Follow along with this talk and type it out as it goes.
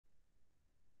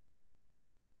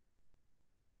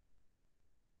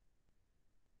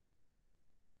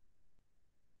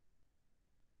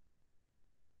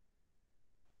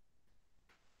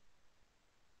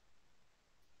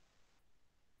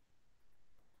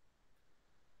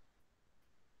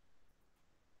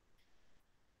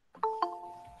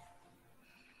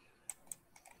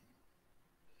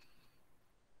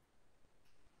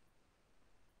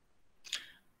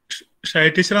Shy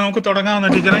ടീച്ചറെ നമുക്ക് തുടങ്ങാവുന്ന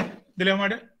ടീച്ചറെ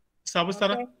ഇതിലേമാടെ Sabu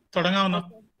Sara തുടങ്ങാവുന്ന.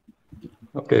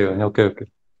 Okay okay okay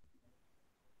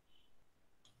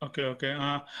okay okay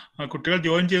കുട്ടികൾ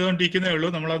ജോയിൻ ചെയ്തുകൊണ്ടിരിക്കുന്നേ ഉള്ളൂ.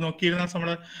 നമ്മളത് നോക്കിയിരുന്ന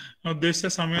നമ്മുടെ ഉദ്ദേശിച്ച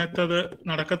സമയത്ത് അത്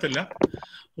നടക്കത്തില്ല.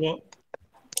 അപ്പോൾ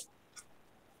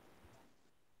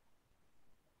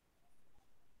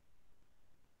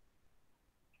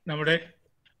നമ്മുടെ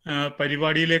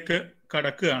പരിപാടിയിലേക്ക്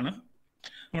കടക്കുകയാണ്.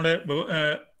 നമ്മുടെ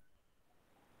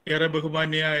ഏറെ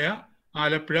ബഹുമാന്യയായ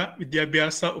ആലപ്പുഴ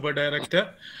വിദ്യാഭ്യാസ ഉപഡയറക്ടർ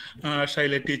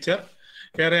ഷൈല ടീച്ചർ,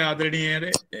 ഏറെ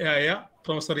ആദരണീയരായ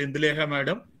പ്രൊഫസർ ഇന്ദുലേഖ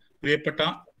മാഡം, പ്രിയപ്പെട്ട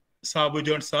സാബു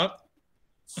ജോസ്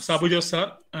സാർ,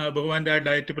 ബഹുമാനായ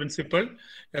diet principal,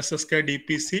 SSK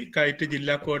DPC KITE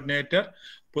ജില്ലാ കോർഡിനേറ്റർ,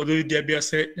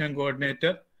 പൊതുവിദ്യാഭ്യാസ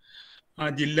കോർഡിനേറ്റർ,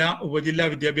 ഉപജില്ലാ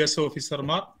വിദ്യാഭ്യാസ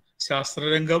ഓഫീസർമാർ,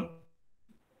 ശാസ്ത്രരംഗം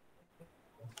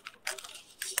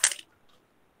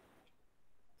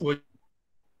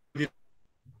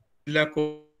ജില്ലാ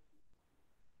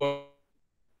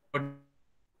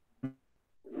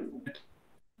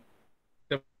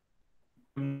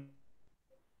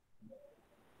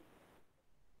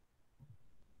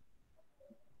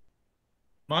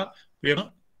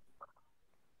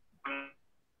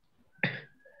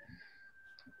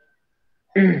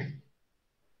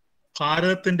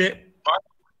ഭാരതത്തിന്റെ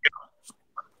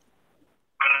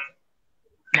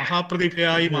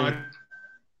മഹാപ്രതിഭയായി മാറി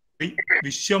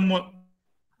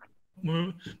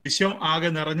വിശ്വം ആകെ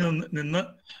നിറഞ്ഞു നിന്ന്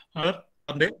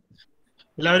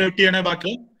എല്ലാവരും ഒക്കെയാണ്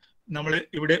ബാക്കി നമ്മൾ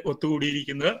ഇവിടെ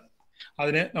ഒത്തുകൂടിയിരിക്കുന്നത്.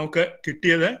 അതിന് നമുക്ക്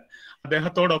കിട്ടിയത്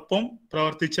അദ്ദേഹത്തോടൊപ്പം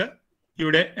പ്രവർത്തിച്ച്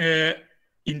ഇവിടെ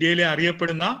ഇന്ത്യയിലെ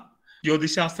അറിയപ്പെടുന്ന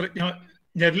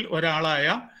ജ്യോതിശാസ്ത്രജ്ഞരിൽ ഒരാളായ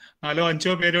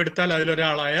 4-5 പേരും എടുത്താൽ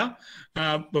അതിലൊരാളായ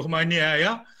ബഹുമാന്യയായ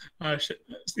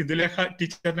ഇന്ദുലേഖ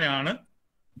ടീച്ചറിനെയാണ്.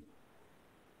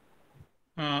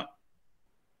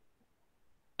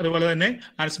 അതുപോലെ തന്നെ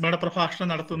അനുസ്മരണ പ്രഭാഷണം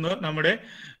നടത്തുന്നത് നമ്മുടെ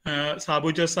സാബു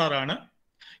ജോസ് സാറാണ്.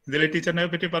 ഇന്ദുലേഖ ടീച്ചറിനെ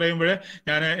പറ്റി പറയുമ്പോൾ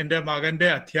ഞാൻ എൻ്റെ മകന്റെ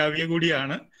അധ്യാപിക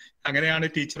കൂടിയാണ്. അങ്ങനെയാണ്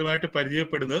ടീച്ചറുമായിട്ട്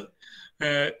പരിചയപ്പെടുന്നത്.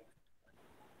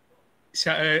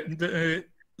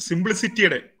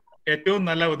 സിംപ്ലിസിറ്റിയുടെ ഏറ്റവും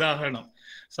നല്ല ഉദാഹരണം.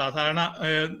 സാധാരണ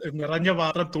നിറഞ്ഞ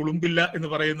പാത്രം തുളുമ്പില്ല എന്ന്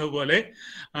പറയുന്നത് പോലെ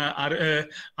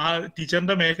ആ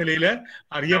ടീച്ചറിന്റെ മേഖലയിൽ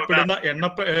അറിയപ്പെടുന്ന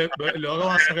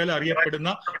ലോകവാസകയിൽ അറിയപ്പെടുന്ന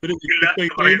ഒരു വ്യക്തിത്വം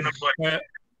ഇത്രയും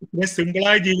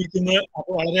സിമ്പിളായി ജീവിക്കുന്നത്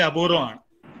അപ്പോൾ വളരെ അപൂർവമാണ്.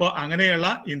 അപ്പോൾ അങ്ങനെയുള്ള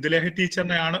ഇന്ദുലേഖ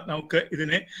ടീച്ചറിനെയാണ് നമുക്ക്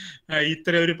ഇതിനെ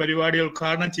ഇത്തരം ഒരു പരിപാടി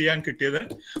ഉദ്ഘാടനം ചെയ്യാൻ കിട്ടിയത്.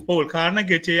 അപ്പോൾ ഉദ്ഘാടനം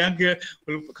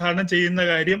ചെയ്യുന്ന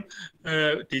കാര്യം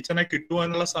ടീച്ചറിനെ കിട്ടുമോ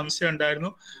എന്നുള്ള സംശയം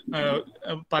ഉണ്ടായിരുന്നു.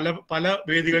 പല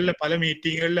വേദികളിലെ പല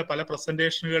മീറ്റിങ്ങുകളിലെ പല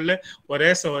പ്രസന്റേഷനുകളിലെ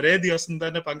ഒരേ ദിവസം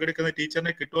തന്നെ പങ്കെടുക്കുന്ന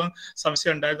ടീച്ചറിനെ കിട്ടുമോ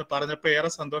സംശയം ഉണ്ടായിരുന്നു. പറഞ്ഞപ്പോൾ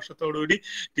ഏറെ സന്തോഷത്തോടുകൂടി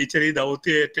ടീച്ചർ ഈ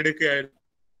ദൗത്യം ഏറ്റെടുക്കുകയായിരുന്നു.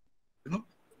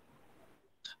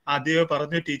 ആദ്യമേ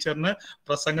പറഞ്ഞു ടീച്ചറിന്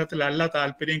പ്രസംഗത്തിലല്ല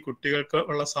താല്പര്യം, കുട്ടികൾക്ക്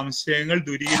ഉള്ള സംശയങ്ങൾ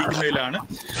ദൂരീകരിക്കുന്നതിലാണ്.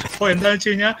 അപ്പോൾ എന്താണെന്ന്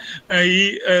വെച്ച് കഴിഞ്ഞാൽ ഈ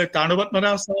താണു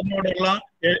പത്മനാഭ സാറിനോടുള്ള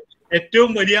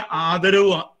ഏറ്റവും വലിയ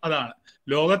ആദരവും അതാണ്.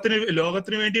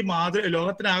 ലോകത്തിന് വേണ്ടി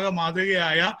ലോകത്തിനാകെ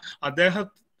മാതൃകയായ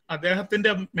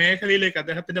അദ്ദേഹത്തിന്റെ മേഖലയിലേക്ക്,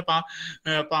 അദ്ദേഹത്തിന്റെ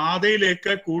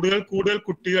പാതയിലേക്ക് കൂടുതൽ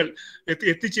കുട്ടികൾ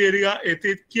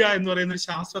എത്തിക്കുക എന്ന് പറയുന്ന ഒരു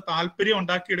ശാസ്ത്ര താല്പര്യം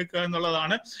ഉണ്ടാക്കിയെടുക്കുക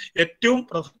എന്നുള്ളതാണ് ഏറ്റവും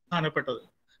പ്രധാനപ്പെട്ടത്.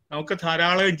 നമുക്ക്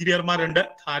ധാരാളം എഞ്ചിനീയർമാരുണ്ട്,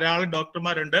 ധാരാളം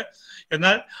ഡോക്ടർമാരുണ്ട്,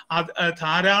 എന്നാൽ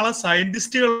ധാരാളം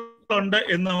സയന്റിസ്റ്റുകളുണ്ട്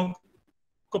എന്ന്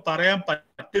നമുക്ക് പറയാൻ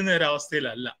പറ്റുന്ന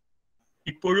ഒരവസ്ഥയിലല്ല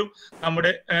ഇപ്പോഴും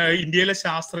നമ്മുടെ ഇന്ത്യയിലെ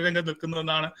ശാസ്ത്രരംഗം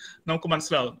നിൽക്കുന്നതെന്നാണ് നമുക്ക്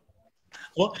മനസ്സിലാവുന്നത്.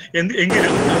 അപ്പോൾ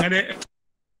എങ്കിലും അങ്ങനെ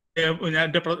ഞാൻ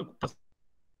എൻ്റെ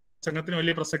പ്രസംഗത്തിന്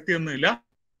വലിയ പ്രസക്തിയൊന്നുമില്ല.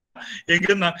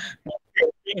 എങ്കിലും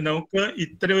നമുക്ക്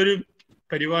ഇത്തരം ഒരു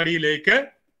പരിപാടിയിലേക്ക്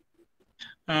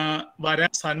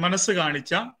വരാൻ സന്മനസ്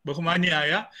കാണിച്ച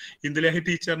ബഹുമാന്യയായ ഇന്ദുലേഖ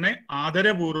ടീച്ചറിനെ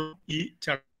ആദരപൂർവ്വം ഈ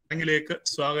ചടങ്ങിലേക്ക്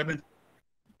സ്വാഗതം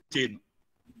ചെയ്യുന്നു.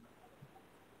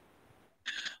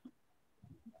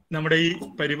 നമ്മുടെ ഈ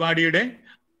പരിപാടിയുടെ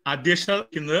അധ്യക്ഷത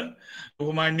വഹിക്കുന്നത്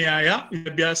ബഹുമാന്യയായ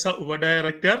വിദ്യാഭ്യാസ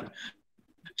ഉപഡയറക്ടർ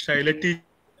ഷൈല ടീച്ചർ,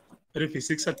 ഒരു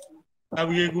ഫിസിക്സ്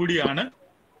അധ്യാപിക കൂടിയാണ്.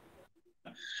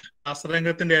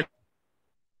 ശാസ്ത്രരംഗത്തിന്റെ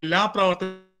എല്ലാ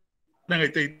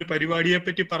പ്രവർത്തനങ്ങളും ഈ പരിപാടിയെ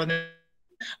പറ്റി പറഞ്ഞ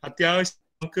അത്യാവശ്യം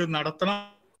നമുക്ക് നടത്തണം.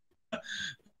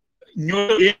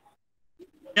 ഇങ്ങോട്ട്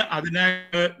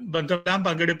അതിനായി ബന്ധപ്പെടാൻ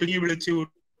പങ്കെടുപ്പിക്കുകയും വിളിച്ച്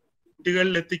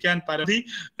കുട്ടികളിൽ എത്തിക്കാൻ പരതി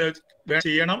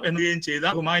ചെയ്യണം എന്നുകയും ചെയ്ത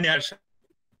ബഹുമാന്യ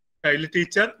ഷൈല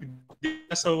ടീച്ചർ,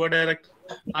 വിദ്യാഭ്യാസ ഉപഡയറക്ടർ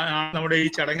ആണ് നമ്മുടെ ഈ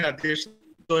ചടങ്ങിൽ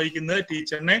അധ്യക്ഷത വഹിക്കുന്നത്.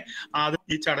 ടീച്ചറിനെ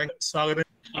ഈ ചടങ്ങ് സ്വാഗതം.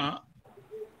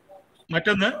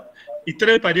 മറ്റൊന്ന്,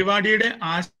 ഇത്തരം പരിപാടിയുടെ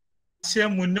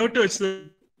ആശയം മുന്നോട്ട് വെച്ചത്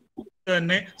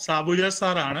തന്നെ സാബു ജോസ്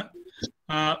സാറാണ്.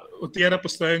 ഒത്തിരിയേറെ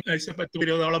പുസ്തകങ്ങൾ,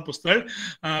 10-20ഓളം പുസ്തകങ്ങൾ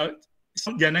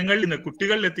ജനങ്ങളിൽ നിന്ന്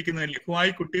കുട്ടികളിൽ എത്തിക്കുന്നതിന്,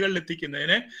 ലഘുവായി കുട്ടികളിൽ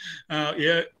എത്തിക്കുന്നതിന്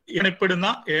ഏർപ്പെടുന്ന,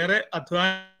 ഏറെ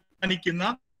അധ്വാനിക്കുന്ന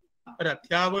ഒരു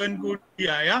അധ്യാപകൻ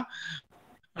കൂടിയായ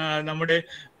നമ്മുടെ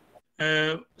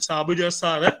സാബു ജോസ്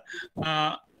സാറ്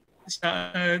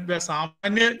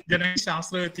സാമാന്യ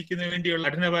ജനശാസ്ത്രം എത്തിക്കുന്നതിന് വേണ്ടിയുള്ള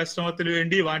കഠിന പരിശ്രമത്തിന്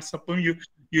വേണ്ടി വാട്സപ്പും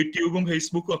യൂട്യൂബും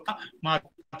ഫേസ്ബുക്കും ഒക്കെ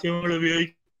മാധ്യമങ്ങൾ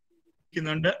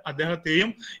ഉപയോഗിക്കുന്നുണ്ട്. അദ്ദേഹത്തെയും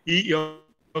ഈ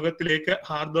യോഗത്തിലേക്ക്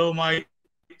ഹാർദവമായി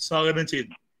സ്വാഗതം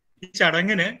ചെയ്യുന്നു. ഈ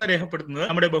ചടങ്ങിന് രേഖപ്പെടുത്തുന്നത്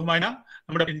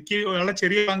നമ്മുടെ എനിക്ക് വളരെ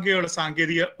ചെറിയ പങ്കുള്ള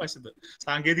സാങ്കേതിക വശത്ത്,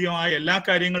 സാങ്കേതികമായ എല്ലാ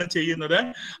കാര്യങ്ങളും ചെയ്യുന്നത്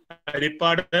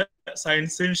ഹരിപ്പാട്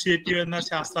സയൻസ് ഇനിഷ്യേറ്റീവ് എന്ന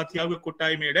ശാസ്ത്രാധ്യാപക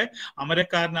കൂട്ടായ്മയുടെ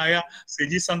അമരക്കാരനായ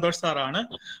സിജി സന്തോഷ് സാറാണ്.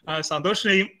 സന്തോഷ്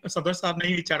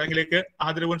സാറിനെയും ഈ ചടങ്ങിലേക്ക്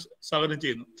ആദരവും സ്വാഗതം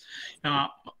ചെയ്യുന്നു.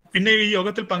 പിന്നെ ഈ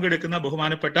യോഗത്തിൽ പങ്കെടുക്കുന്ന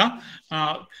ബഹുമാനപ്പെട്ട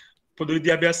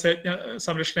പൊതുവിദ്യാഭ്യാസ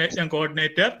സംരക്ഷണ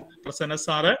coordinator Prasanna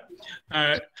sir,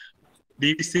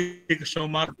 DPC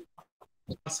Krishnakumar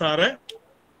sir,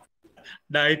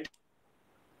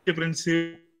 diet principal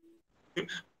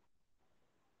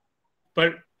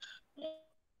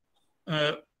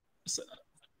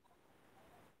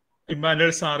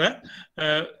Emmanuel sir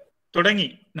തുടങ്ങി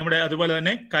നമ്മുടെ, അതുപോലെ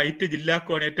തന്നെ കൈറ്റ് ജില്ലാ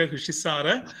കോർഡിനേറ്റർ ഹിഷി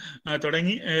സാറ്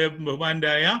തുടങ്ങി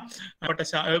ബഹുമാനായ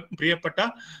പ്രിയപ്പെട്ട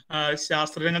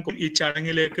ശാസ്ത്രജ്ഞർക്കും ഈ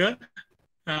ചടങ്ങിലേക്ക്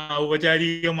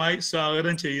ഔപചാരികമായി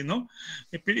സ്വാഗതം ചെയ്യുന്നു.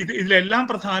 ഇതിലെല്ലാം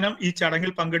പ്രധാനം ഈ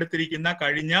ചടങ്ങിൽ പങ്കെടുത്തിരിക്കുന്ന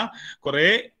കഴിഞ്ഞ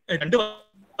 2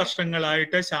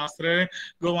 വർഷങ്ങളായിട്ട്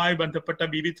ശാസ്ത്രവുമായി ബന്ധപ്പെട്ട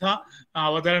വിവിധ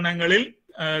അവതരണങ്ങളിൽ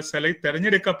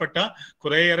തെരഞ്ഞെടുക്കപ്പെട്ട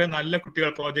കുറേയേറെ നല്ല കുട്ടികൾ,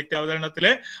 പ്രോജക്റ്റ്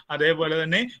അവതരണത്തില്, അതേപോലെ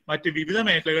തന്നെ മറ്റ് വിവിധ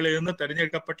മേഖലകളിൽ നിന്ന്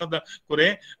തെരഞ്ഞെടുക്കപ്പെട്ട കുറെ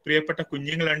പ്രിയപ്പെട്ട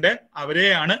കുഞ്ഞുങ്ങളുണ്ട്.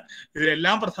 അവരെയാണ്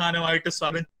ഇതിലെല്ലാം പ്രധാനമായിട്ട്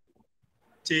സ്വാഗതം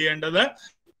ചെയ്യേണ്ടത്.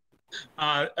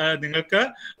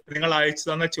 നിങ്ങൾ അയച്ചു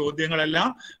തന്ന ചോദ്യങ്ങളെല്ലാം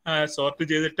സോർട്ട്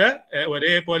ചെയ്തിട്ട്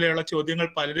ഒരേപോലെയുള്ള ചോദ്യങ്ങൾ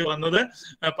പലരും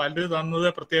തന്നത്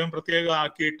പ്രത്യേകം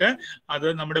ആക്കിയിട്ട് അത്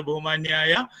നമ്മുടെ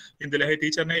ബഹുമാന്യായ ഇന്ദുലഹ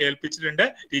ടീച്ചറിനെ ഏൽപ്പിച്ചിട്ടുണ്ട്.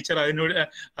 ടീച്ചർ അതിനോട്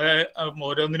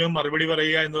ഓരോന്നിനും മറുപടി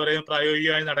പറയുക എന്ന് പറയുന്ന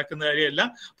പ്രായോഗികമായി നടക്കുന്ന കാര്യമല്ല.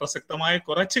 പ്രസക്തമായ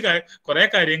കുറെ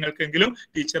കാര്യങ്ങൾക്കെങ്കിലും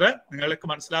ടീച്ചർ നിങ്ങൾക്ക്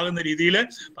മനസ്സിലാകുന്ന രീതിയിൽ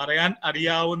പറയാൻ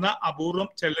അറിയാവുന്ന അപൂർവം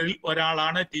ചിലരിൽ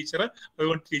ഒരാളാണ് ടീച്ചർ.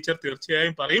 അതുകൊണ്ട് ടീച്ചർ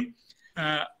തീർച്ചയായും പറയും.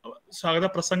 സ്വാഗത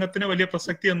പ്രസംഗത്തിന് വലിയ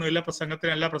പ്രസക്തിയൊന്നുമില്ല,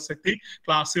 പ്രസംഗത്തിനല്ല പ്രസക്തി,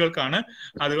 ക്ലാസ്സുകൾക്കാണ്.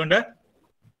 അതുകൊണ്ട്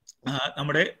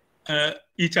നമ്മുടെ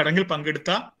ഈ ചടങ്ങിൽ പങ്കെടുത്ത,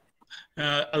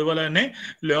 അതുപോലെ തന്നെ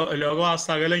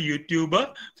ലോകവാസകല യൂട്യൂബ്,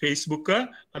 ഫേസ്ബുക്ക്,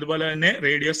 അതുപോലെ തന്നെ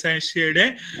റേഡിയോ സയൻഷ്യയുടെ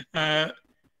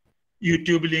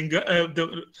യൂട്യൂബ് ലിങ്ക്,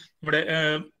 നമ്മുടെ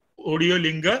ഓഡിയോ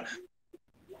ലിങ്ക്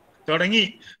തുടങ്ങി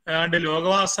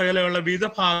ലോകവാസകലയുള്ള വിവിധ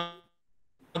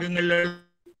ഭാഗങ്ങളിലുള്ള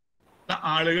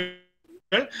ആളുകൾ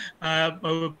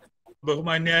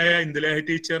ബഹുമാന്യായ ഇന്ദുലേഖ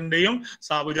ടീച്ചറിന്റെയും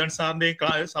സാബുജാൻ സാറിന്റെയും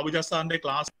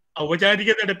ക്ലാസ്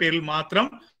ഔപചാരികതയുടെ പേരിൽ മാത്രം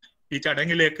ഈ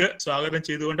ചടങ്ങിലേക്ക് സ്വാഗതം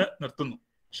ചെയ്തുകൊണ്ട് നിർത്തുന്നു.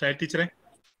 ഷൈൽ ടീച്ചറെ.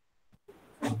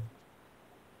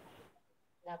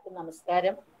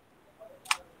 നമസ്കാരം.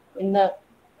 ഇന്ന്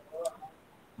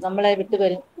നമ്മളെ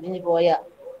വിട്ടുപിരിഞ്ഞു പോയ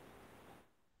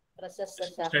പ്രശസ്ത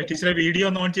ടീച്ചറെ വീഡിയോ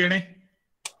ഒന്ന് ഓൺ ചെയ്യണേ.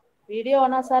 വീഡിയോ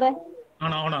ഓണാ സാറേ?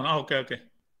 ഓണാണ്. ഓക്കെ.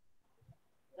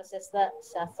 പ്രശസ്ത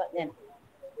ശാസ്ത്രജ്ഞൻ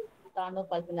താണു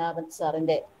പത്മനാഭൻ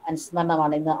സാറിന്റെ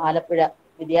അനുസ്മരണമാണ് ഇന്ന് ആലപ്പുഴ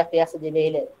വിദ്യാഭ്യാസ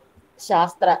ജില്ലയിലെ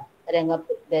ശാസ്ത്ര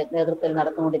രംഗത്തിന്റെ നേതൃത്വത്തിൽ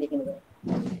നടന്നുകൊണ്ടിരിക്കുന്നത്.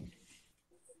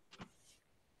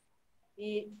 ഈ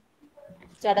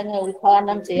ചടങ്ങ്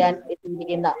ഉദ്ഘാടനം ചെയ്യാൻ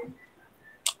എത്തിയിരിക്കുന്ന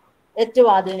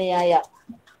ഏറ്റവും ആദരണീയായ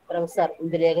പ്രൊഫസർ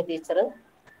ഇന്ദുലേഖ ടീച്ചർ,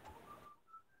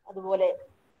 അതുപോലെ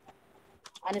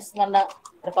അനുസ്മരണ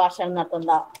പ്രഭാഷണം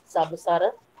നടത്തുന്ന സാബു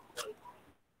സാറ്,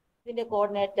 ഇതിന്റെ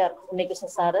കോർഡിനേറ്റർ ഉണ്ണികൃഷ്ണ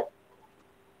സാറ്,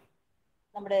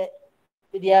 നമ്മുടെ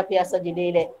വിദ്യാഭ്യാസ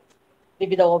ജില്ലയിലെ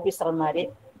വിവിധ ഓഫീസർമാരെ,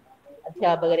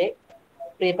 അധ്യാപകരെ,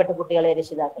 പ്രിയപ്പെട്ട കുട്ടികളെ,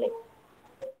 രക്ഷിതാക്കളെ,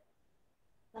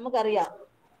 നമുക്കറിയാം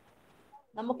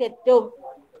നമുക്ക് ഏറ്റവും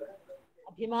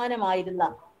അഭിമാനമായിരുന്ന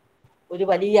ഒരു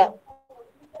വലിയ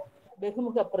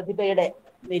ബഹുമുഖ പ്രതിഭയുടെ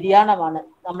നിര്യാണമാണ്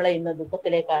നമ്മളെ ഇന്ന്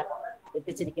ദുഃഖത്തിലേക്ക്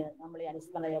എത്തിച്ചിരിക്കുന്നത്. നമ്മളെ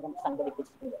അനുസ്മരണ യോഗം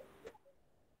സംഘടിപ്പിച്ചിട്ടുണ്ട്.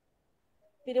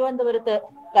 തിരുവനന്തപുരത്ത്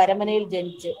കരമനയിൽ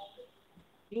ജനിച്ച്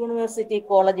യൂണിവേഴ്സിറ്റി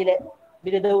കോളേജിലെ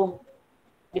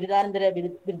ബിരുദാനന്തര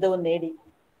ബിരുദവും നേടി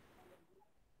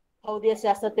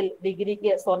ഭൗതികശാസ്ത്രത്തിൽ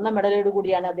ഡിഗ്രിക്ക് സ്വർണ്ണ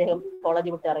മെഡലോടുകൂടിയാണ് അദ്ദേഹം കോളേജ്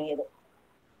വിട്ടിറങ്ങിയത്.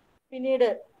 പിന്നീട്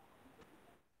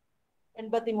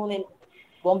 83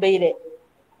 ബോംബെയിലെ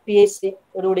PhD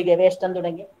ഓടുകൂടി ഗവേഷണം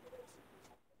തുടങ്ങി.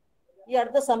 ഈ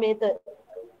അടുത്ത സമയത്ത്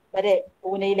വരെ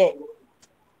പൂനെയിലെ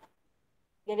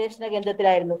ഗവേഷണ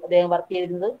കേന്ദ്രത്തിലായിരുന്നു അദ്ദേഹം വർക്ക്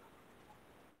ചെയ്തിരുന്നത്.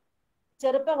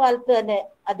 ചെറുപ്പകാലത്ത് തന്നെ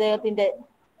അദ്ദേഹത്തിന്റെ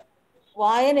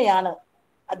വായനയാണ്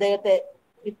അദ്ദേഹത്തെ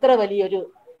ഇത്ര വലിയൊരു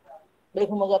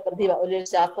ബഹുമുഖ പ്രതിഭ, ഒരു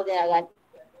ശാസ്ത്രജ്ഞനാകാൻ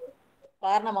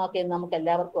കാരണമാക്കിയെന്ന് നമുക്ക്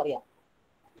എല്ലാവർക്കും അറിയാം.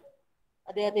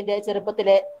 അദ്ദേഹത്തിന്റെ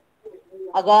ചെറുപ്പത്തിലെ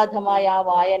അഗാധമായ ആ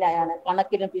വായനയാണ്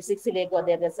കണക്കിലും ഫിസിക്സിലേക്കും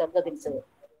അദ്ദേഹത്തെ ശ്രദ്ധ തിരിച്ചത്.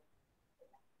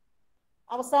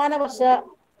 അവസാന വർഷ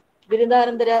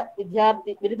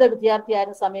ബിരുദ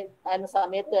വിദ്യാർത്ഥിയായിരുന്ന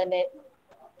സമയത്ത് തന്നെ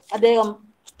അദ്ദേഹം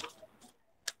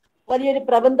വലിയൊരു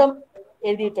പ്രബന്ധം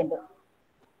എഴുതിയിട്ടുണ്ട്.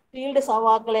 ഫീൽഡ്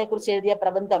സമവാക്യങ്ങളെ കുറിച്ച് എഴുതിയ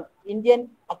പ്രബന്ധം ഇന്ത്യൻ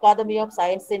അക്കാദമി ഓഫ്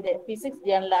സയൻസിന്റെ ഫിസിക്സ്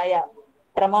ജേണലായ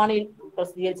പ്രമാണിയിൽ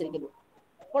പ്രസിദ്ധീകരിച്ചിരിക്കുന്നു.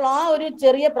 അപ്പോൾ ആ ഒരു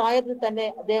ചെറിയ പ്രായത്തിൽ തന്നെ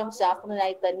അദ്ദേഹം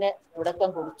ശാസ്ത്രജ്ഞനായി തന്നെ തുടക്കം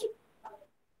കുറിച്ചു.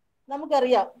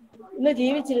 നമുക്കറിയാം, ഇന്ന്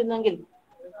ജീവിച്ചിരുന്നെങ്കിൽ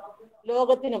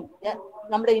ലോകത്തിനും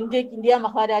നമ്മുടെ ഇന്ത്യ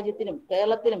മഹാരാജ്യത്തിനും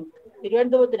കേരളത്തിനും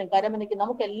തിരുവനന്തപുരത്തിനും കരമനയ്ക്കും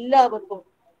നമുക്ക് എല്ലാവർക്കും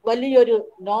വലിയൊരു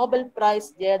നോബൽ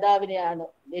പ്രൈസ് ജേതാവിനെയാണ്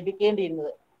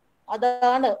ലഭിക്കേണ്ടിയിരുന്നത്.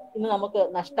 അതാണ് ഇന്ന് നമുക്ക്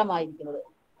നഷ്ടമായിരിക്കുന്നത്.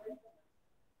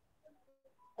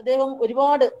 അദ്ദേഹം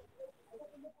ഒരുപാട്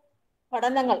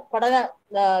പഠന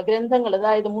ഗ്രന്ഥങ്ങൾ,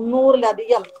 അതായത്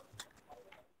 300-ലധികം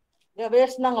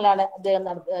ഗവേഷണങ്ങളാണ് അദ്ദേഹം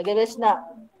ഗവേഷണ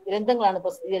ഗ്രന്ഥങ്ങളാണ്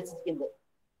പ്രസിദ്ധീകരിച്ചിരിക്കുന്നത്.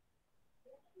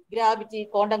 ഗ്രാവിറ്റി,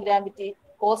 ക്വാണ്ടം ഗ്രാവിറ്റി,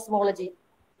 കോസ്മോളജി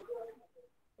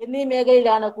എന്നീ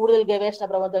മേഖലയിലാണ് കൂടുതൽ ഗവേഷണ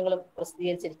പ്രബന്ധങ്ങളും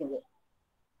പ്രസിദ്ധീകരിച്ചിരിക്കുന്നത്.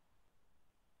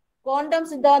 ക്വാണ്ടം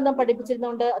സിദ്ധാന്തം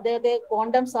പഠിപ്പിച്ചിരുന്നുകൊണ്ട് അദ്ദേഹത്തെ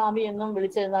ക്വാണ്ടം സ്വാമി എന്നും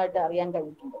വിളിച്ചിരുന്നതായിട്ട് അറിയാൻ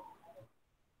കഴിഞ്ഞിട്ടുണ്ട്.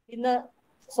 ഇന്ന്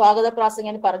സ്വാഗത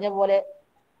പ്രാസംഗികൻ പറഞ്ഞ പോലെ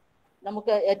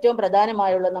നമുക്ക് ഏറ്റവും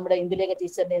പ്രധാനമായുള്ള നമ്മുടെ ഇന്ദുലേഖ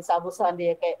ടീച്ചറിന്റെയും സാബു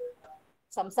സാറിന്റെയും ഒക്കെ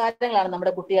സംസാരങ്ങളാണ്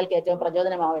നമ്മുടെ കുട്ടികൾക്ക് ഏറ്റവും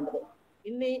പ്രചോദനമാവേണ്ടത്.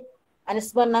 ഇന്ന് ഈ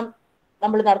അനുസ്മരണം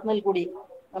നമ്മൾ നടത്തുന്നതിൽ കൂടി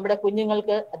നമ്മുടെ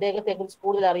കുഞ്ഞുങ്ങൾക്ക് അദ്ദേഹത്തെ കുറിച്ച്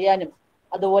കൂടുതൽ അറിയാനും,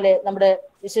 അതുപോലെ നമ്മുടെ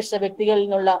വിശിഷ്ട വ്യക്തികളിൽ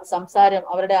നിന്നുള്ള സംസാരം,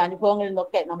 അവരുടെ അനുഭവങ്ങളിൽ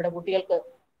നിന്നൊക്കെ നമ്മുടെ കുട്ടികൾക്ക്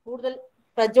കൂടുതൽ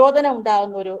പ്രചോദനം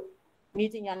ഉണ്ടാകുന്ന ഒരു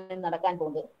മീറ്റിംഗ് ആണ് നടക്കാൻ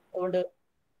പോകുന്നത്. അതുകൊണ്ട്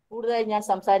കൂടുതലായി ഞാൻ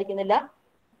സംസാരിക്കുന്നില്ല.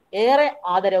 ഏറെ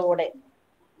ആദരവോടെ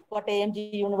കോട്ടയം MG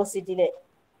യൂണിവേഴ്സിറ്റിയിലെ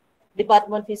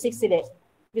ഡിപ്പാർട്ട്മെന്റ് ഫിസിക്സിലെ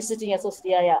വിസിറ്റിംഗ്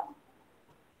അസോസിയേറ്റായ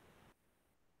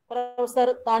പ്രൊഫസർ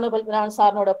താണു പത്മനാഭൻ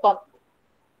സാറിനോടൊപ്പം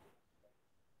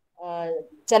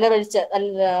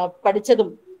പഠിച്ചതും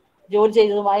ജോലി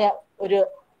ചെയ്തതുമായ ഒരു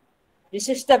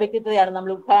വിശിഷ്ട വ്യക്തിത്വത്തെയാണ്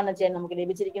നമ്മൾ ഉദ്ഘാടനം ചെയ്യാൻ നമുക്ക്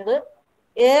ലഭിച്ചിരിക്കുന്നത്.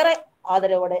 ഏറെ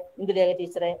ആദരവോടെ ഇന്ദുലേഖ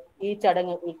ടീച്ചറെ ഈ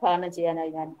ചടങ്ങ് ഉദ്ഘാടനം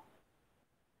ചെയ്യാനായി ഞാൻ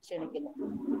ക്ഷണിക്കുന്നു.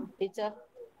 Teacher.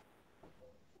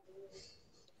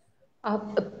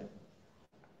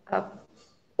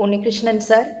 Unnikrishnan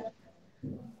sir,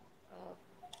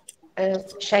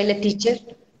 Shaila teacher,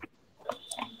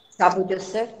 Sabu Jose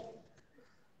sir,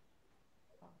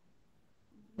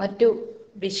 മറ്റു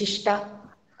വിശിഷ്ട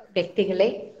വ്യക്തികളെ,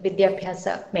 വിദ്യാഭ്യാസ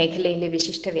മേഖലയിലെ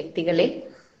വിശിഷ്ട വ്യക്തികളെ,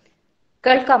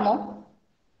 കേൾക്കാമോ?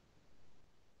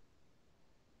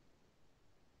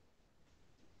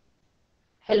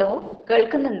 ഹലോ,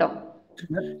 കേൾക്കുന്നുണ്ടോ?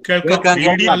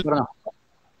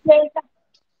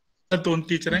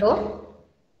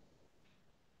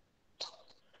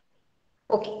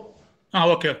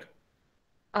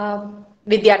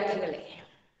 വിദ്യാർത്ഥികളെ,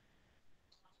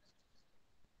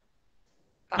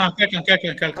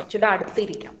 കുറച്ചുകൂടെ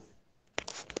അടുത്തിരിക്കാം.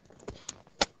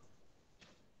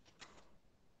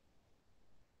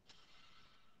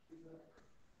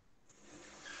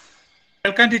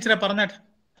 കേൾക്കാൻ ടീച്ചറെ പറഞ്ഞാട്ടെ.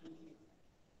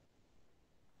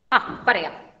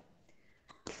 പറയാം.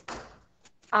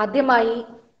 ആദ്യമായി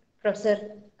പ്രൊഫസർ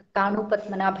താണു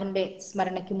പത്മനാഭന്റെ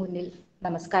സ്മരണയ്ക്ക് മുന്നിൽ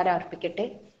നമസ്കാരം അർപ്പിക്കട്ടെ.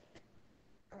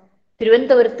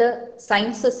 തിരുവനന്തപുരത്ത്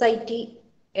സയൻസ് സൊസൈറ്റി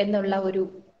എന്നുള്ള ഒരു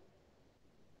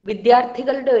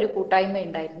വിദ്യാർത്ഥികളുടെ ഒരു കൂട്ടായ്മ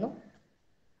ഉണ്ടായിരുന്നു.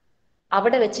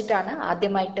 അവിടെ വെച്ചിട്ടാണ്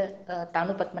ആദ്യമായിട്ട്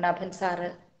താണു പത്മനാഭൻ സാറ്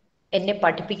എന്നെ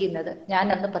പഠിപ്പിക്കുന്നത്. ഞാൻ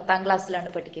അന്ന് 10ാം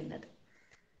ക്ലാസ്സിലാണ് പഠിക്കുന്നത്.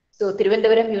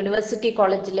 തിരുവനന്തപുരം യൂണിവേഴ്സിറ്റി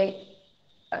കോളേജിലെ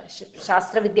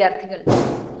ശാസ്ത്ര വിദ്യാർത്ഥികൾ,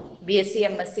 BSc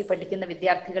MSc പഠിക്കുന്ന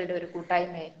വിദ്യാർത്ഥികളുടെ ഒരു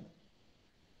കൂട്ടായ്മയായിരുന്നു.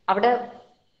 അവിടെ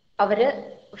അവര്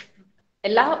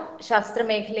എല്ലാ ശാസ്ത്ര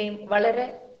മേഖലയും വളരെ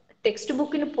ടെക്സ്റ്റ്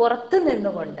ബുക്കിന് പുറത്ത്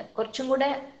നിന്നുകൊണ്ട് കുറച്ചും കൂടെ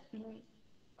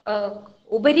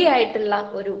ഉപരിയായിട്ടുള്ള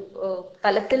ഒരു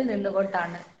തലത്തിൽ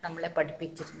നിന്നുകൊണ്ടാണ് നമ്മളെ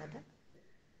പഠിപ്പിച്ചിരുന്നത്.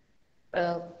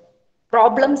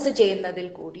 പ്രോബ്ലംസ് ചെയ്യുന്നതിൽ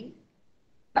കൂടി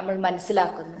നമ്മൾ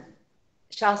മനസ്സിലാക്കുന്നു,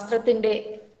 ശാസ്ത്രത്തിന്റെ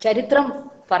ചരിത്രം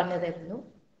പറഞ്ഞു തരുന്നു.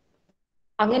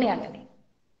 അങ്ങനെ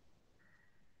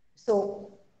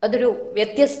അതൊരു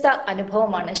വ്യത്യസ്ത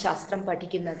അനുഭവമാണ് ശാസ്ത്രം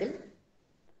പഠിക്കുന്നതിൽ.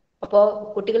 അപ്പോൾ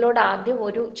കുട്ടികളോട് ആദ്യം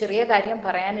ഒരു ചെറിയ കാര്യം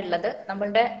പറയാനുള്ളത്,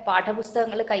 നമ്മളുടെ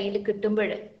പാഠപുസ്തകങ്ങൾ കയ്യിൽ കിട്ടുമ്പോൾ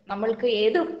നമ്മൾക്ക്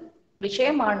ഏത്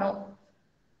വിഷയമാണോ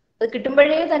അത്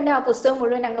കിട്ടുമ്പോഴേ തന്നെ ആ പുസ്തകം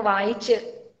മുഴുവൻ അങ്ങ് വായിച്ച്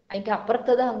അതിൻ്റെ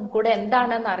അപ്പുറത്തത് കൂടെ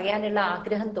എന്താണെന്ന് അറിയാനുള്ള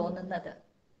ആഗ്രഹം തോന്നുന്നത്,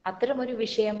 അത്തരമൊരു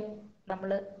വിഷയം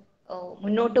നമ്മൾ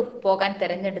മുന്നോട്ട് പോകാൻ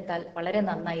തിരഞ്ഞെടുത്താൽ വളരെ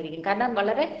നന്നായിരിക്കും. കാരണം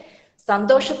വളരെ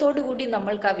സന്തോഷത്തോടു കൂടി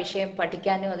നമ്മൾക്ക് ആ വിഷയം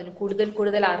പഠിക്കാനും അതിന്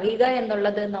കൂടുതൽ അറിയുക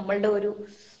എന്നുള്ളത് നമ്മളുടെ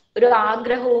ഒരു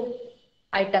ആഗ്രഹവും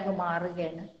ആയിട്ടങ്ങ്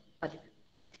മാറുകയാണ് പതിവ്.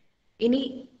 ഇനി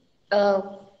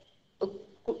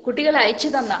കുട്ടികൾ അയച്ചു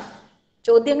തന്ന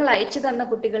ചോദ്യങ്ങൾ അയച്ചു തന്ന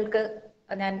കുട്ടികൾക്ക്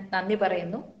ഞാൻ നന്ദി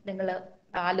പറയുന്നു. നിങ്ങൾ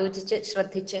ആലോചിച്ച്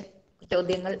ശ്രദ്ധിച്ച്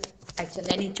ചോദ്യങ്ങൾ അയച്ചു.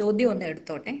 ഞാൻ ഈ ചോദ്യം ഒന്ന്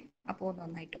എടുത്തോട്ടെ, അപ്പോൾ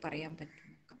നന്നായിട്ട് പറയാൻ പറ്റും.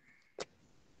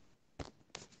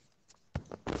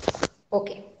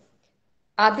 ഓക്കെ,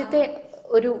 ആദ്യത്തെ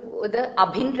ഒരു ഇത്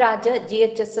അഭിൻ രാജ്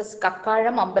GHSS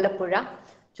കക്കാഴം അമ്പലപ്പുഴ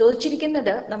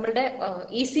ചോദിച്ചിരിക്കുന്നത്, നമ്മളുടെ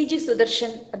ECG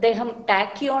സുദർശൻ അദ്ദേഹം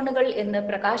ടാക്കിയോണുകൾ എന്ന്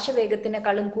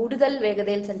പ്രകാശവേഗത്തിനേക്കാളും കൂടുതൽ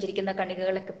വേഗതയിൽ സഞ്ചരിക്കുന്ന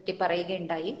കണികകളെ പറ്റി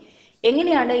പറയുകയുണ്ടായി.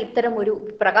 എങ്ങനെയാണ് ഇത്തരം ഒരു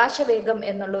പ്രകാശവേഗം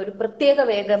എന്നുള്ള ഒരു പ്രത്യേക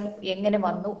വേഗം എങ്ങനെ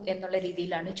വന്നു എന്നുള്ള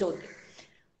രീതിയിലാണ് ചോദ്യം.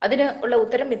 അതിന് ഉള്ള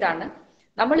ഉത്തരം ഇതാണ്.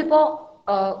 നമ്മളിപ്പോ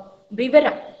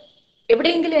വിവരം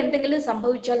എവിടെയെങ്കിലും എന്തെങ്കിലും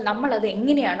സംഭവിച്ചാൽ നമ്മൾ അത്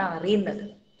എങ്ങനെയാണ് അറിയുന്നത്?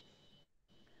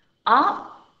 ആ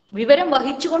വിവരം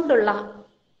വഹിച്ചുകൊണ്ടുള്ള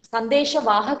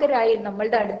സന്ദേശവാഹകരായി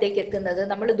നമ്മളുടെ അടുത്തേക്ക് എത്തുന്നത്,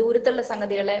 നമ്മൾ ദൂരത്തുള്ള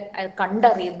സംഗതികളെ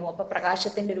കണ്ടറിയുന്നു, അപ്പൊ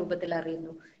പ്രകാശത്തിന്റെ രൂപത്തിൽ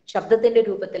അറിയുന്നു, ശബ്ദത്തിന്റെ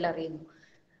രൂപത്തിൽ അറിയുന്നു.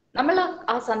 നമ്മൾ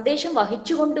ആ സന്ദേശം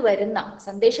വഹിച്ചുകൊണ്ട് വരുന്ന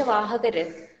സന്ദേശവാഹകര്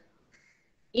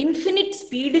ഇൻഫിനിറ്റ്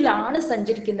സ്പീഡിലാണ്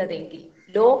സഞ്ചരിക്കുന്നതെങ്കിൽ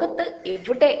ലോകത്ത്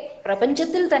എവിടെ,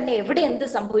 പ്രപഞ്ചത്തിൽ തന്നെ എവിടെ എന്ത്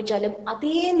സംഭവിച്ചാലും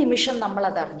അതേ നിമിഷം നമ്മൾ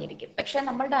അത് അറിഞ്ഞിരിക്കും. പക്ഷെ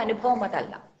നമ്മളുടെ അനുഭവം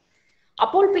അതല്ല.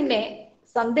 അപ്പോൾ പിന്നെ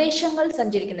സന്ദേശങ്ങൾ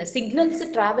സഞ്ചരിക്കുന്ന സിഗ്നൽസ്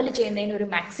ട്രാവൽ ചെയ്യുന്നതിന് ഒരു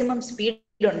മാക്സിമം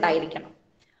സ്പീഡ് ഉണ്ടായിരിക്കണം.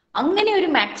 അങ്ങനെ ഒരു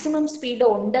മാക്സിമം സ്പീഡ്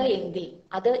ഉണ്ട് എങ്കിൽ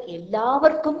അത്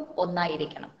എല്ലാവർക്കും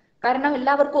ഒന്നായിരിക്കണം. കാരണം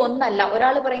എല്ലാവർക്കും ഒന്നല്ല.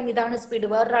 ഒരാൾ പറയും ഇതാണ് സ്പീഡ്,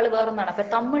 വേറൊരാൾ വേറൊന്നാണ്. അപ്പൊ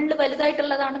തമ്മിൽ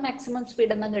വലുതായിട്ടുള്ളതാണ് മാക്സിമം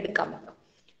സ്പീഡ് എന്നങ്ങ് എടുക്കാൻ പറ്റും.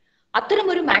 അത്തരം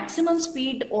ഒരു മാക്സിമം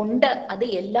സ്പീഡ് ഉണ്ട്, അത്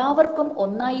എല്ലാവർക്കും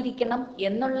ഒന്നായിരിക്കണം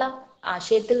എന്നുള്ള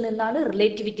ആശയത്തിൽ നിന്നാണ്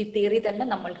റിലേറ്റിവിറ്റി തിയറി തന്നെ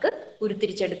നമ്മൾക്ക്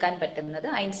ഉരുത്തിരിച്ചെടുക്കാൻ പറ്റുന്നത്,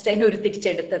 ഐൻസ്റ്റൈൻ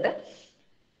ഉരുത്തിരിച്ചെടുത്തത്.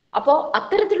 അപ്പോ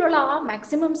അത്തരത്തിലുള്ള ആ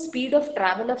maximum speed of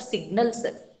travel of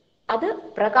signals അത്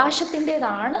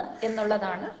പ്രകാശത്തിൻ്റെതാണ്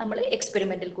എന്നുള്ളതാണ് നമ്മൾ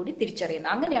എക്സ്പെരിമെന്റിൽ കൂടി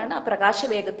തിരിച്ചറിയുന്നത്. അങ്ങനെയാണ് ആ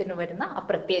പ്രകാശവേഗത്തിന് വരുന്ന ആ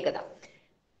പ്രത്യേകത,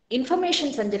 ഇൻഫർമേഷൻ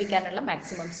സഞ്ചരിക്കാനുള്ള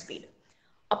മാക്സിമം സ്പീഡ്.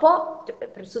 അപ്പോ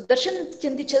സുദർശൻ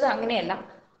ചിന്തിച്ചത് അങ്ങനെയല്ല.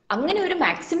 അങ്ങനെ ഒരു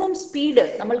മാക്സിമം സ്പീഡ്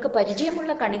നമ്മൾക്ക്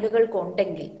പരിചയമുള്ള കണികകൾക്ക്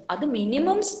ഉണ്ടെങ്കിൽ അത്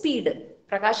മിനിമം സ്പീഡ്,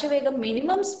 പ്രകാശവേഗം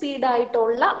മിനിമം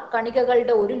സ്പീഡായിട്ടുള്ള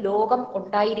കണികകളുടെ ഒരു ലോകം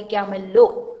ഉണ്ടായിരിക്കാമല്ലോ.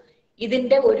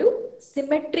 ഇതിന്റെ ഒരു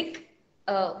സിമെട്രിക്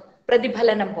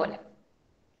പ്രതിഫലനം പോലെ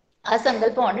ആ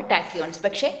സങ്കല്പമാണ് ടാക്കിയോൺസ്.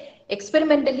 പക്ഷെ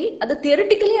എക്സ്പെരിമെന്റലി അത്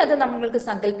തിയറിറ്റിക്കലി അത് നമ്മൾക്ക്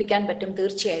സങ്കല്പിക്കാൻ പറ്റും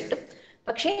തീർച്ചയായിട്ടും.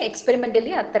 പക്ഷേ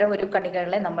എക്സ്പെരിമെന്റലി അത്തരം ഒരു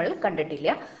കണികകളെ നമ്മൾ കണ്ടിട്ടില്ല.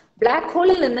 ബ്ലാക്ക്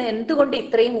ഹോളിൽ നിന്ന് എന്തുകൊണ്ട്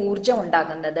ഇത്രയും ഊർജം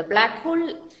ഉണ്ടാകുന്നത്? ബ്ലാക്ക് ഹോൾ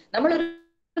നമ്മളൊരു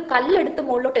കല്ലെടുത്ത്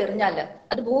മുകളിലോട്ട് എറിഞ്ഞാൽ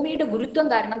അത് ഭൂമിയുടെ ഗുരുത്വം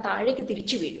കാരണം താഴേക്ക്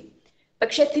തിരിച്ചു വീഴും.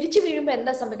 പക്ഷെ തിരിച്ചു വീഴുമ്പോൾ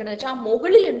എന്താ സംഭവിക്കുന്നത് വെച്ചാൽ ആ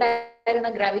മുകളിൽ ഉണ്ടായിരുന്ന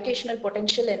ഗ്രാവിറ്റേഷണൽ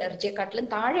പൊട്ടൻഷ്യൽ എനർജിയെക്കാട്ടിലും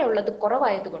താഴെ ഉള്ളത്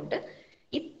കുറവായതുകൊണ്ട്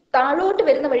ഈ താഴോട്ട്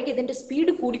വരുന്ന വഴിക്ക് ഇതിന്റെ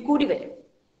സ്പീഡ് കൂടിക്കൂടി വരും.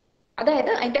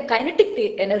 അതായത് അതിന്റെ കൈനറ്റിക്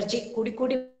എനർജി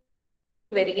കൂടിക്കൂടി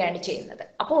വരികയാണ് ചെയ്യുന്നത്.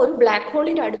 അപ്പോൾ ഒരു ബ്ലാക്ക്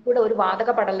ഹോളിന്റെ അടുത്തൂടെ ഒരു വാതക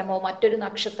പടലമോ മറ്റൊരു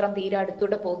നക്ഷത്രം തീരെ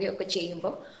അടുത്തൂടെ പോവുകയൊക്കെ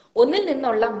ചെയ്യുമ്പോൾ ഒന്നിൽ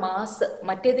നിന്നുള്ള മാസ്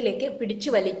മറ്റേതിലേക്ക്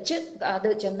പിടിച്ചു വലിച്ച് അത്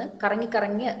ചെന്ന് കറങ്ങി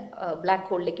കറങ്ങി ബ്ലാക്ക്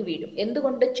ഹോളിലേക്ക് വീഴും.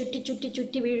 എന്തുകൊണ്ട് ചുറ്റി ചുറ്റി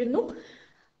ചുറ്റി വീഴുന്നു?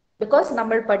 ബിക്കോസ്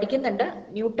നമ്മൾ പഠിക്കുന്നുണ്ട്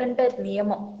ന്യൂട്ടന്റെ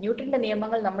നിയമം. ന്യൂട്ടന്റെ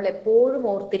നിയമങ്ങൾ നമ്മൾ എപ്പോഴും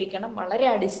ഓർത്തിരിക്കണം. വളരെ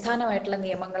അടിസ്ഥാനമായിട്ടുള്ള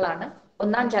നിയമങ്ങളാണ്.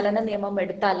 ഒന്നാം ചലന നിയമം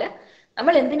എടുത്താൽ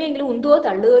നമ്മൾ എന്തിനെങ്കിലും ഉന്തുകയോ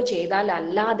തള്ളുകയോ ചെയ്താൽ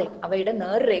അല്ലാതെ അവയുടെ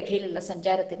നേർരേഖയിലുള്ള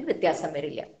സഞ്ചാരത്തിന് വ്യത്യാസം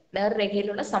വരില്ല,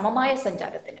 നേർരേഖയിലുള്ള സമമായ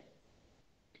സഞ്ചാരത്തിന്.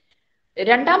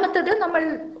 രണ്ടാമത്തത്, നമ്മൾ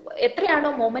എത്രയാണോ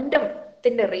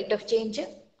മൊമെന്റത്തിന്റെ റേറ്റ് ഓഫ് ചേഞ്ച്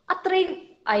അത്രയും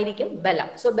ആയിരിക്കും ബലം.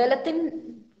 സോ ബലത്തിൻ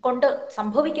കൊണ്ട്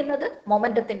സംഭവിക്കുന്നത്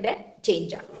മൊമെന്റത്തിന്റെ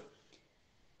ചേഞ്ച് ആണ്.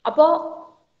 അപ്പോ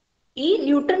ഈ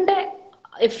ന്യൂട്ടന്റെ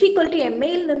F=ma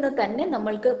നിന്ന് തന്നെ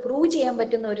നമ്മൾക്ക് പ്രൂവ് ചെയ്യാൻ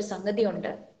പറ്റുന്ന ഒരു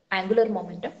സംഗതിയുണ്ട്, ആംഗുലർ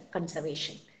മൊമെന്റം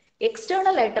കൺസർവേഷൻ.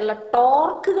 എക്സ്റ്റേണൽ ആയിട്ടുള്ള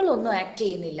ടോർക്കുകൾ ഒന്നും ആക്ട്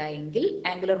ചെയ്യുന്നില്ല എങ്കിൽ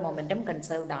ആംഗുലർ മൊമെന്റം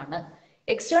കൺസർവ്ഡ് ആണ്.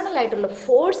 എക്സ്റ്റേണൽ ആയിട്ടുള്ള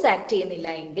ഫോഴ്സ് ആക്ട് ചെയ്യുന്നില്ല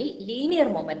എങ്കിൽ ലീനിയർ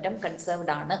മൊമെന്റം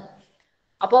കൺസർവ്ഡ് ആണ്.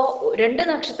 അപ്പോ രണ്ട്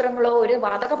നക്ഷത്രങ്ങളോ ഒരു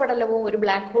വാതക പടലമോ ഒരു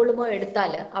ബ്ലാക്ക് ഹോളുമോ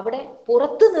എടുത്താൽ അവിടെ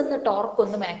പുറത്തു നിന്ന് ടോർക്ക്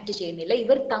ഒന്നും ആക്ട് ചെയ്യുന്നില്ല,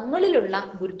 ഇവർ തങ്ങളിലുള്ള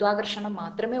ഗുരുത്വാകർഷണം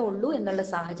മാത്രമേ ഉള്ളൂ എന്നുള്ള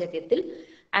സാഹചര്യത്തിൽ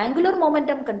ആംഗുലർ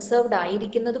മൊമെന്റം കൺസർവ്ഡ്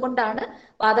ആയിരിക്കുന്നത് കൊണ്ടാണ്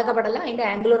വാതക പടലം അതിന്റെ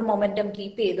ആംഗുലർ മൊമെന്റം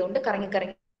കീപ്പ് ചെയ്തുകൊണ്ട് കറങ്ങി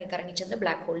കറങ്ങി കറങ്ങി ചെന്ന്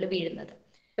ബ്ലാക്ക് ഹോളിൽ വീഴുന്നത്.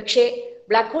 പക്ഷേ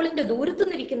ബ്ലാക്ക് ഹോളിന്റെ ദൂരത്തു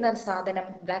നിന്നിരിക്കുന്ന സാധനം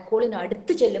ബ്ലാക്ക് ഹോളിന്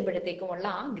അടുത്ത് ചെല്ലുമ്പോഴത്തേക്കുമുള്ള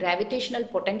ആ ഗ്രാവിറ്റേഷണൽ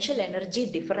പൊട്ടൻഷ്യൽ എനർജി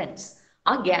ഡിഫറൻസ്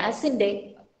ആ ഗ്യാസിന്റെ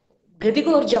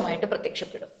ഗതികോർജമായിട്ട്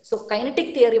പ്രത്യക്ഷപ്പെടും. So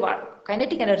kinetic theory,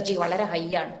 kinetic energy വളരെ ഹൈ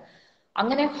ആണ്.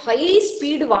 അങ്ങനെ ഹൈ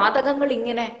സ്പീഡ് വാതകങ്ങൾ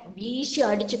ഇങ്ങനെ വീശി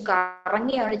അടിച്ച്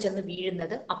കറങ്ങിയാണ് ചെന്ന്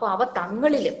വീഴുന്നത്. അപ്പൊ അവ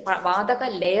തങ്ങളില് വാതക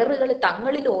ലെയറുകൾ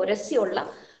തങ്ങളിൽ ഉരസിയുള്ള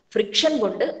ഫ്രിക്ഷൻ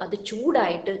കൊണ്ട് അത്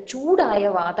ചൂടായിട്ട് ചൂടായ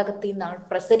വാതകത്തിൽ നിന്നാണ്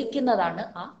പ്രസരിക്കുന്നതാണ്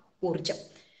ആ ഊർജം.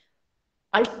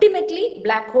 Ultimately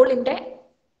black ഹോളിന്റെ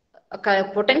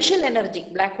potential energy,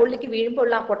 black ഹോളിലേക്ക് വീഴുമ്പോൾ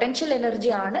ഉള്ള ആ പൊട്ടൻഷ്യൽ എനർജി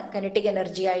ആണ് കൈനറ്റിക്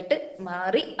എനർജി ആയിട്ട്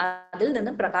മാറി അതിൽ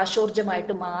നിന്ന്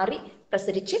പ്രകാശോർജമായിട്ട് മാറി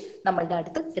പ്രസരിച്ച് നമ്മളുടെ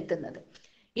അടുത്ത് എത്തുന്നത്.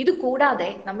 ഇത് കൂടാതെ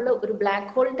നമ്മൾ ഒരു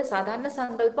ബ്ലാക്ക് ഹോളിന്റെ സാധാരണ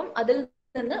സങ്കല്പം അതിൽ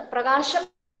നിന്ന്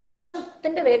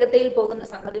പ്രകാശത്തിന്റെ വേഗതയിൽ പോകുന്ന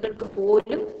സംഗതികൾക്ക്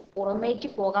പോലും പുറമേക്ക്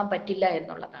പോകാൻ പറ്റില്ല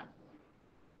എന്നുള്ളതാണ്.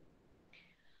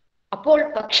 അപ്പോൾ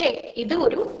പക്ഷേ ഇത്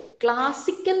ഒരു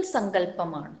ക്ലാസിക്കൽ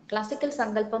സങ്കല്പമാണ്. ക്ലാസിക്കൽ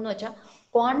സങ്കല്പം എന്ന് വെച്ചാൽ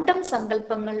ക്വാണ്ടം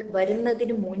സങ്കല്പങ്ങൾ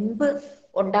വരുന്നതിന് മുൻപ്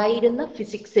ഉണ്ടായിരുന്ന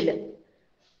ഫിസിക്സിൽ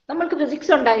നമ്മൾക്ക്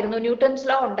ഫിസിക്സ് ഉണ്ടായിരുന്നു, ന്യൂട്ടൺസ്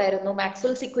ലോ ഉണ്ടായിരുന്നു,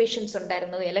 മാക്സ്വെൽസ് ഇക്വേഷൻസ്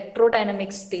ഉണ്ടായിരുന്നു,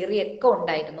 ഇലക്ട്രോഡൈനാമിക്സ് തിയറി ഒക്കെ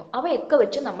ഉണ്ടായിരുന്നു. അവയൊക്കെ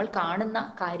വെച്ച് നമ്മൾ കാണുന്ന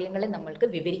കാര്യങ്ങളെ നമ്മൾക്ക്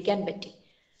വിവരിക്കാൻ പറ്റി.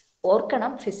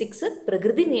 ഓർക്കണം, ഫിസിക്സ്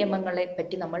പ്രകൃതി നിയമങ്ങളെ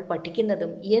പറ്റി നമ്മൾ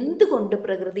പഠിക്കുന്നതും എന്തുകൊണ്ട്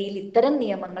പ്രകൃതിയിൽ ഇത്തരം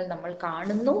നിയമങ്ങൾ നമ്മൾ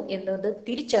കാണുന്നു എന്നത്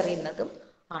തിരിച്ചറിയുന്നതും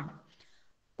ആണ്.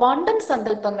 ക്വാണ്ടം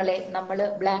സങ്കല്പങ്ങളെ നമ്മൾ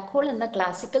ബ്ലാക്ക് ഹോൾ എന്ന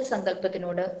ക്ലാസിക്കൽ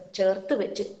സങ്കല്പത്തിനോട് ചേർത്ത്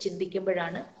വെച്ച്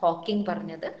ചിന്തിക്കുമ്പോഴാണ് ഹോക്കിംഗ്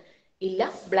പറഞ്ഞത്, ഇല്ല,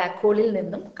 ബ്ലാക്ക് ഹോളിൽ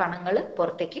നിന്നും കണങ്ങൾ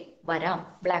പുറത്തേക്ക് വരാം,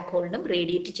 ബ്ലാക്ക് ഹോളിനും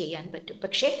റേഡിയേറ്റ് ചെയ്യാൻ പറ്റും.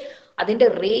 പക്ഷെ അതിന്റെ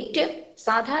റേറ്റ്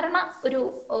സാധാരണ ഒരു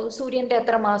സൂര്യന്റെ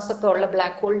അത്ര മാസമൊക്കെ ഉള്ള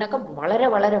ബ്ലാക്ക് ഹോളിനൊക്കെ വളരെ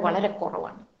വളരെ വളരെ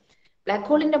കുറവാണ്. ബ്ലാക്ക്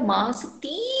ഹോളിന്റെ മാസ്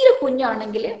തീരെ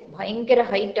കുഞ്ഞാണെങ്കിൽ ഭയങ്കര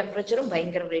ഹൈ ടെമ്പറേച്ചറും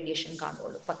ഭയങ്കര റേഡിയേഷൻ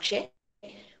കാണുള്ളൂ. പക്ഷെ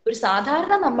ഒരു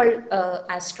സാധാരണ നമ്മൾ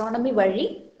ആസ്ട്രോണമി വഴി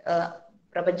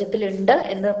പ്രപഞ്ചത്തിലുണ്ട്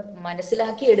എന്ന്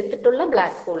മനസ്സിലാക്കി എടുത്തിട്ടുള്ള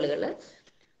ബ്ലാക്ക് ഹോളുകൾ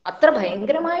അത്ര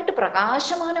ഭയങ്കരമായിട്ട്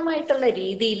പ്രകാശമാനമായിട്ടുള്ള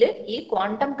രീതിയിൽ ഈ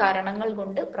ക്വാണ്ടം കാരണങ്ങൾ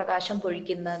കൊണ്ട് പ്രകാശം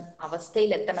പൊഴിക്കുന്ന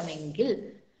അവസ്ഥയിൽ എത്തണമെങ്കിൽ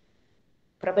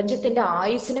പ്രപഞ്ചത്തിന്റെ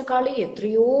ആയുസ്സിനേക്കാൾ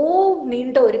എത്രയോ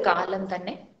നീണ്ട ഒരു കാലം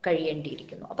തന്നെ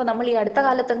കഴിയേണ്ടിയിരിക്കുന്നു. അപ്പൊ നമ്മൾ ഈ അടുത്ത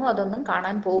കാലത്തൊന്നും അതൊന്നും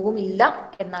കാണാൻ പോകുമില്ല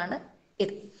എന്നാണ്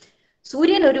ഇത്.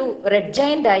 സൂര്യൻ ഒരു റെഡ്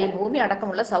ജയന്റ് ആയി ഭൂമി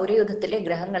അടക്കമുള്ള സൗരയൂഥത്തിലെ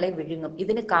ഗ്രഹങ്ങളെ വിഴുങ്ങും.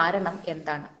 ഇതിന് കാരണം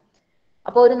എന്താണ്?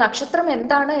 അപ്പൊ ഒരു നക്ഷത്രം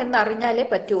എന്താണ് എന്ന് അറിഞ്ഞാലേ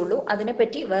പറ്റുള്ളൂ.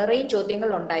 അതിനെപ്പറ്റി വേറെയും ചോദ്യങ്ങൾ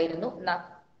ഉണ്ടായിരുന്നു.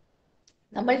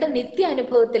 നമ്മളുടെ നിത്യ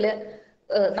അനുഭവത്തില്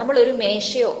നമ്മളൊരു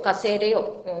മേശയോ കസേരയോ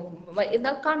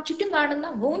ചുറ്റും കാണുന്ന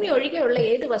ഭൂമി ഒഴികെയുള്ള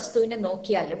ഏത് വസ്തുവിനെ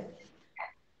നോക്കിയാലും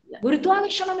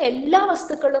ഗുരുത്വാകർഷണം എല്ലാ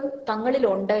വസ്തുക്കളും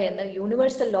തങ്ങളിലുണ്ട് എന്ന്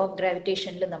യൂണിവേഴ്സൽ ലോ ഓഫ്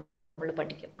ഗ്രാവിറ്റേഷനിൽ നമ്മൾ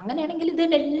പഠിക്കും. അങ്ങനെയാണെങ്കിൽ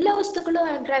ഇതിന് എല്ലാ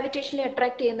വസ്തുക്കളും ഗ്രാവിറ്റേഷനിൽ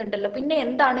അട്രാക്ട് ചെയ്യുന്നുണ്ടല്ലോ, പിന്നെ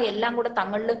എന്താണ് എല്ലാം കൂടെ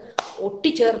തങ്ങളിൽ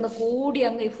ഒട്ടിച്ചേർന്ന് കൂടി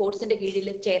അങ്ങ് ഈ ഫോഴ്സിന്റെ കീഴിൽ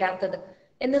ചേരാത്തത്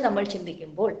എന്ന് നമ്മൾ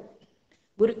ചിന്തിക്കുമ്പോൾ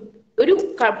ഒരു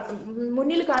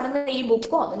മുന്നിൽ കാണുന്ന ഈ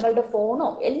ബുക്കോ നിങ്ങളുടെ ഫോണോ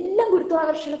എല്ലാം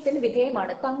ഗുരുത്വാകർഷണത്തിന്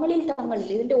വിധേയമാണ്. തങ്ങളിൽ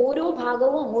ഇതിന്റെ ഓരോ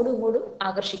ഭാഗവും അങ്ങോട്ടും ഇങ്ങോട്ടും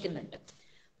ആകർഷിക്കുന്നുണ്ട്.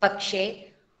 പക്ഷേ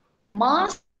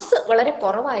മാസ് വളരെ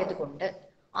കുറവായതുകൊണ്ട്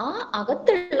ആ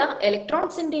അകത്തുള്ള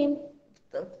ഇലക്ട്രോൺസിന്റെയും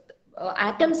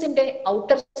ആറ്റംസിന്റെ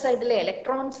ഔട്ടർ സൈഡിലെ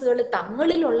ഇലക്ട്രോൺസുകൾ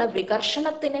തങ്ങളിലുള്ള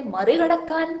വികർഷണത്തിനെ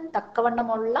മറികടക്കാൻ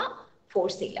തക്കവണ്ണമുള്ള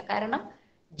ഫോഴ്സ് ഇല്ല. കാരണം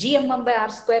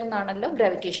G/m/r² എന്നാണല്ലോ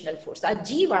ഗ്രാവിറ്റേഷണൽ ഫോഴ്സ്. ആ G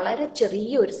വളരെ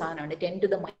ചെറിയ ഒരു സാധനമാണ്,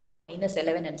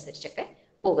 10⁻11 അനുസരിച്ചൊക്കെ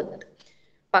പോകുന്നത്.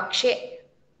 പക്ഷേ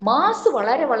മാസ്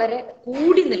വളരെ വളരെ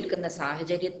കൂടി നിൽക്കുന്ന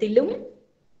സാഹചര്യത്തിലും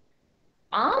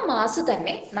ആ മാസ്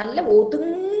തന്നെ നല്ല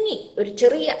ഒതുങ്ങി ഒരു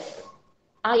ചെറിയ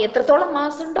എത്രത്തോളം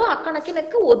മാസ് ഉണ്ടോ ആ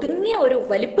കണക്കിനൊക്കെ ഒതുങ്ങിയ ഒരു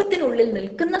വലിപ്പത്തിനുള്ളിൽ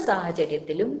നിൽക്കുന്ന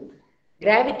സാഹചര്യത്തിലും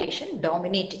ഗ്രാവിറ്റേഷൻ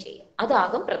ഡോമിനേറ്റ് ചെയ്യും.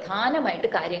 അതാകും പ്രധാനമായിട്ട്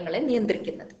കാര്യങ്ങളെ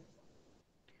നിയന്ത്രിക്കുന്നത്.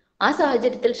 ആ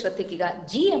സാഹചര്യത്തിൽ ശ്രദ്ധിക്കുക,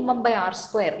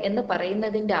 G/m/r² എന്ന്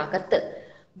പറയുന്നതിന്റെ അകത്ത്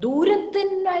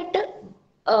ദൂരത്തിനായിട്ട്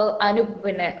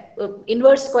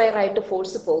ഇൻവേഴ്സ് സ്ക്വയർ ആയിട്ട്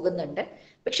ഫോഴ്സ് പോകുന്നുണ്ട്.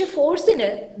 പക്ഷെ ഫോഴ്സിന്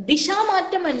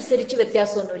ദിശാമാറ്റം അനുസരിച്ച്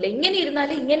വ്യത്യാസമൊന്നുമില്ല. ഇങ്ങനെ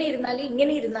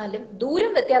ഇരുന്നാലും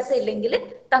ദൂരം വ്യത്യാസം ഇല്ലെങ്കിൽ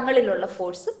തങ്ങളിലുള്ള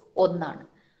ഫോഴ്സ് ഒന്നാണ്.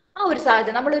 ആ ഒരു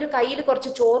സാഹചര്യം നമ്മളൊരു കയ്യിൽ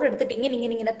കുറച്ച് ചോറ് എടുത്തിട്ട്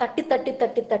ഇങ്ങനെ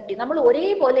തട്ടി നമ്മൾ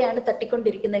ഒരേപോലെയാണ്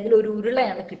തട്ടിക്കൊണ്ടിരിക്കുന്നതെങ്കിൽ ഒരു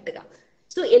ഉരുളയാണ് കിട്ടുക.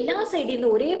 സോ എല്ലാ സൈഡിൽ നിന്ന്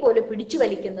ഒരേപോലെ പിടിച്ചു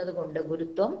വലിക്കുന്നത് കൊണ്ട്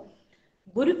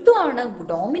ഗുരുത്വമാണ്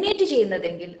ഡോമിനേറ്റ്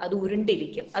ചെയ്യുന്നതെങ്കിൽ അത്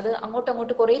ഉരുണ്ടിരിക്കും. അത്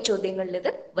അങ്ങോട്ട് കുറെ ചോദ്യങ്ങളിൽ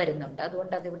ഇത് വരുന്നുണ്ട്.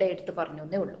 അതുകൊണ്ട് അതിവിടെ എടുത്ത് പറഞ്ഞു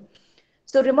എന്നേ ഉള്ളൂ.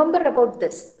 So remember about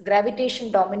this, gravitation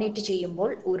dominate ചെയ്യുമ്പോൾ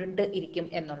ഉരുണ്ട് ഇരിക്കും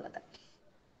എന്നുള്ളത്.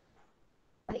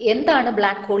 എന്താണ്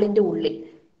ബ്ലാക്ക് ഹോളിന്റെ ഉള്ളിൽ?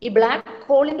 ഈ ബ്ലാക്ക്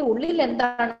ഹോളിന്റെ ഉള്ളിൽ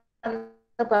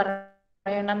എന്താണെന്ന്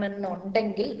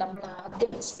പറയണമെന്നുണ്ടെങ്കിൽ നമ്മൾ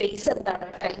ആദ്യം സ്പേസ് എന്താണ്,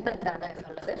 ടൈം എന്താണ്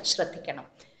എന്നുള്ളത് ശ്രദ്ധിക്കണം.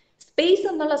 സ്പേസ്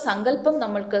എന്നുള്ള സങ്കല്പം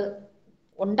നമ്മൾക്ക്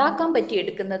ഉണ്ടാക്കാൻ പറ്റി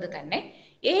എടുക്കുന്നത് തന്നെ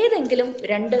ഏതെങ്കിലും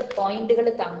രണ്ട് പോയിന്റുകൾ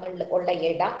തങ്ങളിൽ ഉള്ള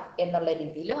ഇട എന്നുള്ള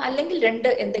രീതിയിലോ അല്ലെങ്കിൽ രണ്ട്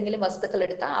എന്തെങ്കിലും വസ്തുക്കൾ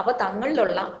എടുത്താൽ അവ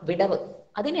തങ്ങളിലുള്ള വിടവ്,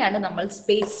 അതിനെയാണ് നമ്മൾ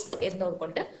സ്പേസ്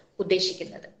എന്നുകൊണ്ട്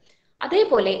ഉദ്ദേശിക്കുന്നത്.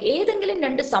 അതേപോലെ ഏതെങ്കിലും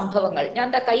രണ്ട് സംഭവങ്ങൾ, ഞാൻ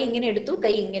കൈ ഇങ്ങനെ എടുത്തു,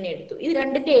 ഇത്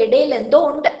രണ്ടിന്റെ ഇടയിൽ എന്തോ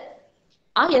ഉണ്ട്,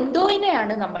 ആ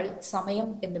എന്തോയിനെയാണ് നമ്മൾ സമയം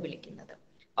എന്ന് വിളിക്കുന്നത്.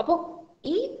 അപ്പോൾ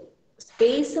ഈ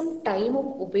സ്പേസും ടൈമും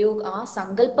ആ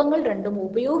സങ്കല്പങ്ങൾ രണ്ടും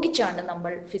ഉപയോഗിച്ചാണ്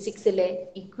നമ്മൾ ഫിസിക്സിലെ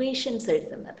ഇക്വേഷൻസ്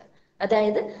എഴുതുന്നത്.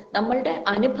 അതായത് നമ്മളുടെ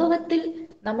അനുഭവത്തിൽ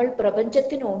നമ്മൾ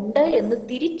പ്രപഞ്ചത്തിനുണ്ട് എന്ന്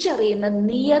തിരിച്ചറിയുന്ന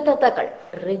നിയതതകൾ,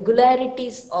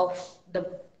 regularities of the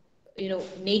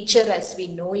nature as we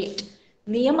know it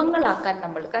നിയമങ്ങളാക്കാൻ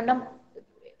നമ്മൾ, കാരണം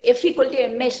F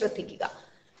 = ma ശ്രദ്ധിക്കുക,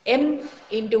 m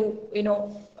 ×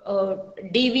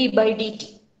 D V by D T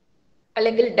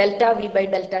അല്ലെങ്കിൽ delta V by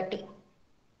delta T.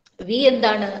 V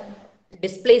എന്താണ്?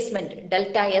 Displacement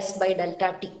delta S by delta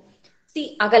T. C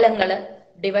അകലങ്ങള്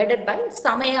divided by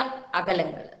സമയ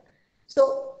അകലങ്ങൾ. So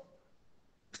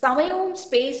സമയവും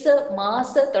space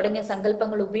mass തുടങ്ങിയ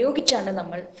സങ്കല്പങ്ങൾ ഉപയോഗിച്ചാണ്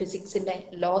നമ്മൾ ഫിസിക്സിന്റെ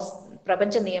ലോസ്,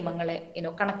 പ്രപഞ്ച നിയമങ്ങളെ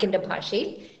കണക്കിന്റെ ഭാഷയിൽ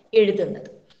എഴുതുന്നത്.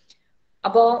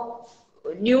 അപ്പോ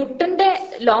ന്യൂട്ടന്റെ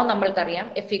ലോ നമ്മൾക്കറിയാം,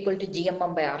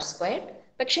 F=gm/r².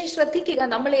 പക്ഷെ ശ്രദ്ധിക്കുക,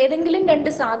 നമ്മൾ ഏതെങ്കിലും രണ്ട്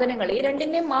സാധനങ്ങൾ, ഈ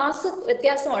രണ്ടിന്റെ മാസ്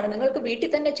വ്യത്യാസമാണ്, നിങ്ങൾക്ക് വീട്ടിൽ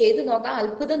തന്നെ ചെയ്തു നോക്കാൻ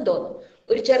അത്ഭുതം തോന്നും.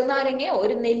 ഒരു ചെറുനാരങ്ങയോ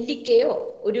ഒരു നെല്ലിക്കയോ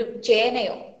ഒരു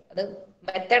ചേനയോ, അത്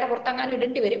മെത്തയുടെ പുറത്തങ്ങാനും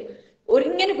ഇടേണ്ടി വരും,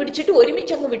 ഒരിങ്ങനെ പിടിച്ചിട്ട്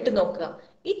ഒരുമിച്ച് അങ്ങ് വിട്ടു നോക്കുക.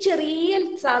 ഈ ചെറിയ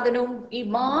സാധനവും ഈ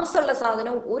മാസുള്ള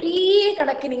സാധനവും ഒരേ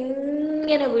കണക്കിന്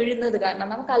ഇങ്ങനെ വീഴുന്നത് കാരണം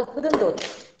നമുക്ക് അത്ഭുതം തോന്നും.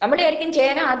 നമ്മുടെ ആയിരിക്കും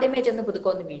ചേന ആദ്യമേ ചെന്ന്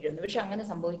പുതുക്കൊന്ന് വീഴുന്നു, പക്ഷെ അങ്ങനെ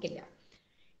സംഭവിക്കില്ല.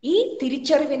 ഈ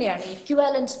തിരിച്ചറിവിനെയാണ്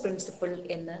ഇക്വിവാലൻസ് പ്രിൻസിപ്പിൾ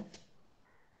എന്ന്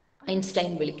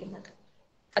ഐൻസ്റ്റൈൻ വിളിക്കുന്നത്.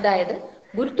 അതായത്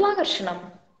ഗുരുത്വാകർഷണം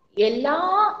എല്ലാ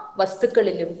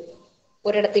വസ്തുക്കളിലും,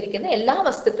 ഒരിടത്തിരിക്കുന്ന എല്ലാ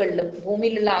വസ്തുക്കളിലും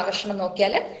ഭൂമിയിലുള്ള ആകർഷണം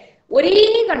നോക്കിയാൽ ഒരേ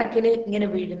കണക്കിന് ഇങ്ങനെ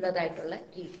വീഴുന്നതായിട്ടുള്ള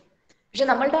രീതി. പക്ഷെ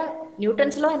നമ്മളുടെ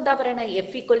ന്യൂട്ടൺസ് ലോ എന്താ പറയണത്?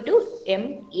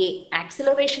 F=ma,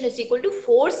 acceleration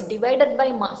force divided by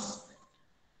mass.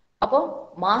 അപ്പൊ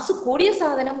മാസ് കൂടിയ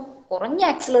സാധനം കുറഞ്ഞ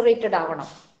ആക്സിലറേറ്റഡ് ആവണം.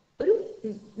 ഒരു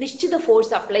നിശ്ചിത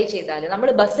ഫോഴ്സ് അപ്ലൈ ചെയ്താൽ, നമ്മൾ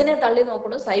ബസ്സിനെ തള്ളി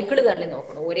നോക്കണു, സൈക്കിള് തള്ളി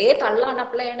നോക്കണു, ഒരേ തള്ളാണ്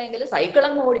അപ്ലൈ ചെയ്യണമെങ്കിൽ സൈക്കിൾ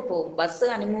അങ്ങ് ഓടിപ്പോകും, ബസ്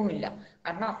അനങ്ങുമില്ല.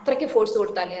 കാരണം അത്രയ്ക്ക് ഫോഴ്സ്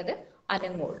കൊടുത്താലേ അത്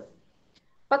അനങ്ങുള്ളൂ.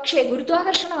 പക്ഷേ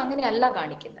ഗുരുത്വാകർഷണം അങ്ങനെയല്ല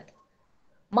കാണിക്കുന്നത്.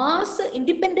 മാസ്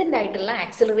ഇൻഡിപെൻഡന്റ് ആയിട്ടുള്ള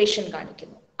ആക്സിലറേഷൻ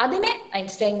കാണിക്കുന്നു. അതിനെ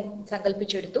ഐൻസ്റ്റൈൻ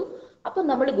സങ്കല്പിച്ചെടുത്തു. അപ്പൊ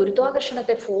നമ്മൾ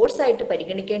ഗുരുത്വാകർഷണത്തെ ഫോഴ്സ് ആയിട്ട്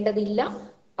പരിഗണിക്കേണ്ടതില്ല,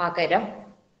 പകരം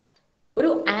ഒരു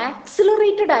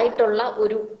ആക്സിലറേറ്റഡ് ആയിട്ടുള്ള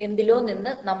ഒരു എന്തിലോ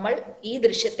നിന്ന് നമ്മൾ ഈ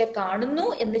ദൃശ്യത്തെ കാണുന്നു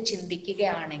എന്ന്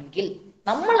ചിന്തിക്കുകയാണെങ്കിൽ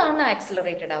നമ്മളാണ്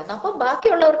ആക്സിലറേറ്റഡ് ആവുന്നത്. അപ്പൊ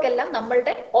ബാക്കിയുള്ളവർക്കെല്ലാം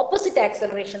നമ്മളുടെ ഓപ്പോസിറ്റ്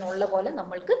ആക്സിലറേഷൻ ഉള്ള പോലെ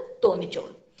നമ്മൾക്ക്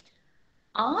തോന്നിച്ചോളൂ.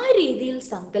 ആ രീതിയിൽ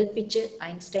സങ്കല്പിച്ച്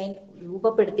Einstein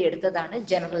രൂപപ്പെടുത്തിയെടുത്തതാണ്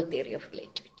general theory of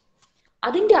relativity.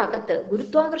 അതിൻ്റെ അകത്ത്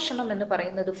ഗുരുത്വാകർഷണം എന്ന്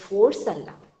പറയുന്നത് ഫോഴ്സ് അല്ല,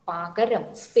 പകരം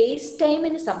സ്പേസ്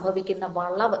ടൈമിന് സംഭവിക്കുന്ന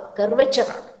വളവ്,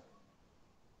 കർവച്ചറാണ്.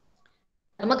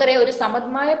 നമുക്കറിയാം, ഒരു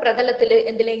സമമായ പ്രതലത്തിൽ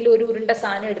എന്തിലെങ്കിലും ഒരു ഉരുണ്ട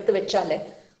സാധനം എടുത്തു വെച്ചാല്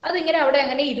അതിങ്ങനെ അവിടെ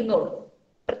അങ്ങനെ ഇരുന്നോളും,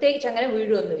 പ്രത്യേകിച്ച് അങ്ങനെ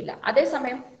വീഴുമൊന്നുമില്ല.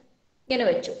 അതേസമയം ഇങ്ങനെ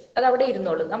വെച്ചു, അത് അവിടെ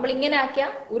ഇരുന്നോളും. നമ്മൾ ഇങ്ങനെ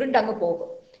ആക്കിയാൽ ഉരുണ്ടങ്ങ് പോകും.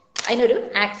 അതിനൊരു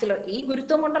ഈ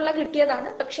ഗുരുത്വം കൊണ്ടുള്ള കിട്ടിയതാണ്,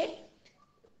 പക്ഷെ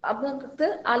അത് നമുക്ക്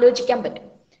ആലോചിക്കാൻ പറ്റും.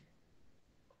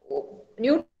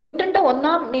 ന്യൂട്ടന്റെ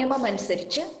ഒന്നാം നിയമം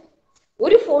അനുസരിച്ച്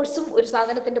ഒരു ഫോഴ്സും ഒരു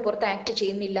സാധനത്തിന്റെ പുറത്ത് ആക്ട്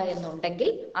ചെയ്യുന്നില്ല എന്നുണ്ടെങ്കിൽ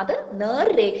അത്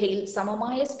നേർരേഖയിൽ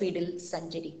സമമായ സ്പീഡിൽ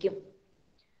സഞ്ചരിക്കും.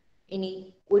 ഇനി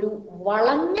ഒരു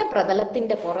വളഞ്ഞ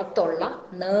പ്രതലത്തിന്റെ പുറത്തുള്ള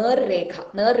നേർരേഖ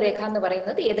എന്ന്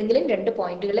പറയുന്നത് ഏതെങ്കിലും രണ്ട്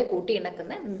പോയിന്റുകളെ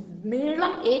കൂട്ടിയിണക്കുന്ന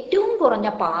നീളം ഏറ്റവും കുറഞ്ഞ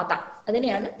പാത,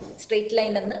 അതിനെയാണ് സ്ട്രെയിറ്റ്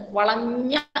ലൈൻ എന്ന്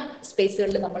വളഞ്ഞ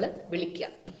സ്പേസുകളിൽ നമ്മൾ വിളിക്കുക.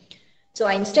 സോ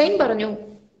ഐൻസ്റ്റൈൻ പറഞ്ഞു,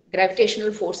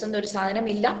 ഗ്രാവിറ്റേഷണൽ ഫോഴ്സ് എന്നൊരു സാധനം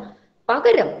ഇല്ല,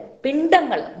 പകരം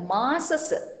പിണ്ഡങ്ങൾ,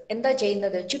 മാസസ് എന്താ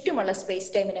ചെയ്യുന്നത്? ചുറ്റുമുള്ള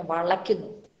സ്പേസ് ടൈമിനെ വളയ്ക്കുന്നു.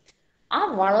 ആ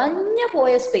വളഞ്ഞ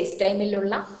പോയ സ്പേസ്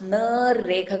ടൈമിലുള്ള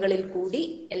നേർരേഖകളിൽ കൂടി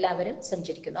എല്ലാവരും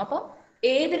സഞ്ചരിക്കുന്നു. അപ്പൊ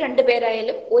ഏത് രണ്ടു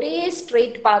പേരായാലും ഒരേ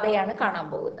സ്ട്രെയിറ്റ് പാതയാണ് കാണാൻ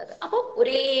പോകുന്നത്. അപ്പൊ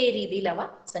ഒരേ രീതിയിൽ അവ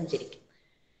സഞ്ചരിക്കും.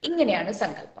 ഇങ്ങനെയാണ്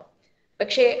സങ്കല്പം.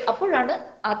 പക്ഷെ അപ്പോഴാണ്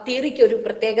ആ തിയറിക്ക് ഒരു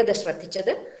പ്രത്യേകത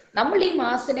ശ്രദ്ധിച്ചത്. നമ്മൾ ഈ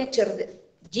മാസിനെ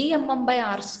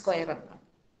gmm/r² എന്നാണ്.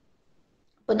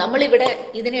 അപ്പൊ നമ്മളിവിടെ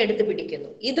ഇതിനെ എടുത്ത് പിടിക്കുന്നു.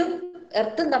 ഇതും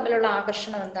എർത്തും തമ്മിലുള്ള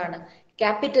ആകർഷണം എന്താണ്?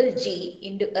 Capital G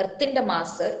into എർത്തിന്റെ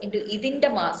mass into ഇതിന്റെ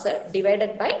mass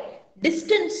divided by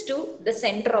distance to the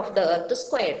centre of the earth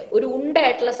squared. ഒരു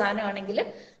ഉണ്ടായിട്ടുള്ള സാധനമാണെങ്കിൽ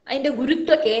അതിന്റെ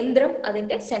ഗുരുത്വ കേന്ദ്രം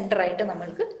അതിന്റെ സെന്റർ ആയിട്ട്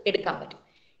നമ്മൾക്ക് എടുക്കാൻ പറ്റും.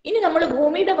 ഇനി നമ്മൾ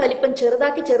ഭൂമിയുടെ വലിപ്പം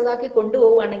ചെറുതാക്കി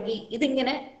കൊണ്ടുപോവുകയാണെങ്കിൽ,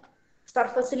 ഇതിങ്ങനെ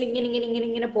സർഫസിൽ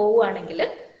ഇങ്ങനെ പോവുകയാണെങ്കിൽ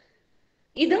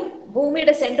ഇതും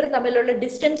ഭൂമിയുടെ സെന്ററും തമ്മിലുള്ള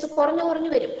ഡിസ്റ്റൻസ്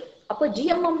കുറഞ്ഞു വരും. അപ്പൊ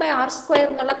gmm/r²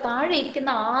 എന്നുള്ള താഴെ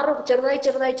ഇരിക്കുന്ന 6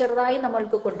 ചെറുതായി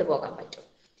നമ്മൾക്ക് കൊണ്ടുപോകാൻ പറ്റും.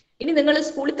 ഇനി നിങ്ങൾ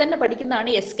സ്കൂളിൽ തന്നെ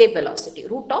പഠിക്കുന്നതാണ് എസ്കേപ്പ് വെലോസിറ്റി,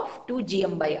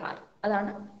 √2gm/r.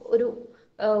 അതാണ് ഒരു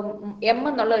m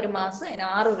എന്നുള്ള ഒരു മാസ്, അതിന്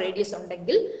 6 റേഡിയസ്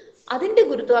ഉണ്ടെങ്കിൽ അതിന്റെ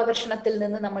ഗുരുത്വാകർഷണത്തിൽ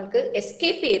നിന്ന് നമ്മൾക്ക്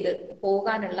എസ്കേപ്പ് ചെയ്ത്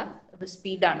പോകാനുള്ള ഒരു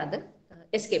സ്പീഡാണത്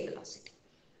എസ്കേപ്പ് വെലോസിറ്റി.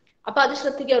 അപ്പൊ അത്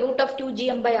ശ്രദ്ധിക്കുക,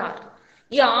 √2gm/r.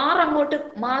 ഈ 6 അങ്ങോട്ട്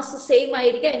മാസ് സെയിം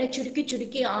ആയിരിക്കും, അതിനെ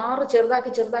ചുരുക്കി 6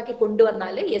 ചെറുതാക്കി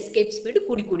കൊണ്ടുവന്നാൽ എസ്കേപ്പ് സ്പീഡ്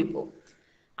കൂടി പോകും.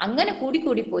 അങ്ങനെ കൂടി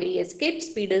പോയി escape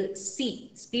speed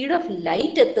speed of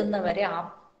light എത്തുന്നവരെ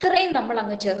അത്രയും നമ്മൾ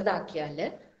അങ്ങ് ചെറുതാക്കിയാല്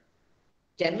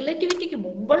ജനറൽ റിലേറ്റിവിറ്റിക്ക്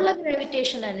മുമ്പുള്ള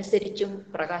ഗ്രാവിറ്റേഷൻ അനുസരിച്ചും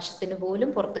പ്രകാശത്തിന് പോലും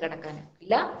പുറത്തു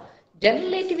കിടക്കാനില്ല, ജനറൽ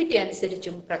റിലേറ്റിവിറ്റി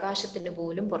അനുസരിച്ചും പ്രകാശത്തിന്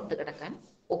പോലും പുറത്തു കിടക്കാൻ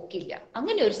ഒക്കില്ല.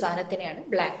 അങ്ങനെ ഒരു സാധനത്തിനെയാണ്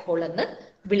ബ്ലാക്ക് ഹോൾ എന്ന്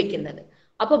വിളിക്കുന്നത്.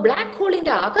 അപ്പൊ ബ്ലാക്ക്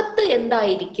ഹോളിന്റെ അകത്ത്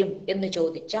എന്തായിരിക്കും എന്ന്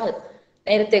ചോദിച്ചാൽ,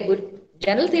 നേരത്തെ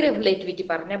ജനറൽ തിയറി ഓഫ് റിലേറ്റിവിറ്റി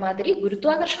പറഞ്ഞ മാതിരി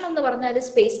ഗുരുത്വാകർഷണം എന്ന് പറഞ്ഞാൽ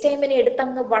സ്പേസ് ടൈമിനെ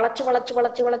എടുത്തങ്ങ് വളച്ച്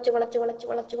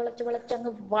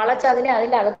അതിനെ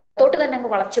അതിന്റെ അകത്തോട്ട് തന്നെ അങ്ങ്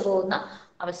വളച്ചു പോകുന്ന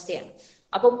അവസ്ഥയാണ്.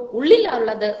 അപ്പം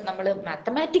ഉള്ളിലുള്ളത് നമ്മൾ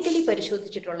മാത്തമാറ്റിക്കലി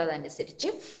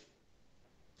പരിശോധിച്ചിട്ടുള്ളതനുസരിച്ച്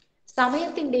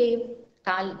സമയത്തിന്റെയും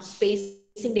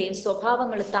സ്പേസിന്റെയും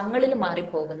സ്വഭാവങ്ങൾ തങ്ങളിൽ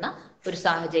മാറിപ്പോകുന്ന ഒരു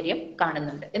സാഹചര്യം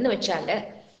കാണുന്നുണ്ട്. എന്ന് വെച്ചാല്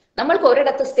നമ്മൾക്ക്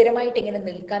ഒരിടത്ത് സ്ഥിരമായിട്ട് ഇങ്ങനെ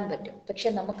നിൽക്കാൻ പറ്റും, പക്ഷെ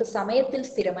നമുക്ക് സമയത്തിൽ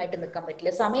സ്ഥിരമായിട്ട് നിൽക്കാൻ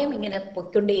പറ്റില്ല. സമയം ഇങ്ങനെ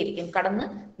പൊയ്ക്കൊണ്ടേയിരിക്കും, കടന്ന്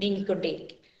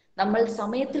നീങ്ങിക്കൊണ്ടേയിരിക്കും. നമ്മൾ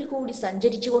സമയത്തിൽ കൂടി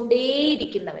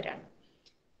സഞ്ചരിച്ചുകൊണ്ടേയിരിക്കുന്നവരാണ്.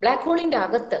 ബ്ലാക്ക് ഹോളിന്റെ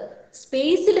അകത്ത്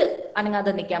സ്പേസിൽ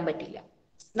അനങ്ങാതെ നിൽക്കാൻ പറ്റില്ല.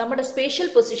 നമ്മുടെ സ്പേഷ്യൽ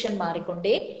പൊസിഷൻ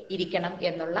മാറിക്കൊണ്ടേ ഇരിക്കണം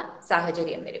എന്നുള്ള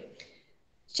സാഹചര്യം വരും.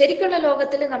 ശരിക്കുള്ള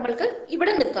ലോകത്തിൽ നമ്മൾക്ക്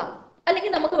ഇവിടെ നിൽക്കാം,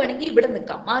 അല്ലെങ്കിൽ നമുക്ക് വേണമെങ്കിൽ ഇവിടെ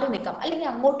നിൽക്കാം, മാറി നിൽക്കാം, അല്ലെങ്കിൽ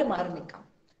അങ്ങോട്ട് മാറി നിൽക്കാം.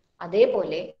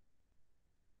 അതേപോലെ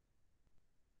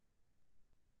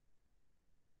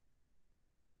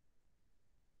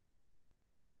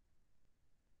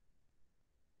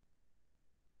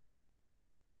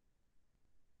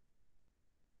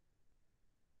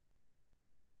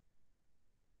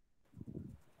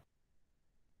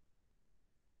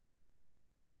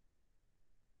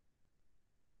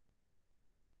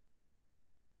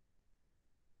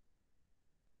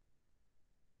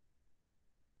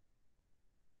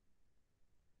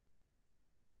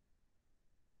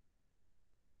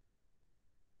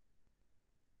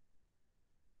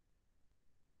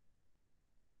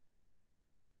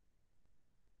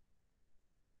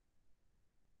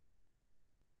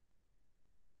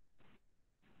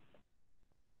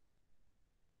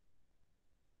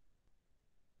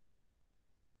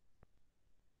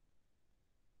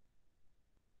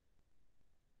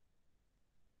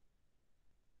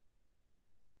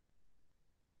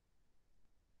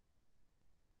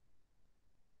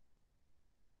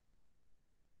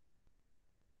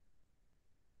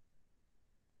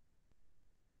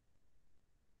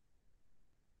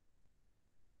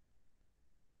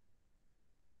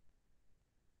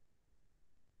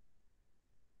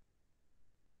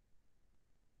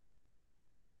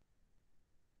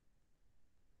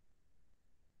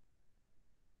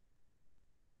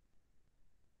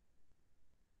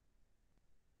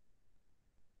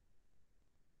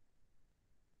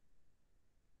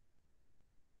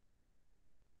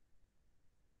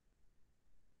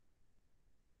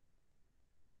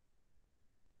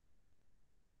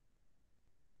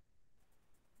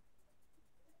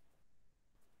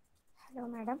ഹലോ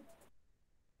മാഡം.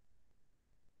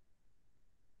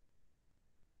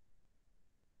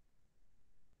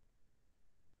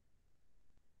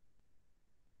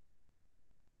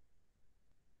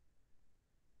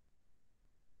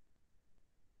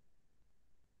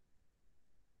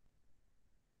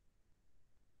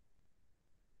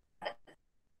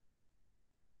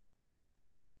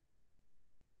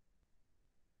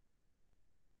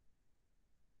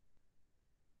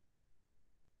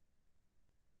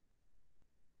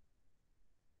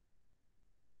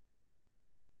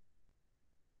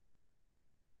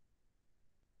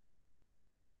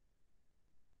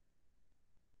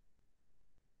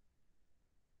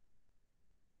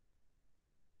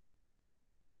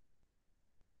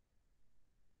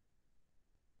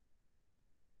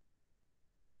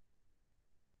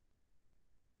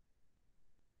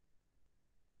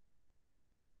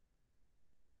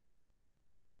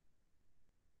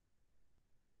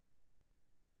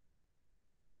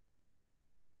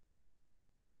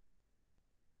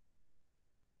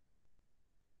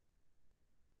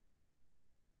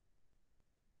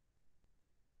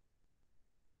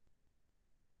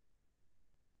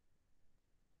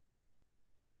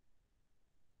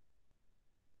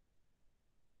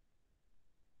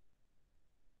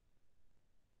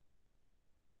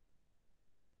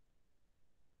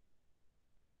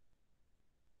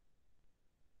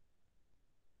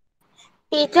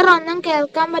 ടീച്ചർ ഒന്നും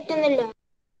കേൾക്കാൻ പറ്റുന്നില്ല.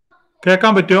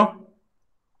 കേൾക്കാൻ പറ്റുമോ?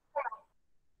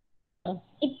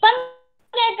 ഇപ്പം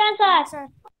കേൾക്കാം സാർ.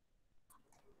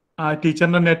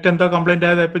 ടീച്ചറിന്റെ നെറ്റ് എന്തോ കംപ്ലൈന്റ്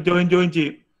ആയത്. ഇപ്പൊ ജോയിൻ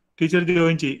ചെയ്യും. ടീച്ചർ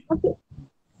ജോയിൻ ചെയ്യും.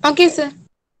 Okay sir.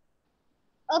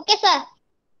 Okay sir.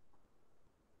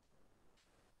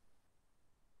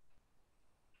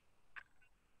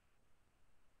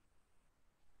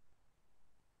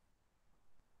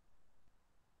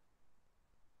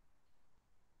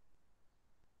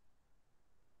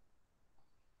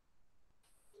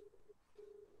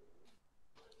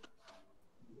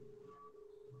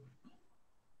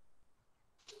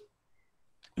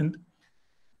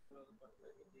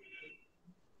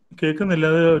 കേൾക്കുന്നില്ല.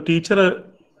 അത്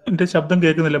ടീച്ചറിന്റെ ശബ്ദം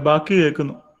കേൾക്കുന്നില്ല, ബാക്കി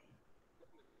കേൾക്കുന്നു.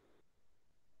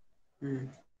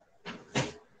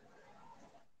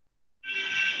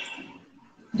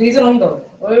 ടീച്ചർ ഉണ്ടോ?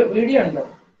 വീഡിയോ ഉണ്ടോ?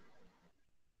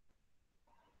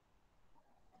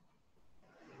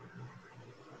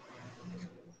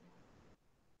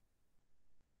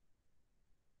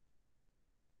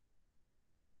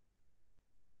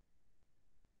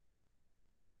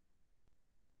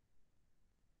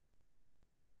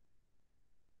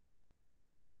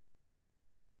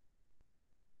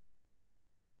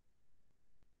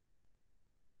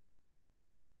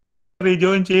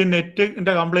 റീജോയിൻ ചെയ്യും.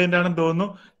 നെറ്റിന്റെ കംപ്ലൈന്റ് ആണെന്ന് തോന്നുന്നു.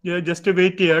 ജസ്റ്റ്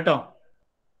വെയിറ്റ് ചെയ്യാം കേട്ടോ.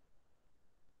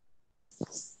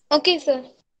 Okay sir.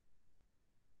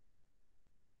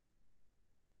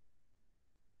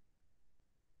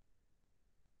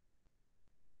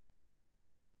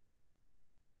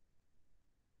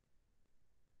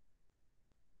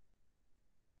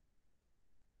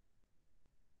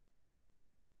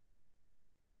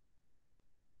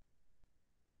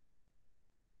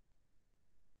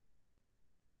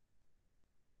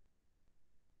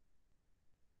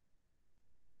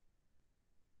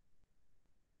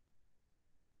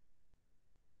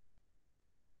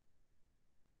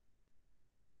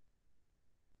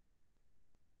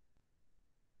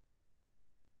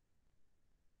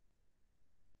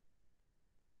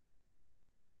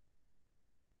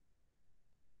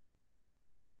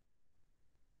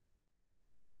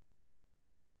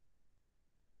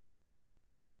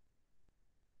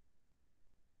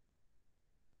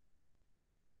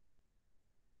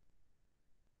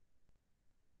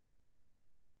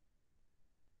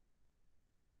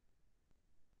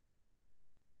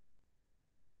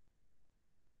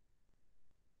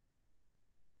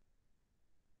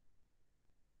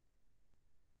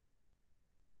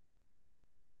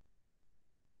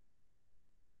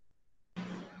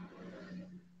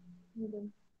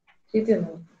 ടീച്ചർ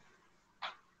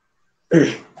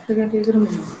ടീച്ചറും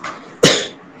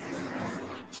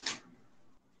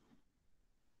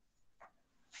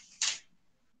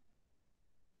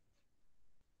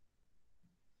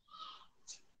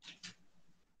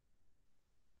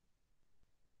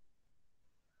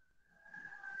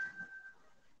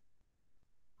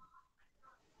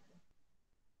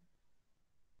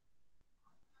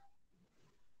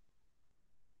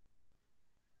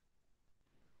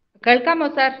കേൾക്കാമോ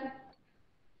സാർ?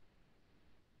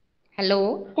 ഹലോ.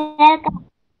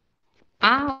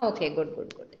 ആ ഓക്കെ, ഗുഡ്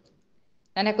ഗുഡ് ഗുഡ്.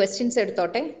 ഞാൻ ആ ക്വസ്റ്റ്യൻസ്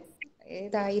എടുത്തോട്ടെ.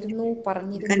 ഏതായിരുന്നു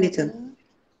പറഞ്ഞിരുന്നത്?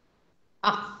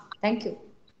 ആ താങ്ക് യു.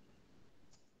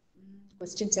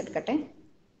 ക്വസ്റ്റ്യൻസ് എടുക്കട്ടെ.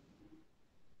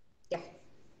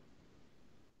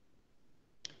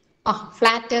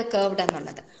 ഫ്ലാറ്റ് കർവ്ഡ്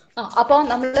എന്നുള്ളത്. അപ്പോൾ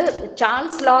നമ്മൾ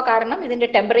ചാൾസ് ലോ കാരണം ഇതിന്റെ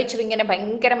ടെമ്പറേച്ചർ ഇങ്ങനെ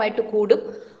ഭയങ്കരമായിട്ട് കൂടും.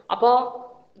 അപ്പോൾ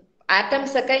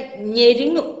ആറ്റംസ് ഒക്കെ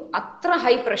ഞെരിങ്ങും. അത്ര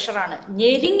ഹൈ പ്രഷറാണ്.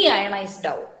 ഞെരിങ്ങി അയണൈസ്ഡ്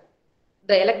ആവും.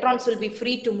 The electrons will be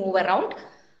free to move around.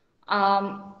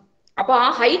 അപ്പോൾ ആ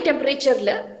ഹൈ ടെമ്പറേച്ചറിൽ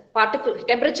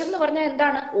ടെമ്പറേച്ചർ എന്ന് പറഞ്ഞാൽ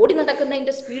എന്താണ്? ഓടി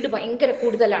നടക്കുന്നതിന്റെ സ്പീഡ് ഭയങ്കര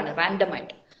കൂടുതലാണ്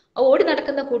റാൻഡമായിട്ട്. ഓടി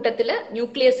നടക്കുന്ന കൂട്ടത്തിൽ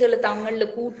ന്യൂക്ലിയസുകൾ തങ്ങളിൽ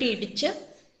കൂട്ടിയിടിച്ച്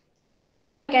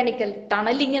മെക്കാനിക്കൽ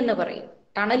ടണലിംഗ് എന്ന് പറയും.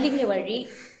 ടണലിംഗ് വഴി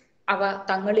അവ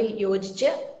തങ്ങളിൽ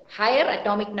യോജിച്ച് ഹയർ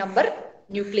അറ്റോമിക് നമ്പർ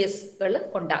ന്യൂക്ലിയസുകൾ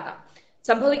ഉണ്ടാകാം.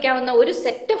 സംഭവിക്കാവുന്ന ഒരു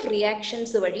സെറ്റ് ഓഫ്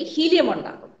റിയാക്ഷൻസ് വഴി ഹീലിയം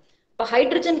ഉണ്ടാകും. അപ്പൊ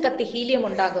ഹൈഡ്രജൻ കത്തി ഹീലിയം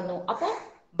ഉണ്ടാകുന്നു. അപ്പോൾ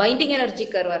ബൈൻഡിങ് എനർജി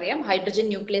കർവ് അറിയാം. Hydrogen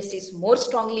nucleus is more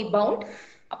strongly bound.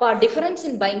 അപ്പൊ ആ difference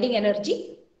in binding energy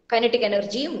kinetic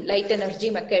എനർജിയും ലൈറ്റ്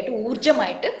എനർജിയും ഒക്കെ ആയിട്ട്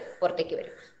ഊർജ്ജമായിട്ട് പുറത്തേക്ക്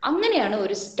വരും. അങ്ങനെയാണ്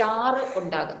ഒരു സ്റ്റാർ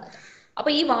ഉണ്ടാകുന്നത്. അപ്പൊ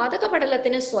ഈ വാതക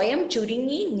പടലത്തിന് സ്വയം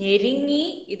ചുരുങ്ങി ഞെരുങ്ങി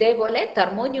ഇതേപോലെ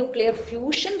തെർമോന്യൂക്ലിയർ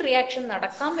ഫ്യൂഷൻ റിയാക്ഷൻ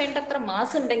നടക്കാൻ വേണ്ടത്ര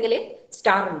മാസ് ഉണ്ടെങ്കിലേ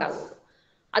സ്റ്റാർ ഉണ്ടാവുള്ളൂ.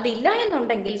 അതില്ല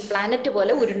എന്നുണ്ടെങ്കിൽ പ്ലാനറ്റ്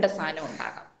പോലെ ഉരുണ്ട സാധനം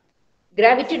ഉണ്ടാകാം.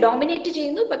 ഗ്രാവിറ്റി ഡോമിനേറ്റ്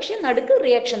ചെയ്യുന്നു, പക്ഷെ നടുക്ക്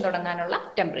റിയാക്ഷൻ തുടങ്ങാനുള്ള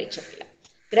ടെമ്പറേച്ചർ ഇല്ല.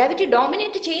 ഗ്രാവിറ്റി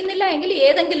ഡോമിനേറ്റ് ചെയ്യുന്നില്ല എങ്കിൽ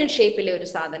ഏതെങ്കിലും ഷേപ്പിലെ ഒരു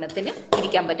സാധനത്തിന്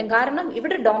ഇരിക്കാൻ പറ്റും. കാരണം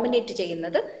ഇവിടെ ഡോമിനേറ്റ്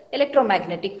ചെയ്യുന്നത് ഇലക്ട്രോ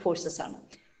മാഗ്നറ്റിക് ഫോഴ്സസ് ആണ്.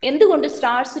 എന്തുകൊണ്ട്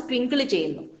സ്റ്റാർസ് ട്വിങ്കിൾ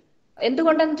ചെയ്യുന്നു?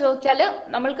 എന്തുകൊണ്ടെന്ന് ചോദിച്ചാൽ,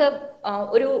 നമ്മൾക്ക്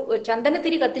ഒരു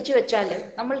ചന്ദനത്തിരി കത്തിച്ചു വെച്ചാൽ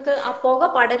നമ്മൾക്ക് ആ പുക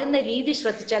പടരുന്ന രീതി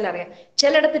ശ്രദ്ധിച്ചാൽ അറിയാം.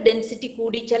 ചിലയിടത്ത് ഡെൻസിറ്റി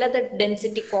കൂടി, ചിലത്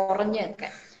ഡെൻസിറ്റി കുറഞ്ഞൊക്കെ.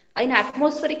 അതിന്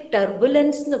അറ്റ്മോസ്ഫറിക്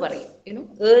ടെർബുലൻസ് എന്ന് പറയും.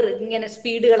 ഇങ്ങനെ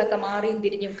സ്പീഡുകളൊക്കെ മാറിയും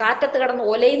തിരിഞ്ഞും കാറ്റത്ത് കിടന്ന്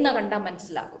ഒലയുന്ന കണ്ടാൽ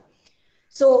മനസ്സിലാകും.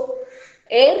 സോ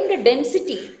എയറിന്റെ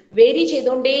ഡെൻസിറ്റി വേരി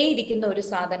ചെയ്തുകൊണ്ടേയിരിക്കുന്ന ഒരു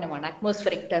സാധനമാണ്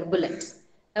അറ്റ്മോസ്ഫറിക് ടെർബുലൻസ്.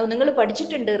 നിങ്ങൾ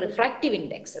പഠിച്ചിട്ടുണ്ട് refractive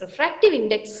index. Refractive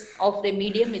index of the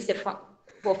medium is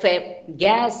of a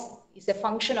gas is a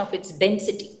function of its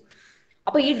density.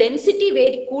 അപ്പൊ ഈ ഡെൻസിറ്റി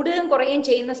കൂടുതലും കുറയുകയും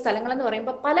ചെയ്യുന്ന സ്ഥലങ്ങൾ എന്ന്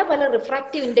പറയുമ്പോൾ പല പല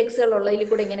റിഫ്രാക്റ്റീവ് ഇൻഡെക്സുകൾ ഉള്ളതിൽ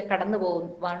കൂടെ ഇങ്ങനെ കടന്നു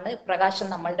പോകുന്നതാണ് പ്രകാശം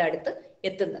നമ്മളുടെ അടുത്ത്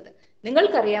എത്തുന്നത്.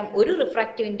 നിങ്ങൾക്കറിയാം, ഒരു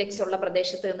റിഫ്രാക്റ്റീവ് ഇൻഡെക്സ് ഉള്ള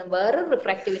പ്രദേശത്ത് നിന്നും വേറൊരു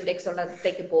റിഫ്രാക്റ്റീവ് ഇൻഡെക്സ്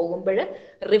ഉള്ളടത്തേക്ക് പോകുമ്പോൾ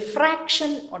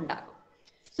റിഫ്രാക്ഷൻ ഉണ്ടാകും.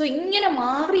 സോ ഇങ്ങനെ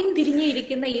മാറിയും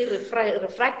തിരിഞ്ഞിരിക്കുന്ന ഈ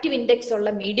റിഫ്രാക്റ്റീവ് ഇൻഡെക്സ് ഉള്ള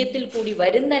മീഡിയത്തിൽ കൂടി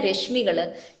വരുന്ന രശ്മികള്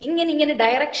ഇങ്ങനെ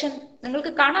ഡയറക്ഷൻ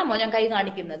നിങ്ങൾക്ക് കാണാമോ? ഞാൻ കൈ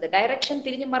കാണിക്കുന്നത് ഡയറക്ഷൻ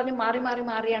തിരിഞ്ഞു മറിഞ്ഞു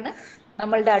മാറിയാണ്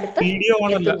നമ്മളുടെ അടുത്ത്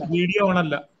വീഡിയോ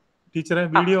ഓണല്ല ടീച്ചറെ,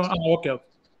 വീഡിയോ ഓക്കെ.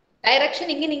 ഡയറക്ഷൻ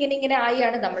ഇങ്ങനെ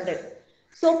ആയാണ് നമ്മളുടെ അടുത്ത്.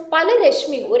 സോ പല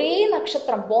രശ്മി ഒരേ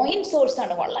നക്ഷത്രം പോയിന്റ് സോഴ്സ്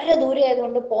ആണ്, വളരെ ദൂരെ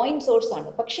ആയതുകൊണ്ട് പോയിന്റ് സോഴ്സ് ആണ്.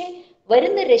 പക്ഷെ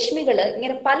വരുന്ന രശ്മികള്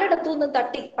ഇങ്ങനെ പലയിടത്തു നിന്നും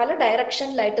തട്ടി പല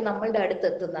ഡയറക്ഷനിലായിട്ട് നമ്മളുടെ അടുത്ത്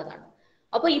എത്തുന്നതാണ്.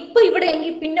 അപ്പൊ ഇപ്പൊ ഇവിടെ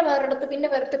എങ്കിൽ പിന്നെ വേറെടുത്ത് പിന്നെ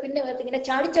വേർത്ത് ഇങ്ങനെ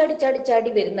ചാടി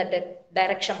വരുന്നിട്ട്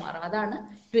ഡയറക്ഷൻ മാറും. അതാണ്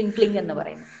ട്വിങ്ക്ലിംഗ് എന്ന്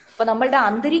പറയുന്നത്. അപ്പൊ നമ്മളുടെ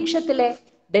അന്തരീക്ഷത്തിലെ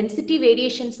ഡെൻസിറ്റി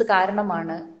വേരിയേഷൻസ്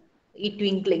കാരണമാണ് ഈ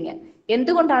ട്വിങ്ക്ലിംഗ്.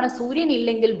 എന്തുകൊണ്ടാണ് സൂര്യൻ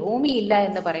ഇല്ലെങ്കിൽ ഭൂമി ഇല്ല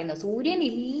എന്ന് പറയുന്നത്? സൂര്യൻ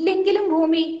ഇല്ലെങ്കിലും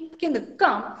ഭൂമിക്ക്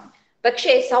നിൽക്കാം,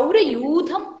 പക്ഷേ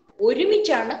സൗരയൂഥം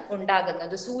ഒരുമിച്ചാണ്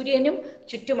ഉണ്ടാകുന്നത്. സൂര്യനും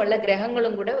ചുറ്റുമുള്ള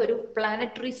ഗ്രഹങ്ങളും കൂടെ ഒരു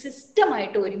പ്ലാനറ്ററി സിസ്റ്റം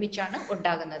ആയിട്ട് ഒരുമിച്ചാണ്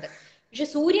ഉണ്ടാകുന്നത്. പക്ഷെ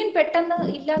സൂര്യൻ പെട്ടെന്ന്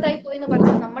ഇല്ലാതായി പോയെന്ന്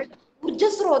പറഞ്ഞാൽ നമ്മൾ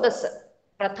ഊർജസ്രോതസ്,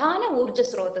 പ്രധാന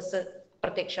ഊർജസ്രോതസ്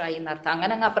അപ്രത്യക്ഷമായി എന്നർത്ഥം.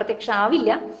 അങ്ങനെ അങ്ങ് അപ്രത്യക്ഷം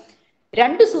ആവില്ല.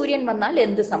 2 സൂര്യൻ വന്നാൽ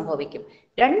എന്ത് സംഭവിക്കും?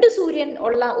 2 സൂര്യൻ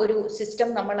ഉള്ള ഒരു സിസ്റ്റം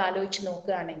നമ്മൾ ആലോചിച്ച്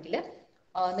നോക്കുകയാണെങ്കിൽ,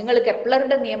 നിങ്ങൾ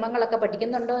കെപ്ലറുടെ നിയമങ്ങളൊക്കെ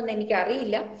പഠിക്കുന്നുണ്ടോ എന്ന് എനിക്ക്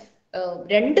അറിയില്ല.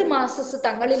 2 മാസസ്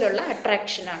തങ്ങളിലുള്ള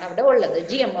അട്രാക്ഷൻ ആണ് അവിടെ ഉള്ളത്,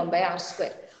 Gm1/r².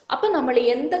 അപ്പൊ നമ്മൾ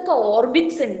എന്തൊക്കെ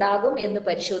ഓർബിറ്റ്സ് ഉണ്ടാകും എന്ന്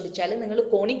പരിശോധിച്ചാൽ, നിങ്ങൾ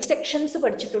കോണിക് സെക്ഷൻസ്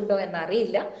പഠിച്ചിട്ടുണ്ടോ എന്ന്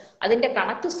അറിയില്ല, അതിന്റെ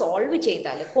കണക്ക് സോൾവ്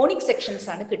ചെയ്താൽ കോണിക് സെക്ഷൻസ്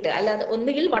ആണ് കിട്ടുക. അല്ലാതെ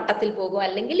ഒന്നുകിൽ വട്ടത്തിൽ പോകും,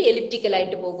 അല്ലെങ്കിൽ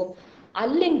എലിപ്റ്റിക്കലായിട്ട് പോകും,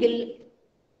 അല്ലെങ്കിൽ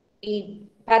ഈ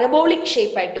പാരബോളിക്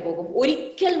ഷേപ്പ് ആയിട്ട് പോകും.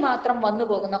 ഒരിക്കൽ മാത്രം വന്നു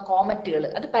പോകുന്ന കോമറ്റുകൾ,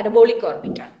 അത് പാരബോളിക്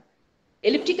ഓർബിറ്റ് ആണ്.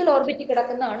 എലിപ്റ്റിക്കൽ ഓർബിറ്റ്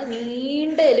കിടക്കുന്നതാണ്,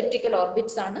 നീണ്ട എലിപ്റ്റിക്കൽ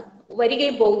ഓർബിറ്റ്സ് ആണ്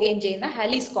വരികയും പോവുകയും ചെയ്യുന്ന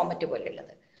ഹാലീസ് കോമറ്റ്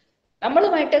പോലെയുള്ളത്.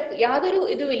 നമ്മളുമായിട്ട് യാതൊരു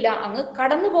ഇതുമില്ല, അങ്ങ്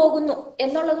കടന്നു പോകുന്നു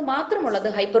എന്നുള്ളത് മാത്രമുള്ളത്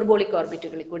ഹൈപ്പർബോളിക്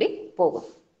ഓർബിറ്റുകളിൽ കൂടി പോകും.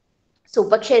 സോ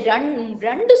പക്ഷെ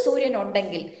 2 സൂര്യൻ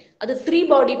ഉണ്ടെങ്കിൽ അത് 3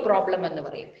 ബോഡി പ്രോബ്ലം എന്ന്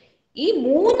പറയും. ഈ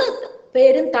 3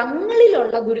 പേരും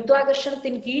തങ്ങളിലുള്ള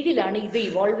ഗുരുത്വാകർഷണത്തിന് കീഴിലാണ് ഇത്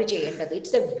ഇവോൾവ് ചെയ്യേണ്ടത്.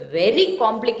 It's A very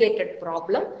complicated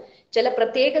problem. ചില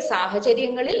പ്രത്യേക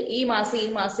സാഹചര്യങ്ങളിൽ ഈ മാസം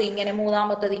ഇങ്ങനെ,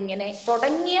 മൂന്നാമത്തത് ഇങ്ങനെ,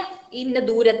 തുടങ്ങിയ ഇന്ന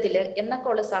ദൂരത്തില് എന്നൊക്കെ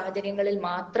ഉള്ള സാഹചര്യങ്ങളിൽ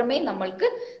മാത്രമേ നമ്മൾക്ക്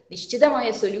നിശ്ചിതമായ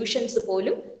സൊല്യൂഷൻസ്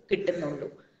പോലും കിട്ടുന്നുള്ളൂ.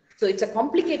 So it's A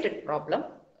complicated problem.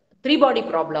 3 body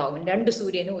problem ആകും 2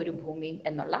 സൂര്യനും 1 ഭൂമിയും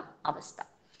എന്നുള്ള അവസ്ഥ.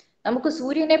 നമുക്ക്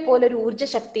സൂര്യനെ പോലെ ഒരു ഊർജ്ജ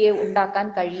ശക്തിയെ ഉണ്ടാക്കാൻ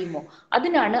കഴിയുമോ?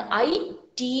 അതിനാണ്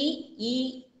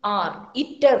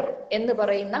ITER എന്ന്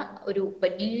പറയുന്ന ഒരു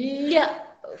വലിയ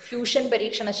ഫ്യൂഷൻ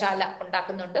പരീക്ഷണശാല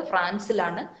ഉണ്ടാക്കുന്നുണ്ട്,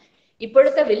 ഫ്രാൻസിലാണ്.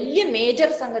 ഇപ്പോഴത്തെ വലിയ മേജർ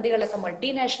സംഗതികളൊക്കെ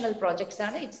മൾട്ടിനാഷണൽ പ്രോജക്ട്സ്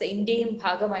ആണ്. ഇറ്റ്സ് ഇന്ത്യയും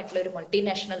ഭാഗമായിട്ടുള്ള ഒരു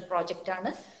മൾട്ടിനാഷണൽ പ്രോജക്റ്റ് ആണ്.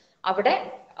 അവിടെ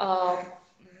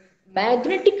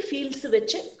മാഗ്നറ്റിക് ഫീൽഡ്സ്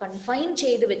വെച്ച് കൺഫൈൻ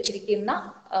ചെയ്ത് വെച്ചിരിക്കുന്ന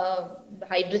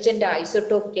ഹൈഡ്രജന്റെ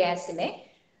ഐസോട്ടോപ്പ് ഗ്യാസിനെ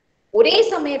ഒരേ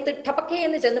സമയത്ത് ടപക്കെ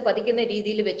എന്ന് ചെന്ന് പതിക്കുന്ന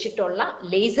രീതിയിൽ വെച്ചിട്ടുള്ള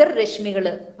ലേസർ രശ്മികൾ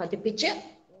പതിപ്പിച്ച്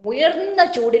ഉയർന്ന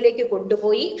ചൂടിലേക്ക്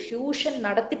കൊണ്ടുപോയി ഫ്യൂഷൻ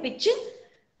നടത്തിപ്പിച്ച്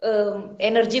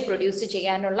എനർജി പ്രൊഡ്യൂസ്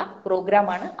ചെയ്യാനുള്ള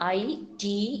പ്രോഗ്രാമാണ്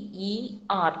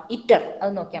ITER.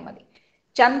 അത് നോക്കിയാൽ മതി.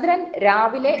 ചന്ദ്രൻ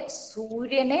രാവിലെ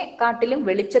സൂര്യനെ കാട്ടിലും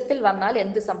വെളിച്ചത്തിൽ വന്നാൽ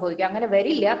എന്ത് സംഭവിക്കും? അങ്ങനെ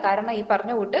വരില്ല. കാരണം ഈ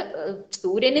പറഞ്ഞ കൂട്ട്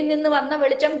സൂര്യനിൽ നിന്ന് വന്ന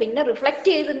വെളിച്ചം പിന്നെ റിഫ്ലക്ട്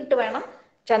ചെയ്തിട്ട് വേണം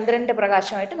ചന്ദ്രന്റെ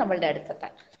പ്രകാശമായിട്ട് നമ്മളുടെ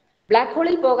അടുത്തെത്താൻ. ബ്ലാക്ക്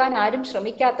ഹോളിൽ പോകാൻ ആരും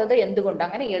ശ്രമിക്കാത്തത് എന്തുകൊണ്ട്?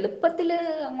 അങ്ങനെ എളുപ്പത്തിൽ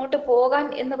അങ്ങോട്ട് പോകാൻ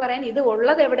എന്ന് പറയാൻ ഇത്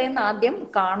ഉള്ളത് എവിടെയെന്ന് ആദ്യം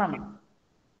കാണണം.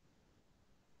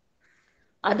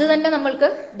 അത് തന്നെ നമ്മൾക്ക്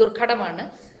ദുർഘടമാണ്.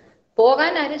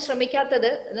 പോകാൻ ആരും ശ്രമിക്കാത്തത്,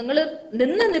 നിങ്ങൾ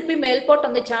നിപ്പി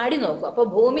മേൽപോട്ടൊന്ന് ചാടി നോക്കും. അപ്പൊ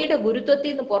ഭൂമിയുടെ ഗുരുത്വത്തിൽ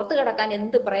നിന്ന് പുറത്തു കിടക്കാൻ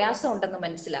എന്ത് പ്രയാസം ഉണ്ടെന്ന്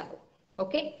മനസ്സിലാക്കും.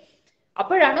 ഓക്കെ,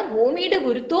 അപ്പോഴാണ് ഭൂമിയുടെ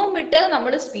ഗുരുത്വവും വിട്ട്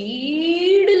നമ്മൾ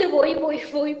സ്പീഡിൽ പോയി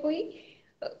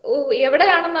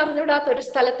എവിടെയാണെന്ന് അറിഞ്ഞിടാത്ത ഒരു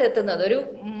സ്ഥലത്ത് എത്തുന്നത്. ഒരു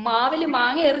മാവില്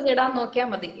മാങ്ങ എറിഞ്ഞിടാൻ നോക്കിയാൽ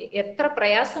മതി, എത്ര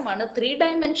പ്രയാസമാണ് 3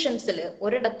 ഡയമെൻഷൻസിൽ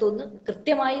ഒരിടത്തുനിന്ന്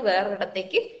കൃത്യമായി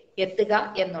വേറൊരിടത്തേക്ക് എത്തുക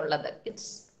എന്നുള്ളത്.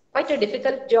 It's quite a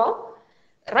difficult job.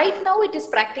 Right now it is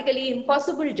practically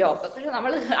impossible job. പക്ഷെ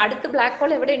നമ്മൾ അടുത്ത് ബ്ലാക്ക്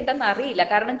ഹോൾ എവിടെ ഉണ്ടെന്ന് അറിയില്ല.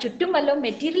 കാരണം ചുറ്റും വല്ല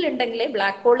മെറ്റീരിയൽ ഉണ്ടെങ്കിലേ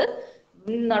ബ്ലാക്ക് ഹോള്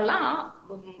എന്നുള്ള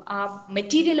ആ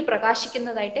മെറ്റീരിയൽ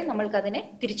പ്രകാശിക്കുന്നതായിട്ടേ നമ്മൾക്ക് അതിനെ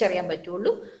തിരിച്ചറിയാൻ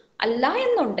പറ്റുള്ളൂ. അല്ല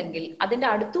എന്നുണ്ടെങ്കിൽ അതിന്റെ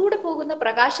അടുത്തൂടെ പോകുന്ന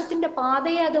പ്രകാശത്തിന്റെ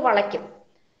പാതയെ അത് വളയ്ക്കും.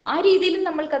 ആ രീതിയിലും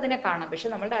നമ്മൾക്ക് അതിനെ കാണാം. പക്ഷെ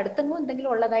നമ്മളുടെ അടുത്തെങ്ങും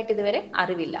എന്തെങ്കിലും ഉള്ളതായിട്ട് ഇതുവരെ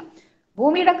അറിവില്ല.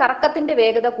 ഭൂമിയുടെ കറക്കത്തിന്റെ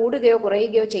വേഗത കൂടുകയോ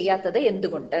കുറയുകയോ ചെയ്യാത്തത്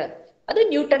എന്തുകൊണ്ട്? അത്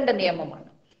ന്യൂട്ടന്റെ നിയമമാണ്.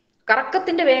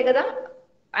 കറക്കത്തിന്റെ വേഗത,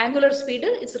 angular speed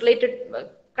is related,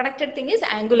 connected thing is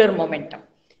angular momentum.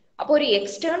 അപ്പൊ ഒരു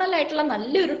എക്സ്റ്റേണൽ ആയിട്ടുള്ള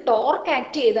നല്ലൊരു ടോർക്ക്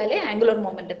ആക്ട് ചെയ്താലേ ആംഗുലർ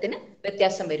മൊമെന്റത്തിന്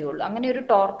വ്യത്യാസം വരുള്ളൂ. അങ്ങനെ ഒരു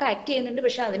ടോർക്ക് ആക്ട് ചെയ്യുന്നുണ്ട്,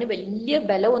 പക്ഷെ അതിന് വലിയ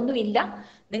ബലമൊന്നും ഇല്ല.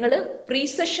 നിങ്ങൾ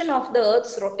പ്രീസെഷൻ of the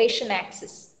earth's rotation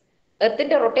axis,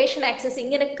 എർത്തിന്റെ rotation axis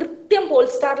ഇങ്ങനെ കൃത്യം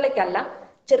പോൾസ്റ്റാറിലേക്കല്ല,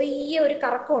 ചെറിയ ഒരു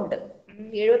കറക്കമുണ്ട്.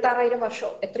 76,000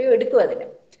 വർഷം എത്രയോ എടുക്കും അതിന്.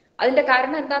 അതിന്റെ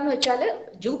കാരണം എന്താന്ന് വെച്ചാൽ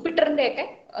ജൂപ്പിറ്ററിന്റെ ഒക്കെ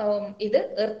ഇത്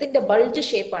എർത്തിന്റെ ബൾജ്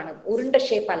ഷേപ്പാണ്, ഉരുണ്ട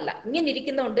ഷേപ്പ് അല്ല. ഇങ്ങനെ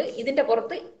ഇരിക്കുന്നതുകൊണ്ട് ഇതിന്റെ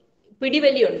പുറത്ത്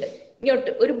പിടിവലിയുണ്ട്.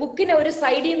 ഇങ്ങോട്ട് ഒരു ബുക്കിനെ ഒരു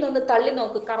സൈഡിൽ നിന്ന് തള്ളി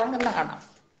നോക്ക്, കറങ്ങുന്ന കാണാം.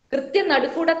 കൃത്യം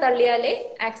നടുക്കൂടെ തള്ളിയാലേ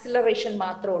ആക്സിലറേഷൻ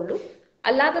മാത്രമേ ഉള്ളൂ,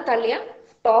 അല്ലാതെ തള്ളിയ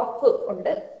ടോർക്ക്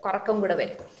ഉണ്ട്, കറക്കം കൂടെ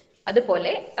വരും.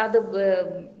 അതുപോലെ അത്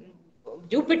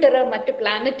ജൂപ്പിറ്റർ മറ്റ്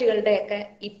പ്ലാനറ്റുകളുടെ ഒക്കെ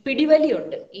ഈ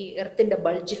പിടിവലിയുണ്ട് ഈ എർത്തിന്റെ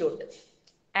ബൾജിലുണ്ട്.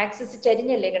 ആക്സിസ്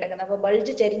ചരിഞ്ഞല്ലേ കിടക്കുന്നത്, അപ്പൊ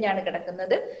ബൾജ് ചരിഞ്ഞാണ്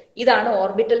കിടക്കുന്നത്. ഇതാണ്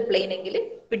ഓർബിറ്റൽ പ്ലെയിൻ എങ്കിൽ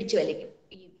പിടിച്ചു വലിക്കും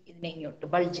ഇതിനെ ഇങ്ങോട്ട്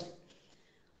ബൾജ്.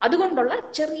 അതുകൊണ്ടുള്ള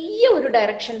ചെറിയ ഒരു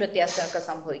ഡയറക്ഷൻ വ്യത്യാസമൊക്കെ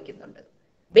സംഭവിക്കുന്നുണ്ട്.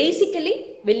 ബേസിക്കലി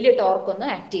വലിയ ടോർക്കൊന്നും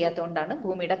ആക്ട് ചെയ്യാത്തതുകൊണ്ടാണ്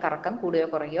ഭൂമിയുടെ കറക്കം കൂടുകയോ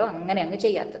കുറയോ അങ്ങനെ അങ്ങ്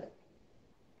ചെയ്യാത്തത്.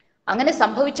 അങ്ങനെ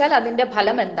സംഭവിച്ചാൽ അതിന്റെ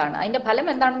ഫലം എന്താണ്? അതിന്റെ ഫലം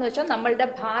എന്താണെന്ന് വെച്ചാൽ നമ്മളുടെ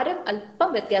ഭാരം അല്പം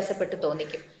വ്യത്യാസപ്പെട്ട്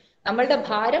തോന്നിക്കും. നമ്മളുടെ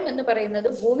ഭാരം എന്ന് പറയുന്നത്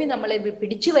ഭൂമി നമ്മളെ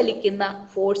പിടിച്ചു വലിക്കുന്ന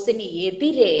ഫോഴ്സിന്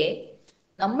എതിരെ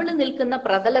നമ്മൾ നിൽക്കുന്ന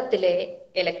പ്രതലത്തിലെ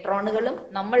ഇലക്ട്രോണുകളും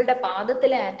നമ്മളുടെ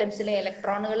പാദത്തിലെ ആറ്റംസിലെ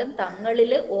ഇലക്ട്രോണുകളും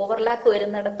തങ്ങളിൽ ഓവർലാപ്പ്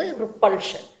വരുന്നിടത്ത്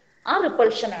റിപ്പൾഷൻ, ആ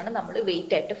റിപ്പൾഷൻ ആണ് നമ്മൾ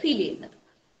വെയിറ്റ് ആയിട്ട് ഫീൽ ചെയ്യുന്നത്.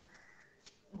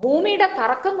 ഭൂമിയുടെ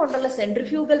കറക്കം കൊണ്ടുള്ള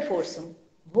സെൻട്രിഫ്യൂഗൽ ഫോഴ്സും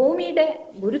ഭൂമിയുടെ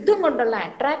ഗുരുത്വം കൊണ്ടുള്ള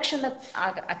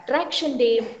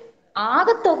അട്രാക്ഷന്റെയും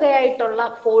ആകത്തുകയായിട്ടുള്ള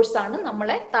ഫോഴ്സാണ്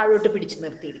നമ്മളെ താഴോട്ട് പിടിച്ചു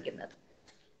നിർത്തിയിരിക്കുന്നത്.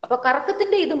 അപ്പൊ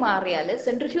കറക്കത്തിന്റെ ഇത് മാറിയാൽ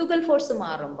സെൻട്രിഫ്യൂഗൽ ഫോഴ്സ്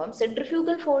മാറുമ്പം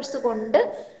സെൻട്രിഫ്യൂഗൽ ഫോഴ്സ് കൊണ്ട്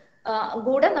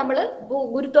കൂടെ നമ്മൾ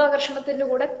ഗുരുത്വാകർഷണത്തിന്റെ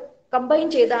കൂടെ കമ്പൈൻ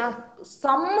ചെയ്ത ആ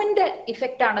സമ്മിന്റെ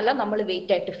ഇഫക്റ്റ് ആണല്ലോ നമ്മൾ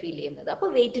വെയിറ്റ് ആയിട്ട് ഫീൽ ചെയ്യുന്നത്. അപ്പൊ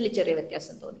വെയിറ്റിൽ ചെറിയ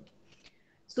വ്യത്യാസം തോന്നി.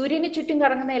 സൂര്യന് ചുറ്റും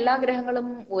കറങ്ങുന്ന എല്ലാ ഗ്രഹങ്ങളും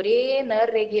ഒരേ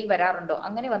നേർരേഖയിൽ വരാറുണ്ടോ?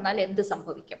 അങ്ങനെ വന്നാൽ എന്ത്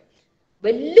സംഭവിക്കും?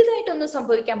 വലുതായിട്ടൊന്നും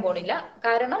സംഭവിക്കാൻ പോണില്ല.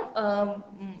 കാരണം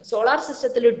സോളാർ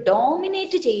സിസ്റ്റത്തിൽ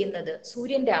ഡോമിനേറ്റ് ചെയ്യുന്നത്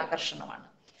സൂര്യന്റെ ആകർഷണമാണ്.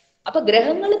 അപ്പൊ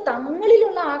ഗ്രഹങ്ങൾ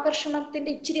തങ്ങളിലുള്ള ആകർഷണത്തിന്റെ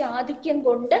ഇച്ചിരി ആധിക്യം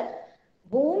കൊണ്ട്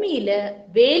ഭൂമിയില്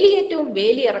വേലിയേറ്റവും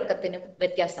വേലിയിറക്കത്തിനും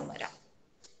വ്യത്യാസം വരാം.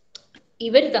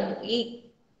 ഇവർ ഈ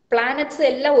പ്ലാനറ്റ്സ്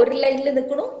എല്ലാം ഒരു ലൈനിൽ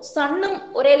നിൽക്കണു, സണ്ണും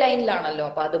ഒരേ ലൈനിലാണല്ലോ,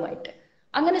 അപ്പൊ അതുമായിട്ട്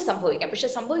അങ്ങനെ സംഭവിക്കാം. പക്ഷെ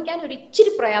സംഭവിക്കാൻ ഒരു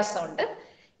ഇച്ചിരി പ്രയാസമുണ്ട്.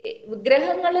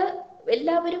 ഗ്രഹങ്ങള്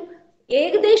എല്ലാവരും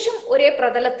ഏകദേശം ഒരേ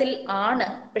പ്രതലത്തിൽ ആണ്,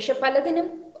 പക്ഷെ പലതിനും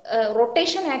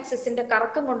റൊട്ടേഷൻ ആക്സിസിന്റെ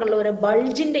കറക്കം കൊണ്ടുള്ള ഒരു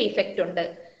ബൾജിന്റെ ഇഫക്റ്റ് ഉണ്ട്.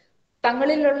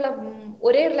 തങ്ങളിലുള്ള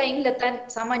ഒരേ ലൈനിലെത്താൻ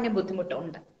സാമാന്യ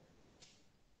ബുദ്ധിമുട്ടുണ്ട്.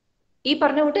 ഈ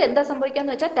പറഞ്ഞ കൂട്ട് എന്താ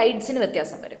സംഭവിക്കാന്ന് വെച്ചാൽ ടൈഡ്സിന്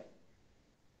വ്യത്യാസം വരും.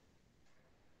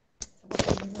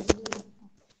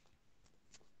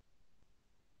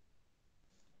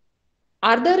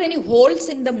 Are there any holes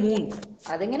in the moon?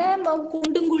 അതിങ്ങനെ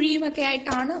കുണ്ടും കുഴിയും ഒക്കെ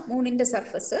ആയിട്ടാണ് മൂണിന്റെ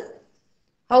surface.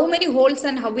 How many holes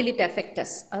and how will it effect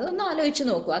us? അതൊന്ന് ആലോചിച്ച്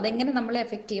നോക്കൂ, അതെങ്ങനെ നമ്മളെ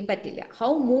എഫക്ട് ചെയ്യാൻ പറ്റില്ല. How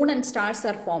moon and stars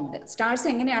are formed? Stars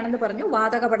എങ്ങനെയാണെന്ന് പറഞ്ഞു,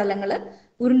 വാതക പടലങ്ങൾ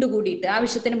ഉരുണ്ടുകൂടിയിട്ട്,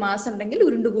 ആവശ്യത്തിന് മാസം ഉണ്ടെങ്കിൽ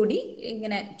ഉരുണ്ടുകൂടി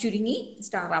ഇങ്ങനെ ചുരുങ്ങി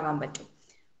സ്റ്റാർ ആവാൻ പറ്റും.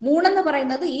 മൂൺ എന്ന്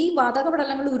പറയുന്നത് ഈ വാതക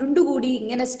പടലങ്ങൾ ഉരുണ്ടുകൂടി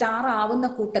ഇങ്ങനെ സ്റ്റാർ ആവുന്ന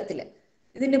കൂട്ടത്തില്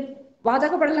ഇതിന്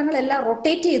വാതക പടലങ്ങളെല്ലാം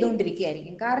റൊട്ടേറ്റ്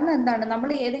ചെയ്തുകൊണ്ടിരിക്കുകയായിരിക്കും. കാരണം എന്താണ്? നമ്മൾ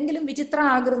ഏതെങ്കിലും വിചിത്ര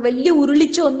ആകൃതി, വലിയ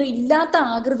ഉരുളിച്ചൊന്നും ഇല്ലാത്ത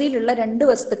ആകൃതിയിലുള്ള രണ്ട്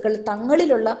വസ്തുക്കൾ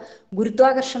തങ്ങളിലുള്ള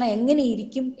ഗുരുത്വാകർഷണം എങ്ങനെ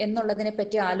ഇരിക്കും എന്നുള്ളതിനെ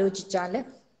പറ്റി ആലോചിച്ചാൽ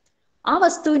ആ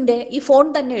വസ്തുവിന്റെ ഈ ഫോൺ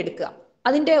തന്നെ എടുക്കുക,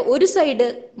 അതിന്റെ ഒരു സൈഡ്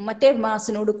മറ്റേ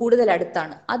മാസിനോട് കൂടുതൽ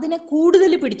അടുത്താണ്, അതിനെ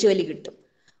കൂടുതൽ പിടിച്ചുവലി കിട്ടും.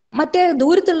 മറ്റേ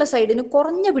ദൂരത്തുള്ള സൈഡിന്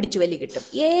കുറഞ്ഞ പിടിച്ചുവലി കിട്ടും.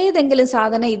 ഏതെങ്കിലും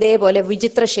സാധനം ഇതേപോലെ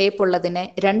വിചിത്ര ഷേപ്പ് ഉള്ളതിനെ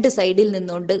രണ്ട് സൈഡിൽ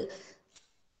നിന്നുകൊണ്ട്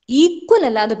ഈക്വൽ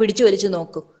അല്ലാതെ പിടിച്ചു വലിച്ചു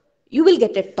നോക്കൂ, you will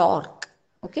get A torque.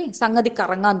 Okay, സംഗതി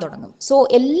കറങ്ങാൻ തുടങ്ങും. സോ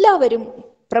എല്ലാവരും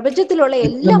പ്രപഞ്ചത്തിലുള്ള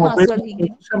എല്ലാ മാസുകളും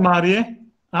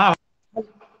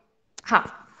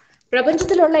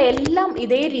പ്രപഞ്ചത്തിലുള്ള എല്ലാം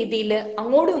ഇതേ രീതിയിൽ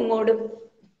അങ്ങോട്ടും ഇങ്ങോട്ടും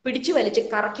പിടിച്ചു വലിച്ച്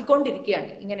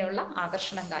കറക്കിക്കൊണ്ടിരിക്കുകയാണ് ഇങ്ങനെയുള്ള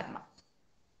ആകർഷണം കാരണം.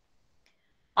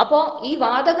 അപ്പോ ഈ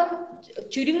വാതകം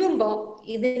ചുരുങ്ങുമ്പോ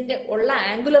ഇതിന്റെ ഉള്ള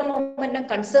ആംഗുലർ മൊമെന്റം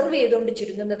കൺസർവ് ചെയ്തുകൊണ്ട്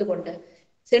ചുരുങ്ങുന്നത് കൊണ്ട്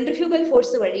സെൻട്രിഫ്യൂഗൽ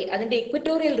ഫോഴ്സ് വഴി അതിന്റെ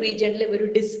ഇക്വറ്റോറിയൽ റീജിയനിൽ ഒരു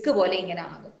ഡിസ്ക് പോലെ ഇങ്ങനെ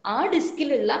ആകും. ആ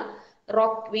ഡിസ്കിലുള്ള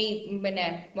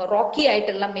റോക്കി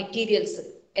ആയിട്ടുള്ള മെറ്റീരിയൽസ്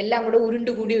എല്ലാം കൂടെ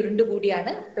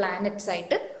ഉരുണ്ടുകൂടിയാണ് പ്ലാനറ്റ്സ്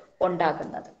ആയിട്ട്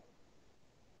ഉണ്ടാകുന്നത്.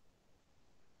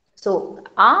 സോ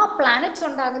ആ പ്ലാനറ്റ്സ്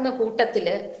ഉണ്ടാകുന്ന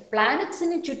കൂട്ടത്തില്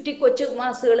പ്ലാനറ്റ്സിന് ചുറ്റി കൊച്ചു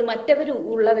മാസുകൾ മറ്റവർ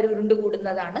ഉള്ളവർ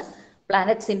ഉരുണ്ടുകൂടുന്നതാണ്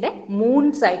പ്ലാനറ്റ്സിന്റെ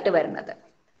മൂൺസ് ആയിട്ട് വരുന്നത്.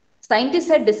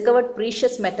 Scientist had discovered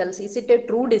precious metals. Is it A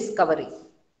true discovery?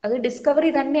 അത് ഡിസ്കവറി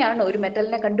തന്നെയാണ്. ഒരു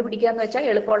മെറ്റലിനെ കണ്ടുപിടിക്കുക എന്ന് വെച്ചാൽ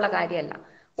എളുപ്പമുള്ള കാര്യമല്ല.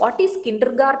 What is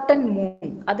kindergarten moon?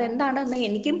 അതെന്താണെന്ന്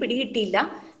എനിക്കും പിടികിട്ടിയില്ല.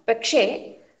 പക്ഷേ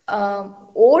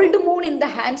old moon in the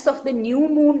hands of the new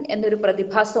moon എന്നൊരു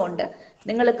പ്രതിഭാസമുണ്ട്.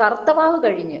 നിങ്ങൾ കർത്തവാവ്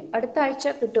കഴിഞ്ഞ് അടുത്ത ആഴ്ച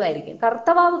കിട്ടുമായിരിക്കും.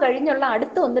 കർത്തവാവ് കഴിഞ്ഞുള്ള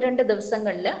അടുത്ത 1-2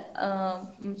 ദിവസങ്ങളിൽ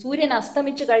സൂര്യൻ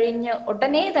അസ്തമിച്ച് കഴിഞ്ഞ്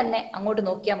ഉടനെ തന്നെ അങ്ങോട്ട്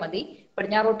നോക്കിയാൽ മതി,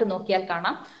 പടിഞ്ഞാറോട്ട് നോക്കിയാൽ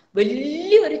കാണാം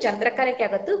വലിയൊരു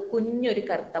ചന്ദ്രക്കലയ്ക്കകത്ത് കുഞ്ഞൊരു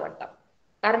കറുത്ത വട്ടം.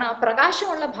 കാരണം ആ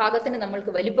പ്രകാശമുള്ള ഭാഗത്തിന്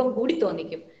നമ്മൾക്ക് വലിപ്പം കൂടി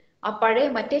തോന്നിക്കും. ആ പഴയ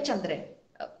മറ്റേ ചന്ദ്രൻ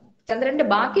ചന്ദ്രന്റെ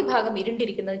ബാക്കി ഭാഗം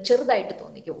ഇരുണ്ടിരിക്കുന്നത് ചെറുതായിട്ട്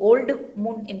തോന്നിക്കും. Old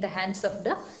moon in the hands of the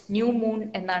new moon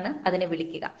എന്നാണ് അതിനെ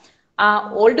വിളിക്കുക. ആ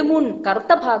ഓൾഡ് മൂൺ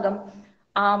കറുത്ത ഭാഗം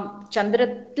ആ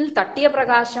ചന്ദ്രത്തിൽ തട്ടിയ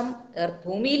പ്രകാശം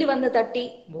ഭൂമിയിൽ വന്ന് തട്ടി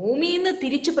ഭൂമിയിൽ നിന്ന്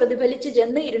തിരിച്ചു പ്രതിഫലിച്ച്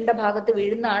ചെന്ന് ഇരുണ്ട ഭാഗത്ത്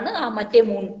വീഴുന്നതാണ് ആ മറ്റേ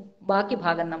മൂൺ ബാക്കി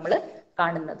ഭാഗം നമ്മൾ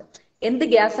കാണുന്നത്. എന്ത്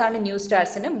ഗ്യാസാണ് new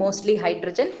സ്റ്റാർസിന്? Mostly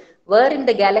hydrogen. Where in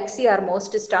the Galaxy are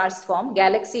most stars form?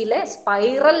 ഗാലക്സിയിലെ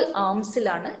spiral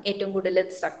ആംസിലാണ് ഏറ്റവും കൂടുതൽ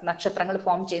നക്ഷത്രങ്ങൾ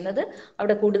ഫോം ചെയ്യുന്നത്.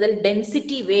 അവിടെ കൂടുതൽ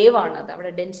ഡെൻസിറ്റി വേവ് ആണ്, അത്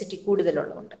അവിടെ ഡെൻസിറ്റി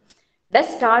കൂടുതലുള്ളതുകൊണ്ട്.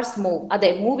 Does stars move? അതെ,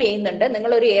 മൂവ് ചെയ്യുന്നുണ്ട്.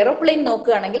 നിങ്ങൾ ഒരു എയ്റോപ്ലെയിൻ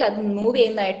നോക്കുകയാണെങ്കിൽ അത് മൂവ്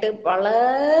ചെയ്യുന്നതായിട്ട്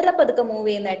വളരെ പതുക്കെ മൂവ്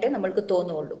ചെയ്യുന്നതായിട്ട് നമ്മൾക്ക്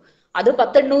തോന്നുള്ളൂ. അത്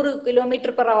 100-800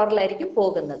 km/h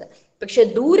പോകുന്നത്. പക്ഷെ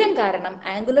ദൂരം കാരണം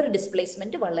ആംഗുലർ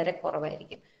ഡിസ്പ്ലേസ്മെന്റ് വളരെ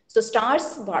കുറവായിരിക്കും. സോ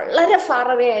സ്റ്റാർസ് വളരെ ഫാർ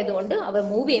അവേ ആയതുകൊണ്ട് അവ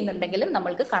മൂവ് ചെയ്യുന്നുണ്ടെങ്കിലും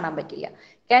നമ്മൾക്ക് കാണാൻ പറ്റില്ല.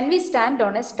 Can we stand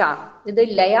on A star? ഇത്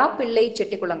ലയാ Pillai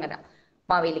Chettikulangara,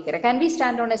 Mavelikkara. Can we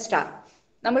stand on A star?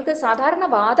 നമ്മൾക്ക് സാധാരണ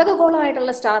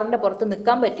വാതകഗോളമായിട്ടുള്ള സ്റ്റാറിന്റെ പുറത്ത്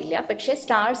നിൽക്കാൻ പറ്റില്ല. പക്ഷെ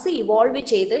സ്റ്റാർസ് ഇവോൾവ്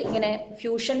ചെയ്ത് ഇങ്ങനെ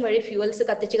ഫ്യൂഷൻ വഴി ഫ്യൂവൽസ്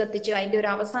കത്തിച്ച് അതിന്റെ ഒരു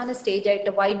അവസാന സ്റ്റേജ്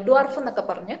ആയിട്ട് വൈറ്റ് ഡ്വാർഫ് എന്നൊക്കെ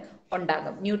പറഞ്ഞ്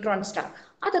ഉണ്ടാകും. ന്യൂട്രോൺ സ്റ്റാർ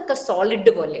അതൊക്കെ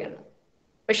സോളിഡ് പോലെയാണ്.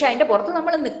 പക്ഷെ അതിന്റെ പുറത്ത്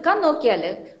നമ്മൾ നിൽക്കാൻ നോക്കിയാൽ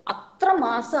അത്ര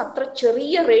മാസം അത്ര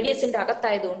ചെറിയ റേഡിയസിന്റെ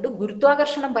അകത്തായതുകൊണ്ട്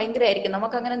ഗുരുത്വാകർഷണം ഭയങ്കരമായിരിക്കും.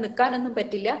 നമുക്ക് അങ്ങനെ നിൽക്കാനൊന്നും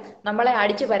പറ്റില്ല. നമ്മളെ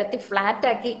അടിച്ച് പരത്തി ഫ്ലാറ്റ്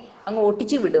ആക്കി അങ്ങ്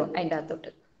ഒട്ടിച്ചു വിടും അതിൻ്റെ അകത്തോട്ട്,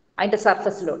 അതിന്റെ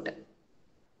സർഫസിലോട്ട്.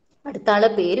 അടുത്ത ആളെ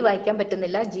പേര് വായിക്കാൻ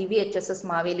പറ്റുന്നില്ല. GVHSS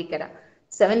മാവേലിക്കര.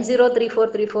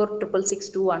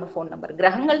 7034346662 ആണ് ഫോൺ നമ്പർ.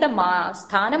 ഗ്രഹങ്ങളുടെ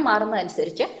സ്ഥാനം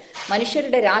മാറുന്നതനുസരിച്ച്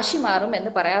മനുഷ്യരുടെ രാശി മാറും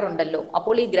എന്ന് പറയാറുണ്ടല്ലോ.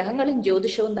 അപ്പോൾ ഈ ഗ്രഹങ്ങളും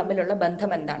ജ്യോതിഷവും തമ്മിലുള്ള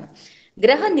ബന്ധം എന്താണ്?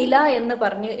 ഗ്രഹനില എന്ന്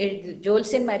പറഞ്ഞ്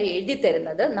ജ്യോത്സ്യന്മാരെ എഴുതി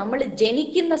തരുന്നത് നമ്മൾ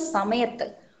ജനിക്കുന്ന സമയത്ത്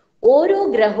ഓരോ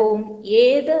ഗ്രഹവും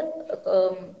ഏത്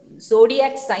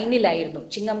സോഡിയാക് സൈനിലായിരുന്നു,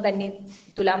 ചിങ്ങം, കന്നി,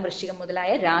 തുലാം, വൃശ്ചികം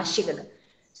മുതലായ രാശികൾ.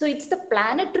 So it's the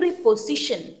planetary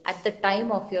position at the time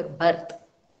of your birth.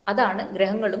 അതാണ്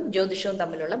ഗ്രഹങ്ങളും ജ്യോതിഷവും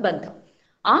തമ്മിലുള്ള ബന്ധം.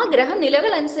 ആ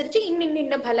ഗ്രഹനിലകൾ അനുസരിച്ച്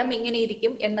ഇന്ന ഫലം ഇങ്ങനെ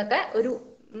ഇരിക്കും എന്നൊക്കെ ഒരു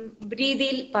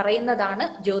രീതിയിൽ പറയുന്നതാണ്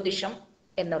ജ്യോതിഷം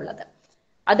എന്നുള്ളത്.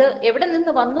 അത് എവിടെ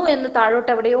നിന്ന് വന്നു എന്ന്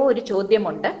താഴോട്ട് എവിടെയോ ഒരു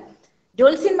ചോദ്യമുണ്ട്.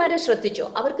 ജ്യോത്സ്യന്മാരെ ശ്രദ്ധിച്ചോ?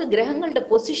 അവർക്ക് ഗ്രഹങ്ങളുടെ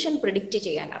പൊസിഷൻ പ്രിഡിക്റ്റ്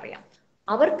ചെയ്യാൻ അറിയാം.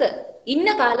 അവർക്ക് ഇന്ന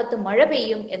കാലത്ത് മഴ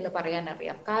പെയ്യും എന്ന് പറയാൻ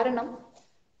അറിയാം. കാരണം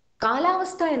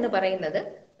കാലാവസ്ഥ എന്ന് പറയുന്നത്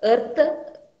earth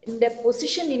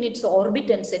position in its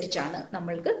orbit അനുസരിച്ചാണ്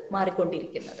നമ്മൾക്ക്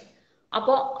മാറിക്കൊണ്ടിരിക്കുന്നത്.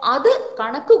 അപ്പോൾ അത്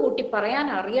കണക്ക് കൂട്ടി പറയാൻ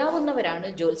അറിയാവുന്നവരാണ്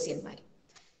ജ്യോത്സ്യന്മാർ.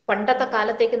 പണ്ടത്തെ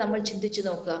കാലത്തേക്ക് നമ്മൾ ചിന്തിച്ചു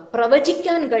നോക്കുക,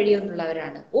 പ്രവചിക്കാൻ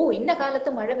കഴിയുന്നവരാണ്. ഇന്ന കാലത്ത്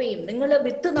മഴ പെയ്യും, നിങ്ങൾ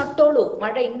വിത്ത് നട്ടോളൂ,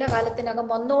 മഴ ഇന്ന കാലത്തിനകം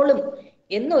വന്നോളും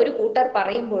എന്നൊരു കൂട്ടർ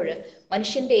പറയുമ്പോൾ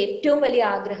മനുഷ്യന്റെ ഏറ്റവും വലിയ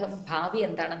ആഗ്രഹം ഭാവി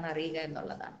എന്താണെന്ന് അറിയുക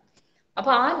എന്നുള്ളതാണ്.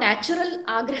 അപ്പൊ ആ നാച്ചുറൽ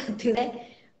ആഗ്രഹത്തിനെ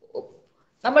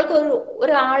നമ്മൾക്ക്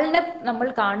ഒരാളിനെ നമ്മൾ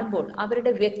കാണുമ്പോൾ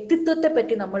അവരുടെ വ്യക്തിത്വത്തെ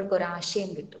പറ്റി നമ്മൾക്ക് ഒരാശയം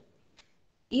കിട്ടും.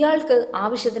 ഇയാൾക്ക്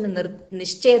ആവശ്യത്തിന്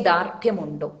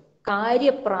നിശ്ചയദാർഢ്യമുണ്ടോ,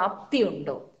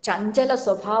 കാര്യപ്രാപ്തിയുണ്ടോ, ചഞ്ചല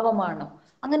സ്വഭാവമാണോ,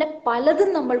 അങ്ങനെ പലതും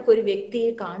നമ്മൾക്കൊരു വ്യക്തിയെ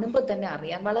കാണുമ്പോൾ തന്നെ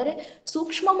അറിയാം. വളരെ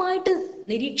സൂക്ഷ്മമായിട്ട്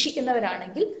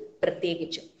നിരീക്ഷിക്കുന്നവരാണെങ്കിൽ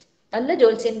പ്രത്യേകിച്ചും. നല്ല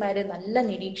ജ്യോത്സ്യന്മാര് നല്ല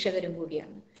നിരീക്ഷകരും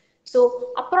കൂടിയാണ്. സോ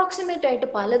അപ്രോക്സിമേറ്റ് ആയിട്ട്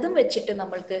പലതും വെച്ചിട്ട്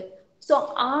നമ്മൾക്ക്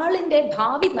ആളിന്റെ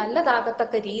ഭാവി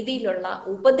നല്ലതാകത്തക്ക രീതിയിലുള്ള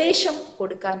ഉപദേശം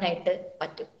കൊടുക്കാനായിട്ട്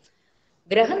പറ്റും.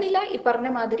 ഗ്രഹനില ഈ പറഞ്ഞ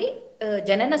മാതിരി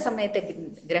ജനന സമയത്തെ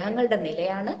ഗ്രഹങ്ങളുടെ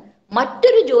നിലയാണ്.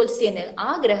 മറ്റൊരു ജ്യോത്സ്യന് ആ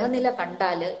ഗ്രഹനില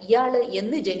കണ്ടാല് ഇയാള്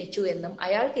എന്ന് ജനിച്ചു എന്നും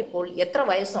അയാൾക്ക് ഇപ്പോൾ എത്ര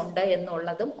വയസ്സുണ്ട്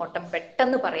എന്നുള്ളതും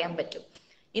പെട്ടെന്ന് പറയാൻ പറ്റും.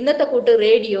 ഇന്നത്തെ കൂട്ട്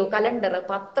റേഡിയോ, കലണ്ടർ,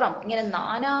 പത്രം, ഇങ്ങനെ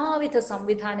നാനാവിധ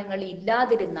സംവിധാനങ്ങൾ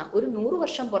ഇല്ലാതിരുന്ന ഒരു 100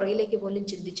 വർഷം പുറകിലേക്ക് പോലും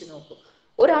ചിന്തിച്ചു നോക്കൂ.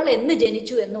 ഒരാൾ എന്ന്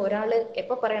ജനിച്ചു എന്ന് ഒരാള്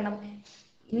എപ്പോ പറയണം?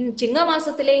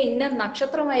 ചിങ്ങമാസത്തിലെ ഇന്ന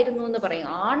നക്ഷത്രമായിരുന്നു എന്ന് പറയും.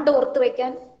 ആണ്ട് ഓർത്ത്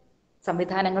വെക്കാൻ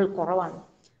സംവിധാനങ്ങൾ കുറവാണ്.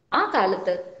 ആ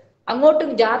കാലത്ത് അങ്ങോട്ടും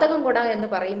ജാതകം കൊടാ എന്ന്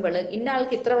പറയുമ്പോൾ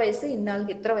ഇന്നാൾക്ക് ഇത്ര വയസ്സ്,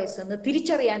 ഇന്നാൾക്ക് ഇത്ര വയസ്സ് എന്ന്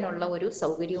തിരിച്ചറിയാനുള്ള ഒരു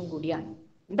സൗകര്യവും കൂടിയാണ്.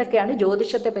 ഇതൊക്കെയാണ്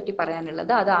ജ്യോതിഷത്തെ പറ്റി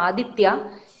പറയാനുള്ളത്. അത് ആദിത്യ,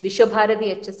 വിശ്വഭാരതി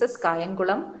HSS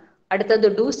കായംകുളം. അടുത്തത്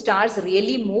ഡു സ്റ്റാർസ്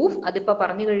റിയലി മൂവ്? അതിപ്പോ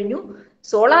പറഞ്ഞു കഴിഞ്ഞു.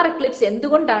 സോളാർ എക്ലിപ്സ്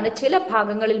എന്തുകൊണ്ടാണ് ചില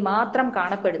ഭാഗങ്ങളിൽ മാത്രം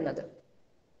കാണപ്പെടുന്നത്?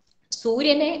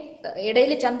 സൂര്യനെ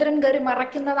ഇടയിൽ ചന്ദ്രൻ കയറി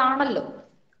മറയ്ക്കുന്നതാണല്ലോ.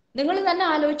 നിങ്ങൾ തന്നെ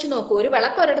ആലോചിച്ച് നോക്കൂ. ഒരു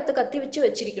വിളക്ക് ഒരിടത്ത് കത്തിവെച്ച്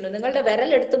വെച്ചിരിക്കുന്നു, നിങ്ങളുടെ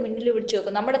വിരലെടുത്ത് മുന്നിൽ പിടിച്ചു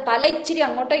നോക്കും. നമ്മുടെ തല ഇച്ചിരി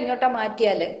അങ്ങോട്ടോ ഇങ്ങോട്ടോ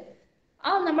മാറ്റിയാല്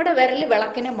നമ്മുടെ വിരല്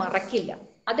വിളക്കിനെ മറക്കില്ല.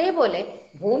 അതേപോലെ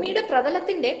ഭൂമിയുടെ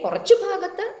പ്രതലത്തിന്റെ കുറച്ചു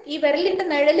ഭാഗത്ത് ഈ വിരലിന്റെ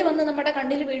നിഴല് വന്ന് നമ്മുടെ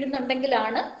കണ്ണിൽ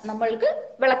വീഴുന്നുണ്ടെങ്കിലാണ് നമ്മൾക്ക്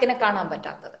വിളക്കിനെ കാണാൻ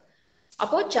പറ്റാത്തത്.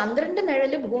 അപ്പോ ചന്ദ്രന്റെ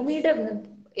നിഴല് ഭൂമിയുടെ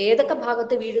ഏതൊക്കെ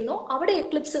ഭാഗത്ത് വീഴുന്നോ അവിടെ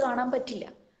എക്ലിപ്സ് കാണാൻ പറ്റില്ല.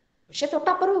 പക്ഷെ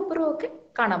തൊട്ടപ്പുറവും ഇപ്പുറവും ഒക്കെ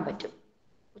കാണാൻ പറ്റും.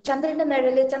 ചന്ദ്രന്റെ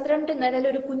നിഴല്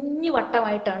ഒരു കുഞ്ഞു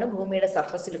വട്ടമായിട്ടാണ് ഭൂമിയുടെ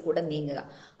സർഫസിൽ കൂടെ നീങ്ങുക.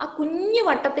 ആ കുഞ്ഞു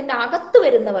വട്ടത്തിന്റെ അകത്ത്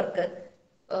വരുന്നവർക്ക്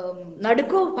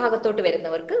നടുക്കോ ഭാഗത്തോട്ട്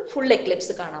വരുന്നവർക്ക് ഫുൾ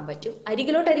എക്ലിപ്സ് കാണാൻ പറ്റും.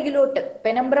 അരികിലോട്ട്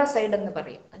പെനംബ്ര സൈഡ് എന്ന്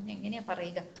പറയും. അതിന് എങ്ങനെയാ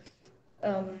പറയുക?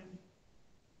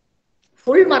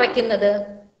 ഫുൾ മറയ്ക്കുന്നത്,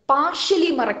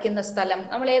 പാർഷ്യലി മറയ്ക്കുന്ന സ്ഥലം.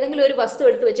 നമ്മൾ ഏതെങ്കിലും ഒരു വസ്തു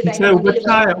എടുത്ത് വെച്ചിട്ട്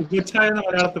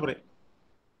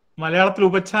മലയാളത്തിൽ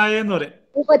ഉപഛായ എന്ന് പറയും.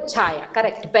 ഉപഛായ,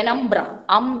 കറക്റ്റ്. പെനംബ്ര,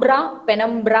 അംബ്ര,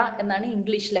 പെനംബ്ര എന്നാണ്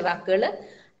ഇംഗ്ലീഷിലെ വാക്കുകൾ.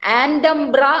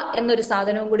 ആൻഡംബ്ര എന്നൊരു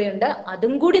സാധനവും കൂടി ഉണ്ട്.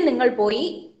 അതും കൂടി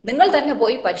നിങ്ങൾ തന്നെ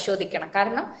പോയി പരിശോധിക്കണം.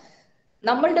 കാരണം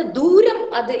നമ്മളുടെ ദൂരം,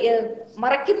 അത്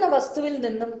മറയ്ക്കുന്ന വസ്തുവിൽ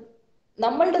നിന്നും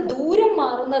നമ്മളുടെ ദൂരം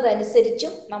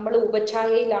മാറുന്നതനുസരിച്ചും നമ്മൾ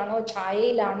ഉപഛായയിലാണോ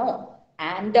ഛായയിലാണോ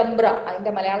ആൻഡംബ്ര,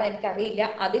 അതിന്റെ മലയാളം എനിക്കറിയില്ല,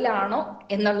 അതിലാണോ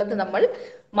എന്നുള്ളത് നമ്മൾ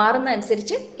മാറുന്ന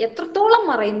അനുസരിച്ച് എത്രത്തോളം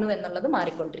മറയുന്നു എന്നുള്ളത്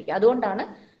മാറിക്കൊണ്ടിരിക്കുക. അതുകൊണ്ടാണ്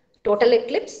total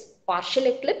Eclipse, partial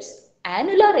Eclipse,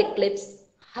 annular Eclipse,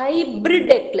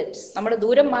 hybrid Eclipse. നമ്മുടെ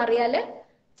ദൂരം മാറിയാല്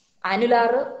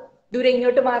ആനുലാർ, ദൂരം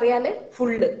ഇങ്ങോട്ട് മാറിയാല്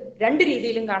ഫുള്ള്, രണ്ട്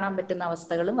രീതിയിലും കാണാൻ പറ്റുന്ന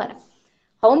അവസ്ഥകളും വരാം.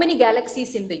 How many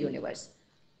galaxies in the universe?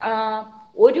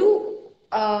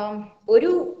 ഒരു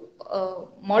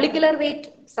മോളിക്കുലർ വെയിറ്റ്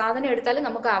സാധനം എടുത്താൽ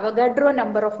നമുക്ക് അവഗാഡ്രോ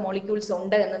നമ്പർ ഓഫ് മോളിക്യൂൾസ്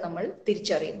ഉണ്ട് എന്ന് നമ്മൾ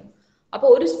തിരിച്ചറിയുന്നു. അപ്പൊ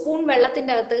ഒരു സ്പൂൺ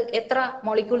വെള്ളത്തിന്റെ അകത്ത് എത്ര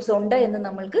മോളിക്യൂൾസ് ഉണ്ട് എന്ന്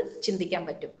നമ്മൾക്ക് ചിന്തിക്കാൻ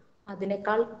പറ്റും.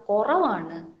 അതിനേക്കാൾ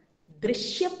കുറവാണ്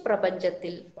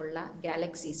ദൃശ്യപ്രപഞ്ചത്തിൽ ഉള്ള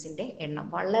ഗാലക്സീസിന്റെ എണ്ണം,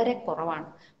 വളരെ കുറവാണ്.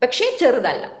 പക്ഷേ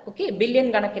ചെറുതല്ല. ഓക്കെ, ബില്യൺ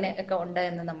കണക്കിന് ഒക്കെ ഉണ്ട്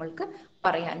എന്ന് നമ്മൾക്ക്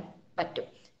പറയാൻ പറ്റും.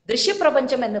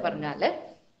 ദൃശ്യപ്രപഞ്ചം എന്ന് പറഞ്ഞാല്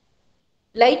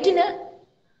ലൈറ്റിന്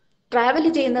ട്രാവൽ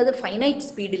ചെയ്യുന്നത് ഫൈനൈറ്റ്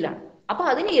സ്പീഡിലാണ്. അപ്പൊ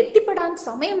അതിന് എത്തിപ്പെടാൻ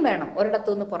സമയം വേണം.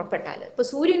 ഒരിടത്തുനിന്ന് പുറപ്പെട്ടാൽ, ഇപ്പൊ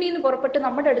സൂര്യനിൽ നിന്ന് പുറപ്പെട്ട്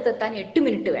നമ്മുടെ അടുത്ത് എത്താൻ 8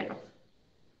 മിനിറ്റ് വേണം.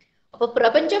 അപ്പൊ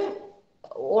പ്രപഞ്ചം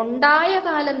ഉണ്ടായ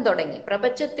കാലം തുടങ്ങി,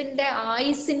 പ്രപഞ്ചത്തിന്റെ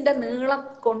ആയുസിന്റെ നീളം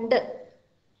കൊണ്ട്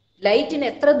ലൈറ്റിന്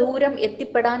എത്ര ദൂരം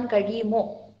എത്തിപ്പെടാൻ കഴിയുമോ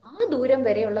ആ ദൂരം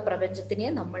വരെയുള്ള പ്രപഞ്ചത്തിനെ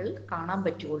നമ്മൾ കാണാൻ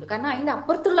പറ്റുള്ളൂ. കാരണം അതിന്റെ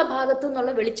അപ്പുറത്തുള്ള ഭാഗത്തു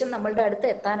നിന്നുള്ള വെളിച്ചം നമ്മളുടെ അടുത്ത്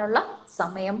എത്താനുള്ള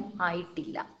സമയം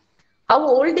ആയിട്ടില്ല. How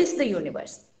old is the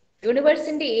universe?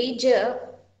 യൂണിവേഴ്സിന്റെ age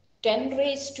 10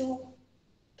 raised to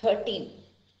 13,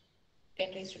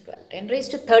 10 raised to 12, 10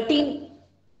 raised to 13,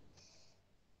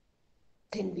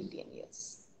 10 billion years.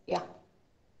 Yeah,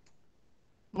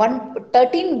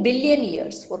 13 billion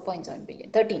years, 4.7 billion,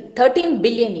 13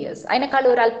 billion years. അതിനേക്കാൾ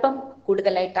ഒരല്പം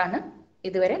കൂടുതലായിട്ടാണ്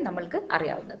ഇതുവരെ നമ്മൾക്ക്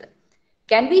അറിയാവുന്നത്.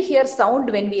 Can we hear sound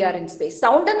when we are in space?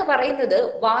 Sound എന്ന് പറയുന്നത്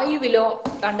വായുവിലോ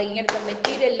കണ്ട് ഇങ്ങനത്തെ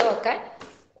മെറ്റീരിയലിലോ ഒക്കെ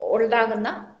ഉണ്ടാകുന്ന,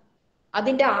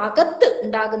 അതിന്റെ അകത്ത്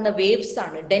ഉണ്ടാകുന്ന വേവ്സ്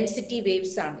ആണ്, ഡെൻസിറ്റി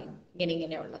വേവ്സ് ആണ്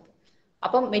ഇങ്ങനെയുള്ളത്.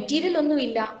 അപ്പം മെറ്റീരിയൽ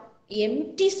ഒന്നുമില്ല,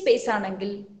 എംപ്റ്റി സ്പേസ്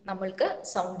ആണെങ്കിൽ നമ്മൾക്ക്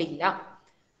സൗണ്ട് ഇല്ല.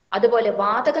 അതുപോലെ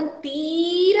വാതകം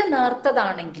തീരെ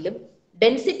നേർത്തതാണെങ്കിലും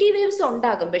ഡെൻസിറ്റി വേവ്സ്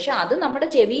ഉണ്ടാകും. പക്ഷെ അത് നമ്മുടെ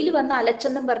ചെവിയിൽ വന്ന്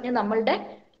അലച്ചെന്നും പറഞ്ഞ് നമ്മളുടെ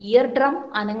ഇയർ ഡ്രം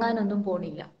അനങ്ങാനൊന്നും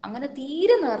പോണില്ല. അങ്ങനെ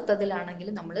തീരെ നേർത്തതിലാണെങ്കിൽ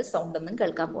നമ്മൾ സൗണ്ട് ഒന്നും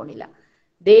കേൾക്കാൻ പോണില്ല.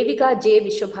 Devika J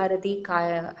Visva Bharati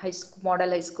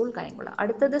model high school, Kayamkulam.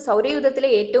 അടുത്തത്, സൗരയൂഥത്തിലെ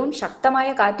ഏറ്റവും ശക്തമായ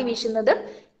കാറ്റ് വീശുന്നത്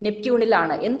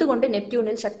നെപ്റ്റ്യൂണിലാണ്. എന്തുകൊണ്ട്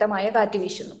നെപ്റ്റ്യൂണിൽ ശക്തമായ കാറ്റ്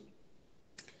വീശുന്നു?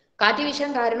 കാറ്റ്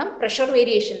വീശാൻ കാരണം പ്രഷർ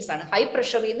വേരിയേഷൻസ് ആണ്. ഹൈ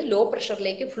പ്രഷറിൽ നിന്ന് ലോ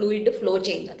പ്രഷറിലേക്ക് ഫ്ലൂയിഡ് ഫ്ലോ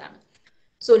ചെയ്യുന്നതാണ്.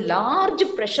 സോ ലാർജ്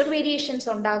പ്രഷർ വേരിയേഷൻസ്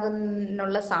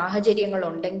ഉണ്ടാകുന്നുള്ള സാഹചര്യങ്ങൾ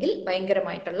ഉണ്ടെങ്കിൽ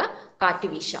ഭയങ്കരമായിട്ടുള്ള കാറ്റ്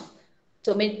വീശാം.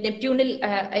 സോ നെപ്റ്റ്യൂണിൽ,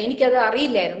 എനിക്കത്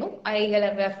അറിയില്ലായിരുന്നു, I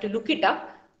have to look it up.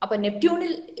 അപ്പൊ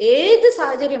നെപ്റ്റ്യൂണിൽ ഏത്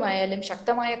സാഹചര്യമായാലും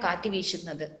ശക്തമായ കാറ്റ്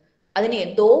വീശുന്നത് അതിന്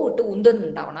എന്തോ ഇട്ട്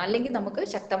ഉന്തുന്നുണ്ടാവണം, അല്ലെങ്കിൽ നമുക്ക്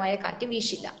ശക്തമായ കാറ്റ്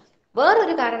വീശില്ല.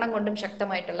 വേറൊരു കാരണം കൊണ്ടും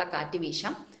ശക്തമായിട്ടുള്ള കാറ്റ്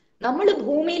വീശാം. നമ്മൾ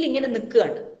ഭൂമിയിൽ ഇങ്ങനെ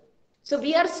നിൽക്കുകയാണ്. So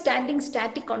we R standing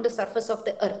static on the surface of the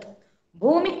earth.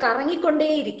 ഭൂമി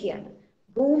കറങ്ങിക്കൊണ്ടേയിരിക്കുകയാണ്.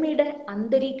 ഭൂമിയുടെ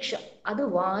അന്തരീക്ഷം അത്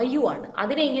വായുവാണ്.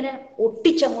 അതിനെ ഇങ്ങനെ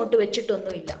ഒട്ടിച്ചങ്ങോട്ട്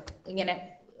വെച്ചിട്ടൊന്നുമില്ല ഇങ്ങനെ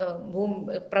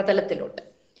പ്രതലത്തിലോട്ട്.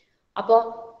 അപ്പോ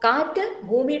കാറ്റ്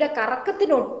ഭൂമിയുടെ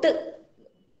കറക്കത്തിനൊട്ട്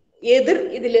എതിർ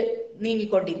ഇതില്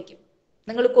നീങ്ങിക്കൊണ്ടിരിക്കും.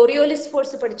 നിങ്ങൾ കൊറിയോലിസ്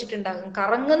ഫോഴ്സ് പഠിച്ചിട്ടുണ്ടാകും.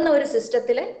 കറങ്ങുന്ന ഒരു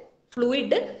സിസ്റ്റത്തിലെ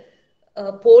ഫ്ലൂയിഡ്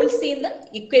പോൾസിൽ നിന്ന്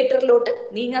ഇക്വേറ്ററിലോട്ട്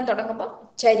നീങ്ങാൻ തുടങ്ങുമ്പോൾ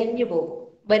ചരിഞ്ഞു പോകും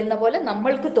വരുന്ന പോലെ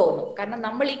നമ്മൾക്ക് തോന്നും. കാരണം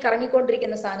നമ്മൾ ഈ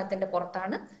കറങ്ങിക്കൊണ്ടിരിക്കുന്ന സാധനത്തിന്റെ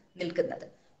പുറത്താണ് നിൽക്കുന്നത്.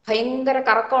 ഭയങ്കര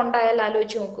കറക്കം ഉണ്ടായാൽ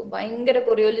ആലോചിച്ച് നോക്കും. ഭയങ്കര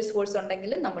കൊറിയോലിസ് ഫോഴ്സ്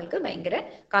ഉണ്ടെങ്കിൽ നമ്മൾക്ക് ഭയങ്കര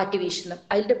കാറ്റ് വീശുന്ന,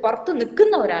 അതിന്റെ പുറത്ത്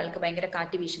നിൽക്കുന്ന ഒരാൾക്ക് ഭയങ്കര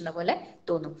കാറ്റ് വീശുന്ന പോലെ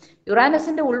തോന്നും.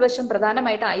 യുറാനസിന്റെ ഉൾവശം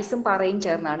പ്രധാനമായിട്ട് ഐസും പാറയും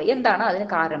ചേർന്നാണ്. എന്താണ് അതിന്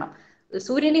കാരണം?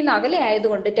 സൂര്യനിൽ നിന്ന് അകലെ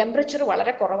ആയതുകൊണ്ട് ടെമ്പറേച്ചർ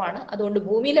വളരെ കുറവാണ്. അതുകൊണ്ട്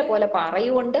ഭൂമിയിലെ പോലെ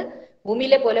പാറയുമുണ്ട്,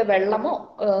 ഭൂമിയിലെ പോലെ വെള്ളമോ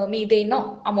മീഥെയ്നോ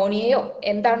അമോണിയയോ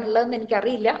എന്താണുള്ളതെന്ന്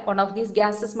എനിക്കറിയില്ല. One of these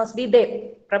gases must be there.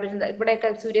 ഇവിടെയൊക്കെ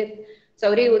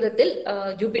സൗരയൂഥത്തിൽ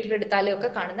ജൂപ്പിറ്റർ എടുത്താലും ഒക്കെ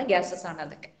കാണുന്ന ഗ്യാസസ് ആണ്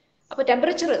അതൊക്കെ. അപ്പൊ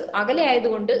ടെമ്പറേച്ചർ അകലെ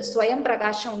ആയതുകൊണ്ട് സ്വയം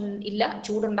പ്രകാശം ഇല്ല,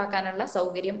 ചൂടുണ്ടാക്കാനുള്ള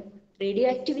സൗകര്യം, റേഡിയോ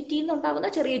ആക്ടിവിറ്റി ഉണ്ടാകുന്ന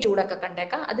ചെറിയ ചൂടൊക്കെ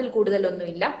കണ്ടേക്കാം, അതിൽ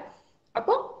കൂടുതലൊന്നുമില്ല.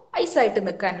 അപ്പോൾ ഐസായിട്ട്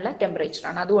നിൽക്കാനുള്ള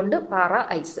ടെമ്പറേച്ചറാണ്. അതുകൊണ്ട് പാറ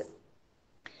ഐസ്.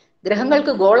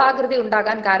 ഗ്രഹങ്ങൾക്ക് ഗോളാകൃതി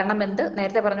ഉണ്ടാകാൻ കാരണം എന്ത്?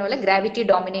 നേരത്തെ പറഞ്ഞ പോലെ ഗ്രാവിറ്റി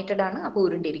ഡോമിനേറ്റഡ് ആണ്, അപ്പോൾ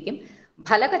ഉരുണ്ടിരിക്കും.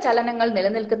 ഫലക ചലനങ്ങൾ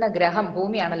നിലനിൽക്കുന്ന ഗ്രഹം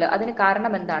ഭൂമിയാണല്ലോ. അതിന്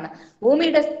കാരണം എന്താണ്?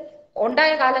 ഭൂമിയുടെ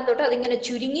ഉണ്ടായ കാലം തൊട്ട് അതിങ്ങനെ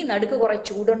ചുരുങ്ങി, നടുക്ക് കുറെ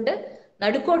ചൂടുണ്ട്.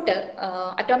 നടുക്കോട്ട്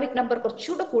അറ്റോമിക് നമ്പർ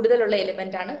കുറച്ചുകൂടെ കൂടുതലുള്ള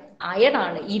എലിമെന്റ് ആണ് അയൺ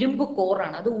ആണ്, ഇരുമ്പ്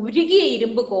കോറാണ്. അത് ഉരുകിയ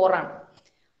ഇരുമ്പ് കോറാണ്.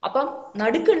 അപ്പം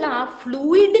നടുക്കുള്ള ആ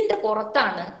ഫ്ലൂയിഡിന്റെ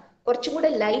പുറത്താണ് കുറച്ചും കൂടെ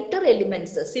ലൈറ്റർ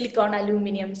എലിമെന്റ്സ്, സിലിക്കോൺ,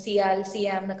 അലൂമിനിയം,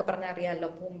 സിയാം എന്നൊക്കെ പറഞ്ഞാൽ അറിയാമല്ലോ,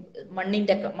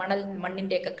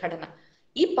 മണ്ണിന്റെ ഒക്കെ ഘടന.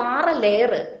 ഈ പാറ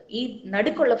ലെയർ ഈ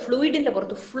നടുക്കുള്ള ഫ്ലൂയിഡിന്റെ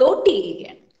പുറത്ത് ഫ്ലോട്ട്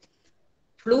ചെയ്യുകയാണ്.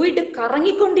 ഫ്ലൂയിഡ്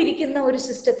കറങ്ങിക്കൊണ്ടിരിക്കുന്ന ഒരു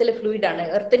സിസ്റ്റത്തിലെ ഫ്ലൂയിഡാണ്.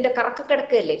 എർത്തിന്റെ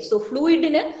കറക്കക്കിടക്കല്ലേ. സോ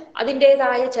ഫ്ലൂയിഡിന്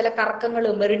അതിൻ്റെതായ ചില കറക്കങ്ങൾ,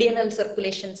 മെറിഡിയനൽ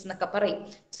സർക്കുലേഷൻസ് എന്നൊക്കെ പറയും,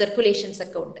 സർക്കുലേഷൻസ്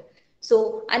ഒക്കെ ഉണ്ട്. സോ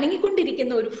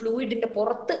അനങ്ങിക്കൊണ്ടിരിക്കുന്ന ഒരു ഫ്ലൂയിഡിന്റെ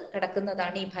പുറത്ത്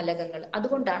കിടക്കുന്നതാണ് ഈ ഫലകങ്ങൾ.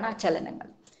 അതുകൊണ്ടാണ് ആ ചലനങ്ങൾ.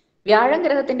 വ്യാഴം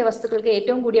ഗ്രഹത്തിന്റെ വസ്തുക്കൾക്ക്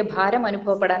ഏറ്റവും കൂടിയ ഭാരം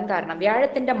അനുഭവപ്പെടാൻ കാരണം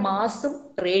വ്യാഴത്തിന്റെ മാസും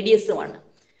റേഡിയസുമാണ്.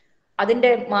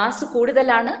 അതിന്റെ മാസ്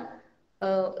കൂടുതലാണ്,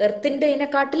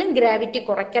 എർത്തിൻ്റെതിനെക്കാട്ടിലും ഗ്രാവിറ്റി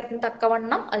കുറയ്ക്കാൻ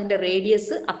തക്കവണ്ണം അതിന്റെ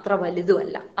റേഡിയസ് അത്ര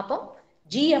വലുതുമല്ല. അപ്പം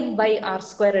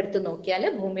Gm/r² എടുത്ത് നോക്കിയാൽ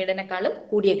ഭൂമിയുടെക്കാളും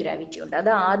കൂടിയ ഗ്രാവിറ്റി ഉണ്ട്.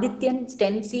 അത് Adithyan,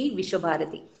 സ്റ്റെൻസി,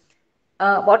 Visva Bharati.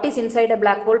 What is inside A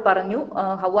black hole പറഞ്ഞു.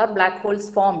 How are black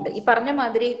holes formed. ഈ പറഞ്ഞ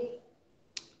മാതിരി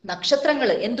നക്ഷത്രങ്ങൾ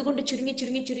എന്തുകൊണ്ട് ചുരുങ്ങി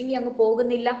ചുരുങ്ങി ചുരുങ്ങി അങ്ങ്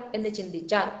പോകുന്നില്ല എന്ന്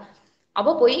ചിന്തിച്ചാൽ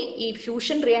അവ പോയി ഈ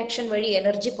ഫ്യൂഷൻ റിയാക്ഷൻ വഴി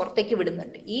എനർജി പുറത്തേക്ക്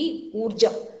വിടുന്നുണ്ട്. ഈ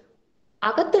ഊർജം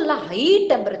അകത്തുള്ള ഹൈ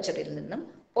ടെമ്പറേച്ചറിൽ നിന്നും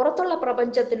പുറത്തുള്ള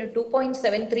പ്രപഞ്ചത്തിന്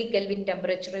 2.73 കെൽവിൻ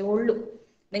ടെമ്പറേച്ചറേ ഉള്ളൂ.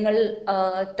 നിങ്ങൾ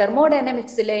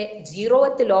തെർമോഡൈനാമിക്സിലെ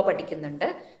 0th ലോ പഠിക്കുന്നുണ്ട്.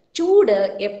 ചൂട്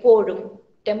എപ്പോഴും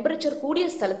ടെമ്പറേച്ചർ കൂടിയ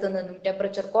സ്ഥലത്ത് നിന്നും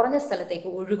ടെമ്പറേച്ചർ കുറഞ്ഞ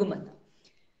സ്ഥലത്തേക്ക് ഒഴുകുമെന്ന്.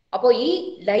 അപ്പോൾ ഈ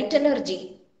ലൈറ്റ് എനർജി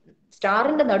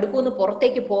സ്റ്റാറിന്റെ നടുക്കുന്ന്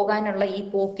പുറത്തേക്ക് പോകാനുള്ള ഈ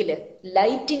പോക്കില്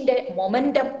ലൈറ്റിന്റെ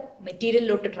മൊമെന്റം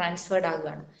മെറ്റീരിയലിലോട്ട് ട്രാൻസ്ഫേർഡ്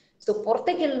ആകുകയാണ്. സോ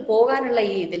പുറത്തേക്ക് പോകാനുള്ള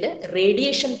ഈ ഇതില്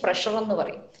റേഡിയേഷൻ പ്രഷർ എന്ന്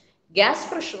പറയും. ഗ്യാസ്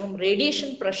പ്രഷറും റേഡിയേഷൻ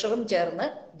പ്രഷറും ചേർന്ന്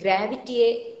ഗ്രാവിറ്റിയെ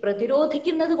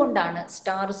പ്രതിരോധിക്കുന്നത് കൊണ്ടാണ്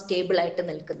സ്റ്റാർ സ്റ്റേബിൾ ആയിട്ട്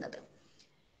നിൽക്കുന്നത്.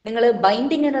 നിങ്ങൾ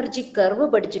ബൈൻഡിങ് എനർജി കർവ്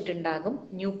പഠിച്ചിട്ടുണ്ടാകും.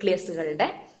 ന്യൂക്ലിയസുകളുടെ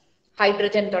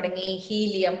ഹൈഡ്രജൻ തുടങ്ങി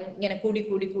ഹീലിയം ഇങ്ങനെ കൂടി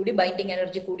കൂടി കൂടി ബൈൻഡിങ്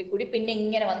എനർജി കൂടി കൂടി പിന്നെ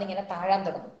ഇങ്ങനെ വന്ന് ഇങ്ങനെ താഴാൻ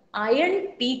തുടങ്ങും. അയൺ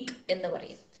പീക്ക് എന്ന്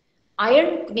പറയും. അയൺ,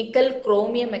 നിക്കൽ,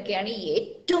 ക്രോമിയം ഒക്കെയാണ്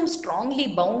ഏറ്റവും സ്ട്രോങ്ലി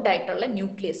ബൗണ്ട് ആയിട്ടുള്ള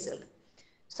ന്യൂക്ലിയസുകൾ.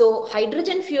 സോ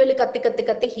ഹൈഡ്രജൻ ഫ്യൂവൽ കത്തി കത്തി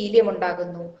കത്തി ഹീലിയം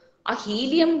ഉണ്ടാകുന്നു. ആ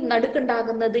ഹീലിയം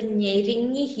നടുക്കുണ്ടാകുന്നത്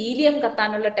ഞെരുങ്ങി ഹീലിയം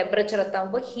കത്താനുള്ള ടെമ്പറേച്ചർ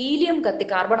എത്താകുമ്പോൾ ഹീലിയം കത്തി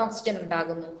കാർബൺ ഓക്സിജൻ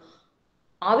ഉണ്ടാകുന്നു.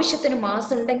 ആവശ്യത്തിന്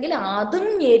മാസ് ഉണ്ടെങ്കിൽ അതും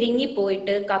ഞെരുങ്ങി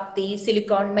പോയിട്ട് കത്തി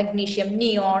സിലിക്കോൺ, മഗ്നീഷ്യം,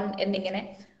 നിയോൺ എന്നിങ്ങനെ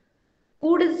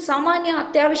കൂടുതൽ സാമാന്യ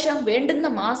അത്യാവശ്യം വേണ്ടുന്ന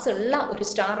മാസ് ഉള്ള ഒരു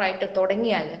സ്റ്റാർ ആയിട്ട്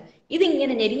തുടങ്ങിയാൽ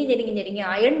ഇതിങ്ങനെ ഞെരുങ്ങി ഞെരുങ്ങി ഞെരുങ്ങി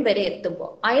അയൺ വരെ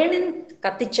എത്തുമ്പോൾ അയണിൻ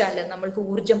കത്തിച്ചാൽ നമ്മൾക്ക്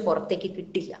ഊർജം പുറത്തേക്ക്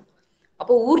കിട്ടില്ല.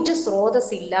 അപ്പോൾ ഊർജ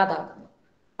സ്രോതസ് ഇല്ലാതാകുന്നു.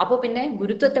 അപ്പൊ പിന്നെ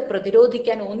ഗുരുത്വത്തെ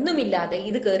പ്രതിരോധിക്കാൻ ഒന്നുമില്ലാതെ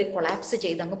ഇത് കയറി കൊളാപ്സ്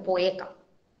ചെയ്ത് അങ്ങ് പോയേക്കാം.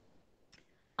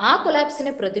 ആ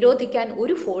കൊളാപ്സിനെ പ്രതിരോധിക്കാൻ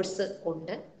ഒരു ഫോഴ്സ്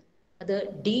ഉണ്ട്. അത്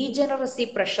ഡീജനറസി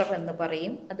പ്രഷർ എന്ന്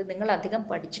പറയും. അത് നിങ്ങൾ അധികം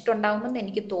പഠിച്ചിട്ടുണ്ടാവുമെന്ന്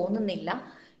എനിക്ക് തോന്നുന്നില്ല.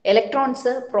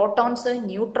 ഇലക്ട്രോൺസ്, പ്രോട്ടോൺസ്,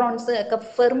 ന്യൂട്രോൺസ് ഒക്കെ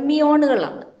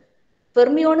ഫെർമിയോണുകളാണ്.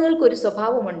 ഫെർമിയോണുകൾക്ക് ഒരു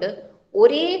സ്വഭാവമുണ്ട്.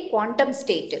 ഒരേ ക്വാണ്ടം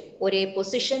സ്റ്റേറ്റ്, ഒരേ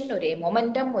പൊസിഷൻ, ഒരേ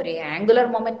മൊമെന്റം, ഒരേ ആംഗുലർ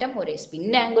മൊമെന്റം, ഒരേ സ്പിൻ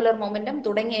ആംഗുലർ മൊമെന്റം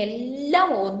തുടങ്ങിയ എല്ലാം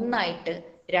ഒന്നായിട്ട്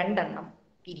രണ്ടെണ്ണം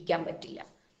ഇരിക്കാൻ പറ്റില്ല.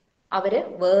 അവര്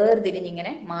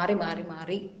വേർതിരിഞ്ഞിങ്ങനെ മാറി മാറി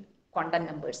മാറി ക്വാണ്ടം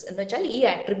നമ്പേഴ്സ് എന്ന് വെച്ചാൽ ഈ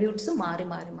ആട്രിബ്യൂട്ട്സ് മാറി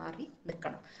മാറി മാറി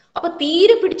നിൽക്കണം. അപ്പൊ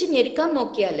തീരെ പിടിച്ച് ഞെരുക്കാൻ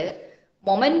നോക്കിയാല്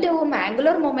മൊമെന്റവും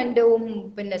ആംഗുലർ മൊമെന്റവും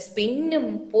പിന്നെ സ്പിന്നും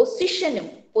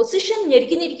പൊസിഷൻ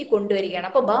ഞെരുക്കി ഞെരുക്കി കൊണ്ടുവരികയാണ്.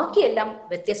 അപ്പൊ ബാക്കിയെല്ലാം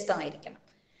വ്യത്യസ്തമായിരിക്കണം.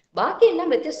 ബാക്കിയെല്ലാം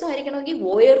വ്യത്യസ്തമായിരിക്കണമെങ്കിൽ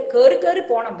കയറി കയറി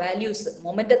പോണം വാല്യൂസ്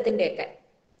മൊമെന്റത്തിന്റെ ഒക്കെ.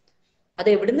 അത്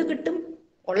എവിടുന്ന് കിട്ടും?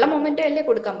 ഉള്ള മൊമെന്റം അല്ലേ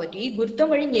കൊടുക്കാൻ പറ്റൂ. ഈ ഗുരുത്വം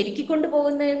വഴി ഞെരുക്കിക്കൊണ്ട്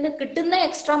പോകുന്നതിന് കിട്ടുന്ന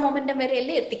എക്സ്ട്രാ മൊമെന്റം വരെ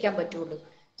അല്ലേ എത്തിക്കാൻ പറ്റുള്ളൂ.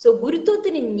 സോ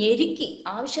ഗുരുത്വത്തിന് ഞെരുക്കി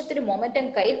ആവശ്യത്തിന് മൊമെന്റം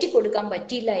കയറ്റി കൊടുക്കാൻ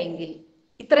പറ്റിയില്ല എങ്കിൽ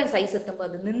ഇത്രയും സൈസ് എത്തുമ്പോൾ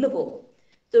അത് നിന്ന് പോകും.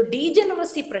 So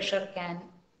degeneracy pressure can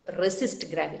resist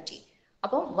gravity.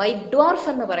 അപ്പം വൈറ്റ് ഡ്വാർഫ്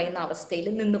എന്ന് പറയുന്ന അവസ്ഥയിൽ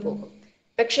നിന്ന് പോകും.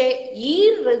 പക്ഷേ ഈ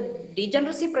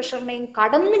ഡീജനറസി പ്രഷറിനെയും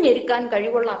കടന്നു ഞെരുക്കാൻ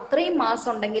കഴിവുള്ള അത്രയും മാസ്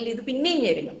ഉണ്ടെങ്കിൽ ഇത് പിന്നെയും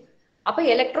ഞെരുങ്ങും. അപ്പൊ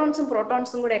ഇലക്ട്രോൺസും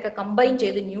പ്രോട്ടോൺസും കൂടെ ഒക്കെ കമ്പൈൻ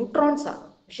ചെയ്ത് ന്യൂട്രോൺസ് ആണ്.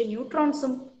 പക്ഷെ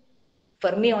ന്യൂട്രോൺസും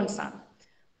ഫെർമിയോൺസ് ആണ്.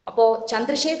 അപ്പോ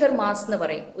ചന്ദ്രശേഖർ മാസ് എന്ന്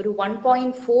പറയും. ഒരു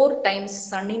 1.4 ടൈംസ്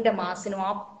സണ്ണിന്റെ മാസിനും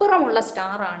അപ്പുറമുള്ള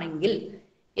സ്റ്റാർ ആണെങ്കിൽ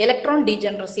ഇലക്ട്രോൺ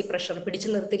ഡീജനറസി പ്രഷർ പിടിച്ചു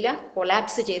നിർത്തില്ല,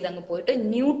 കൊളാപ്സ് ചെയ്ത് അങ്ങ് പോയിട്ട്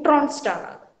ന്യൂട്രോൺ സ്റ്റാർ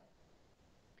ആകും.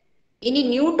 ഇനി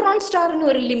ന്യൂട്രോൺ സ്റ്റാറിന്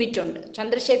ഒരു ലിമിറ്റ് ഉണ്ട്.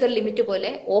 ചന്ദ്രശേഖർ ലിമിറ്റ്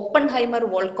പോലെ ഓപ്പൺഹൈമർ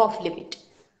വോൾക്കോഫ് ലിമിറ്റ്.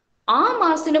 ആ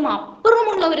മാസിനും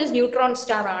അപ്പുറമുള്ള ഒരു ന്യൂട്രോൺ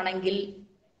സ്റ്റാർ ആണെങ്കിൽ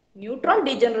ന്യൂട്രോൺ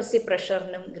ഡീജനറസി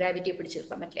പ്രഷറിനും ഗ്രാവിറ്റി പിടിച്ചു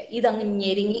നിർത്താൻ പറ്റില്ല. ഇതങ്ങ്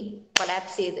ഞെരുങ്ങി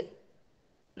കൊളാപ്സ് ചെയ്ത്.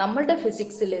 നമ്മളുടെ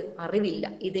ഫിസിക്സിൽ അറിവില്ല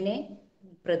ഇതിനെ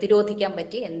പ്രതിരോധിക്കാൻ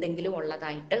പറ്റിയ എന്തെങ്കിലും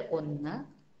ഉള്ളതായിട്ട് ഒന്ന്.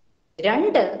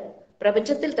 രണ്ട്,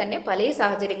 പ്രപഞ്ചത്തിൽ തന്നെ പല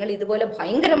സാഹചര്യങ്ങൾ ഇതുപോലെ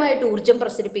ഭയങ്കരമായിട്ട് ഊർജം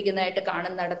പ്രസരിപ്പിക്കുന്നതായിട്ട്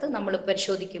കാണുന്നിടത്ത് നമ്മൾ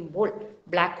പരിശോധിക്കുമ്പോൾ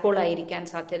ബ്ലാക്ക് ഹോൾ ആയിരിക്കാൻ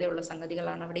സാധ്യതയുള്ള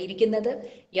സംഗതികളാണ് അവിടെ ഇരിക്കുന്നത്.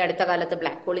 ഈ അടുത്ത കാലത്ത്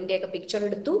ബ്ലാക്ക് ഹോളിന്റെയൊക്കെ പിക്ചർ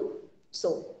എടുത്തു. സോ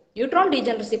ന്യൂട്രോൺ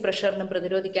ഡീജനറസി പ്രഷറിനും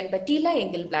പ്രതിരോധിക്കാൻ പറ്റിയില്ല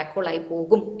എങ്കിൽ ബ്ലാക്ക് ഹോൾ ആയി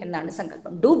പോകും എന്നാണ്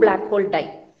സങ്കല്പം. Do black hole dye?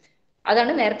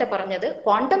 അതാണ് നേരത്തെ പറഞ്ഞത്.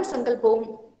 ക്വാണ്ടം സങ്കല്പവും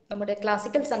നമ്മുടെ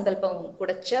ക്ലാസിക്കൽ സങ്കല്പവും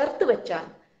കൂടെ ചേർത്ത് വെച്ചാൽ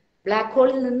ബ്ലാക്ക്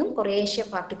ഹോളിൽ നിന്നും കുറേശ്ശെ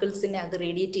പാർട്ടിക്കിൾസിനെ അത്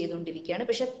റേഡിയേറ്റ് ചെയ്തുകൊണ്ടിരിക്കുകയാണ്.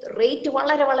 പക്ഷെ റേറ്റ്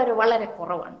വളരെ വളരെ വളരെ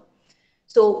കുറവാണ്.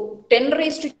 സോ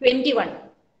 10⁻21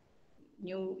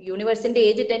 യൂണിവേഴ്സിന്റെ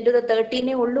ഏജ്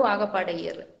 10⁻13 ഉള്ളൂ ആകെപ്പാടെ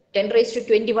ഇയർ.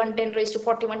 10⁻21,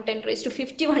 10⁻41,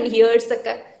 10⁻51 ഇയേഴ്സ്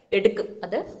ഒക്കെ എടുക്കും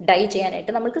അത് ഡൈ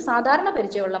ചെയ്യാനായിട്ട്. നമ്മൾക്ക് സാധാരണ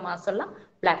പരിചയമുള്ള മാസുള്ള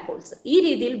ബ്ലാക്ക് ഹോൾസ്. ഈ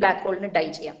രീതിയിൽ ബ്ലാക്ക് ഹോളിന് ഡൈ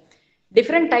ചെയ്യാം.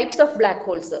 Different types of black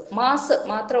holes. Mass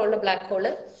മാത്രമുള്ള ബ്ലാക്ക്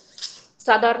ഹോള്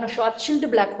സാധാരണ ഷോർട്ട്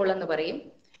ബ്ലാക്ക് ഹോൾ എന്ന് പറയും.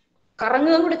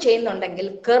 കറങ്ങുക കൂടെ ചെയ്യുന്നുണ്ടെങ്കിൽ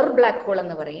കെർവ് ബ്ലാക്ക് ഹോൾ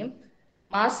എന്ന് പറയും.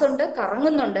 മാസ് ഉണ്ട്,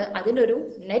 കറങ്ങുന്നുണ്ട്, അതിനൊരു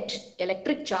നെറ്റ്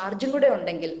ഇലക്ട്രിക് ചാർജും കൂടെ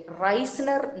ഉണ്ടെങ്കിൽ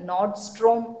റൈസ്നർ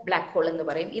നോർഡ്സ്ട്രോം ബ്ലാക്ക് ഹോൾ എന്ന്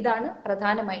പറയും. ഇതാണ്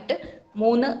പ്രധാനമായിട്ട്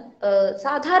 3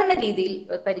 സാധാരണ രീതിയിൽ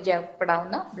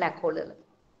പരിചയപ്പെടാവുന്ന ബ്ലാക്ക് ഹോളുകൾ.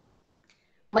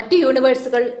 മറ്റ്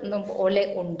യൂണിവേഴ്സുകൾ പോലെ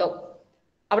ഉണ്ടോ?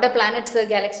 അവിടെ പ്ലാനറ്റ്സ്,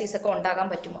 ഗാലക്സീസ് ഒക്കെ ഉണ്ടാകാൻ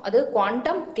പറ്റുമോ? അത്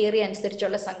ക്വാണ്ടം തിയറി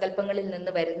അനുസരിച്ചുള്ള സങ്കല്പങ്ങളിൽ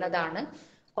നിന്ന് വരുന്നതാണ്.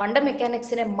 ക്വാണ്ടം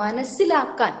മെക്കാനിക്സിനെ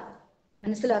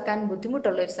മനസ്സിലാക്കാൻ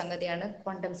ബുദ്ധിമുട്ടുള്ള ഒരു സംഗതിയാണ്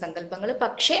ക്വാണ്ടം സങ്കല്പങ്ങൾ.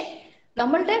 പക്ഷേ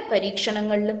നമ്മളുടെ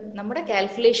പരീക്ഷണങ്ങളിലും നമ്മുടെ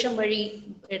കാൽക്കുലേഷൻ വഴി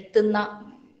എത്തുന്ന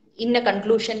ഇന്ന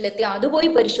കൺക്ലൂഷനിലെത്തി അത് പോയി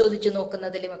പരിശോധിച്ച്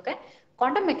നോക്കുന്നതിലുമൊക്കെ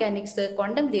ക്വാണ്ടം മെക്കാനിക്സ്,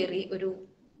 ക്വാണ്ടം തിയറി ഒരു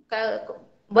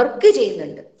വർക്ക്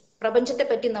ചെയ്യുന്നുണ്ട്. പ്രപഞ്ചത്തെ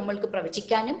പറ്റി നമ്മൾക്ക്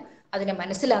പ്രവചിക്കാനും അതിനെ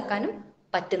മനസ്സിലാക്കാനും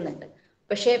പറ്റുന്നുണ്ട്.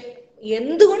 പക്ഷെ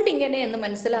എന്തുകൊണ്ട് ഇങ്ങനെ എന്ന്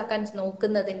മനസ്സിലാക്കാൻ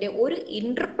നോക്കുന്നതിന്റെ ഒരു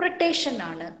ഇന്റർപ്രിട്ടേഷൻ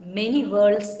ആണ് many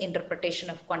worlds interpretation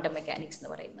of quantum mechanics എന്ന്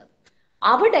പറയുന്നത്.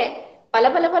 അവിടെ പല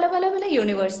പല പല പല പല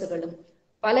യൂണിവേഴ്സുകളും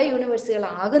പല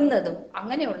യൂണിവേഴ്സുകളാകുന്നതും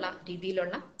അങ്ങനെയുള്ള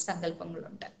രീതിയിലുള്ള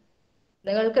സങ്കല്പങ്ങളുണ്ട്.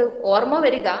 നിങ്ങൾക്ക് ഓർമ്മ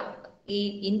വരിക, ഈ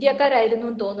ഇന്ത്യക്കാരായിരുന്നു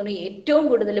എന്ന് തോന്നുന്നു ഏറ്റവും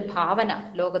കൂടുതൽ ഭാവന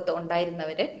ലോകത്ത്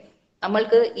ഉണ്ടായിരുന്നവര്.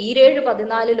 നമ്മൾക്ക്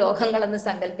 14 ലോകങ്ങളെന്ന്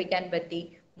സങ്കല്പിക്കാൻ പറ്റി,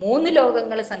 3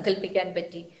 ലോകങ്ങൾ സങ്കല്പിക്കാൻ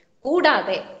പറ്റി.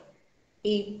 കൂടാതെ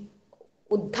ഈ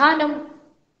ഉദ്ധാനം,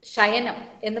 ശയനം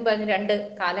എന്ന് പറഞ്ഞ് 2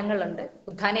 കാലങ്ങളുണ്ട്.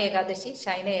 ഉദ്ധാന ഏകാദശി,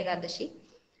 ശയന ഏകാദശി.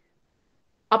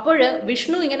 അപ്പോഴ്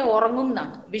വിഷ്ണു ഇങ്ങനെ ഉറങ്ങും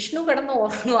എന്നാണ്. വിഷ്ണു കിടന്ന്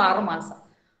ഉറങ്ങും 6 മാസം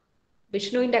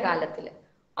വിഷ്ണുവിന്റെ കാലത്തില്.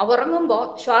 ഉറങ്ങുമ്പോ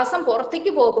ശ്വാസം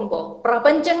പുറത്തേക്ക് പോകുമ്പോ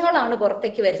പ്രപഞ്ചങ്ങളാണ്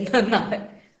പുറത്തേക്ക് വരുന്നതെന്നാണ്.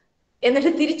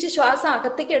 എന്നിട്ട് തിരിച്ച് ശ്വാസം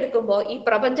അകത്തേക്ക് എടുക്കുമ്പോ ഈ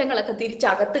പ്രപഞ്ചങ്ങളൊക്കെ തിരിച്ച്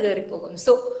അകത്ത് കയറിപ്പോകും.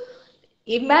 സോ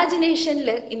ഇമാജിനേഷനിൽ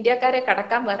ഇന്ത്യക്കാരെ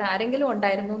കടക്കാൻ വേറെ ആരെങ്കിലും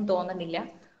ഉണ്ടായിരുന്നു എന്ന് തോന്നുന്നില്ല.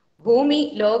 ഭൂമി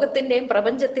ലോകത്തിന്റെയും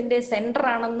പ്രപഞ്ചത്തിന്റെയും സെന്റർ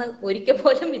ആണെന്ന് ഒരിക്കൽ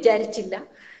പോലും വിചാരിച്ചില്ല.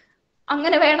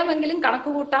 അങ്ങനെ വേണമെങ്കിലും കണക്ക്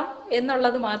കൂട്ടാം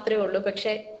എന്നുള്ളത് മാത്രമേ ഉള്ളൂ.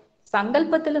 പക്ഷെ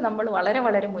സങ്കല്പത്തിൽ നമ്മൾ വളരെ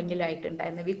വളരെ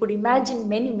മുന്നിലായിട്ടുണ്ടായിരുന്നു. We could imagine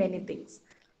many many things.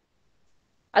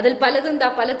 അതിൽ പലതും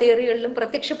പല തിയറികളിലും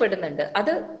പ്രത്യക്ഷപ്പെടുന്നുണ്ട്.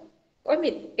 അത്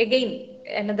again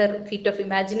another feat of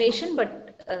imagination but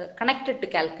connected to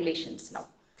calculations now.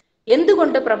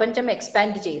 എന്തുകൊണ്ട് പ്രപഞ്ചം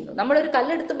എക്സ്പാൻഡ് ചെയ്യുന്നു? നമ്മളൊരു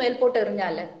കല്ലെടുത്ത് മേൽപോട്ട്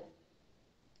എറിഞ്ഞാല്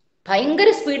ഭയങ്കര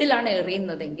സ്പീഡിലാണ്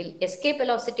എറിയുന്നതെങ്കിൽ, എസ്കേപ്പ്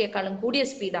വെലോസിറ്റിയെക്കാളും കൂടിയ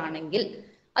സ്പീഡാണെങ്കിൽ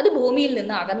അത് ഭൂമിയിൽ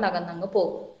നിന്ന് അകന്നകന്നങ്ങ്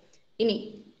പോകും. ഇനി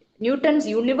Newton's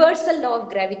universal law of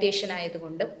gravitation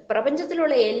ആയതുകൊണ്ട്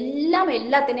പ്രപഞ്ചത്തിലുള്ള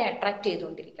എല്ലാത്തിനെയും അട്രാക്ട്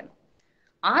ചെയ്തുകൊണ്ടിരിക്കണം.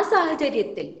 ആ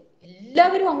സാഹചര്യത്തിൽ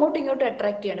എല്ലാവരും അങ്ങോട്ടും ഇങ്ങോട്ടും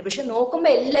അട്രാക്ട് ചെയ്യാണ്. പക്ഷെ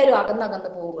നോക്കുമ്പോൾ എല്ലാവരും അകന്നകന്ന്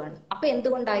പോവുകയാണ്. അപ്പൊ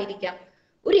എന്തുകൊണ്ടായിരിക്കാം?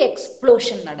 ഒരു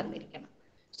എക്സ്പ്ലോഷൻ നടന്നിരിക്കണം.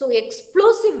 സോ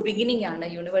എക്സ്പ്ലോസീവ് ബിഗിനിങ് ആണ്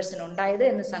യൂണിവേഴ്സിന് ഉണ്ടായത്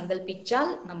എന്ന് സങ്കല്പിച്ചാൽ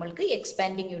നമ്മൾക്ക്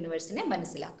എക്സ്പാൻഡിങ് യൂണിവേഴ്സിനെ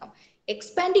മനസ്സിലാക്കാം.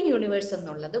 എക്സ്പാൻഡിങ് യൂണിവേഴ്സ്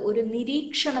എന്നുള്ളത് ഒരു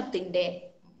നിരീക്ഷണത്തിന്റെ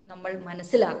നമ്മൾ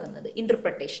മനസ്സിലാക്കുന്നത്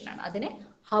ഇന്റർപ്രിട്ടേഷൻ ആണ്. അതിനെ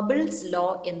ഹബിൾസ് ലോ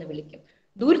എന്ന് വിളിക്കും.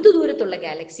 ദൂരത്തുള്ള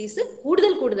ഗാലക്സീസ്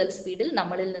കൂടുതൽ സ്പീഡിൽ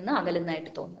നമ്മളിൽ നിന്ന്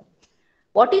അകലുന്നതായിട്ട് തോന്നുന്നത്.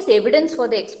 What is evidence for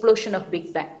the explosion of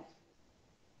big bang?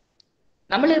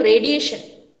 നമ്മൾ റേഡിയേഷൻ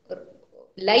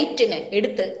ലൈറ്റിനെ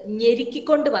എടുത്ത്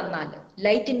ഞെരുക്കിക്കൊണ്ട് വന്നാൽ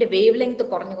ലൈറ്റിന്റെ വേവ് ലെങ്ത്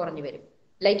കുറഞ്ഞു വരും.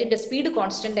 ലൈറ്റിന്റെ സ്പീഡ്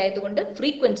കോൺസ്റ്റന്റ് ആയതുകൊണ്ട്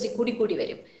ഫ്രീക്വൻസി കൂടി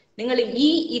വരും. നിങ്ങൾ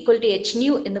E=hν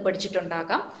എന്ന്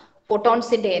പഠിച്ചിട്ടുണ്ടാകാം.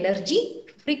 ഫോട്ടോൺസിന്റെ എനർജി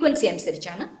ഫ്രീക്വൻസി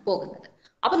അനുസരിച്ചാണ് പോകുന്നത്.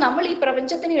 അപ്പൊ നമ്മൾ ഈ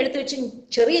പ്രപഞ്ചത്തിനെ എടുത്തു വെച്ച്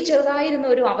ചെറുതായിരുന്ന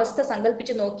ഒരു അവസ്ഥ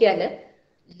സങ്കല്പിച്ച് നോക്കിയാൽ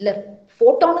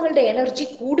ഫോട്ടോണുകളുടെ എനർജി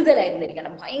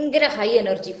കൂടുതലായിരുന്നിരിക്കണം. ഭയങ്കര ഹൈ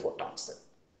എനർജി ഫോട്ടോൺസ്.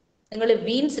 നിങ്ങൾ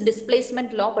വീൻസ്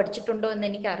ഡിസ്പ്ലേസ്മെന്റ് ലോ പഠിച്ചിട്ടുണ്ടോ എന്ന്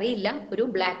എനിക്ക് അറിയില്ല. ഒരു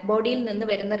ബ്ലാക്ക് ബോഡിയിൽ നിന്ന്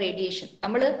വരുന്ന റേഡിയേഷൻ,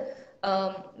 നമ്മൾ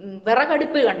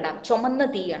വിറകടുപ്പ് കണ്ട ചുമന്ന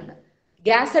തീയാണ്,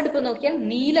 ഗ്യാസ് അടുപ്പ് നോക്കിയാൽ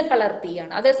നീല കളർ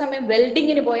തീയാണ്. അതേസമയം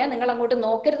വെൽഡിങ്ങിന് പോയാൽ നിങ്ങൾ അങ്ങോട്ട്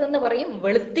നോക്കരുതെന്ന് പറയും,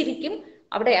 വെളുത്തിരിക്കും,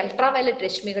 അവിടെ അൾട്രാവയലറ്റ്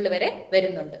രശ്മികൾ വരെ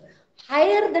വരുന്നുണ്ട്.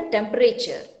 ഹയർ ദ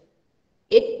ടെമ്പറേച്ചർ,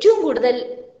 ഏറ്റവും കൂടുതൽ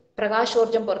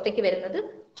പ്രകാശോർജം പുറത്തേക്ക് വരുന്നത്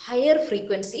ഹയർ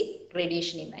ഫ്രീക്വൻസി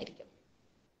റേഡിയേഷനിൽ നിന്നായിരിക്കും.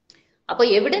 അപ്പോൾ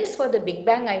evidence for the big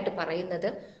bang ആയിട്ട് പറയുന്നത്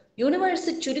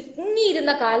യൂണിവേഴ്സ്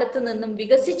ചുരുങ്ങിയിരുന്ന കാലത്ത് നിന്നും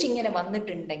വികസിച്ചിങ്ങനെ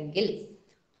വന്നിട്ടുണ്ടെങ്കിൽ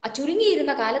ആ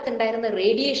ചുരുങ്ങിയിരുന്ന കാലത്തുണ്ടായിരുന്ന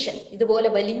റേഡിയേഷൻ ഇതുപോലെ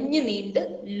വലിഞ്ഞു നീണ്ട്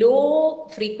ലോ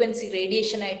ഫ്രീക്വൻസി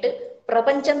റേഡിയേഷൻ ആയിട്ട്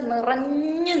പ്രപഞ്ചം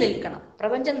നിറഞ്ഞു നിൽക്കണം.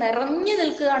 പ്രപഞ്ചം നിറഞ്ഞു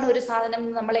നിൽക്കുകയാണ് ഒരു സാധനം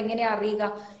നമ്മൾ എങ്ങനെ അറിയുക?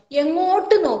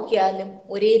 എങ്ങോട്ട് നോക്കിയാലും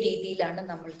ഒരേ രീതിയിലാണ്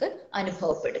നമ്മൾക്ക്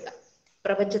അനുഭവപ്പെടുക.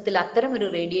 പ്രപഞ്ചത്തിൽ അത്തരം ഒരു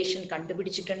റേഡിയേഷൻ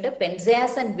കണ്ടുപിടിച്ചിട്ടുണ്ട്.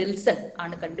 പെൻസിയാസ് ആൻഡ് വിൽസൺ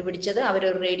ആണ് കണ്ടുപിടിച്ചത്.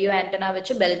 അവരൊരു റേഡിയോ ആന്റന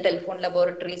വെച്ച് ബെൽ ടെലിഫോൺ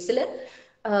ലബോറട്ടറീസിൽ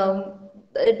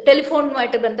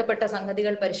ടെലിഫോണുമായിട്ട് ബന്ധപ്പെട്ട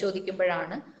സംഗതികൾ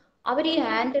പരിശോധിക്കുമ്പോഴാണ് അവർ ഈ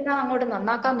ആന്റന അങ്ങോട്ട്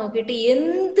നന്നാക്കാൻ നോക്കിയിട്ട്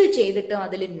എന്ത് ചെയ്തിട്ടും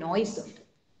അതിൽ നോയ്സ് ഉണ്ട്,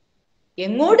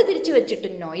 എങ്ങോട്ട് തിരിച്ചു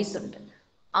വെച്ചിട്ടും നോയ്സ് ഉണ്ട്.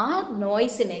 ആ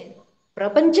നോയ്സിനെ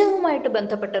പ്രപഞ്ചവുമായിട്ട്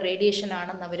ബന്ധപ്പെട്ട റേഡിയേഷൻ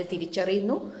ആണെന്ന് അവർ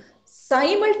തിരിച്ചറിയുന്നു.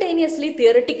 സൈമൾട്ടേനിയസ്ലി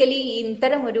തിയററ്റിക്കലി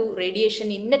ഇത്തരം ഒരു റേഡിയേഷൻ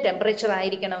ഇന്ന ടെമ്പറേച്ചർ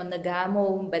ആയിരിക്കണമെന്ന്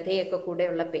ഗാമോവും ബഥയൊക്കെ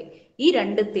കൂടെയുള്ള ഈ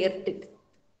രണ്ട്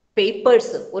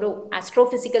പേപ്പേഴ്സ് ഒരു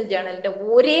ആസ്ട്രോഫിസിക്കൽ ജേണലിന്റെ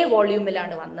ഒരേ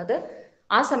വോള്യൂമിലാണ് വന്നത്.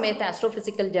 ആ സമയത്ത്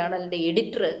ആസ്ട്രോഫിസിക്കൽ ജേണലിന്റെ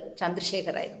എഡിറ്റർ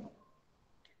ചന്ദ്രശേഖർ ആയിരുന്നു.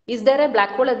 Is there A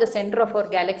black hole at the centre of our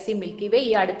Galaxy milky വേ?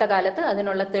 ഈ അടുത്ത കാലത്ത്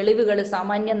അതിനുള്ള തെളിവുകൾ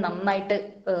സാമാന്യം നന്നായിട്ട്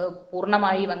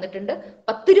പൂർണ്ണമായി വന്നിട്ടുണ്ട്.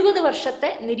 10-20 വർഷത്തെ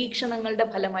നിരീക്ഷണങ്ങളുടെ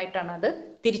ഫലമായിട്ടാണ് അത്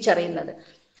തിരിച്ചറിയുന്നത്.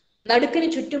 നടുക്കിന്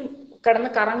ചുറ്റും കടന്ന്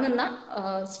കറങ്ങുന്ന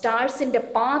സ്റ്റാർസിന്റെ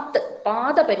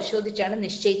പാത പരിശോധിച്ചാണ്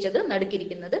നിശ്ചയിച്ചത്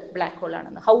നടുക്കിരിക്കുന്നത് ബ്ലാക്ക് ഹോൾ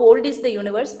ആണെന്ന്. How old is the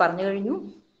universe പറഞ്ഞു കഴിഞ്ഞു.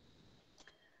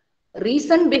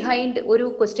 റീസൺ ബിഹൈൻഡ് ഒരു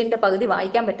ക്വസ്റ്റ്യന്റെ പകുതി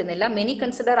വായിക്കാൻ പറ്റുന്നില്ല. Many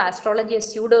consider astrology A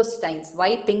pseudo science,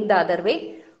 Y think the other way?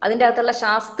 അതിൻ്റെ അകത്തുള്ള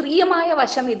ശാസ്ത്രീയമായ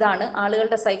വശം ഇതാണ്.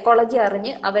 ആളുകളുടെ സൈക്കോളജി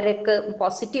അറിഞ്ഞ് അവർക്ക്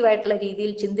പോസിറ്റീവായിട്ടുള്ള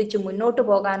രീതിയിൽ ചിന്തിച്ച് മുന്നോട്ട്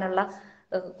പോകാനുള്ള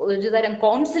ഒരുതരം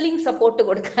കൗൺസിലിംഗ് സപ്പോർട്ട്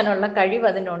കൊടുക്കാനുള്ള കഴിവ്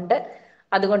അതിനുണ്ട്.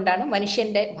 അതുകൊണ്ടാണ്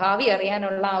മനുഷ്യന്റെ ഭാവി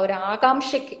അറിയാനുള്ള ആ ഒരു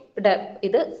ആകാംക്ഷയുടെ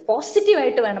ഇത്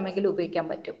പോസിറ്റീവായിട്ട് വേണമെങ്കിൽ ഉപയോഗിക്കാൻ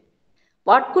പറ്റും.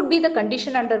 What could be the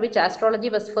condition under which astrology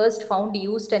was first found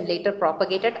used and later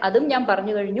പ്രോപ്പഗേറ്റഡ്? അതും ഞാൻ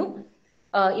പറഞ്ഞു കഴിഞ്ഞു.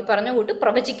 ഈ പറഞ്ഞ കൂട്ട്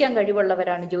പ്രവചിക്കാൻ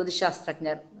കഴിവുള്ളവരാണ്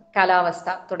ജ്യോതിശാസ്ത്രജ്ഞർ, കാലാവസ്ഥ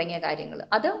തുടങ്ങിയ കാര്യങ്ങൾ.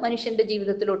 അത് മനുഷ്യന്റെ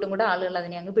ജീവിതത്തിലോട്ടും കൂടെ ആളുകൾ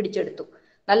അതിനെ അങ്ങ് പിടിച്ചെടുത്തു.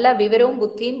 നല്ല വിവരവും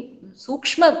ബുദ്ധിയും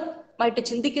സൂക്ഷ്മമായിട്ട്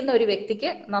ചിന്തിക്കുന്ന ഒരു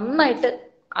വ്യക്തിക്ക് നന്നായിട്ട്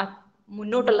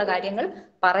മുന്നോട്ടുള്ള കാര്യങ്ങൾ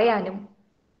പറയാനും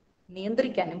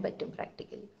നിയന്ത്രിക്കാനും പറ്റും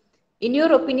practically. In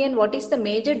your opinion what is the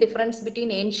major difference between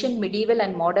ancient, medieval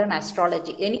and modern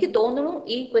astrology? എനിക്ക് തോന്നുന്നു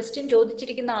ഈ ക്വസ്റ്റ്യൻ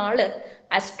ചോദിച്ചിരിക്കുന്ന ആള്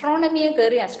ആസ്ട്രോണമിയെ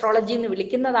കയറി ആസ്ട്രോളജി എന്ന്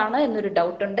വിളിക്കുന്നതാണ് എന്നൊരു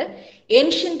ഡൗട്ട് ഉണ്ട്.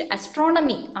 ഏൻഷ്യന്റ്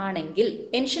ആസ്ട്രോണമി ആണെങ്കിൽ,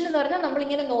 ഏൻഷ്യൻ എന്ന് പറഞ്ഞാൽ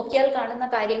നമ്മളിങ്ങനെ നോക്കിയാൽ കാണുന്ന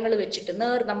കാര്യങ്ങൾ വെച്ചിട്ട്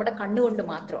നമ്മുടെ കണ്ണുകൊണ്ട്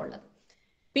മാത്രമുള്ളത്.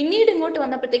 പിന്നീട് ഇങ്ങോട്ട്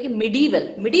വന്നപ്പോഴത്തേക്ക്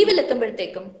മിഡീവൽ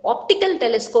എത്തുമ്പോഴത്തേക്കും ഓപ്റ്റിക്കൽ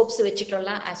ടെലിസ്കോപ്സ് വെച്ചിട്ടുള്ള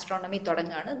ആസ്ട്രോണമി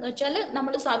തുടങ്ങുകയാണ്. എന്ന് വെച്ചാൽ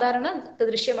നമ്മൾ സാധാരണ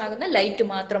ദൃശ്യമാകുന്ന ലൈറ്റ്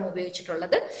മാത്രം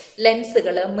ഉപയോഗിച്ചിട്ടുള്ളത്,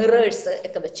 ലെൻസുകള്, മിറേഴ്സ്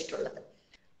ഒക്കെ വെച്ചിട്ടുള്ളത്.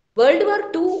 വേൾഡ് വാർ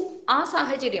II ആ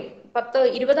സാഹചര്യം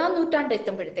 20-ാം നൂറ്റാണ്ട്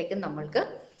എത്തുമ്പോഴത്തേക്കും നമ്മൾക്ക്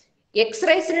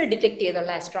എക്സ്റേസിനെ ഡിറ്റക്ട്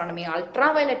ചെയ്തുള്ള astronomy,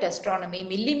 ultraviolet astronomy,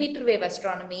 millimetre wave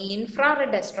astronomy,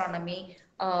 infrared astronomy,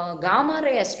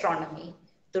 gamma ray astronomy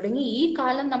തുടങ്ങി ഈ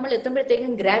കാലം നമ്മൾ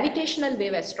എത്തുമ്പോഴത്തേക്കും ഗ്രാവിറ്റേഷണൽ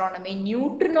വേവ് ആസ്ട്രോണമി,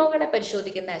 ന്യൂട്രിനോകളെ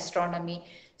പരിശോധിക്കുന്ന ആസ്ട്രോണമി,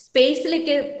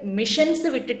 സ്പേസിലേക്ക് മിഷൻസ്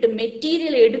വിട്ടിട്ട്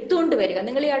മെറ്റീരിയൽ എടുത്തുകൊണ്ട് വരിക.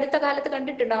 നിങ്ങൾ ഈ അടുത്ത കാലത്ത്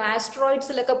കണ്ടിട്ടുണ്ടാവും,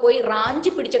 ആസ്ട്രോയിഡ്സിലൊക്കെ പോയി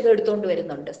റാഞ്ചി പിടിച്ചൊക്കെ എടുത്തുകൊണ്ട്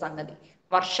വരുന്നുണ്ട്. സംഗതി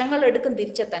വർഷങ്ങൾ എടുക്കും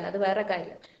തിരിച്ചെത്താൻ, അത് വേറെ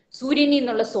കാര്യം. സൂര്യനിൽ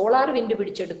നിന്നുള്ള സോളാർ വിൻഡ്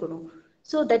പിടിച്ചെടുക്കുന്നു.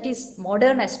 So that is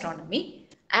modern astronomy.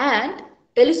 And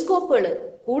ടെലിസ്കോപ്പുകൾ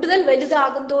കൂടുതൽ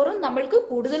വലുതാകും തോറും നമ്മൾക്ക്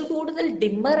കൂടുതൽ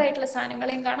ഡിമ്മർ ആയിട്ടുള്ള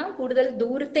സാധനങ്ങളെയും കാണാം, കൂടുതൽ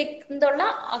ദൂരത്തേക്കുള്ള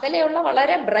അകലെയുള്ള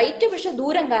വളരെ ബ്രൈറ്റ് പക്ഷെ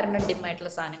ദൂരം കാരണം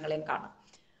ഡിമ്മായിട്ടുള്ള സാധനങ്ങളെയും കാണാം.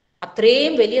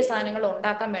 അത്രയും വലിയ സാധനങ്ങൾ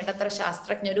ഉണ്ടാക്കാൻ വേണ്ടത്ര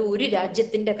ശാസ്ത്രജ്ഞര് ഒരു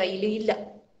രാജ്യത്തിന്റെ കയ്യിൽ ഇല്ല.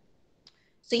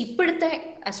 സോ ഇപ്പോഴത്തെ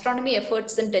ആസ്ട്രോണമി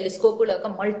എഫേർട്സും ടെലിസ്കോപ്പുകളും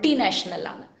ഒക്കെ മൾട്ടിനാഷണൽ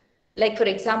ആണ്. Like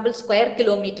for example square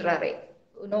kilometre array,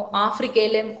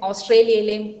 ആഫ്രിക്കയിലെയും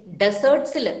ഓസ്ട്രേലിയയിലെയും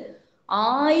ഡെസേർട്സിൽ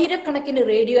ആയിരക്കണക്കിന്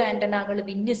റേഡിയോ ആന്റനകൾ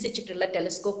വിന്യസിച്ചിട്ടുള്ള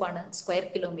ടെലിസ്കോപ്പാണ് സ്ക്വയർ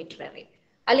കിലോമീറ്റർ അറേ.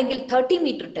 അല്ലെങ്കിൽ 30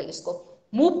 മീറ്റർ ടെലിസ്കോപ്പ്,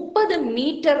 30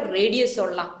 മീറ്റർ റേഡിയസ്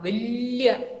ഉള്ള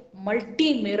വലിയ multi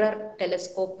mirror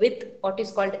telescope with what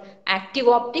is called active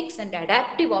optics and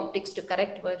adaptive optics to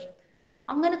correct word.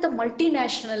 അങ്ങനത്തെ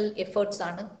multinational efforts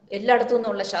ആണ് എല്ലായിടത്തു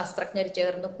നിന്നുള്ള ശാസ്ത്രജ്ഞർ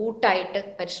ചേർന്ന് കൂട്ടായിട്ട്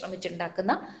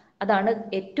പരിശ്രമിച്ചുണ്ടാക്കുന്ന. അതാണ്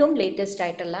ഏറ്റവും ലേറ്റസ്റ്റ്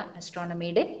ആയിട്ടുള്ള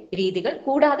ആസ്ട്രോണമിയുടെ രീതികൾ.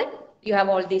 കൂടാതെ you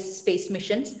have all these space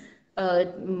missions.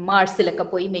 മാർസിലൊക്കെ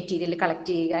പോയി മെറ്റീരിയൽ കളക്ട്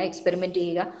ചെയ്യുക, എക്സ്പെരിമെന്റ്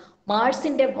ചെയ്യുക,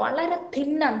 മാർസിന്റെ വളരെ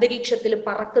തിൻ അന്തരീക്ഷത്തിൽ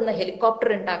പറക്കുന്ന ഹെലികോപ്റ്റർ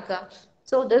ഉണ്ടാക്കുക.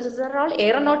 So this are all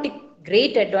aeronautic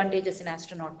great advantages in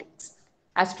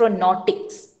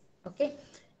astronautics. Okay,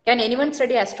 can anyone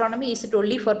study astronomy? Is it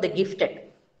only for the gifted?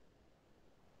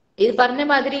 ഇത് പറഞ്ഞ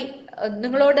മാതിരി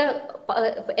നിങ്ങളോട്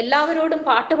എല്ലാവരോടും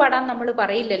പാട്ട് പാടാൻ നമ്മൾ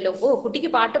പറയില്ലല്ലോ. ഓ കുട്ടിക്ക്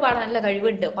പാട്ട് പാടാനുള്ള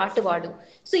കഴിവുണ്ട്, പാട്ട് പാടും.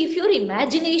 So if your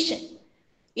imagination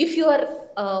if your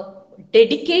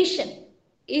dedication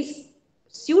is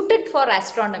suited for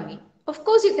astronomy, of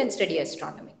course you can study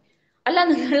astronomy. അല്ല,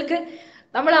 നിങ്ങൾക്ക്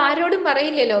നമ്മൾ ആരോടും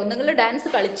പറയില്ലല്ലോ നിങ്ങൾ ഡാൻസ്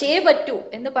കളിച്ചേ പറ്റൂ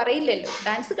എന്ന് പറയില്ലല്ലോ.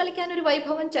 ഡാൻസ് കളിക്കാൻ ഒരു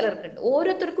വൈഭവം ചിലർക്കുണ്ട്.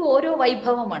 ഓരോരുത്തർക്കും ഓരോ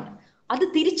വൈഭവമാണ്. അത്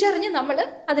തിരിച്ചറിഞ്ഞ് നമ്മൾ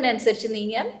അതിനനുസരിച്ച്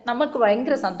നീങ്ങിയാൽ നമുക്ക്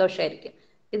ഭയങ്കര സന്തോഷമായിരിക്കും.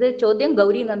 ഇത് ചോദ്യം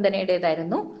Gauri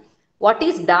നന്ദനയുടേതായിരുന്നു. What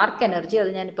is dark energy?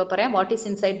 അത് ഞാനിപ്പോൾ പറയാം. What is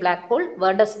inside black hole?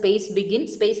 Where does space begin?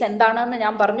 Space എന്താണെന്ന്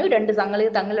ഞാൻ പറഞ്ഞു. രണ്ട്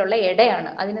തമ്മിലുള്ള ഇടയാണ്.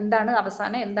 അതിനെന്താണ്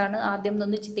അവസാനം, എന്താണ് ആദ്യം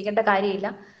എന്നൊന്നും ചിന്തിക്കേണ്ട കാര്യമില്ല.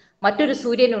 മറ്റൊരു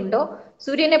സൂര്യനുണ്ടോ?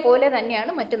 സൂര്യനെ പോലെ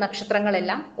തന്നെയാണ് മറ്റു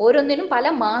നക്ഷത്രങ്ങളെല്ലാം. ഓരോന്നിനും പല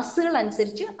മാസുകൾ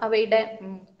അനുസരിച്ച് അവയുടെ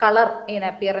കളർ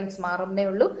അപ്പിയറൻസ് മാറുന്നേ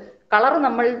ഉള്ളൂ. കളർ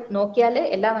നമ്മൾ നോക്കിയാൽ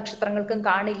എല്ലാ നക്ഷത്രങ്ങൾക്കും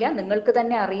കാണില്ല, നിങ്ങൾക്ക്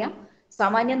തന്നെ അറിയാം.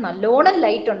 സാമാന്യം നല്ലോണം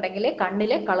ലൈറ്റ് ഉണ്ടെങ്കിൽ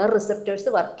കണ്ണിലെ കളർ റിസപ്റ്റേഴ്സ്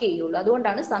വർക്ക് ചെയ്യുള്ളൂ.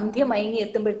 അതുകൊണ്ടാണ് സന്ധ്യ മയങ്ങി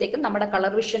എത്തുമ്പോഴത്തേക്കും നമ്മുടെ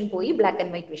കളർ വിഷൻ പോയി black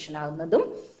and white vision ആകുന്നതും.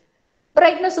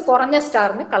 Brightness കുറഞ്ഞ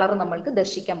സ്റ്റാറിന് കളർ നമ്മൾക്ക്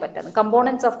ദർശിക്കാൻ പറ്റുന്നു.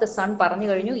 കമ്പോണൻസ് ഓഫ് ദ സൺ പറഞ്ഞു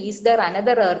കഴിഞ്ഞു. Is there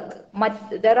another earth?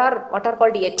 There are what are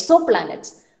called Exo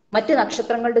planets. മറ്റ്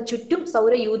നക്ഷത്രങ്ങളുടെ ചുറ്റും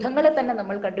സൗരയൂഥങ്ങളെ തന്നെ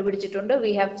നമ്മൾ കണ്ടുപിടിച്ചിട്ടുണ്ട്.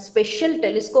 We have special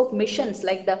telescope missions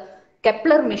like the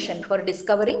Kepler mission four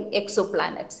discovering Exo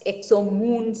planets, Exo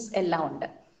moons എല്ലാം ഉണ്ട്.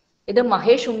 ഇത്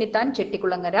മഹേഷ് ഉണ്ണിത്താൻ,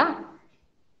 ചെട്ടിക്കുളങ്ങര.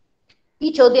 ഈ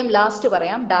ചോദ്യം ലാസ്റ്റ്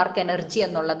പറയാം, ഡാർക്ക് എനർജി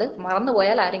എന്നുള്ളത്.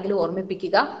 മറന്നുപോയാൽ ആരെങ്കിലും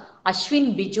ഓർമ്മിപ്പിക്കുക. അശ്വിൻ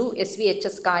ബിജു,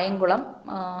 SVHS കായംകുളം.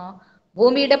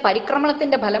 ഭൂമിയുടെ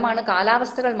പരിക്രമണത്തിന്റെ ഫലമാണ്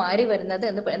കാലാവസ്ഥകൾ മാറി വരുന്നത്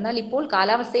എന്ന്. എന്നാൽ ഇപ്പോൾ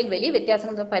കാലാവസ്ഥയിൽ വലിയ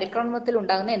വ്യത്യാസങ്ങൾ പരിക്രമണത്തിൽ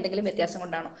ഉണ്ടാകുന്ന എന്തെങ്കിലും വ്യത്യാസം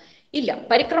കൊണ്ടാണോ? ഇല്ല,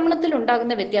 പരിക്രമണത്തിൽ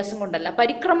ഉണ്ടാകുന്ന വ്യത്യാസം കൊണ്ടല്ല.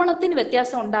 പരിക്രമണത്തിന്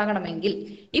വ്യത്യാസം ഉണ്ടാകണമെങ്കിൽ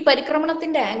ഈ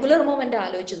പരിക്രമണത്തിന്റെ ആംഗുലർ മൂവ്മെന്റ്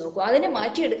ആലോചിച്ച് നോക്കൂ. അതിനെ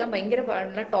മാറ്റിയെടുക്കാൻ ഭയങ്കര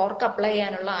ടോർക്ക് അപ്ലൈ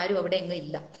ചെയ്യാനുള്ള ആരും അവിടെ എങ്ങും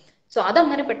ഇല്ല. സോ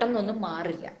അതങ്ങനെ പെട്ടെന്നൊന്നും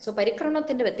മാറില്ല. സോ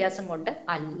പരിക്രമണത്തിന്റെ വ്യത്യാസം കൊണ്ട്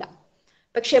അല്ല.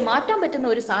 പക്ഷെ മാറ്റാൻ പറ്റുന്ന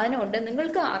ഒരു സാധനമുണ്ട്.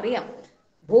 നിങ്ങൾക്ക് അറിയാം,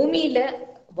 ഭൂമിയിലെ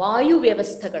വായു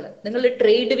വ്യവസ്ഥകൾ, നിങ്ങൾ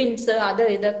ട്രേഡ് വിൻസ് അത്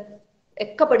ഇത്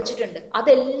ഒക്കെ പഠിച്ചിട്ടുണ്ട്.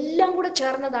 അതെല്ലാം കൂടെ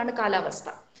ചേർന്നതാണ് കാലാവസ്ഥ.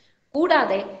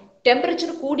 കൂടാതെ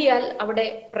ടെമ്പറേച്ചർ കൂടിയാൽ അവിടെ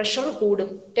പ്രഷർ കൂടും,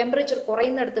 ടെമ്പറേച്ചർ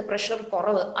കുറയുന്നിടത്ത് പ്രഷർ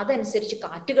കുറവ്, അതനുസരിച്ച്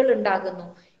കാറ്റുകൾ ഉണ്ടാകുന്നു.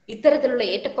 ഇത്തരത്തിലുള്ള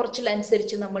ഏറ്റക്കുറച്ചിൽ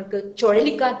അനുസരിച്ച് നമ്മൾക്ക്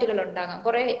ചുഴലിക്കാറ്റുകൾ ഉണ്ടാകാം.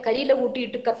 കുറെ കരിയില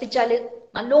കൂട്ടിയിട്ട് കത്തിച്ചാൽ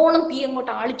നല്ലോണം തീ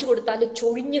അങ്ങോട്ട് ആളിച്ചു കൊടുത്താൽ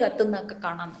ചൊഴിഞ്ഞു കത്തുന്നതൊക്കെ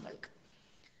കാണാം നിങ്ങൾക്ക്.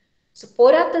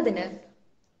 പോരാത്തതിന്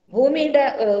ഭൂമിയുടെ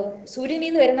സൂര്യനിൽ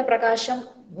നിന്ന് വരുന്ന പ്രകാശം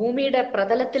ഭൂമിയുടെ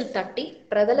പ്രതലത്തിൽ തട്ടി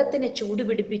പ്രതലത്തിനെ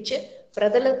ചൂടുപിടിപ്പിച്ച്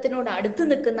പ്രതലത്തിനോട് അടുത്ത്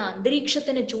നിൽക്കുന്ന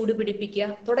അന്തരീക്ഷത്തിന് ചൂടുപിടിപ്പിക്കുക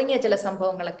തുടങ്ങിയ ചില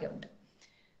സംഭവങ്ങളൊക്കെ ഉണ്ട്.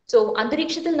 സോ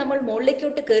അന്തരീക്ഷത്തിൽ നമ്മൾ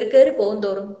മുകളിലേക്കോട്ട് കയറി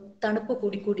പോകുന്തോറും തണുപ്പ്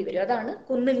കൂടി വരും. അതാണ്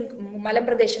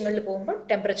മലമ്പ്രദേശങ്ങളിൽ പോകുമ്പോൾ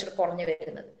ടെമ്പറേച്ചർ കുറഞ്ഞു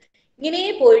വരുന്നത്. ഇങ്ങനെ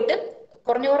പോയിട്ട്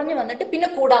കുറഞ്ഞു വന്നിട്ട് പിന്നെ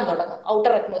കൂടാൻ തുടങ്ങും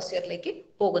ഔട്ടർ അറ്റ്മോസ്ഫിയറിലേക്ക്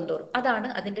പോകുന്തോറും. അതാണ്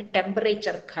അതിന്റെ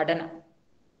ടെമ്പറേച്ചർ ഘടന.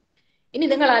 ഇനി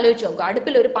നിങ്ങൾ ആലോചിച്ച് നോക്കുക,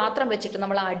 അടുപ്പിൽ ഒരു പാത്രം വെച്ചിട്ട്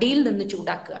നമ്മൾ അടിയിൽ നിന്ന്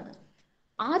ചൂടാക്കുകയാണ്.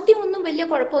 ആദ്യം ഒന്നും വലിയ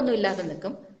കുഴപ്പമൊന്നും ഇല്ലാതെ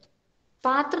നിൽക്കും.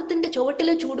 പാത്രത്തിന്റെ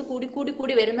ചുവട്ടിലെ ചൂട്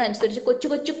കൂടി വരുന്ന അനുസരിച്ച്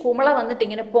കൊച്ചു കുമള വന്നിട്ട്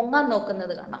ഇങ്ങനെ പൊങ്ങാൻ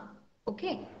നോക്കുന്നത് കാണാം.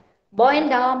 ഓക്കെ,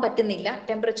 ബോയിന്റ് ആവാൻ പറ്റുന്നില്ല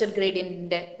ടെമ്പറേച്ചർ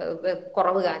ഗ്രേഡിയന്റിന്റെ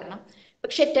കുറവ് കാരണം.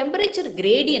 പക്ഷെ ടെമ്പറേച്ചർ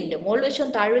ഗ്രേഡിയന്റ് മുകൾവശവും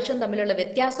താഴ്വശവും തമ്മിലുള്ള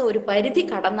വ്യത്യാസം ഒരു പരിധി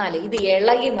കടന്നാൽ ഇത്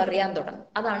ഇളകി മറിയാൻ തുടങ്ങും.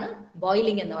 അതാണ്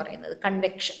ബോയിലിംഗ് എന്ന് പറയുന്നത്,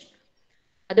 കൺവെക്ഷൻ.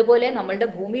 അതുപോലെ നമ്മളുടെ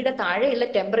ഭൂമിയുടെ താഴെയുള്ള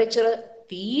ടെമ്പറേച്ചർ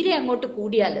തീരെ അങ്ങോട്ട്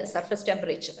കൂടിയാൽ സർഫസ്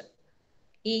ടെമ്പറേച്ചർ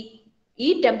ഈ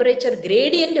ടെമ്പറേച്ചർ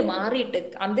ഗ്രേഡിയന്റ് മാറിയിട്ട്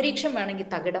അന്തരീക്ഷം വേണമെങ്കിൽ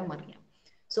തകിടം മറിയാം.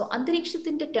 സോ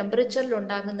അന്തരീക്ഷത്തിന്റെ ടെമ്പറേച്ചറിൽ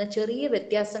ഉണ്ടാകുന്ന ചെറിയ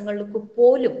വ്യത്യാസങ്ങൾക്ക്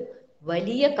പോലും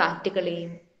വലിയ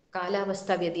കാറ്റുകളെയും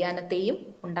കാലാവസ്ഥാ വ്യതിയാനത്തെയും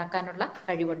ഉണ്ടാക്കാനുള്ള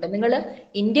കഴിവുണ്ട്. നിങ്ങൾ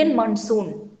ഇന്ത്യൻ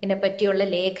മൺസൂണിനെ പറ്റിയുള്ള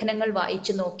ലേഖനങ്ങൾ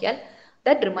വായിച്ചു നോക്കിയാൽ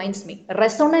ദാറ്റ് റിമൈൻഡ്സ് മീ.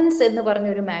 റെസൊണൻസ് എന്ന്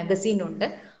പറഞ്ഞൊരു മാഗസീൻ ഉണ്ട്.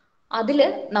 അതില്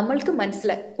നമ്മൾക്ക്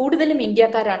കൂടുതലും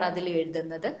ഇന്ത്യക്കാരാണ് അതിൽ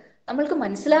എഴുതുന്നത്. നമ്മൾക്ക്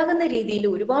മനസ്സിലാകുന്ന രീതിയിൽ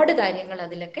ഒരുപാട് കാര്യങ്ങൾ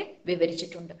അതിലൊക്കെ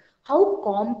വിവരിച്ചിട്ടുണ്ട്. How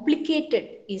complicated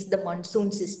is the monsoon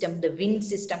system, the wind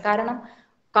system. കാരണം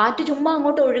കാറ്റ് ചുമ്മാ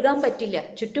അങ്ങോട്ട് ഒഴുകാൻ പറ്റില്ല.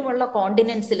 ചുറ്റുമുള്ള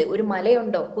കോണ്ടിനെന്റ്സിൽ ഒരു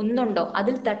മലയുണ്ടോ കുന്നുണ്ടോ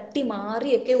അതിൽ തട്ടി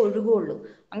മാറിയൊക്കെ ഒഴുകുള്ളൂ.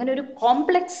 അങ്ങനെ ഒരു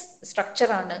കോംപ്ലക്സ്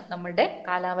സ്ട്രക്ചറാണ് നമ്മളുടെ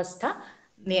കാലാവസ്ഥ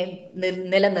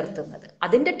നിലനിർത്തുന്നത്.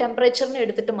 അതിന്റെ ടെമ്പറേച്ചറിനെ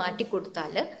എടുത്തിട്ട്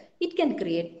മാറ്റിക്കൊടുത്താൽ ഇറ്റ് ക്യാൻ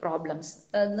ക്രിയേറ്റ് പ്രോബ്ലംസ്.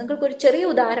 നിങ്ങൾക്ക് ഒരു ചെറിയ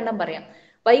ഉദാഹരണം പറയാം.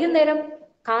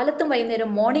 കാലത്തും വൈകുന്നേരം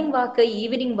മോർണിംഗ് വാക്ക്,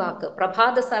 ഈവനിങ് വാക്ക്,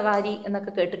 പ്രഭാത സവാരി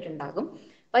എന്നൊക്കെ കേട്ടിട്ടുണ്ടാകും.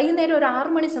 വൈകുന്നേരം ഒരു 6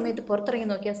 മണി സമയത്ത് പുറത്തിറങ്ങി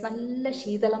നോക്കിയാൽ നല്ല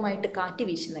ശീതളമായിട്ട് കാറ്റ്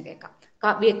വീശുന്ന കേൾക്കാം,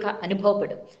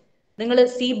 അനുഭവപ്പെടും. നിങ്ങൾ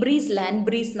സീ ബ്രീസ്, ലാൻഡ്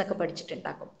ബ്രീസ് എന്നൊക്കെ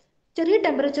പഠിച്ചിട്ടുണ്ടാകും. ചെറിയ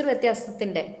ടെമ്പറേച്ചർ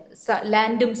വ്യത്യാസത്തിന്റെ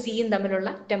ലാൻഡും സീയും തമ്മിലുള്ള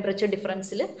ടെമ്പറേച്ചർ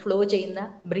ഡിഫറൻസിൽ ഫ്ലോ ചെയ്യുന്ന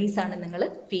ബ്രീസ് ആണ് നിങ്ങൾ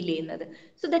ഫീൽ ചെയ്യുന്നത്.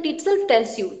 So that it self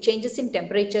tells U changes in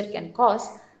temperature can cos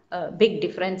big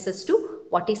differences to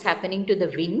what is happening to the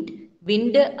wind.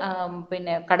 Wind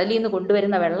പിന്നെ കടലിൽ നിന്ന്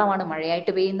കൊണ്ടുവരുന്ന വെള്ളമാണ്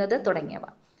മഴയായിട്ട് പെയ്യുന്നത് തുടങ്ങിയവ.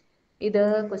 ഇത്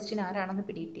ക്വസ്റ്റ്യൻ ആരാണെന്ന്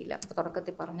പിടിയിട്ടില്ല,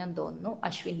 തുടക്കത്തിൽ പറഞ്ഞെന്ന് തോന്നുന്നു.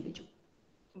 അശ്വിൻ ബിജു.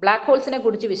 ബ്ലാക്ക് ഹോൾസിനെ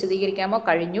കുറിച്ച് വിശദീകരിക്കാമോ?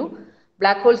 കഴിഞ്ഞു.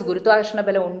 ബ്ലാക്ക് ഹോൾസ് ഗുരുത്വാകർഷണ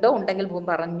ബലം ഉണ്ടോ? ഉണ്ടെങ്കിൽ ഭൂമി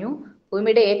പറഞ്ഞു.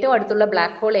 ഭൂമിയുടെ ഏറ്റവും അടുത്തുള്ള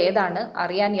ബ്ലാക്ക് ഹോൾ ഏതാണ്?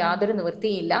 അറിയാൻ യാതൊരു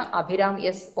നിവൃത്തിയില്ല. Abhiram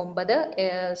S9,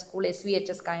 school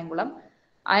SVHS Kayamkulam.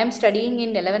 I am studying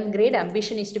in 11th grade.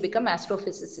 Ambition is to become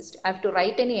astrophysicist. I have to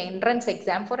write any entrance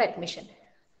exam for admission.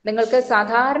 നിങ്ങൾക്ക്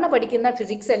സാധാരണ പഠിക്കുന്ന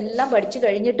ഫിസിക്സ് എല്ലാം പഠിച്ചു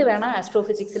കഴിഞ്ഞിട്ട് വേണം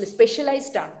ആസ്ട്രോഫിസിക്സിൽ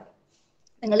സ്പെഷ്യലൈസ്ഡ് ആണ്.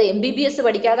 നിങ്ങൾ MBBS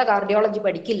പഠിക്കാതെ കാർഡിയോളജി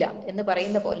പഠിക്കില്ല എന്ന്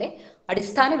പറയുന്ന പോലെ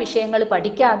അടിസ്ഥാന വിഷയങ്ങൾ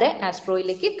പഠിക്കാതെ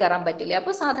ആസ്ട്രോയിലേക്ക് കയറാൻ പറ്റില്ല.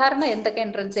 അപ്പോൾ സാധാരണ എന്തൊക്കെ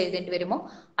എൻട്രൻസ് എഴുതേണ്ടി വരുമോ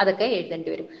അതൊക്കെ എഴുതേണ്ടി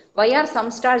വരും. Why are some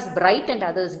stars bright and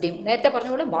others dim? നേരത്തെ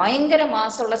പറഞ്ഞ പോലെ ഭയങ്കര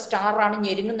മാസമുള്ള സ്റ്റാർ ആണ്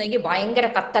ഞെരുങ്ങുന്നതെങ്കിൽ ഭയങ്കര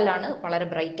കത്തലാണ്, വളരെ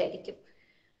ബ്രൈറ്റ് ആയിരിക്കും.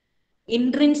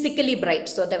 ഇൻട്രിൻസിക്കലി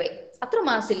ബ്രൈറ്റ്, സ്വതവേ. അത്ര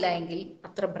മാസില്ല എങ്കിൽ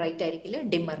അത്ര ബ്രൈറ്റ് ആയിരിക്കില്ല,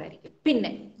 ഡിമ്മർ ആയിരിക്കും. പിന്നെ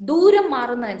ദൂരം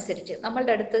മാറുന്നതനുസരിച്ച്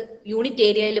നമ്മളുടെ അടുത്ത് യൂണിറ്റ്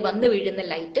ഏരിയയിൽ വന്ന് വീഴുന്ന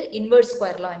ലൈറ്റ് ഇൻവേഴ്സ്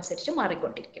സ്ക്വയർ ലോ അനുസരിച്ച്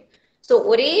മാറിക്കൊണ്ടിരിക്കും. സോ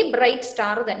ഒരേ ബ്രൈറ്റ്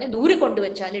സ്റ്റാർ തന്നെ ദൂരെ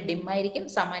കൊണ്ടുവച്ചാൽ ഡിം ആയിരിക്കും,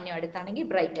 സാമാന്യം അടുത്താണെങ്കിൽ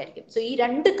ബ്രൈറ്റ് ആയിരിക്കും. സോ ഈ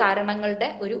രണ്ട് കാരണങ്ങളുടെ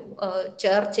ഒരു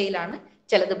ചേർച്ചയിലാണ്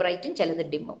ചിലത് ബ്രൈറ്റും ചിലത്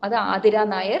ഡിമ്മും. അത് ആതിര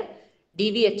നായർ,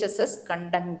 DVHSS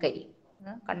കണ്ടങ്കരി.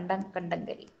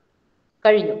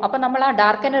 കഴിഞ്ഞു. അപ്പൊ നമ്മൾ ആ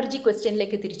ഡാർക്ക് എനർജി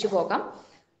ക്വസ്റ്റ്യനിലേക്ക് തിരിച്ചു പോകാം.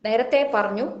 നേരത്തെ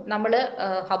പറഞ്ഞു നമ്മൾ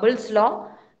ഹബിൾസ് ലോ,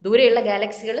 ദൂരെയുള്ള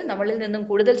ഗാലക്സികൾ നമ്മളിൽ നിന്നും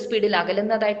കൂടുതൽ സ്പീഡിൽ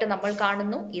അകലുന്നതായിട്ട് നമ്മൾ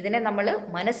കാണുന്നു. ഇതിനെ നമ്മൾ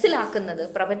മനസ്സിലാക്കുന്നത്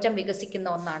പ്രപഞ്ചം വികസിക്കുന്ന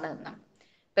ഒന്നാണ് എന്നാണ്.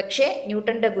 പക്ഷേ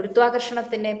ന്യൂട്ടന്റെ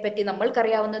ഗുരുത്വാകർഷണത്തിനെ പറ്റി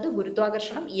നമ്മൾക്കറിയാവുന്നത്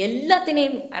ഗുരുത്വാകർഷണം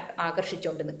എല്ലാത്തിനെയും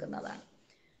ആകർഷിച്ചുകൊണ്ട് നിൽക്കുന്നതാണ്.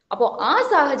 അപ്പോൾ ആ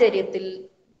സാഹചര്യത്തിൽ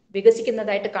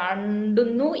വികസിക്കുന്നതായിട്ട്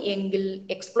കാണുന്നു എങ്കിൽ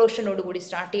എക്സ്പ്ലോഷനോടുകൂടി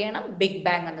സ്റ്റാർട്ട് ചെയ്യണം, ബിഗ്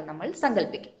ബാങ് എന്ന് നമ്മൾ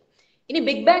സങ്കല്പിക്കും. ഇനി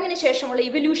ബിഗ് ബാങ്ങിന് ശേഷമുള്ള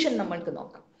ഇവല്യൂഷൻ നമ്മൾക്ക്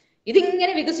നോക്കാം.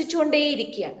 ഇതിങ്ങനെ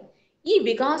വികസിച്ചുകൊണ്ടേയിരിക്കുകയാണ്. ഈ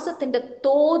വികാസത്തിന്റെ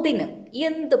തോതിന്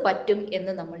എന്ത് പറ്റും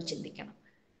എന്ന് നമ്മൾ ചിന്തിക്കണം.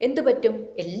 എന്ത് പറ്റും?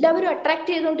 എല്ലാവരും അട്രാക്ട്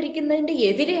ചെയ്തുകൊണ്ടിരിക്കുന്നതിന്റെ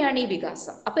എതിരെയാണ് ഈ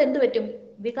വികാസം. അപ്പൊ എന്ത് പറ്റും?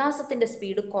 വികാസത്തിന്റെ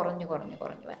സ്പീഡ് കുറഞ്ഞു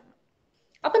വരണം.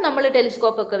 അപ്പൊ നമ്മൾ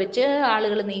ടെലിസ്കോപ്പ് ഒക്കെ വെച്ച്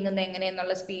ആളുകൾ നീങ്ങുന്ന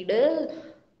എങ്ങനെയെന്നുള്ള സ്പീഡ്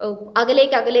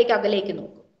അകലേക്ക്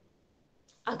നോക്കും.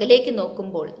 അകലേക്ക്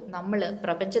നോക്കുമ്പോൾ നമ്മൾ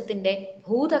പ്രപഞ്ചത്തിന്റെ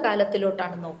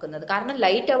ഭൂതകാലത്തിലോട്ടാണ് നോക്കുന്നത്. കാരണം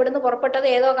ലൈറ്റ് അവിടെ നിന്ന് പുറപ്പെട്ടത്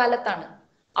ഏതോ കാലത്താണ്.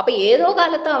 അപ്പൊ ഏതോ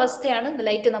കാലത്തെ അവസ്ഥയാണ്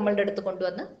ലൈറ്റ് നമ്മളുടെ അടുത്ത്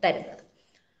കൊണ്ടുവന്ന് തരുന്നത്.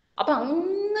 അപ്പൊ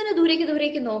അങ്ങനെ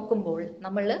ദൂരേക്ക് നോക്കുമ്പോൾ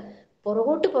നമ്മൾ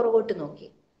പുറകോട്ട് നോക്കി.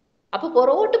 അപ്പൊ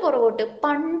പുറകോട്ട്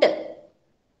പണ്ട്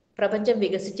പ്രപഞ്ചം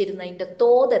വികസിച്ചിരുന്നതിന്റെ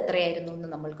തോത് എത്രയായിരുന്നു എന്ന്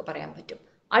നമ്മൾക്ക് പറയാൻ പറ്റും.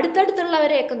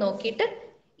 അടുത്തടുത്തുള്ളവരെയൊക്കെ നോക്കിയിട്ട്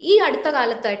ഈ അടുത്ത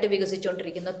കാലത്തായിട്ട്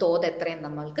വികസിച്ചുകൊണ്ടിരിക്കുന്ന തോത് എത്രയെന്ന്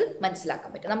നമ്മൾക്ക് മനസ്സിലാക്കാൻ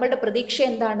പറ്റും. നമ്മളുടെ പ്രതീക്ഷ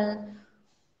എന്താണ്?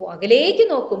 അകലേക്ക്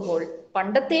നോക്കുമ്പോൾ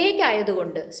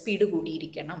പണ്ടത്തേക്കായതുകൊണ്ട് സ്പീഡ്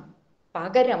കൂടിയിരിക്കണം.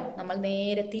 പകരം നമ്മൾ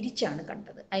നേരെ തിരിച്ചാണ്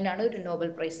കണ്ടത്. അതിനാണ് ഒരു നോബൽ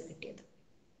പ്രൈസ് കിട്ടിയത്.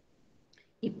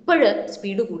 ഇപ്പോഴ്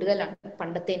സ്പീഡ് കൂടുതലാണ്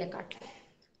പണ്ടത്തേനെക്കാട്ടിലും.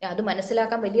 അത്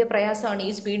മനസ്സിലാക്കാൻ വലിയ പ്രയാസമാണ്.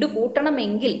 ഈ സ്പീഡ്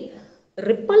കൂട്ടണമെങ്കിൽ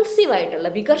റിപ്പൾസീവ് ആയിട്ടുള്ള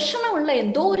വികർഷണമുള്ള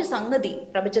എന്തോ ഒരു സംഗതി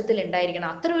പ്രപഞ്ചത്തിൽ ഉണ്ടായിരിക്കണം.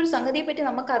 അത്തരം ഒരു സംഗതിയെ പറ്റി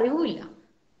നമുക്ക് അറിവില്ല.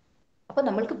 അപ്പൊ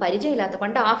നമ്മൾക്ക് പരിചയമില്ലാത്ത,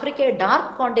 പണ്ട് ആഫ്രിക്കയെ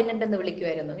ഡാർക്ക് കോണ്ടിനെന്റ് എന്ന്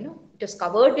വിളിക്കുമായിരുന്നു. It was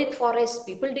covered with forest.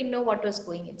 People didn't no what was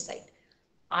going inside.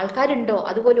 ആൾക്കാരുണ്ടോ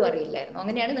അതുപോലും അറിയില്ലായിരുന്നു.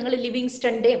 അങ്ങനെയാണ് നിങ്ങൾ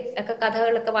ലിവിങ്സ്റ്റന്റെയും ഒക്കെ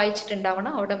കഥകളൊക്കെ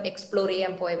വായിച്ചിട്ടുണ്ടാവണം, അവിടെ എക്സ്പ്ലോർ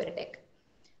ചെയ്യാൻ പോയവരുടെയൊക്കെ.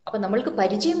 അപ്പൊ നമ്മൾക്ക്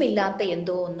പരിചയമില്ലാത്ത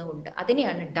എന്തോ ഒന്നുമുണ്ട്.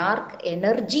 അതിനെയാണ് ഡാർക്ക്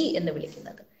എനർജി എന്ന്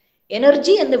വിളിക്കുന്നത്.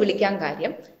 എനർജി എന്ന് വിളിക്കാൻ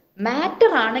കാര്യം,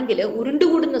 മാറ്റർ ആണെങ്കിൽ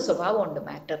ഉരുണ്ടുകൂടുന്ന സ്വഭാവമുണ്ട്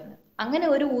മാറ്ററിന്. അങ്ങനെ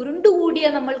ഒരു ഉരുണ്ടുകൂടിയ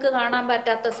നമ്മൾക്ക് കാണാൻ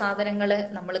പറ്റാത്ത സാധനങ്ങള്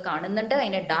നമ്മൾ കാണുന്നുണ്ട്.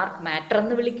 അതിനെ ഡാർക്ക് മാറ്റർ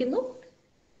എന്ന് വിളിക്കുന്നു.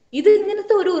 ഇത്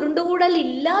ഇങ്ങനത്തെ ഒരു ഉരുണ്ടുകൂടൽ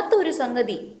ഇല്ലാത്ത ഒരു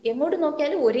സംഗതി. എങ്ങോട്ട്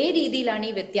നോക്കിയാലും ഒരേ രീതിയിലാണ്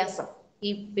ഈ വ്യത്യാസം. ഈ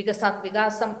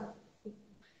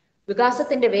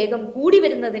വികാസത്തിന്റെ വേഗം കൂടി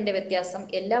വരുന്നതിന്റെ വ്യത്യാസം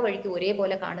എല്ലാ വഴിക്കും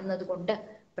ഒരേപോലെ കാണുന്നത് കൊണ്ട്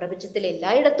പ്രപഞ്ചത്തിൽ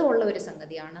എല്ലായിടത്തും ഉള്ള ഒരു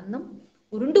സംഗതിയാണെന്നും,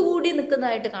 ഉരുണ്ടുകൂടി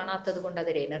നിൽക്കുന്നതായിട്ട് കാണാത്തത് കൊണ്ട്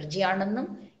അതൊരു എനർജിയാണെന്നും,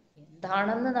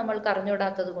 എന്താണെന്ന് നമ്മൾക്ക്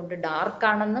അറിഞ്ഞുകൂടാത്തത് കൊണ്ട് ഡാർക്ക്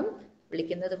ആണെന്നും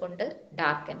വിളിക്കുന്നത് കൊണ്ട്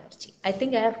dark energy. I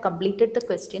think I have completed the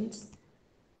questions.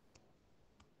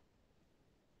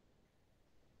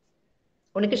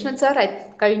 Unnikrishnan sir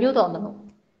കഴിഞ്ഞു തോന്നുന്നു.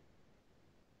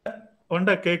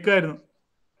 കേൾക്കായിരുന്നു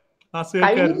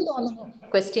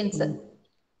ക്വസ്റ്റ്യൻസ്.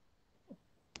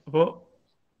 അപ്പോ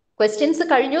ക്വസ്റ്റ്യൻസ്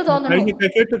കഴിഞ്ഞു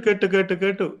തോന്നുന്നു.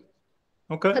 കേട്ടു.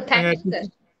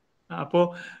 അപ്പോ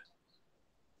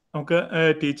നമുക്ക്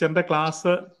ടീച്ചറിന്റെ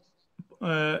ക്ലാസ്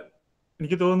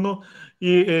എനിക്ക് തോന്നുന്നു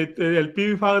ഈ LP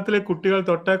വിഭാഗത്തിലെ കുട്ടികൾ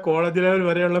തൊട്ട് കോളേജ് ലെവൽ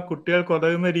വരെയുള്ള കുട്ടികൾക്ക്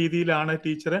ഉതകുന്ന രീതിയിലാണ്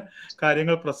ടീച്ചർ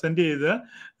കാര്യങ്ങൾ പ്രസന്റ് ചെയ്ത്.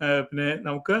 പിന്നെ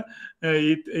നമുക്ക്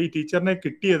ഈ ടീച്ചറിനെ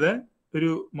കിട്ടിയത് ഒരു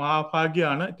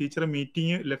മഹാഭാഗ്യമാണ്. ടീച്ചർ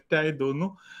മീറ്റിംഗ് ലെഫ്റ്റ് ആയി തോന്നുന്നു.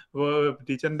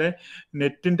 ടീച്ചറിന്റെ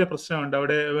നെറ്റിന്റെ പ്രശ്നമുണ്ട്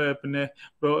അവിടെ. പിന്നെ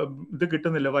ഇത്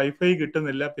കിട്ടുന്നില്ല, വൈഫൈ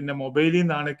കിട്ടുന്നില്ല. പിന്നെ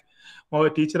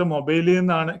ടീച്ചർ മൊബൈലിൽ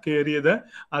നിന്നാണ് കയറിയത്.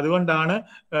 അതുകൊണ്ടാണ്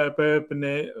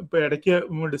പിന്നെ ഇടയ്ക്ക്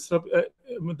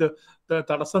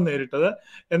തടസ്സം നേരിട്ടത്.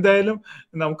 എന്തായാലും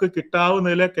നമുക്ക്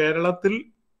കിട്ടാവുന്നതിൽ കേരളത്തിൽ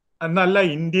എന്നല്ല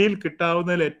ഇന്ത്യയിൽ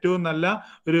കിട്ടാവുന്നതിൽ ഏറ്റവും നല്ല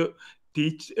ഒരു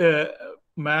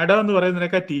മാഡം എന്ന്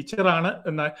പറയുന്നതിനൊക്കെ ടീച്ചറാണ്.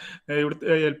 എന്നാൽ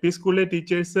ഇവിടുത്തെ LP സ്കൂളിലെ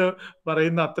ടീച്ചേഴ്സ്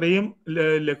പറയുന്ന അത്രയും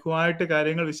ലഘുവായിട്ട്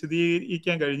കാര്യങ്ങൾ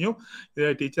വിശദീകരിക്കാൻ കഴിഞ്ഞു.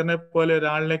 ടീച്ചറിനെ പോലെ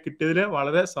ഒരാളിനെ കിട്ടിയതിൽ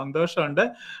വളരെ സന്തോഷമുണ്ട്.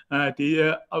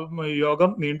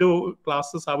 യോഗം നീണ്ടു.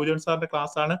 ക്ലാസ് സാബുജോൺ സാറിന്റെ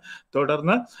ക്ലാസ് ആണ്.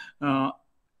 തുടർന്ന്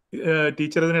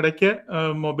ടീച്ചർ ഇതിനിടയ്ക്ക്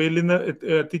മൊബൈലിൽ നിന്ന്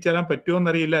എത്തിച്ചേരാൻ പറ്റുമോ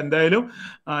എന്നറിയില്ല. എന്തായാലും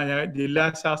ജില്ലാ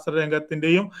ശാസ്ത്ര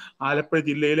രംഗത്തിന്റെയും ആലപ്പുഴ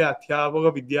ജില്ലയിലെ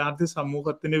അധ്യാപക വിദ്യാർത്ഥി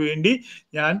സമൂഹത്തിന് വേണ്ടി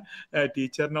ഞാൻ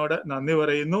ടീച്ചറിനോട് നന്ദി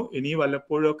പറയുന്നു. ഇനി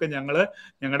വല്ലപ്പോഴും ഒക്കെ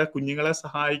ഞങ്ങളുടെ കുഞ്ഞുങ്ങളെ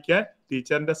സഹായിക്കാൻ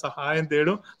ടീച്ചറിന്റെ സഹായം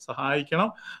തേടും. സഹായിക്കണം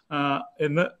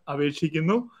എന്ന്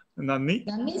അപേക്ഷിക്കുന്നു. നന്ദി.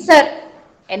 നന്ദി സർ.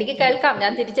 എനിക്ക് കേൾക്കാം,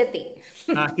 ഞാൻ തിരിച്ചെത്തി.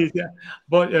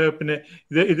 അപ്പോ പിന്നെ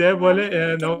ഇതേപോലെ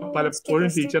പലപ്പോഴും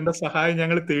ടീച്ചറിന്റെ സഹായം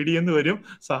ഞങ്ങൾ തേടിയെന്ന് വരും.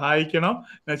 സഹായിക്കണം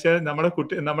എന്ന് വെച്ചാൽ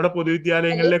നമ്മുടെ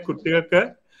പൊതുവിദ്യാലയങ്ങളിലെ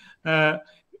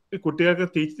കുട്ടികൾക്ക്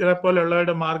ടീച്ചറെ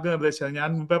പോലെയുള്ളവരുടെ മാർഗനിർദ്ദേശം. ഞാൻ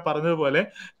മുമ്പേ പറഞ്ഞതുപോലെ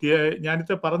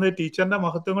ഞാനിത് പറഞ്ഞത് ടീച്ചറിന്റെ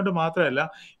മഹത്വം കൊണ്ട് മാത്രമല്ല.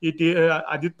 ഈ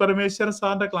അജിത് പരമേശ്വരൻ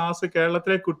സാറിന്റെ ക്ലാസ്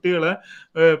കേരളത്തിലെ കുട്ടികള്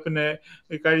പിന്നെ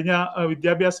കഴിഞ്ഞ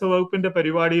വിദ്യാഭ്യാസ വകുപ്പിന്റെ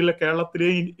പരിപാടിയിൽ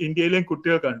കേരളത്തിലെയും ഇന്ത്യയിലെയും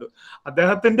കുട്ടികൾ കണ്ടു.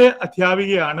 അദ്ദേഹത്തിന്റെ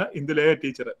അധ്യാപികയാണ് ഇന്ദുലേഖ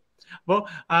ടീച്ചർ. അപ്പോൾ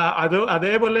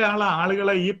അതേപോലെ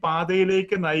ആളുകളെ ഈ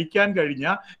പാതയിലേക്ക് നയിക്കാൻ കഴിഞ്ഞ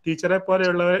ടീച്ചറെ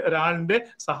പോലെയുള്ള ഒരാളിന്റെ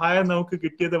സഹായം നമുക്ക്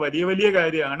കിട്ടിയത് വലിയ വലിയ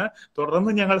കാര്യമാണ്.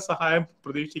 തുടർന്ന് ഞങ്ങൾ സഹായം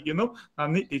പ്രതീക്ഷിക്കുന്നു.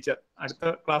 നന്ദി ടീച്ചർ. അടുത്ത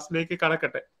ക്ലാസ്സിലേക്ക്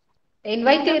കടക്കട്ടെ.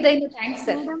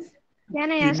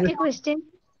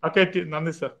 ഓക്കെ,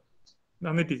 നന്ദി സർ.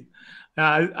 നന്ദി ടീച്ചർ.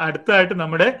 അടുത്തതായിട്ട്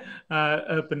നമ്മുടെ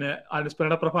പിന്നെ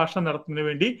അനുസ്മരണ പ്രഭാഷണം നടത്തുന്നതിന്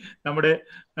വേണ്ടി നമ്മുടെ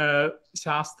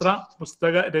ശാസ്ത്ര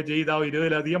പുസ്തക രചയിതാവ്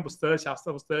 20-ലധികം ശാസ്ത്ര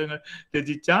പുസ്തകങ്ങൾ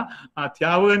രചിച്ച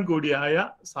അധ്യാപകൻ കൂടിയായ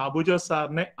സാബുജോ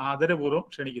സാറിനെ ആദരപൂർവ്വം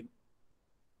ക്ഷണിക്കുന്നു.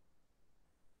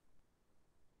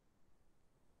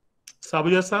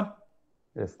 സാബുജോ സാർ.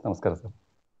 നമസ്കാരം സാർ.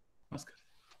 നമസ്കാരം.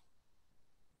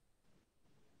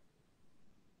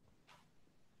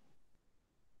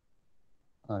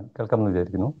 കേൾക്കാമെന്ന്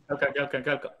വിചാരിക്കുന്നു.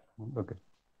 കേൾക്കാം. ഓക്കെ.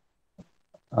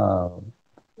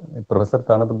 പ്രൊഫസർ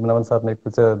താണു പത്മനാഭൻ സാറിനെ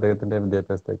കുറിച്ച്, അദ്ദേഹത്തിന്റെ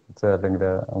വിദ്യാഭ്യാസത്തെ കുറിച്ച്, അല്ലെങ്കിൽ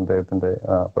അദ്ദേഹത്തിന്റെ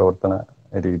പ്രവർത്തന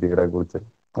രീതികളെ കുറിച്ച്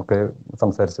ഒക്കെ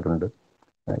സംസാരിച്ചിട്ടുണ്ട്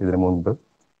ഇതിനു മുൻപ്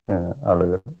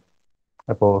ആളുകൾ.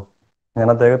 അപ്പോൾ ഞാൻ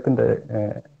അദ്ദേഹത്തിന്റെ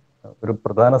ഒരു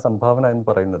പ്രധാന സംഭാവന എന്ന്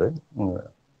പറയുന്നത്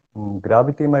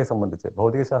ഗ്രാവിറ്റിയുമായി സംബന്ധിച്ച്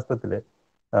ഭൗതികശാസ്ത്രത്തിലെ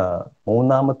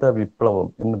മൂന്നാമത്തെ വിപ്ലവം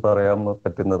എന്ന് പറയാൻ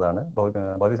പറ്റുന്നതാണ്.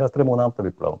 ഭൗതികശാസ്ത്രത്തിലെ മൂന്നാമത്തെ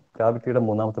വിപ്ലവം, ഗ്രാവിറ്റിയുടെ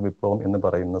മൂന്നാമത്തെ വിപ്ലവം എന്ന്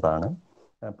പറയുന്നതാണ്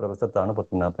പ്രൊഫസർ താണു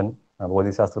പത്മനാഭൻ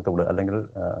ഭൗതികശാസ്ത്രത്തോട് അല്ലെങ്കിൽ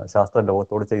ശാസ്ത്ര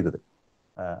ലോകത്തോട് ചെയ്തത്.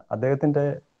 അദ്ദേഹത്തിന്റെ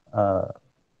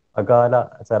അകാല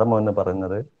ചരമം എന്ന്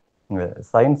പറയുന്നത്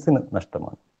സയൻസിന്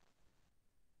നഷ്ടമാണ്.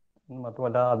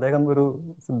 മാത്രമല്ല അദ്ദേഹം ഒരു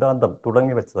സിദ്ധാന്തം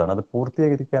തുടങ്ങി വെച്ചതാണ്. അത്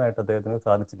പൂർത്തീകരിക്കാനായിട്ട് അദ്ദേഹത്തിന്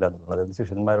സാധിച്ചില്ല എന്നുള്ളത്. അതായത്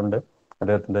ശിഷ്യന്മാരുണ്ട്,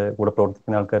 അദ്ദേഹത്തിന്റെ കൂടെ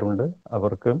പ്രവർത്തിക്കുന്ന ആൾക്കാരുണ്ട്.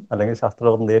 അവർക്ക് അല്ലെങ്കിൽ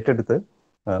ശാസ്ത്രലോകം ഏറ്റെടുത്ത്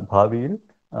ഭാവിയിൽ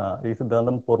ഈ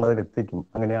സിദ്ധാന്തം പൂർണ്ണതയിലെത്തിക്കും.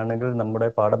 അങ്ങനെയാണെങ്കിൽ നമ്മുടെ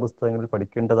പാഠപുസ്തകങ്ങളിൽ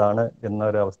പഠിക്കേണ്ടതാണ് എന്ന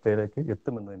ഒരു അവസ്ഥയിലേക്ക്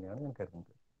എത്തുമെന്ന് തന്നെയാണ് ഞാൻ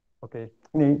കരുതുന്നത്. ഓക്കെ,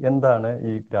 ഇനി എന്താണ്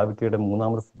ഈ ഗ്രാവിറ്റിയുടെ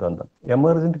മൂന്നാമത്തെ സിദ്ധാന്തം?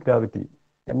 Emergent gravity.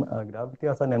 Gravity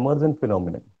as an emergent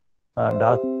phenomenon.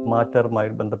 Dark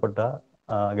മാറ്ററുമായി ബന്ധപ്പെട്ട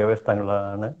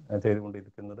ഗവേഷണങ്ങളാണ്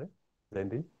ചെയ്തുകൊണ്ടിരിക്കുന്നത്.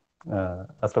 ജയന്തി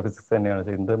ആസ്ട്രോഫിസിക്സ് തന്നെയാണ്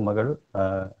ചെയ്യുന്നത്. മകൾ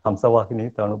ഹംസവാഹിനി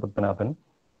താണു പത്മനാഭൻ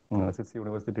സിക്സ്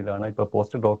യൂണിവേഴ്സിറ്റിയിലാണ് ഇപ്പോൾ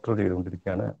പോസ്റ്റ് ഡോക്ടർ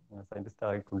ചെയ്തുകൊണ്ടിരിക്കുകയാണ്, സയന്റിസ്റ്റ്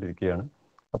ആയിക്കൊണ്ടിരിക്കുകയാണ്.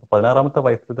 അപ്പൊ 16-ാമത്തെ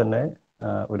വയസ്സിൽ തന്നെ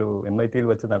ഒരു MIT-യിൽ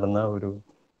വെച്ച് നടന്ന ഒരു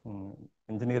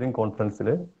എഞ്ചിനീയറിംഗ് കോൺഫറൻസിൽ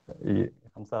ഈ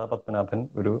ഹംസ പത്മനാഭൻ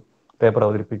ഒരു പേപ്പർ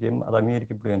അവതരിപ്പിക്കുകയും അത്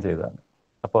അംഗീകരിക്കപ്പെടുകയും ചെയ്തതാണ്.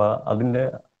 അപ്പൊ അതിന്റെ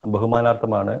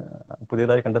ബഹുമാനാർത്ഥമാണ്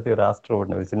പുതിയതായി കണ്ടെത്തിയ ഒരു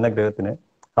ആസ്ട്രോയിഡിന്, ഒരു ചിഹ്ന ഗ്രഹത്തിന്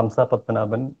ഹംസ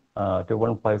പത്മനാഭൻ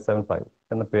 21575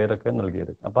 എന്ന പേരൊക്കെ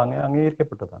നൽകിയത്. അപ്പൊ അങ്ങനെ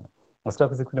അംഗീകരിക്കപ്പെട്ടതാണ്.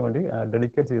 ആസ്ട്രോഫിസിക്സിന് വേണ്ടി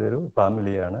ഡെഡിക്കേറ്റ് ചെയ്തൊരു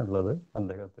ഫാമിലിയാണ് ഉള്ളത്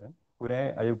അദ്ദേഹത്തിന്. പുനെ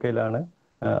UK-യിലാണ്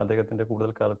അദ്ദേഹത്തിന്റെ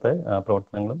കൂടുതൽ കാലത്തെ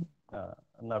പ്രവർത്തനങ്ങളും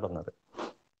നടന്നത്.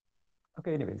 ഓക്കെ,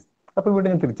 എനിവേസ്, അപ്പൊ ഇവിടെ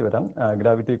ഞാൻ തിരിച്ചു വരാം.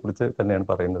 ഗ്രാവിറ്റിയെ കുറിച്ച് തന്നെയാണ്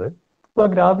പറയുന്നത്. അപ്പൊ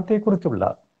ഗ്രാവിറ്റിയെ കുറിച്ചുള്ള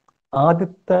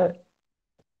ആദ്യത്തെ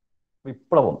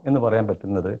വിപ്ലവം എന്ന് പറയാൻ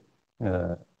പറ്റുന്നത്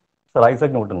sir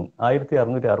Isaac Newton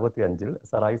 1665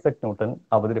 sir Isaac Newton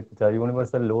അവതരിപ്പിച്ച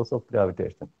യൂണിവേഴ്സൽ ലോസ് ഓഫ്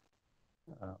ഗ്രാവിറ്റേഷൻ,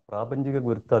 പ്രാപഞ്ചിക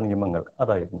ഗുരുത്വ നിയമങ്ങൾ,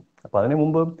 അതായിരുന്നു. അപ്പൊ അതിനു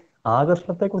മുമ്പ്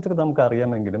ആകർഷണത്തെ കുറിച്ചൊക്കെ നമുക്ക്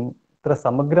അറിയാമെങ്കിലും ഇത്ര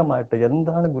സമഗ്രമായിട്ട്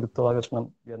എന്താണ് ഗുരുത്വാകർഷണം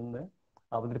എന്ന്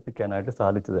അവതരിപ്പിക്കാനായിട്ട്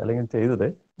സാധിച്ചത് അല്ലെങ്കിൽ ചെയ്തത്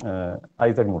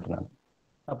ഐസക് ന്യൂട്ടനാണ്.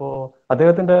 അപ്പോ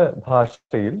അദ്ദേഹത്തിന്റെ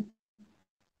ഭാഷയിൽ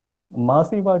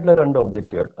മാസീവായിട്ടുള്ള രണ്ട്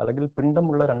ഒബ്ജക്റ്റുകൾ അല്ലെങ്കിൽ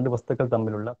പിണ്ഡമുള്ള രണ്ട് വസ്തുക്കൾ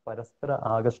തമ്മിലുള്ള പരസ്പര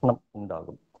ആകർഷണം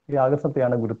ഉണ്ടാകും. ഈ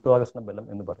ആകർഷണത്തെയാണ് ഗുരുത്വാകർഷണ ബലം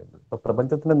എന്ന് പറയുന്നത്. ഇപ്പൊ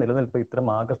പ്രപഞ്ചത്തിന്റെ നിലനിൽപ്പ് ഇത്തരം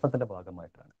ആകർഷണത്തിന്റെ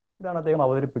ഭാഗമായിട്ടാണ്. ഇതാണ് അദ്ദേഹം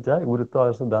അവതരിപ്പിച്ച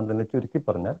ഗുരുത്വാകർഷണ സിദ്ധാന്തത്തെ ചുരുക്കി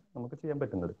പറഞ്ഞാൽ നമുക്ക് ചെയ്യാൻ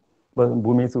പറ്റുന്നത്. ഇപ്പൊ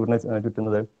ഭൂമി സൂര്യനെ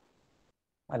ചുറ്റുന്നത്,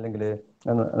 അല്ലെങ്കിൽ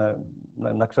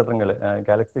നക്ഷത്രങ്ങൾ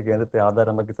ഗാലക്സി കേന്ദ്രത്തെ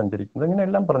ആധാരമാക്കി സഞ്ചരിക്കുന്നത്,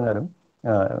 ഇങ്ങനെയെല്ലാം പറഞ്ഞാലും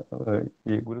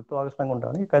ഈ ഗുരുത്വാകർഷണം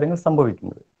കൊണ്ടാണ് ഈ കാര്യങ്ങൾ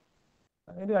സംഭവിക്കുന്നത്.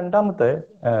 ഇനി രണ്ടാമത്തെ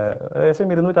ഏകദേശം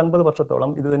 250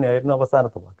 വർഷത്തോളം ഇത് തന്നെയായിരുന്നു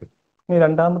അവസാനത്തെ വാക്ക്. ഇനി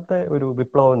രണ്ടാമത്തെ ഒരു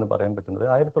വിപ്ലവം എന്ന് പറയാൻ പറ്റുന്നത്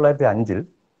 1905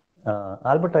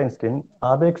 ആൽബർട്ട് ഐൻസ്റ്റീൻ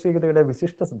ആപേക്ഷികതയുടെ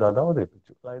വിശിഷ്ട സിദ്ധാന്തം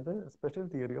അവതരിപ്പിച്ചു, അതായത് സ്പെഷ്യൽ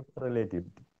തിയറി ഓഫ്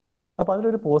റിലേറ്റിവിറ്റി. അപ്പൊ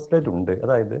അതിലൊരു പോസ്റ്റ്ലേറ്റ് ഉണ്ട്,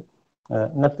 അതായത്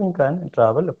nothing can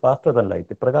travel faster then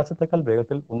light, പ്രകാശത്തെക്കാൾ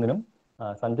വേഗത്തിൽ ഒന്നിനും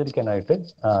സഞ്ചരിക്കാനായിട്ട്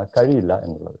കഴിയില്ല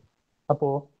എന്നുള്ളത്. അപ്പോ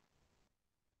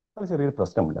അത് ചെറിയൊരു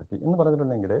പ്രശ്നമുണ്ടാക്കി എന്ന്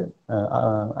പറഞ്ഞിട്ടുണ്ടെങ്കിൽ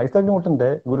ഐസക് ന്യൂട്ടന്റെ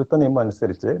ഗുരുത്വ നിയമം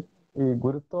അനുസരിച്ച് ഈ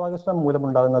ഗുരുത്വാകർഷണം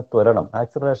മൂലമുണ്ടാകുന്ന ത്വരണം,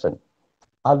 ആക്സിലറേഷൻ,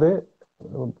 അത്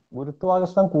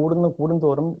ഗുരുത്വാകർഷണം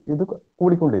കൂടുന്തോറും ഇത്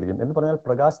കൂടിക്കൊണ്ടിരിക്കും. എന്ന് പറഞ്ഞാൽ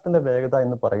പ്രകാശത്തിന്റെ വേഗത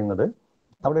എന്ന് പറയുന്നത്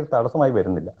അവിടെ ഒരു തടസ്സമായി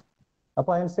വരുന്നില്ല.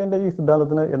 അപ്പൊ ഐൻസ്റ്റൈന്റെ ഈ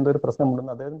സിദ്ധാന്തത്തിന് എന്തൊരു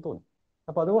പ്രശ്നമുണ്ടെന്ന് അദ്ദേഹത്തിന് തോന്നി.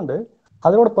 അപ്പൊ അതുകൊണ്ട്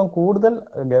അതോടൊപ്പം കൂടുതൽ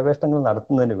ഗവേഷണങ്ങൾ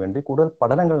നടത്തുന്നതിന് വേണ്ടി, കൂടുതൽ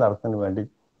പഠനങ്ങൾ നടത്തുന്നതിന് വേണ്ടി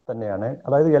തന്നെയാണ്,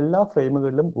 അതായത് എല്ലാ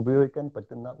ഫ്രെയിമുകളിലും ഉപയോഗിക്കാൻ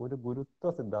പറ്റുന്ന ഒരു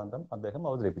ഗുരുത്വ സിദ്ധാന്തം അദ്ദേഹം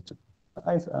അവതരിപ്പിച്ചു.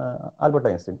 ആൽബർട്ട്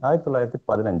ഐൻസ്റ്റീൻ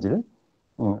 1915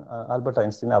 ആൽബർട്ട്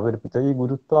ഐൻസ്റ്റീൻ അവതരിപ്പിച്ച ഈ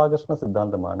ഗുരുത്വാകർഷണ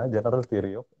സിദ്ധാന്തമാണ് ജനറൽ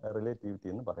തിയറി ഓഫ് റിലേറ്റിവിറ്റി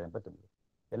എന്ന് പറയാൻ പറ്റുന്നത്.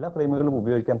 എല്ലാ ഫ്രെയിമുകളിലും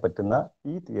ഉപയോഗിക്കാൻ പറ്റുന്ന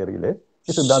ഈ തിയറിയില്,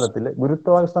 ഈ സിദ്ധാന്തത്തിൽ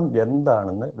ഗുരുത്വാകർഷണം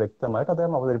എന്താണെന്ന് വ്യക്തമായിട്ട്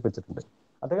അദ്ദേഹം അവതരിപ്പിച്ചിട്ടുണ്ട്.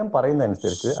 അദ്ദേഹം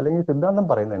പറയുന്നതനുസരിച്ച്, അല്ലെങ്കിൽ സിദ്ധാന്തം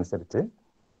പറയുന്നതനുസരിച്ച്,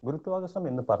 ഗുരുത്വാകർഷണം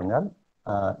എന്ന് പറഞ്ഞാൽ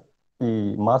ഈ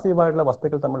മാസീവായിട്ടുള്ള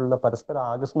വസ്തുക്കൾ തമ്മിലുള്ള പരസ്പര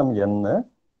ആകർഷണം എന്ന്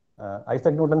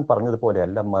ഐസക് ന്യൂട്ടൻ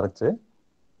പറഞ്ഞതുപോലെയല്ല, മറിച്ച്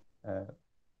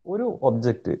ഒരു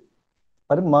ഒബ്ജക്റ്റ്,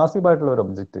 അത് മാസീവായിട്ടുള്ള ഒരു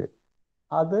ഒബ്ജക്റ്റ്,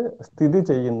 അത് സ്ഥിതി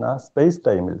ചെയ്യുന്ന സ്പേസ്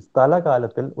ടൈമിൽ,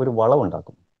 സ്ഥലകാലത്തിൽ ഒരു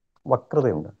വളവുണ്ടാക്കും,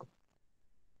 വക്രതയുണ്ടാക്കും.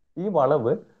 ഈ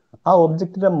വളവ് ആ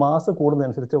ഒബ്ജക്റ്റിന്റെ മാസ്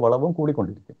കൂടുന്നതനുസരിച്ച് വളവും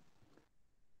കൂടിക്കൊണ്ടിരിക്കും.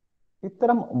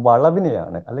 ഇത്തരം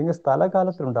വളവിനെയാണ്, അല്ലെങ്കിൽ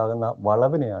സ്ഥലകാലത്തിലുണ്ടാകുന്ന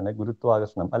വളവിനെയാണ്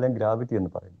ഗുരുത്വാകർഷണം അല്ലെങ്കിൽ ഗ്രാവിറ്റി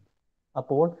എന്ന് പറയുന്നത്.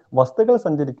 അപ്പോൾ വസ്തുക്കൾ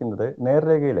സഞ്ചരിക്കുന്നത്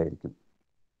നേർരേഖയിലായിരിക്കും.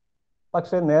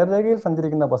 പക്ഷെ നേർരേഖയിൽ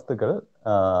സഞ്ചരിക്കുന്ന വസ്തുക്കൾ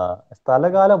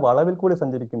സ്ഥലകാല വളവിൽ കൂടി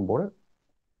സഞ്ചരിക്കുമ്പോൾ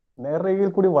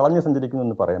നേർരേഖയിൽ കൂടി വളഞ്ഞ് സഞ്ചരിക്കുന്നു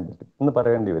എന്ന്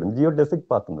പറയേണ്ടി വരും. ജിയോഡെസിക്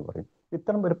പാത്ത് എന്ന് പറയും.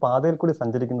 ഇത്തരം ഒരു പാതയിൽ കൂടി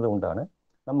സഞ്ചരിക്കുന്നത് കൊണ്ടാണ്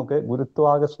നമുക്ക്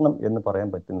ഗുരുത്വാകർഷണം എന്ന് പറയാൻ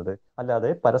പറ്റുന്നത്. അല്ലാതെ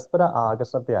പരസ്പര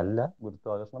ആകർഷണത്തെ അല്ല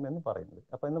ഗുരുത്വാകർഷണം എന്ന് പറയുന്നത്.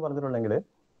 അപ്പൊ എന്ന് പറഞ്ഞിട്ടുണ്ടെങ്കിൽ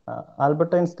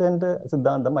ആൽബർട്ട് ഐൻസ്റ്റൈന്റെ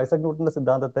സിദ്ധാന്തം ഐസക് ന്യൂട്ടന്റെ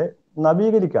സിദ്ധാന്തത്തെ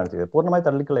നവീകരിക്കുകയാണ് ചെയ്തത്. പൂർണ്ണമായി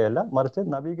തള്ളിക്കളയല്ല, മറിച്ച്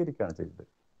നവീകരിക്കുകയാണ് ചെയ്തത്.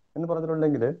 എന്ന്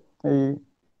പറഞ്ഞിട്ടുണ്ടെങ്കിൽ ഈ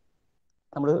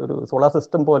നമ്മുടെ ഒരു സോളാർ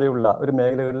സിസ്റ്റം പോലെയുള്ള ഒരു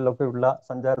മേഖലകളിലൊക്കെ ഉള്ള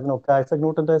സഞ്ചാരത്തിനൊക്കെ ഐസക്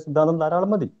ന്യൂട്ടന്റെ സിദ്ധാന്തം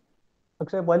ധാരാളം മതി.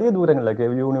 പക്ഷെ വലിയ ദൂരങ്ങളിലൊക്കെ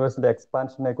യൂണിവേഴ്സിന്റെ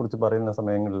എക്സ്പാൻഷനെ കുറിച്ച് പറയുന്ന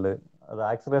സമയങ്ങളിൽ, അത്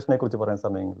ആക്സിലറേഷനെ കുറിച്ച് പറയുന്ന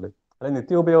സമയങ്ങളിൽ, അല്ലെങ്കിൽ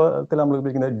നിത്യോപയോഗത്തിൽ നമ്മൾ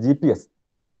ഉപയോഗിക്കുന്ന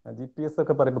GPS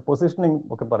ഒക്കെ പറയുമ്പോൾ, പൊസിഷനിങ്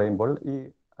ഒക്കെ പറയുമ്പോൾ ഈ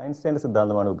ഐൻസ്റ്റൈന്റെ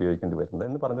സിദ്ധാന്തമാണ് ഉപയോഗിക്കേണ്ടി വരുന്നത്.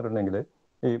 എന്ന് പറഞ്ഞിട്ടുണ്ടെങ്കിൽ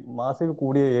ഈ മാസീവ്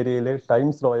കൂടിയ ഏരിയയിൽ ടൈം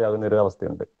സ്ലോ ആകുന്ന ഒരു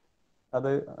അവസ്ഥയുണ്ട്. അത്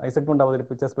ഐസക് കൊണ്ട്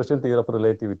അവതരിപ്പിച്ച സ്പെഷ്യൽ തിയറി ഓഫ്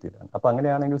റിലേറ്റിവിറ്റിയിലാണ്. അപ്പൊ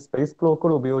അങ്ങനെയാണെങ്കിൽ സ്പേസ്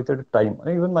ക്ലോക്കുകൾ ഉപയോഗിച്ചിട്ട് ടൈം,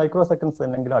 ഈവൻ മൈക്രോ സെക്കൻഡ്സ്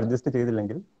എന്തെങ്കിലും അഡ്ജസ്റ്റ്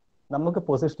ചെയ്തില്ലെങ്കിൽ നമുക്ക്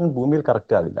പൊസിഷൻ ഭൂമിയിൽ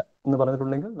കറക്റ്റ് ആവില്ല. എന്ന്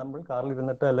പറഞ്ഞിട്ടുണ്ടെങ്കിൽ നമ്മൾ കാറിൽ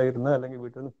ഇരുന്നിട്ട് അല്ലെങ്കിൽ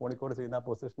വീട്ടിൽ നിന്ന് ഫോണിൽ കൂടെ ചെയ്യുന്ന ആ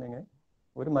പൊസിഷനിങ്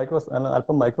ഒരു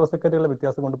അല്പം മൈക്രോ സെക്കൻഡുകളുടെ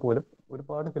വ്യത്യാസം കൊണ്ട് പോലും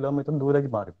ഒരുപാട് കിലോമീറ്റർ ദൂരേക്ക്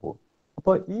മാറിപ്പോകും.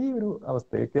 അപ്പോൾ ഈ ഒരു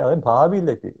അവസ്ഥയ്ക്ക്, അതായത്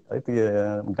ഭാവിയിലേക്ക്,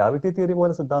 ഗ്രാവിറ്റി തിയറി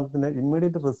പോലെ സിദ്ധാന്തത്തിന്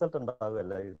ഇമ്മീഡിയറ്റ് റിസൾട്ട്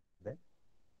ഉണ്ടാകുകയല്ല,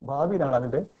 ഭാവിയിലാണ്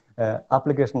അതിന്റെ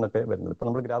ആപ്ലിക്കേഷൻ ഒക്കെ വരുന്നത്. ഇപ്പൊ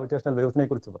നമ്മൾ ഗ്രാവിറ്റേഷണൽ വേവ്സിനെ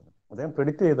കുറിച്ച് പറഞ്ഞു, അദ്ദേഹം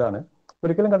പ്രെഡിക്റ്റ് ചെയ്താണ്.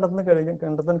 ഒരിക്കലും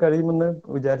കണ്ടെത്താൻ കഴിയുമെന്ന്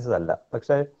വിചാരിച്ചതല്ല.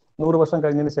 പക്ഷേ 100 വർഷം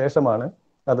കഴിഞ്ഞതിന് ശേഷമാണ്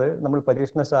അത് നമ്മൾ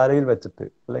പരീക്ഷണശാലയിൽ വെച്ചിട്ട്,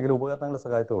 അല്ലെങ്കിൽ ഉപകരണങ്ങളുടെ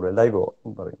സഹായത്തോടെ, ലൈഗോ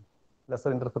എന്ന് പറയും,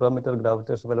 lesser interferometer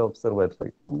gravitation well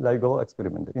observatory, LIGO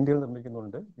experiment ഇന്ത്യയിൽ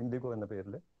നിർമ്മിക്കുന്നുണ്ട്. ഇൻഡിഗോ എന്ന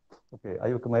പേരിൽ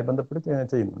അയ്യൊക്കെയുമായി ബന്ധപ്പെട്ട്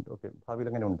ചെയ്യുന്നുണ്ട്. ഭാവിയിൽ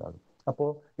അങ്ങനെ ഉണ്ടാകും. അപ്പോൾ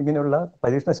ഇങ്ങനെയുള്ള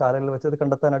പരീക്ഷണശാലകളിൽ വെച്ച് അത്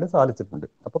കണ്ടെത്താനായിട്ട് സാധിച്ചിട്ടുണ്ട്.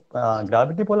 അപ്പൊ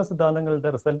ഗ്രാവിറ്റി പോലെ സിദ്ധാന്തങ്ങളുടെ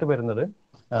റിസൾട്ട് വരുന്നത്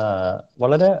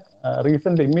വളരെ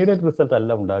റീസെന്റ് ഇമ്മീഡിയറ്റ് റിസൾട്ട്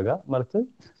അല്ല ഉണ്ടാകുക, മറിച്ച്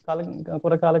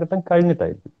കുറെ കാലഘട്ടം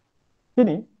കഴിഞ്ഞിട്ടായിരിക്കും.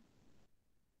 ഇനി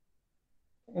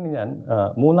ഞാൻ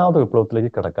മൂന്നാമത്തെ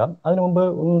വിപ്ലവത്തിലേക്ക് കിടക്കാം. അതിനു മുമ്പ്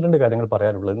 1-2 കാര്യങ്ങൾ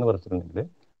പറയാനുള്ളത് എന്ന് പറഞ്ഞിട്ടുണ്ടെങ്കിൽ,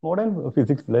 മോഡേൺ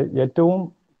ഫിസിക്സിലെ ഏറ്റവും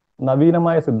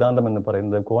നവീനമായ സിദ്ധാന്തം എന്ന്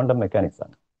പറയുന്നത് ക്വാണ്ടം മെക്കാനിക്സ്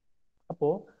ആണ്.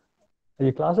 അപ്പോൾ ഈ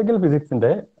ക്ലാസിക്കൽ ഫിസിക്സിന്റെ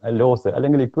ലോസ്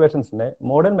അല്ലെങ്കിൽ ഇക്വേഷൻസിനെ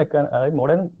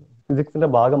മോഡേൺ ഫിസിക്സിന്റെ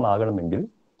ഭാഗമാകണമെങ്കിൽ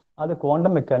അത്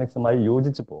ക്വാണ്ടം മെക്കാനിക്സുമായി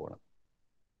യോജിച്ച് പോകണം.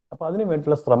 അപ്പൊ അതിനു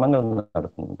വേണ്ടിയിട്ടുള്ള ശ്രമങ്ങൾ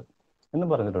നടത്തുന്നുണ്ട്. എന്ന്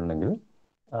പറഞ്ഞിട്ടുണ്ടെങ്കിൽ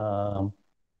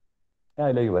ഞാൻ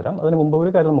അതിലേക്ക് വരാം. അതിന് മുമ്പ്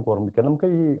ഒരു കാര്യം നമുക്ക് ഓർമ്മിക്കാം. നമുക്ക്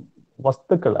ഈ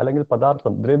വസ്തുക്കൾ അല്ലെങ്കിൽ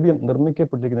പദാർത്ഥം, ദ്രവ്യം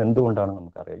നിർമ്മിക്കപ്പെട്ടിരിക്കുന്നത് എന്തുകൊണ്ടാണ്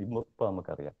നമുക്കറിയാം. ഇപ്പൊ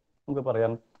നമുക്കറിയാം, നമുക്ക്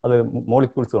പറയാം അത്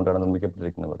മോളിക്യൂൾസ് കൊണ്ടാണ്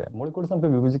നിർമ്മിക്കപ്പെട്ടിരിക്കുന്നത് പറയാം. മോളിക്യൂൾസ്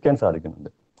നമുക്ക് വിഭജിക്കാൻ സാധിക്കുന്നുണ്ട്.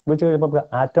 വിഭജിച്ച് കഴിയുമ്പോൾ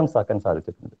ആറ്റംസ് ആക്കാൻ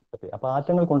സാധിച്ചിട്ടുണ്ട്. അപ്പൊ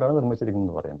ആറ്റങ്ങൾ കൊണ്ടാണ്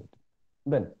നിർമ്മിച്ചിരിക്കുന്നത് പറയാൻ പറ്റും.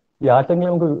 ദെൻ ഈ ആറ്റങ്ങളെ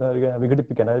നമുക്ക്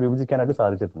വിഘടിപ്പിക്കാൻ, അതായത് വിഭജിക്കാനായിട്ട്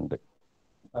സാധിച്ചിട്ടുണ്ട്.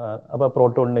 അപ്പൊ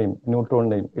പ്രോട്ടോണിനെയും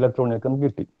ന്യൂട്രോണിനെയും ഇലക്ട്രോണിനെയും ഒക്കെ നമുക്ക്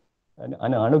കിട്ടി.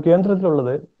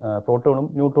 അണുകേന്ദ്രത്തിലുള്ളത് പ്രോട്ടോണും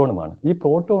ന്യൂട്രോണുമാണ്. ഈ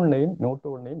പ്രോട്ടോണിനെയും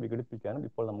ന്യൂട്രോണിനെയും വിഘടിപ്പിക്കാനും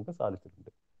ഇപ്പോൾ നമുക്ക്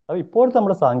സാധിച്ചിട്ടുണ്ട്. അത് ഇപ്പോഴത്തെ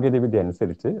നമ്മുടെ സാങ്കേതിക വിദ്യ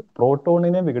അനുസരിച്ച്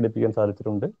പ്രോട്ടോണിനെ വിഘടിപ്പിക്കാൻ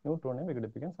സാധിച്ചിട്ടുണ്ട്, ന്യൂട്രോണിനെ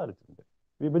വിഘടിപ്പിക്കാൻ സാധിച്ചിട്ടുണ്ട്.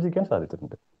 വിഭജിക്കാൻ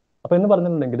സാധിച്ചിട്ടുണ്ട്. അപ്പൊ എന്ന്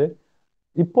പറഞ്ഞിട്ടുണ്ടെങ്കിൽ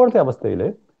ഇപ്പോഴത്തെ അവസ്ഥയിൽ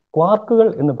ക്വാർക്കുകൾ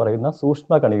എന്ന് പറയുന്ന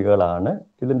സൂക്ഷ്മ കണികകളാണ്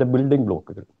ഇതിന്റെ ബിൽഡിംഗ്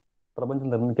ബ്ലോക്കുകൾ, പ്രപഞ്ചം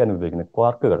നിർമ്മിക്കാൻ ഉപയോഗിക്കുന്നത്.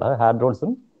 ക്വാർക്കുകൾ,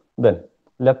 ഹാഡ്രോൺസും ദെൻ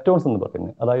ലെപ്റ്റോൺസ് എന്ന്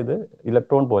പറയുന്നത്, അതായത്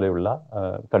ഇലക്ട്രോൺ പോലെയുള്ള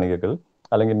കണികകൾ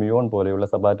അല്ലെങ്കിൽ മ്യൂൺ പോലെയുള്ള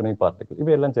സബാറ്റോമിക് പാർട്ടിക്കിൾ,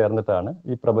 ഇവയെല്ലാം ചേർന്നിട്ടാണ്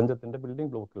ഈ പ്രപഞ്ചത്തിന്റെ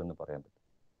ബിൽഡിംഗ് ബ്ലോക്കുകൾ എന്ന് പറയാൻ പറ്റും.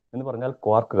 എന്ന് പറഞ്ഞാൽ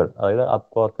ക്വാർക്കുകൾ, അതായത് up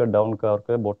quark, down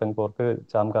quark, bottom quark,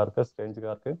 charm കാർക്ക്, സ്ട്രേഞ്ച്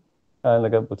കാർക്ക്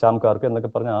എന്നൊക്കെ, ചാം കാർക്ക് എന്നൊക്കെ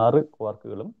പറഞ്ഞ 6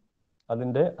 ക്വാർക്കുകളും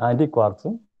അതിന്റെ ആന്റി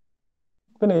ക്വാർക്സും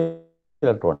പിന്നെ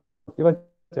ഇലക്ട്രോൺ, ഇവ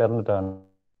ചേർന്നിട്ടാണ്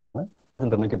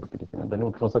നിർമ്മിക്കപ്പെട്ടിരിക്കുന്നത്.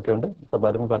 ന്യൂട്രോൺസ് ഒക്കെ ഉണ്ട്,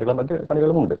 സബാറ്റോമിക് പാർട്ടികളും മറ്റ്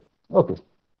കണികളും ഉണ്ട്. ഓക്കെ,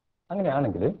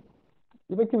 അങ്ങനെയാണെങ്കിൽ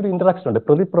ഇവയ്ക്ക് ഒരു ഇന്ററാക്ഷൻ ഉണ്ട്,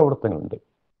 പ്രതിപ്രവർത്തനങ്ങളുണ്ട്.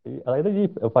 അതായത് ഈ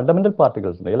ഫണ്ടമെന്റൽ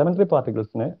പാർട്ടിക്കിൾസിന്, എലമെന്ററി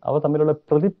പാർട്ടിക്കിൾസിന് അവ തമ്മിലുള്ള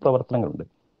പ്രതിപ്രവർത്തനങ്ങളുണ്ട്.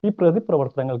 ഈ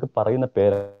പ്രതിപ്രവർത്തനങ്ങൾക്ക് പറയുന്ന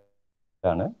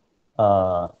പേരാണ്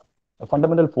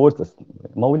ഫണ്ടമെന്റൽ ഫോഴ്സസ്,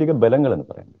 മൗലിക ബലങ്ങൾ എന്ന്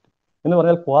പറയാൻ പറ്റും. എന്ന്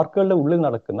പറഞ്ഞാൽ ക്വാർക്കുകളുടെ ഉള്ളിൽ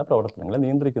നടക്കുന്ന പ്രവർത്തനങ്ങളെ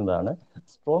നിയന്ത്രിക്കുന്നതാണ്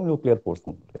സ്ട്രോങ് ന്യൂക്ലിയർ ഫോഴ്സ്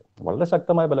എന്ന് പറയുന്നത്. വളരെ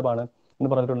ശക്തമായ ബലമാണ് എന്ന്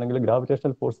പറഞ്ഞിട്ടുണ്ടെങ്കിൽ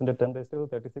ഗ്രാവിറ്റേഷണൽ ഫോഴ്സിന്റെ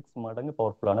 10⁻36 മടങ്ങ്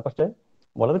പവർഫുൾ ആണ്. പക്ഷേ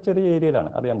വളരെ ചെറിയ ഏരിയയിലാണ്,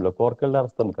 അറിയാമല്ലോ ക്വാർക്കുകളുടെ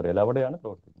അവസ്ഥ നമുക്കറിയാലോ, അവിടെയാണ്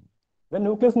പ്രവർത്തിക്കുന്നത്.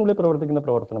 ന്യൂക്ലിയസിനുള്ളിൽ പ്രവർത്തിക്കുന്ന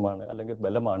പ്രവർത്തനമാണ് അല്ലെങ്കിൽ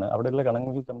ബലമാണ്, അവിടെയുള്ള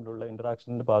കണങ്ങൾ തമ്മിലുള്ള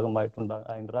ഇന്ററാക്ഷന്റെ ഭാഗമായിട്ടുള്ള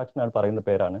ആ ഇന്ററാക്ഷനാണ് പറയുന്ന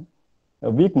പേരാണ്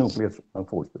വീക്ക് ന്യൂക്ലിയർ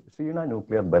ഫോഴ്സ്, ക്ഷീണ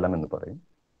ന്യൂക്ലിയർ ബലം എന്ന് പറയും.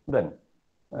 ദെൻ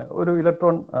ഒരു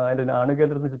ഇലക്ട്രോൺ അതിന്റെ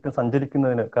അണുകേന്ദ്രത്തിന് ചുറ്റും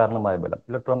സഞ്ചരിക്കുന്നതിന് കാരണമായ ബലം,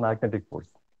 ഇലക്ട്രോ മാഗ്നറ്റിക്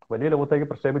ഫോഴ്സ്. വലിയ ലോകത്തേക്ക്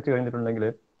പ്രക്ഷേപിച്ച് കഴിഞ്ഞിട്ടുണ്ടെങ്കിൽ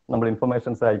നമ്മൾ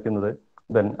ഇൻഫർമേഷൻസ് അയക്കുന്നത്,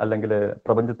 ദെൻ അല്ലെങ്കിൽ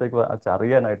പ്രപഞ്ചത്തേക്ക്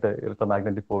അറിയാനായിട്ട് ഇലക്ട്രോ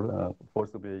മാഗ്നറ്റിക്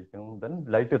ഫോഴ്സ് ഉപയോഗിക്കുന്നു. ദെൻ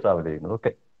ലൈറ്റ് ട്രാവൽ ചെയ്യുന്നത്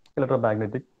ഒക്കെ ഇലക്ട്രോ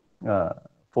മാഗ്നറ്റിക്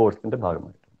ഫോഴ്സിന്റെ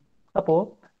ഭാഗമായിട്ട്. അപ്പോ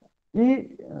ഈ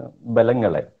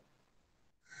ബലങ്ങളെ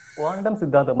ക്വാണ്ടം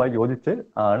സിദ്ധാന്തമായി യോജിച്ച്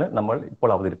ആണ് നമ്മൾ ഇപ്പോൾ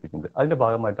അവതരിപ്പിക്കുന്നത്. അതിന്റെ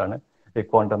ഭാഗമായിട്ടാണ് ഈ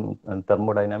quantum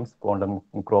thermodynamics, quantum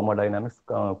ക്രോമോഡൈനാമിക്സ്,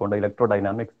 quantum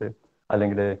electrodynamics,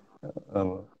 അല്ലെങ്കിൽ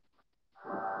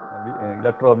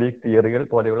ഇലക്ട്രോ വീക്ക് തിയറികൾ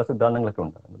പോലെയുള്ള സിദ്ധാന്തങ്ങളൊക്കെ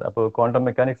ഉണ്ടാകുന്നത്. അപ്പോൾ ക്വാണ്ടം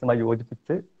മെക്കാനിക്സുമായി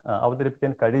യോജിപ്പിച്ച്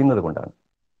അവതരിപ്പിക്കാൻ കഴിയുന്നത് കൊണ്ടാണ്.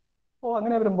 അപ്പോൾ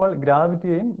അങ്ങനെ വരുമ്പോൾ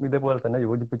ഗ്രാവിറ്റിയെയും ഇതേപോലെ തന്നെ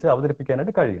യോജിപ്പിച്ച്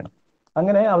അവതരിപ്പിക്കാനായിട്ട് കഴിയണം.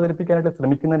 അങ്ങനെ അവതരിപ്പിക്കാനായിട്ട്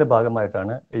ശ്രമിക്കുന്നതിന്റെ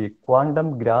ഭാഗമായിട്ടാണ് ഈ ക്വാണ്ടം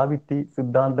ഗ്രാവിറ്റി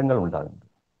സിദ്ധാന്തങ്ങൾ ഉണ്ടാകുന്നത്.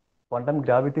 ക്വാണ്ടം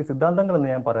ഗ്രാവിറ്റി സിദ്ധാന്തങ്ങൾ എന്ന്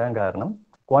ഞാൻ പറയാൻ കാരണം,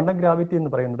 ക്വാണ്ടം ഗ്രാവിറ്റി എന്ന്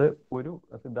പറയുന്നത് ഒരു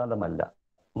സിദ്ധാന്തമല്ല,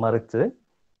 മറിച്ച്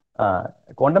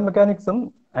ക്വാണ്ടം മെക്കാനിക്സും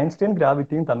ഐൻസ്റ്റൈൻ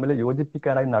ഗ്രാവിറ്റിയും തമ്മിൽ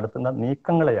യോജിപ്പിക്കാനായി നടത്തുന്ന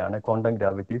നീക്കങ്ങളെയാണ് ക്വാണ്ടം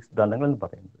ഗ്രാവിറ്റി സിദ്ധാന്തങ്ങൾ എന്ന്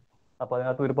പറയുന്നത്. അപ്പൊ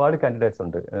അതിനകത്ത് ഒരുപാട് കാൻഡിഡേറ്റ്സ്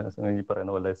ഉണ്ട്. ഈ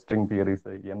പറയുന്ന പോലെ സ്ട്രിംഗ്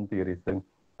തിയറീസ്, എം തിയറീസ്,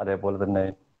 അതേപോലെ തന്നെ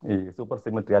ഈ സൂപ്പർ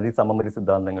സിമെട്രി, അതിസമമിതി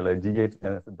സിദ്ധാന്തങ്ങൾ, GA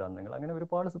സിദ്ധാന്തങ്ങൾ, അങ്ങനെ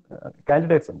ഒരുപാട്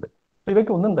കാൻഡിഡേറ്റ്സ് ഉണ്ട്.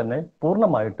 ഇവയ്ക്കൊന്നും തന്നെ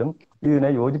പൂർണ്ണമായിട്ടും ഇതിനെ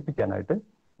യോജിപ്പിക്കാനായിട്ട്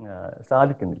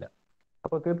സാധിക്കുന്നില്ല.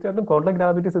 അപ്പോൾ തീർച്ചയായിട്ടും ക്വാണ്ടം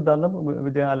ഗ്രാവിറ്റി സിദ്ധാന്തം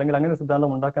അല്ലെങ്കിൽ അങ്ങനെ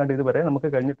സിദ്ധാന്തം ഉണ്ടാക്കാനായിട്ട് ഇതുവരെ നമുക്ക്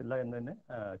കഴിഞ്ഞിട്ടില്ല എന്ന് തന്നെ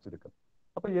ചുരുക്കം.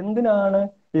 അപ്പൊ എന്തിനാണ്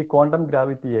ഈ ക്വാണ്ടം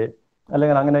ഗ്രാവിറ്റിയെ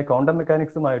അല്ലെങ്കിൽ അങ്ങനെ ക്വാണ്ടം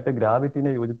മെക്കാനിക്സുമായിട്ട്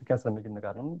ഗ്രാവിറ്റിനെ യോജിപ്പിക്കാൻ ശ്രമിക്കുന്നത്?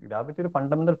 കാരണം ഗ്രാവിറ്റി ഒരു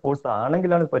ഫണ്ടമെന്റൽ ഫോഴ്സ്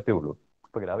ആണെങ്കിലാണ് പറ്റുള്ളൂ.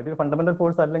 അപ്പൊ ഗ്രാവിറ്റി ഒരു ഫണ്ടമെന്റൽ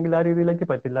ഫോഴ്സ് അല്ലെങ്കിൽ ആ രീതിയിലേക്ക്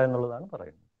പറ്റില്ല എന്നുള്ളതാണ്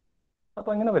പറയുന്നത്. അപ്പൊ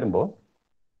അങ്ങനെ വരുമ്പോൾ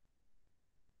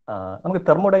നമുക്ക്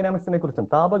തെർമോഡൈനാമിക്സിനെ കുറിച്ചും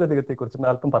താപഗതികത്തെക്കുറിച്ചും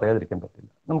അല്പം പറയാതിരിക്കാൻ പറ്റില്ല.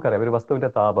 നമുക്കറിയാം ഒരു വസ്തുവിന്റെ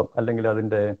താപം അല്ലെങ്കിൽ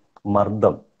അതിന്റെ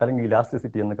മർദ്ദം അല്ലെങ്കിൽ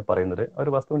ഇലാസ്റ്റിസിറ്റി എന്നൊക്കെ പറയുന്നത് ഒരു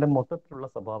വസ്തുവിന്റെ മൊത്തത്തിലുള്ള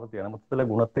സ്വഭാവത്തെയാണ്, മൊത്തത്തിലെ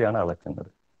ഗുണത്തെയാണ് അളക്കുന്നത്.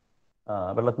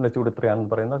 വെള്ളത്തിന്റെ ചൂട് ഇത്രയാണെന്ന്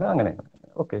പറയുന്നത് അങ്ങനെയാണ്.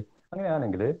 ഓക്കെ,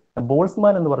 അങ്ങനെയാണെങ്കിൽ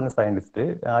ബോൾസ്മാൻ എന്ന് പറഞ്ഞ സയന്റിസ്റ്റ്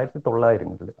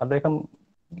 1900-ൽ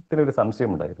അദ്ദേഹത്തിനൊരു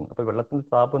സംശയം ഉണ്ടായിരുന്നു. അപ്പൊ വെള്ളത്തിന്റെ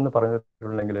താപം എന്ന്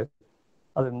പറഞ്ഞിട്ടുണ്ടെങ്കിൽ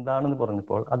അതെന്താണെന്ന്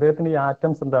പറഞ്ഞപ്പോൾ അദ്ദേഹത്തിന് ഈ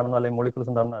ആറ്റംസ് എന്താണെന്നോ അല്ലെങ്കിൽ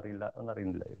മോളിക്യൂൾസ് എന്താണെന്ന്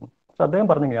അറിയുന്നില്ലായിരുന്നു. പക്ഷെ അദ്ദേഹം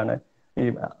പറഞ്ഞെങ്കിലാണ് ഈ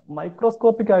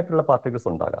മൈക്രോസ്കോപ്പിക് ആയിട്ടുള്ള പാർട്ടിക്കിൾസ്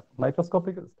ഉണ്ടാകാം,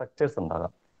 മൈക്രോസ്കോപ്പിക് സ്ട്രക്ചേഴ്സ്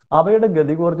ഉണ്ടാകാം, അവയുടെ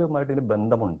ഗതികോർജവുമായിട്ട് ഇതിന്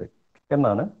ബന്ധമുണ്ട്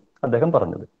എന്നാണ് അദ്ദേഹം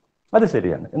പറഞ്ഞത്. അത്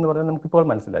ശരിയാണ് എന്ന് പറഞ്ഞാൽ നമുക്കിപ്പോൾ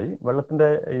മനസ്സിലായി. വെള്ളത്തിന്റെ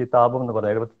ഈ താപം എന്ന്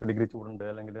പറഞ്ഞാൽ 78 ഡിഗ്രി ചൂടുണ്ട്,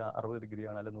 അല്ലെങ്കിൽ 60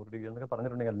 ഡിഗ്രിയാണ്, അല്ലെങ്കിൽ 100 ഡിഗ്രി എന്നൊക്കെ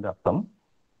പറഞ്ഞിട്ടുണ്ടെങ്കിൽ അതിന്റെ അർത്ഥം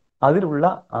അതിലുള്ള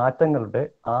ആറ്റങ്ങളുടെ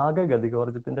ആകെ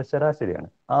ഗതികോർജത്തിന്റെ ശരാശരിയാണ്,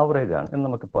 ആവറേജ് ആണ് എന്ന്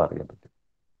നമുക്കിപ്പോൾ അറിയാൻ പറ്റും.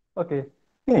 ഓക്കെ,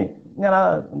 ഇനി ഞാൻ ആ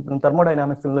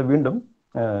തെർമോഡൈനാമിക്സിൽ നിന്ന് വീണ്ടും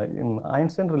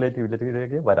ഐൻസ്റ്റൈൻ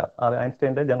റിലേറ്റിവിറ്റിയിലേക്ക് വരാം.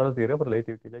 ഐൻസ്റ്റൈന്റെ ജനറൽ തിയറി ഓഫ്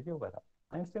റിലേറ്റിവിറ്റിയിലേക്ക് വരാം.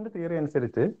 ഐൻസ്റ്റൈന്റെ തിയറി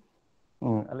അനുസരിച്ച്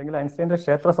അല്ലെങ്കിൽ ഐൻസ്റ്റൈന്റെ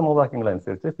ക്ഷേത്ര സമവാക്യങ്ങൾ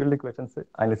അനുസരിച്ച്, ഫീൽഡ് ഇക്വേഷൻസ്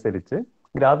അനുസരിച്ച്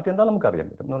ഗ്രാവിറ്റി എന്താ നമുക്ക് അറിയാൻ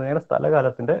പറ്റും. എന്ന് പറഞ്ഞാൽ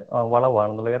സ്ഥലകാലത്തിന്റെ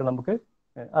വളവാണെന്നുള്ള കാര്യം നമുക്ക്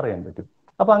അറിയാൻ പറ്റും.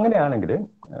 അപ്പൊ അങ്ങനെയാണെങ്കിൽ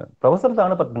പ്രൊഫസർ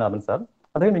താണു പത്മനാഭൻ സാർ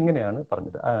അദ്ദേഹം ഇങ്ങനെയാണ്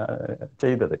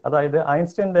ചെയ്തത്. അതായത്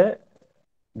ഐൻസ്റ്റൈന്റെ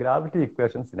ഗ്രാവിറ്റി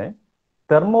ഇക്വേഷൻസിനെ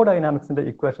തെർമോഡൈനാമിക്സിന്റെ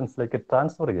ഇക്വേഷൻസിലേക്ക്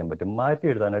ട്രാൻസ്ഫർ ചെയ്യാൻ പറ്റും, മാറ്റി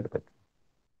എഴുതാനായിട്ട് പറ്റും.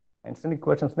 ഐൻസ്റ്റൈൻ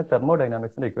ഇക്വേഷൻസിനെ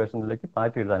തെർമോഡൈനാമിക്സിന്റെ ഇക്വേഷൻസിലേക്ക്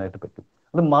മാറ്റി എഴുതാനായിട്ട് പറ്റും.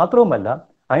 അത് മാത്രവുമല്ല,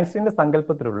 ഐൻസ്റ്റൈന്റെ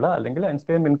സങ്കല്പത്തിലുള്ള അല്ലെങ്കിൽ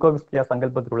ഐൻസ്റ്റൈൻ മിൻകോവ്സ്കി ആ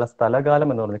സങ്കല്പത്തിലുള്ള സ്ഥലകാലം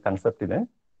എന്ന് പറഞ്ഞ കൺസെപ്റ്റിന്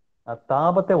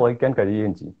താപത്തെ വഹിക്കാൻ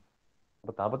കഴിയുകയും ചെയ്യും.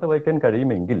 അപ്പൊ താപത്തെ വഹിക്കാൻ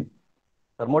കഴിയുമെങ്കിൽ,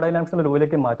 തെർമോഡൈനാമിക്സിന്റെ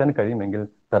ലോയിലേക്ക് മാറ്റാൻ കഴിയുമെങ്കിൽ,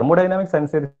 തെർമോഡൈനാമിക്സ്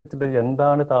അനുസരിച്ചിട്ട്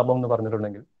എന്താണ് താപം എന്ന്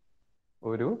പറഞ്ഞിട്ടുണ്ടെങ്കിൽ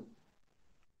ഒരു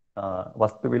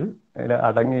വസ്തുവിൽ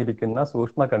അടങ്ങിയിരിക്കുന്ന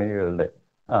സൂക്ഷ്മ കണികകളുടെ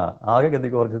ആകെ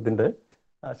ഗതികോർജത്തിന്റെ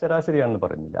ശരാശരിയാണെന്ന്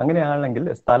പറയുന്നില്ല. അങ്ങനെയാണെങ്കിൽ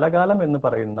സ്ഥലകാലം എന്ന്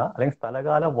പറയുന്ന അല്ലെങ്കിൽ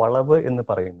സ്ഥലകാല വളവ് എന്ന്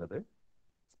പറയുന്നത്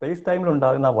സ്പേസ് ടൈമിൽ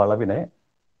ഉണ്ടാകുന്ന ആ വളവിനെ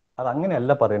അത്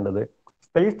അങ്ങനെയല്ല പറയേണ്ടത്,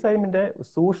 സ്പേസ് ടൈമിന്റെ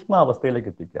സൂക്ഷ്മ അവസ്ഥയിലേക്ക്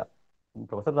എത്തിക്കുക.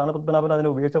 പ്രൊഫസർ പത്മനാഭൻ അതിന്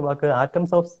ഉപയോഗിച്ച വാക്ക്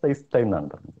ആറ്റംസ് ഓഫ് സ്പേസ് ടൈം എന്നാണ്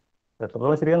പറഞ്ഞത്.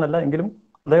 എത്രത്തോളം ശരിയെന്നല്ല എങ്കിലും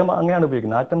അദ്ദേഹം അങ്ങനെയാണ്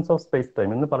ഉപയോഗിക്കുന്നത്. ആറ്റംസ് ഓഫ് സ്പേസ് ടൈം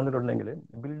എന്ന് പറഞ്ഞിട്ടുണ്ടെങ്കിൽ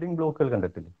ബിൽഡിംഗ് ബ്ലോക്കുകൾ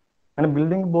കണ്ടിട്ടില്ലേ? അങ്ങനെ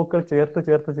ബിൽഡിംഗ് ബ്ലോക്കുകൾ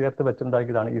ചേർത്ത്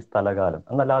വെച്ചുണ്ടാക്കിയതാണ് ഈ സ്ഥലകാലം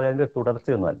എന്നല്ലാതെ അതിന്റെ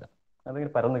തുടർച്ചയൊന്നുമല്ല.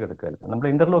 അതിങ്ങനെ പരന്നു കിടക്കുകയല്ല. നമ്മൾ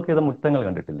ഇന്റർലോക്ക് ചെയ്ത മുറ്റങ്ങൾ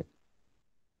കണ്ടിട്ടില്ലേ?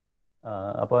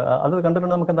 അപ്പൊ അത്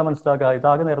കണ്ടിട്ടുണ്ട് നമുക്ക് എന്താ മനസ്സിലാക്കുക,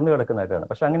 ഇതാകെ നിറഞ്ഞു കിടക്കുന്നതായിട്ടാണ്.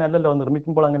 പക്ഷെ അങ്ങനെയല്ലല്ലോ,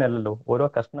 നിർമ്മിക്കുമ്പോൾ അങ്ങനെയല്ലല്ലോ, ഓരോ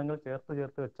കഷ്ണങ്ങൾ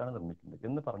ചേർത്ത് വെച്ചാണ് നിർമ്മിക്കുന്നത്.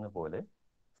 എന്ന് പറഞ്ഞ പോലെ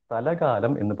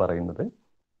സ്ഥലകാലം എന്ന് പറയുന്നത്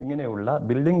ഇങ്ങനെയുള്ള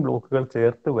ബിൽഡിംഗ് ബ്ലോക്കുകൾ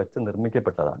ചേർത്ത് വെച്ച്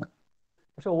നിർമ്മിക്കപ്പെട്ടതാണ്.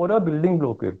 പക്ഷെ ഓരോ ബിൽഡിംഗ്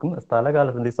ബ്ലോക്കുകൾക്കും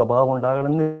സ്ഥലകാലത്തിന്റെ സ്വഭാവം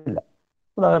ഉണ്ടാകണമെന്നില്ല.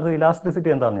 ഉദാഹരണത്തിന് ഇലാസ്റ്റിസിറ്റി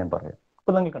എന്താണെന്ന് ഞാൻ പറയാം.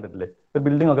 ഇപ്പൊ നിങ്ങൾ കണ്ടിട്ടില്ലേ, ഒരു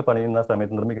ബിൽഡിംഗ് ഒക്കെ പണിയുന്ന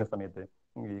സമയത്ത്, നിർമ്മിക്കുന്ന സമയത്ത്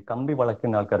ഈ കമ്പി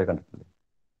വളയ്ക്കുന്ന ആൾക്കാരെ കണ്ടിട്ടില്ലേ?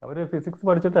 അവര് ഫിസിക്സ്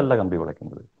പഠിച്ചിട്ടല്ല കമ്പി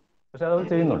വളയ്ക്കുന്നത്, പക്ഷെ അത്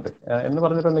ചെയ്യുന്നുണ്ട്. എന്ന്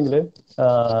പറഞ്ഞിട്ടുണ്ടെങ്കിൽ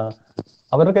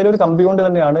അവരുടെ കയ്യിൽ ഒരു കമ്പി കൊണ്ട്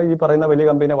തന്നെയാണ് ഈ പറയുന്ന വലിയ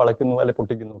കമ്പീനെ വളയ്ക്കുന്നു അല്ലെ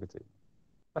പൊട്ടിക്കുന്നു ഒക്കെ ചെയ്യുന്നത്.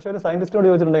 പക്ഷെ ഒരു സയന്റിസ്റ്റിനോട്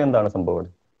ചോദിച്ചിട്ടുണ്ടെങ്കിൽ എന്താണ് സംഭവം?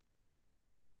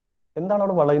 എന്താണ്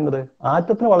അവിടെ വളയുന്നത്?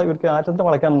 ആറ്റത്തിന്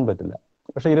വളയ്ക്കാനൊന്നും പറ്റില്ല.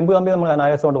 പക്ഷെ ഇരുമ്പ് കമ്പി നമ്മൾ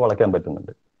അനായാസം കൊണ്ട് വളയ്ക്കാൻ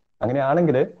പറ്റുന്നുണ്ട്.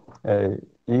 അങ്ങനെയാണെങ്കിൽ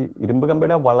ഈ ഇരുമ്പ്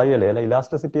കമ്പിയുടെ വളയല് അല്ലെ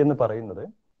ഇലാസ്റ്റിസിറ്റി എന്ന് പറയുന്നത്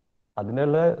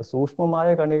അതിനുള്ള സൂക്ഷ്മമായ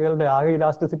കണികളുടെ ആകെ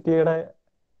ഇലാസ്റ്റിസിറ്റിയുടെ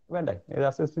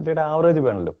ആവറേജ്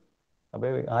വേണമല്ലോ. അപ്പൊ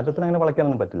ആറ്റത്തിന് അങ്ങനെ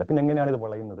വളയ്ക്കാനൊന്നും പറ്റില്ല. പിന്നെ എങ്ങനെയാണ് ഇത്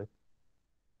വളയുന്നത്?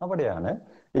 അവിടെയാണ്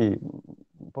ഈ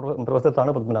പ്രൊഫസർ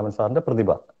താണു പത്മനാഭൻ സാറിന്റെ പ്രതിഭ.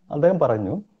 അദ്ദേഹം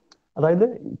പറഞ്ഞു, അതായത്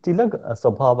ചില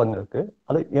സ്വഭാവങ്ങൾക്ക്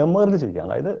അത് എമേർജ് ചെയ്യാം.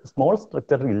 അതായത് സ്മോൾ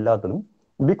സ്ട്രക്ചറിൽ ഇല്ലാത്തതും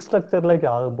ബിഗ് സ്ട്രക്ചറിലേക്ക്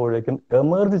ആകുമ്പോഴേക്കും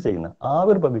എമേർജ് ചെയ്യുന്ന,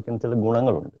 ആവിർഭവിക്കുന്ന ചില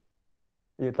ഗുണങ്ങളുണ്ട്.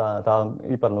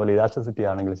 ഈ പറഞ്ഞ പോലെ ഇലാസ്റ്റിസിറ്റി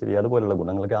ആണെങ്കിലും ശരി, അതുപോലുള്ള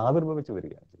ഗുണങ്ങളൊക്കെ ആവിർഭവിച്ചു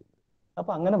വരികയാണ് ചെയ്യുന്നത്.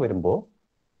 അപ്പൊ അങ്ങനെ വരുമ്പോൾ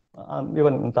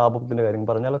ഇവൻ താപത്തിന്റെ കാര്യം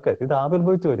പറഞ്ഞാലൊക്കെ ഇത്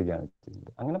ആവിർഭവിച്ചു വരികയാണ് ചെയ്യുന്നത്.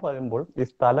 അങ്ങനെ പറയുമ്പോൾ ഈ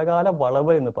സ്ഥലകാല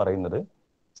വളവ് എന്ന് പറയുന്നത്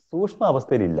സൂക്ഷ്മ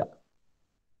അവസ്ഥയിലില്ല,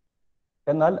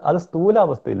 എന്നാൽ അത്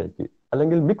സ്ഥൂലാവസ്ഥയിലേക്ക്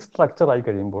അല്ലെങ്കിൽ ബിഗ് സ്ട്രക്ചർ ആയി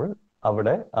കഴിയുമ്പോൾ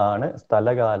അവിടെ ആണ്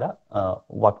സ്ഥലകാല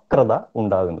വക്രത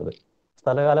ഉണ്ടാകുന്നത്,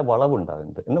 സ്ഥലകാല വളവ്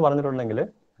ഉണ്ടാകുന്നത്. എന്ന് പറഞ്ഞിട്ടുണ്ടെങ്കിൽ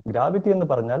ഗ്രാവിറ്റി എന്ന്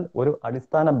പറഞ്ഞാൽ ഒരു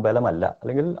അടിസ്ഥാന ബലമല്ല,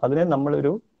 അല്ലെങ്കിൽ അതിനെ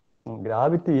നമ്മളൊരു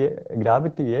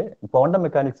ഗ്രാവിറ്റിയെ ക്വാണ്ടം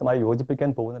മെക്കാനിക്സുമായി യോജിപ്പിക്കാൻ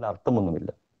പോകുന്നതിൽ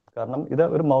അർത്ഥമൊന്നുമില്ല. കാരണം ഇത്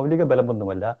ഒരു മൗലിക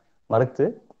ബലമൊന്നുമല്ല, മറിച്ച്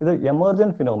ഇത്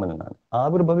എമർജന്റ് ഫിനോമിനനാണ്,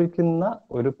 ആവിർഭവിക്കുന്ന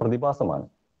ഒരു പ്രതിഭാസമാണ്.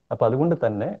 അപ്പൊ അതുകൊണ്ട്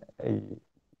തന്നെ ഈ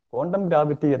ക്വാണ്ടം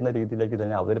ഗ്രാവിറ്റി എന്ന രീതിയിലേക്ക്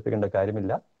തന്നെ അവതരിപ്പിക്കേണ്ട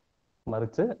കാര്യമില്ല,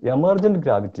 മറിച്ച് എമർജന്റ്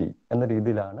ഗ്രാവിറ്റി എന്ന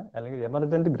രീതിയിലാണ്, അല്ലെങ്കിൽ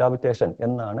എമർജന്റ് ഗ്രാവിറ്റേഷൻ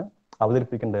എന്നാണ്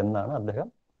അവതരിപ്പിക്കേണ്ടത് എന്നാണ്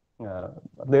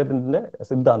അദ്ദേഹത്തിന്റെ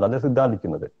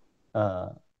സിദ്ധാന്തിക്കുന്നത്.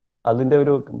 അതിന്റെ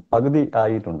ഒരു പകുതി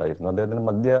ആയിട്ടുണ്ടായിരുന്നു. അദ്ദേഹത്തിന്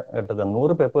മധ്യഘട്ടത്തിൽ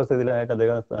 100 പേപ്പേഴ്സ് ഇതിനായിട്ട്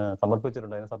അദ്ദേഹം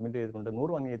സമർപ്പിച്ചിട്ടുണ്ടായിരുന്നു, സബ്മിറ്റ് ചെയ്തിട്ടുണ്ട്.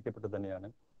 100 അംഗീകരിക്കപ്പെട്ട് തന്നെയാണ്.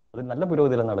 അത് നല്ല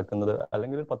പുരോഗതിയിലാണ് നടക്കുന്നത്.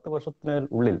 അല്ലെങ്കിൽ 10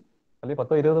 വർഷത്തിനുള്ളിൽ അല്ലെങ്കിൽ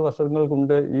 10-20 വർഷങ്ങൾ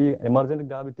കൊണ്ട് ഈ എമർജന്റ്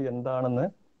ഗ്രാവിറ്റി എന്താണെന്ന്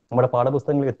നമ്മുടെ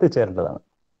പാഠപുസ്തകങ്ങളിൽ എത്തിച്ചേരേണ്ടതാണ്.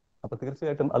 അപ്പൊ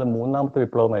തീർച്ചയായിട്ടും അത് മൂന്നാമത്തെ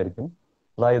വിപ്ലവമായിരിക്കും.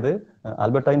 അതായത്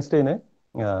ആൽബർട്ട് ഐൻസ്റ്റൈന്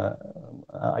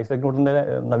ഐസക് ന്യൂട്ടനെ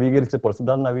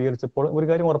സിദ്ധാന്തം നവീകരിച്ചപ്പോൾ ഒരു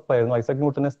കാര്യം ഉറപ്പായിരുന്നു, ഐസക്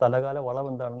ന്യൂട്ടന് സ്ഥലകാല വളവ്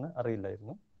എന്താണെന്ന്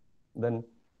അറിയില്ലായിരുന്നു. ദെൻ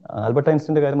ആൽബർട്ട്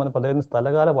ഐൻസ്റ്റൈന്റെ കാര്യം പറഞ്ഞപ്പോൾ അദ്ദേഹത്തിന്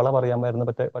സ്ഥലകാല വളവ് അറിയാമായിരുന്നു,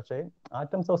 പക്ഷേ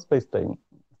atoms of space time,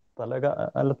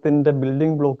 സ്ഥലകാലത്തിന്റെ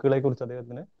building ബ്ലോക്കുകളെ കുറിച്ച്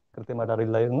അദ്ദേഹത്തിന് കൃത്യമായിട്ട്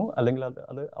അറിയില്ലായിരുന്നു, അല്ലെങ്കിൽ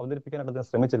അത് അവതരിപ്പിക്കാനായിട്ട് അദ്ദേഹം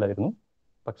ശ്രമിച്ചില്ലായിരുന്നു.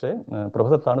 പക്ഷേ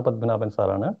പ്രൊഫസർ താണു പത്മനാഭൻ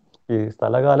സാറാണ് ഈ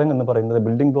സ്ഥലകാലം എന്ന് പറയുന്നത്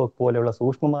ബിൽഡിംഗ് ബ്ലോക്ക് പോലെയുള്ള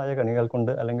സൂക്ഷ്മമായ കണികൾ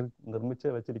കൊണ്ട് അല്ലെങ്കിൽ നിർമ്മിച്ച്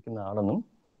വെച്ചിരിക്കുന്ന ആണെന്നും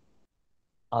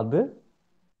അത്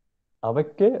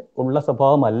അവയ്ക്ക് ഉള്ള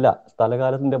സ്വഭാവമല്ല,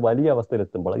 സ്ഥലകാലത്തിന്റെ വലിയ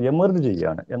അവസ്ഥയിലെത്തുമ്പോൾ എമർജ്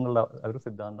ചെയ്യുകയാണ് എന്നുള്ള ഒരു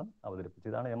സിദ്ധാന്തം അവതരിപ്പിച്ചു.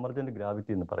 ഇതാണ് എമർജന്റ്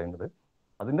ഗ്രാവിറ്റി എന്ന് പറയുന്നത്.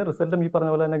 അതിന്റെ റിസൾട്ടും ഈ പറഞ്ഞ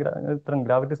പോലെ തന്നെ ഇത്തരം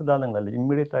ഗ്രാവിറ്റി സിദ്ധാന്തങ്ങളല്ല,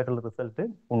 ഇമ്മീഡിയറ്റ് ആയിട്ടുള്ള റിസൾട്ട്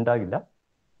ഉണ്ടാകില്ല.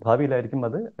 ഭാവിയിലായിരിക്കും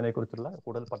അതിനെക്കുറിച്ചുള്ള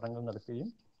കൂടുതൽ പഠനങ്ങൾ നടത്തുകയും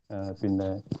പിന്നെ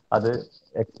അത്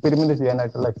എക്സ്പെരിമെന്റ്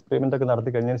ചെയ്യാനായിട്ടുള്ള എക്സ്പെരിമെന്റ് ഒക്കെ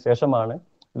നടത്തി കഴിഞ്ഞതിന് ശേഷമാണ്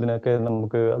ഇതിനൊക്കെ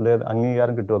നമുക്ക്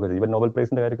അംഗീകാരം കിട്ടുകയൊക്കെ ചെയ്യും. ഇപ്പം നോബൽ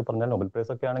പ്രൈസിന്റെ കാര്യമൊക്കെ പറഞ്ഞാൽ, നോബൽ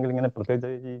പ്രൈസ് ഒക്കെ ആണെങ്കിൽ ഇങ്ങനെ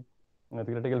പ്രത്യേകിച്ച് ഈ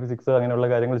തിയററ്റിക്കൽ ഫിസിക്സ് അങ്ങനെയുള്ള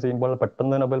കാര്യങ്ങൾ ചെയ്യുമ്പോൾ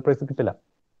പെട്ടെന്ന് നൊബേൽ പ്രൈസ് കിട്ടില്ല.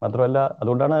 മാത്രമല്ല,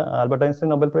 അതുകൊണ്ടാണ് ആൽബർട്ട് ഐൻസ്റ്റൈൻ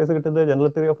നൊബേൽ പ്രൈസ് കിട്ടിയത്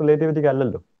ജനറൽ തിയറി ഓഫ് റിലേറ്റിവിറ്റിക്ക്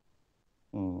അല്ലല്ലോ.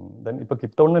 ഇപ്പൊ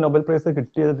കിട്ടോണിന് നൊബേൽ പ്രൈസ്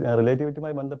കിട്ടിയത്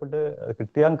റിലേറ്റിവിറ്റിയുമായി ബന്ധപ്പെട്ട്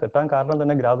കിട്ടാൻ കാരണം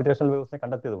തന്നെ ഗ്രാവിറ്റേഷണൽ വേവ്സിനെ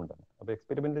കണ്ടെത്തിയത് കൊണ്ടാണ്. അപ്പൊ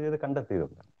എക്സ്പെരിമെന്റ് ചെയ്ത് കണ്ടെത്തിയത്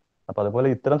കൊണ്ടാണ്. അപ്പൊ അതുപോലെ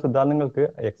ഇത്തരം സിദ്ധാന്തങ്ങൾക്ക്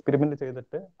എക്സ്പെരിമെന്റ്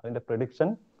ചെയ്തിട്ട് അതിന്റെ പ്രഡിക്ഷൻ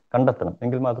കണ്ടെത്തണം,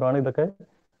 എങ്കിൽ മാത്രമാണ് ഇതൊക്കെ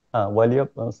വലിയ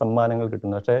സമ്മാനങ്ങൾ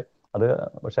കിട്ടുന്നത്.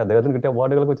 പക്ഷെ അദ്ദേഹത്തിന് കിട്ടിയ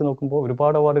അവാർഡുകളെ വെച്ച് നോക്കുമ്പോൾ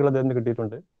ഒരുപാട് അവാർഡുകൾ അദ്ദേഹത്തിന്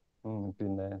കിട്ടിയിട്ടുണ്ട്.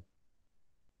 പിന്നെ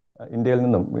ഇന്ത്യയിൽ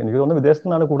നിന്നും എനിക്ക് തോന്നുന്നു വിദേശത്തു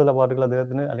നിന്നാണ് കൂടുതൽ അവാർഡുകൾ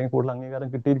അദ്ദേഹത്തിന് അല്ലെങ്കിൽ കൂടുതൽ അംഗീകാരം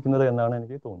കിട്ടിയിരിക്കുന്നത് എന്നാണ്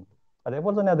എനിക്ക് തോന്നുന്നത്.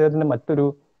 അതേപോലെ തന്നെ അദ്ദേഹത്തിന്റെ മറ്റൊരു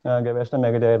ഗവേഷണ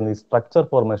മേഖലയായിരുന്നു ഈ സ്ട്രക്ചർ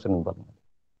ഫോർമേഷൻ എന്ന് പറഞ്ഞത്.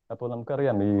 അപ്പോൾ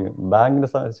നമുക്കറിയാം ഈ ബാങ്കിന്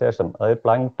ശേഷം, അതായത്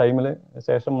പ്ലാങ്ക് ടൈമിന്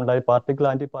ശേഷം ഉണ്ടായ പാർട്ടിക്കിൾ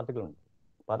ആന്റി പാർട്ടിക്കിൾ ഉണ്ട്.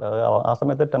 ആ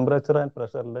സമയത്ത് ടെമ്പറേച്ചർ ആൻഡ്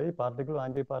പ്രഷറിൽ ഈ പാർട്ടിക്കിൾ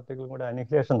ആന്റി പാർട്ടിക്കിളും കൂടെ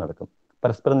അനിഹിലേഷൻ നടക്കും,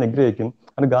 പരസ്പരം നിഗ്രഹിക്കും,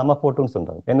 അത് ഗാമ ഫോട്ടോൺസ്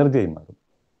ഉണ്ടാകും, എനർജിയായി മാറും.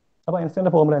 അപ്പോൾ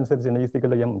ഐൻസ്റ്റൈൻ്റെ ഫോർമുല അനുസരിച്ച് തന്നെ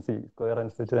E=mc²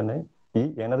 അനുസരിച്ച് തന്നെ ഈ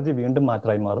എനർജി വീണ്ടും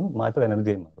മാറ്ററായി മാറും, മാറ്റർ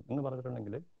എനർജിയായി മാറും എന്ന്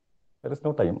പറഞ്ഞിട്ടുണ്ടെങ്കിൽ ദർ ഇസ്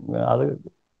നോ ടൈം. അത്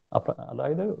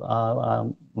അതായത്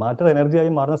മാറ്റർ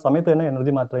എനർജിയായി മാറുന്ന സമയത്ത് തന്നെ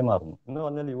എനർജി മാറ്ററായി മാറുന്നു എന്ന്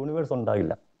പറഞ്ഞാൽ യൂണിവേഴ്സ്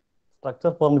ഉണ്ടാകില്ല,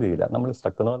 സ്ട്രക്ചർ ഫോം ചെയ്യില്ല. നമ്മൾ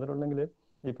സ്ട്രക്ചർ എന്ന് പറഞ്ഞിട്ടുണ്ടെങ്കിൽ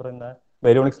ഈ പറയുന്ന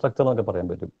ബൈരോണിക് സ്ട്രക്ചർ എന്നൊക്കെ പറയാൻ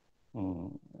പറ്റും.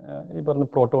 ഈ പറഞ്ഞ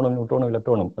പ്രോട്ടോണും ന്യൂട്രോണും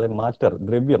ഇലക്ട്രോണും അതായത് മാറ്റർ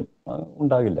ദ്രവ്യം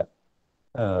ഉണ്ടാകില്ല,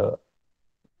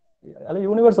 അല്ല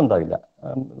യൂണിവേഴ്സ് ഉണ്ടാവില്ല,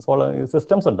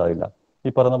 സിസ്റ്റംസ് ഉണ്ടാവില്ല. ഈ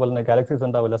പറഞ്ഞ പോലെ തന്നെ ഗാലക്സീസ്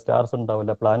ഉണ്ടാവില്ല, സ്റ്റാർസ്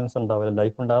ഉണ്ടാവില്ല, പ്ലാനറ്റ്സ് ഉണ്ടാവില്ല,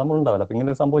 ലൈഫ് ഉണ്ടാവില്ല, നമ്മൾ ഉണ്ടാവില്ല. അപ്പൊ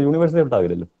ഇങ്ങനെ ഒരു സംഭവം യൂണിവേഴ്സിൽ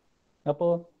ഉണ്ടാവില്ലല്ലോ.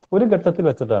 അപ്പോൾ ഒരു ഘട്ടത്തിൽ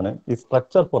വെച്ചിട്ടാണ് ഈ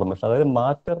സ്ട്രക്ചർ ഫോർമേഷൻ, അതായത്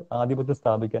മാറ്റർ ആധിപത്യം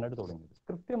സ്ഥാപിക്കാനായിട്ട് തുടങ്ങിയത്.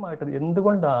 കൃത്യമായിട്ട്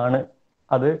എന്തുകൊണ്ടാണ്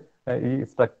അത് ഈ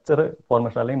സ്ട്രക്ചർ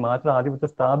ഫോർമേഷൻ അല്ലെങ്കിൽ മാറ്റർ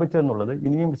ആധിപത്യം സ്ഥാപിച്ചതെന്നുള്ളത്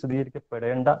ഇനിയും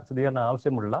വിശദീകരണം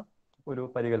ആവശ്യമുള്ള ഒരു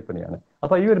പരികല്പനയാണ്.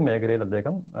 അപ്പൊ ഈ ഒരു മേഖലയിൽ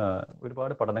അദ്ദേഹം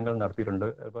ഒരുപാട് പഠനങ്ങൾ നടത്തിയിട്ടുണ്ട്,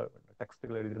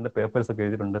 ടെക്സ്റ്റുകൾ എഴുതിയിട്ടുണ്ട്, പേപ്പേഴ്സ് ഒക്കെ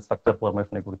എഴുതിയിട്ടുണ്ട് സ്ട്രക്ചർ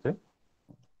ഫോർമേഷനെ കുറിച്ച്.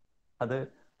 അത്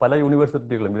പല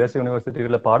യൂണിവേഴ്സിറ്റികളും വിദേശ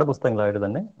യൂണിവേഴ്സിറ്റികളിലെ പാഠപുസ്തകങ്ങളായിട്ട്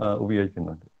തന്നെ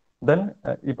ഉപയോഗിക്കുന്നുണ്ട്. ദെൻ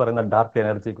ഈ പറയുന്ന ഡാർക്ക്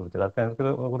എനർജിയെ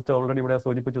കുറിച്ച് ഓൾറെഡി ഇവിടെ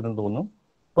സൂചിപ്പിച്ചതെന്ന് തോന്നുന്നു.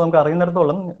 അപ്പോൾ നമുക്ക്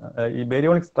അറിയുന്നിടത്തോളം ഈ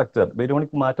ബേരിയോണിക് സ്ട്രക്ചർ,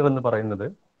 ബേരിയോണിക് മാറ്റർ എന്ന് പറയുന്നത്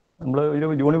നമ്മൾ ഒരു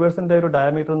യൂണിവേഴ്സിന്റെ ഒരു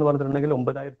ഡയമീറ്റർ എന്ന് പറഞ്ഞിട്ടുണ്ടെങ്കിൽ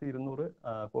 9200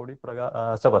 കോടി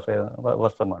പ്രകാശ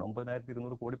വർഷമാണ്.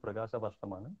 9200 കോടി പ്രകാശ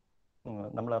വർഷമാണ്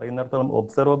നമ്മൾ അറിയുന്നിടത്തോളം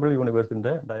ഒബ്സർവബിൾ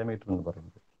യൂണിവേഴ്സിന്റെ ഡയമീറ്റർ എന്ന്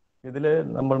പറയുന്നത്. ഇതിൽ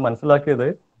നമ്മൾ മനസ്സിലാക്കിയത്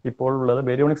ഇപ്പോൾ ഉള്ളത്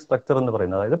ബേരിയോണിക് സ്ട്രക്ചർ എന്ന്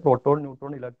പറയുന്നത്, അതായത് പ്രോട്ടോൺ,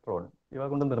 ന്യൂട്രോൺ, ഇലക്ട്രോൺ ഇവ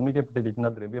കൊണ്ട്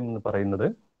നിർമ്മിക്കപ്പെട്ടിരിക്കുന്ന ദ്രവ്യം എന്ന് പറയുന്നത്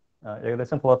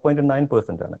ഏകദേശം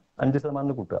 4.9% ആണ്.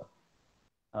 5% കൂട്ടുക.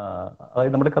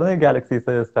 അതായത് നമ്മുടെ കറങ്ങുന്ന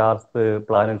galaxies, stars,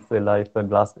 planets, life,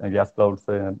 gas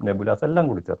clouds, നെബുലാസ് എല്ലാം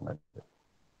കൂടി ചേർന്നത്.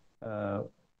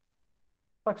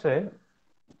 പക്ഷേ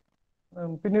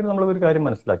പിന്നീട് നമ്മൾ ഒരു കാര്യം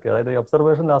മനസ്സിലാക്കി, അതായത്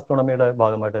ഒബ്സർവേഷൻ ആസ്ട്രോണമിയുടെ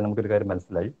ഭാഗമായിട്ട് നമുക്കൊരു കാര്യം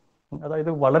മനസ്സിലായി.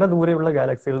 അതായത് വളരെ ദൂരെയുള്ള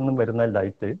ഗാലക്സിയിൽ നിന്നും വരുന്ന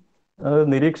ലൈറ്റ്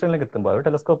നിരീക്ഷണത്തിലേക്ക് എത്തുമ്പോൾ,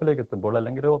 ടെലസ്കോപ്പിലേക്ക് എത്തുമ്പോൾ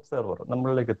അല്ലെങ്കിൽ ഒരു ഒബ്സർവർ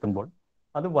നമ്മളിലേക്ക് എത്തുമ്പോൾ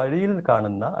അത് വഴിയിൽ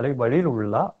കാണുന്ന അല്ലെങ്കിൽ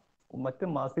വഴിയിലുള്ള മറ്റ്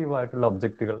മാസീവായിട്ടുള്ള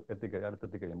ഒബ്ജക്റ്റുകൾ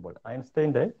അടുത്തെത്തി കഴിയുമ്പോൾ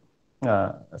ഐൻസ്റ്റൈൻ്റെ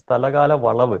സ്ഥലകാല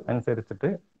വളവ് അനുസരിച്ചിട്ട്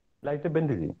ലൈറ്റ്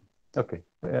ബെൻഡ് ചെയ്യും. ഓക്കെ,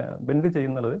 ബെൻഡ്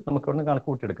ചെയ്യുന്നത് നമുക്ക് അവിടെ നിന്ന്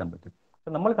കണക്കുകൂട്ടിയെടുക്കാൻ പറ്റും.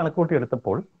 നമ്മൾ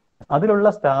കണക്കുകൂട്ടിയെടുത്തപ്പോൾ അതിലുള്ള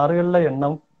സ്റ്റാറുകളുടെ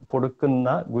എണ്ണം കൊടുക്കുന്ന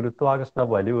ഗുരുത്വാകർഷണ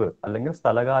വലിവ് അല്ലെങ്കിൽ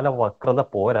സ്ഥലകാല വക്രത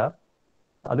പോരാ,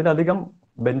 അതിലധികം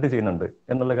ബെൻഡ് ചെയ്യുന്നുണ്ട്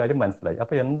എന്നുള്ള കാര്യം മനസ്സിലായി.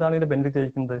 അപ്പൊ എന്താണ് ഇതിനെ ബെൻഡ്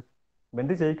ചെയ്യിക്കുന്നത്?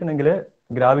 ബെൻഡ് ചെയ്യിക്കണമെങ്കിൽ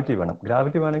ഗ്രാവിറ്റി വേണം,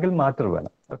 ഗ്രാവിറ്റി വേണമെങ്കിൽ മാറ്റർ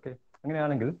വേണം. ഓക്കെ,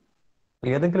 അങ്ങനെയാണെങ്കിൽ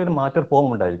ഏതെങ്കിലും ഒരു മാറ്റർ ഫോം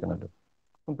ഉണ്ടായിരിക്കുന്നുണ്ട്.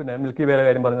 പിന്നെ മിൽക്കി വേയുടെ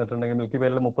കാര്യം പറഞ്ഞിട്ടുണ്ടെങ്കിൽ മിൽക്കി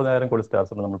വേയിൽ 30,000 കോടി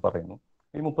സ്റ്റാർസ് എന്ന് നമ്മൾ പറയുന്നു.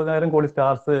 ഈ 30,000 കോടി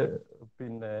സ്റ്റാർസ്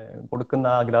പിന്നെ കൊടുക്കുന്ന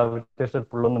ആ ഗ്രാവിറ്റേഷൻ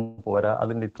ഫുള്ളൊന്നും പോരാ,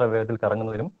 അതിന്റെ ഇത്ര വേഗത്തിൽ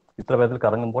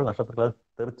കറങ്ങുമ്പോൾ നക്ഷത്രങ്ങൾ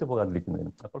തെറിച്ചു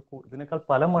പോകാതിരിക്കുന്നതിനും. അപ്പോൾ ഇതിനേക്കാൾ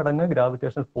പല മടങ്ങ്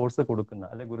ഗ്രാവിറ്റേഷൻ ഫോഴ്സ് കൊടുക്കുന്ന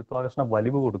അല്ലെങ്കിൽ ഗുരുത്വാകർഷണ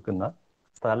വലിവ് കൊടുക്കുന്ന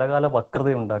സ്ഥലകാല വക്രത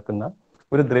ഉണ്ടാക്കുന്ന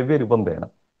ഒരു ദ്രവ്യരൂപം വേണം.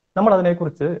 നമ്മൾ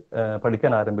അതിനെക്കുറിച്ച്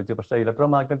പഠിക്കാൻ ആരംഭിച്ചു. പക്ഷേ ഇലക്ട്രോ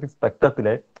മാഗ്നറ്റിക്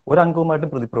സ്പെക്ട്രത്തിലെ ഒരു അംഗവുമായിട്ട്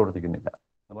പ്രതിപ്രവർത്തിക്കുന്നില്ല.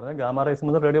 എന്ന് പറഞ്ഞാൽ ഗാമ റേസ്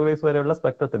മുതൽ റേഡിയോ റേസ് വരെയുള്ള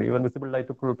സ്പെക്ട്രത്തിൽ ഈവൻ വിസിബിൾ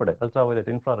ലൈറ്റ് ഉൾപ്പെടെ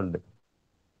അൾട്രാവയലറ്റ്, ഇൻഫ്രാറെഡ്,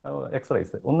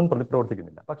 എക്സ്റേസ് ഒന്നും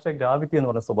പ്രതിപ്രവർത്തിക്കുന്നില്ല. പക്ഷേ ഗ്രാവിറ്റി എന്ന്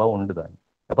പറഞ്ഞ സ്വഭാവം ഉണ്ട് താൻ.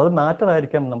 അപ്പൊ അത് മാറ്റർ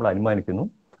ആയിരിക്കാം നമ്മൾ അനുമാനിക്കുന്നു.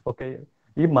 ഓക്കെ,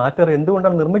 ഈ മാറ്റർ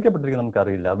എന്തുകൊണ്ടാണ് നിർമ്മിക്കപ്പെട്ടിരിക്കുന്നത്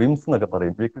നമുക്കറിയില്ല. വിംസ് എന്നൊക്കെ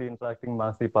പറയും, വീക്ക്ലി ഇന്ററാക്ടിങ്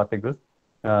മാസീവ് പാർട്ടിക്കിൾസ്,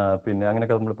 പിന്നെ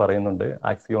അങ്ങനെയൊക്കെ നമ്മൾ പറയുന്നുണ്ട്,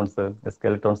 ആക്സിയോൺസ്,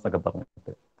 സ്കെലിറ്റോൺസ് എന്നൊക്കെ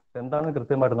പറഞ്ഞിട്ട്. എന്താണെന്ന്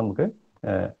കൃത്യമായിട്ട് നമുക്ക്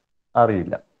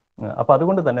അറിയില്ല. അപ്പൊ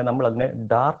അതുകൊണ്ട് തന്നെ നമ്മൾ അതിനെ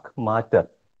ഡാർക്ക് മാറ്റർ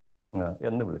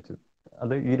എന്ന് വിളിച്ചു.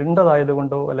 അത്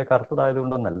ഇരുണ്ടതായതുകൊണ്ടോ അല്ലെ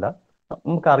കറുത്തതായതുകൊണ്ടോ എന്നല്ല,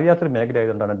 നമുക്ക് അറിയാത്തൊരു മേഖല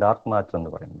ആയതുകൊണ്ടാണ് ഡാർക്ക് മാറ്റർ എന്ന്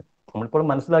പറയുന്നത്. നമ്മളിപ്പോൾ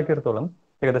മനസ്സിലാക്കിയെടുത്തോളം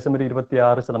ഏകദേശം ഒരു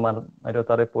 26%,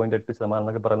 26.8%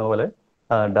 എന്നൊക്കെ പറയുന്ന പോലെ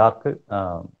ഡാർക്ക്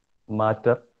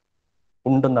മാറ്റർ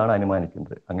ഉണ്ടെന്നാണ്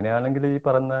അനുമാനിക്കുന്നത്. അങ്ങനെയാണെങ്കിൽ ഈ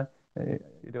പറഞ്ഞ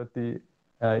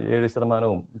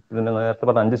 27%, പിന്നെ നേരത്തെ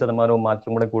പറഞ്ഞ 5% മാറ്റം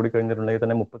കൂടെ കൂടി കഴിഞ്ഞിട്ടുണ്ടെങ്കിൽ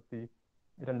തന്നെ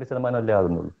 32% അല്ലേ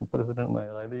ആകുന്നുള്ളൂ. 30%,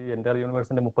 അതായത് ഈ എൻ്റെ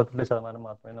യൂണിവേഴ്സിന്റെ 32%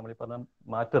 മാത്രമേ നമ്മൾ ഈ പറഞ്ഞ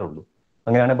മാറ്റർ ഉള്ളൂ.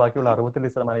 അങ്ങനെയാണെങ്കിൽ ബാക്കിയുള്ള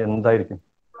 62% എന്തായിരിക്കും?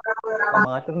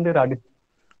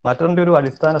 മാറ്ററിന്റെ ഒരു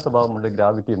അടിസ്ഥാന സ്വഭാവമുണ്ട്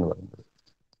ഗ്രാവിറ്റി എന്ന് പറയുന്നത്.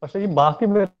 പക്ഷെ ഈ ബാക്കി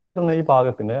വരുന്ന ഈ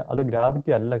ഭാഗത്തിന് അത്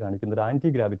ഗ്രാവിറ്റി അല്ല കാണിക്കുന്നത്, ആന്റി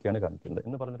ഗ്രാവിറ്റിയാണ് കാണിക്കുന്നത്.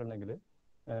 എന്ന് പറഞ്ഞിട്ടുണ്ടെങ്കിൽ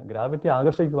ഗ്രാവിറ്റി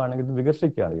ആകർഷിക്കുകയാണെങ്കിൽ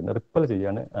വികർഷിക്കുകയാണ് ചെയ്യുന്നത്, റിപ്പൽ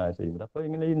ചെയ്യാണ് ചെയ്യുന്നത്. അപ്പോൾ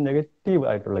ഇങ്ങനെ ഈ നെഗറ്റീവ്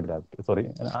ആയിട്ടുള്ള ഗ്രാവിറ്റി,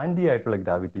 ആന്റി ആയിട്ടുള്ള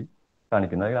ഗ്രാവിറ്റി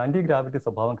കാണിക്കുന്നത്, അതായത് ആന്റി ഗ്രാവിറ്റി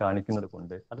സ്വഭാവം കാണിക്കുന്നത്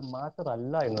കൊണ്ട് അത് മാറ്റർ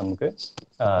അല്ല എന്ന് നമുക്ക്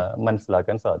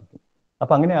മനസ്സിലാക്കാൻ സാധിക്കും.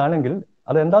 അപ്പൊ അങ്ങനെയാണെങ്കിൽ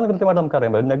അത് എന്താണെന്ന് കൃത്യമായിട്ട് നമുക്ക്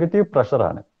അറിയാൻ പറ്റും. നെഗറ്റീവ്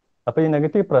പ്രഷറാണ്. അപ്പൊ ഈ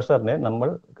നെഗറ്റീവ് പ്രഷറിനെ നമ്മൾ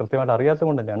കൃത്യമായിട്ട് അറിയാത്തത്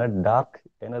കൊണ്ട് തന്നെയാണ് ഡാർക്ക്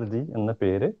എനർജി എന്ന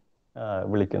പേര്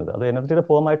വിളിക്കുന്നത്. അത് എനർജിയുടെ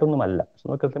ഫോം ആയിട്ടൊന്നും അല്ല, പക്ഷെ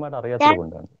നമുക്ക് കൃത്യമായിട്ട് അറിയാത്തത്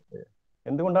കൊണ്ടാണ്.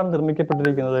 എന്തുകൊണ്ടാണ്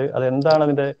നിർമ്മിക്കപ്പെട്ടിരിക്കുന്നത്, അതെന്താണ്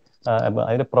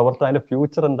അതിന്റെ പ്രവർത്തനം, അതിന്റെ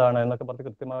ഫ്യൂച്ചർ എന്താണ് എന്നൊക്കെ പറഞ്ഞ്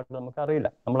കൃത്യമായിട്ട് നമുക്ക് അറിയില്ല.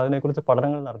 നമ്മൾ അതിനെക്കുറിച്ച്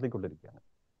പഠനങ്ങൾ നടത്തിക്കൊണ്ടിരിക്കുകയാണ്.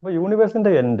 അപ്പൊ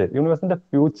യൂണിവേഴ്സിന്റെ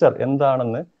ഫ്യൂച്ചർ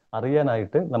എന്താണെന്ന്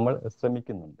അറിയാനായിട്ട് നമ്മൾ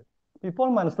ശ്രമിക്കുന്നുണ്ട്. ഇപ്പോൾ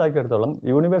മനസ്സിലാക്കിയെടുത്തോളം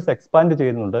യൂണിവേഴ്സ് എക്സ്പാൻഡ്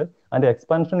ചെയ്യുന്നുണ്ട്. അതിന്റെ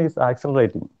എക്സ്പാൻഷൻ ഈസ്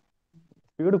ആക്സലറേറ്റിംഗ്,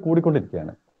 സ്പീഡ്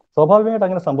കൂടിക്കൊണ്ടിരിക്കുകയാണ്. സ്വാഭാവികമായിട്ട്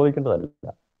അങ്ങനെ സംഭവിക്കേണ്ടതല്ല.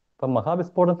 ഇപ്പം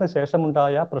മഹാവിസ്ഫോടനത്തിന്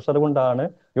ശേഷമുണ്ടായ പ്രഷർ കൊണ്ടാണ്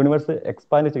യൂണിവേഴ്സ്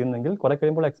എക്സ്പാൻഡ് ചെയ്യുന്നതെങ്കിൽ കുറെ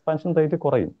കഴിയുമ്പോൾ എക്സ്പാൻഷൻ റേറ്റ്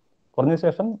കുറയും. കുറഞ്ഞ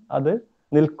ശേഷം അത്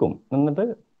നിൽക്കും, എന്നിട്ട്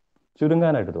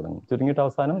ചുരുങ്ങാനായിട്ട് തുടങ്ങും. ചുരുങ്ങിയിട്ട്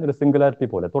അവസാനം ഒരു സിംഗുലാരിറ്റി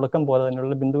പോലെ, തുടക്കം പോലെ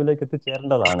തന്നെയുള്ള ബിന്ദുവിലേക്ക്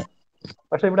എത്തിച്ചേരേണ്ടതാണ്.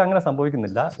 പക്ഷെ ഇവിടെ അങ്ങനെ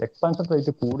സംഭവിക്കുന്നില്ല. എക്സ്പാൻഷൻ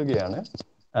റേറ്റ് കൂടുകയാണ്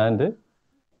ആൻഡ്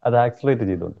അത് ആക്സിലറേറ്റ്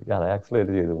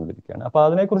ചെയ്തുകൊണ്ടിരിക്കുകയാണ്. അപ്പൊ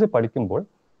അതിനെക്കുറിച്ച് പഠിക്കുമ്പോൾ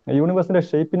യൂണിവേഴ്സിന്റെ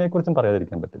ഷേപ്പിനെ കുറിച്ചും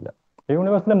പറയാതിരിക്കാൻ പറ്റില്ല.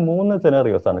 യൂണിവേഴ്സിന്റെ 3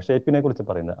 സെനാറിയോസ് ആണ് ഷേപ്പിനെ കുറിച്ച്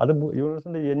പറയുന്നത്. അത്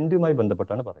യൂണിവേഴ്സിന്റെ എൻഡുമായി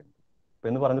ബന്ധപ്പെട്ടാണ് പറയുന്നത്. അപ്പൊ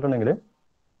എന്ന് പറഞ്ഞിട്ടുണ്ടെങ്കിൽ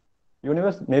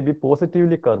universe may be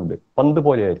positively curved, പന്ത്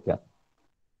പോലെ ആയിരിക്കാം.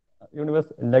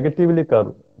 യൂണിവേഴ്സ് നെഗറ്റീവ്ലി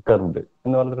കർവ്ഡ്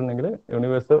എന്ന് പറഞ്ഞിട്ടുണ്ടെങ്കിൽ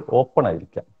യൂണിവേഴ്സ് ഓപ്പൺ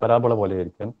ആയിരിക്കാം, പരാബോള പോലെ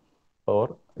ആയിരിക്കാം. ഓർ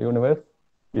യൂണിവേഴ്സ്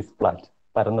ഈസ് ഫ്ലാറ്റ്,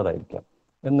 പരന്നതായിരിക്കാം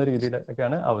എന്ന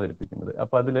രീതിയിലൊക്കെയാണ് അവതരിപ്പിക്കുന്നത്.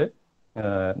 അപ്പൊ അതില്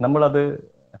നമ്മളത്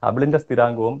ഹബിളിന്റെ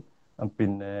സ്ഥിരാങ്കവും,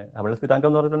 പിന്നെ ഹബിളിന്റെ സ്ഥിരാങ്കം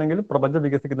എന്ന് പറഞ്ഞിട്ടുണ്ടെങ്കിൽ പ്രപഞ്ചം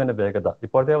വികസിക്കുന്നതിന്റെ വേഗത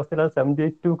ഇപ്പോഴത്തെ അവസ്ഥയിൽ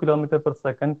 72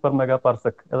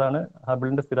 km/s/MegaParsec. അതാണ്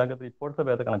ഹബിളിന്റെ സ്ഥിരാങ്കത്തിൽ ഇപ്പോഴത്തെ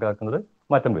വേഗത കണക്കാക്കുന്നത്.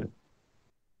 മാറ്റം വരും.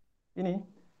 ഇനി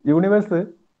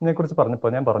യൂണിവേഴ്സിനെ കുറിച്ച്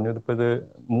പറഞ്ഞപ്പോൾ ഞാൻ പറഞ്ഞു, ഇതിപ്പോ ഇത്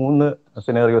 3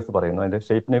 സിനാറിയോസ് പറയുന്നു. അതിന്റെ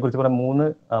ഷേപ്പിനെ കുറിച്ച് പറഞ്ഞ 3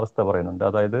 അവസ്ഥ പറയുന്നുണ്ട്.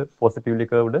 അതായത് positively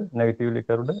curved, negatively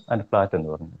curved and flat എന്ന്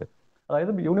പറഞ്ഞിട്ട്.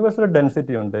 അതായത് യൂണിവേഴ്സിലെ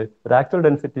ഡെൻസിറ്റി ഉണ്ട്, ഒരു ആക്ച്വൽ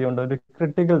ഡെൻസിറ്റി ഉണ്ട്, ഒരു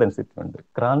ക്രിട്ടിക്കൽ ഡെൻസിറ്റി ഉണ്ട്,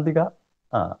 ക്രാന്തിക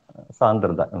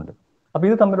സാന്ദ്രത ഉണ്ട്. അപ്പൊ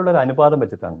ഇത് തമ്മിലുള്ള ഒരു അനുപാതം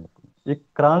വെച്ചിട്ടാണ് ഈ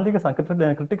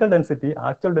ക്രിട്ടിക്കൽ ഡെൻസിറ്റി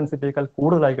ആക്ച്വൽ ഡെൻസിറ്റിയേക്കാൾ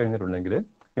കൂടുതലായി കഴിഞ്ഞിട്ടുണ്ടെങ്കിൽ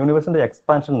യൂണിവേഴ്സിന്റെ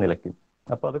എക്സ്പാൻഷൻ നിലയ്ക്കും.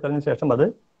 അപ്പൊ അത് കഴിഞ്ഞ ശേഷം അത്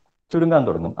ചുരുങ്ങാൻ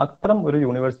തുടങ്ങും. അത്തരം ഒരു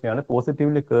യൂണിവേഴ്സിറ്റിയാണ്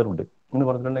പോസിറ്റീവ്ലി കർവ്ഡ് എന്ന്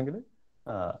പറഞ്ഞിട്ടുണ്ടെങ്കിൽ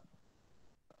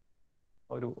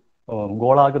ഒരു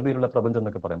ഗോളാകൃതിയിലുള്ള പ്രപഞ്ചം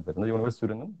എന്നൊക്കെ പറയാൻ പറ്റുന്നത്. യൂണിവേഴ്സ്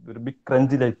ചുരുങ്ങും, ഒരു ബിഗ്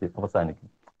ക്രഞ്ചിലേക്ക് അവസാനിക്കും.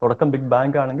 തുടക്കം ബിഗ്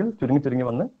ബാങ്ക് ആണെങ്കിൽ ചുരുങ്ങി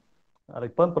വന്ന്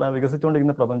അതിപ്പം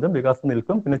വികസിച്ചുകൊണ്ടിരിക്കുന്ന പ്രപഞ്ചം വികാസം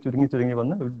നിൽക്കും, പിന്നെ ചുരുങ്ങി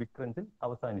വന്ന് ഒരു ബിഗ് ക്രഞ്ചിൽ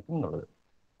അവസാനിക്കും എന്നുള്ളത്.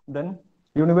 Then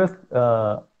universe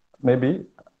may be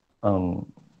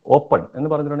open എന്ന്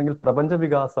പറഞ്ഞിട്ടുണ്ടെങ്കിൽ പ്രപഞ്ച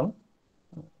വികാസം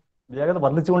വേഗത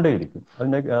വർദ്ധിച്ചുകൊണ്ടേയിരിക്കും.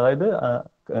 അതായത്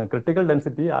ക്രിട്ടിക്കൽ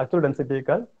ഡെൻസിറ്റി ആക്ച്വൽ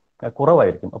ഡെൻസിറ്റിയേക്കാൾ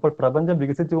കുറവായിരിക്കും. അപ്പോൾ പ്രപഞ്ചം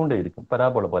വികസിച്ചുകൊണ്ടേയിരിക്കും,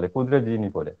 പരാബോള പോലെ, കുതിര ജീനി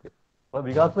പോലെയൊക്കെ. അപ്പൊ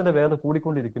വികാസത്തിന്റെ വേഗത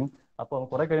കൂടിക്കൊണ്ടിരിക്കും. അപ്പൊ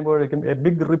കുറെ കഴിയുമ്പോഴേക്കും എ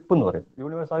ബിഗ് റിപ്പ് എന്ന് പറയും.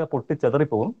 യൂണിവേഴ്സ് ആകെ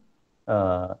പൊട്ടിച്ചെതറിപ്പോവും.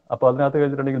 അപ്പൊ അതിനകത്ത്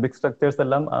കഴിഞ്ഞിട്ടുണ്ടെങ്കിൽ ബിഗ് സ്ട്രക്ചേഴ്സ്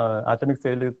എല്ലാം ആറ്റമിക്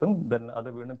സ്റ്റേജിൽ എത്തും. ദെൻ അത്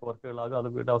വീണ്ടും പുറത്തുകളാകും, അത്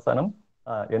വീണ്ടും അവസാനം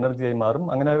എനർജിയായി മാറും.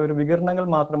 അങ്ങനെ ഒരു വികിരണങ്ങൾ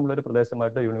മാത്രമുള്ള ഒരു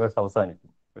പ്രദേശമായിട്ട് യൂണിവേഴ്സ് അവസാനിക്കും.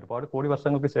 ഒരുപാട് കോടി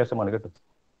വർഷങ്ങൾക്ക് ശേഷമാണ് കേട്ടോ.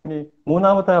 ഇനി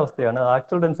 3ാമത്തെ അവസ്ഥയാണ്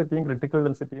ആക്ച്വൽ ഡെൻസിറ്റിയും ക്രിട്ടിക്കൽ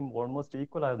ഡെൻസിറ്റിയും ഓൾമോസ്റ്റ്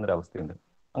ഈക്വൽ ആകുന്ന ഒരു അവസ്ഥയുണ്ട്.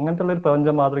 അങ്ങനത്തെ ഉള്ള ഒരു പ്രപഞ്ച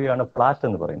മാതൃകയാണ് ഫ്ലാറ്റ്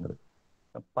എന്ന് പറയുന്നത്.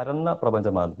 പരന്ന പ്രപഞ്ച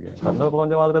മാതൃകയാണ്. പരന്ന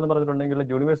പ്രപഞ്ച മാതൃക എന്ന് പറഞ്ഞിട്ടുണ്ടെങ്കിൽ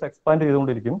യൂണിവേഴ്സ് എക്സ്പാൻഡ്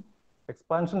ചെയ്തുകൊണ്ടിരിക്കും.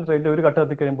 എക്സ്പാൻഷൻ റേറ്റ് ഒരു ഘട്ടം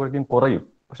എത്തിക്കഴിയുമ്പോഴേക്കും കുറയും.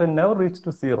 പക്ഷെ നെവർ റീച്ച്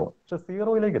ടു 0. പക്ഷെ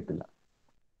 0യിലേക്ക് എത്തില്ല,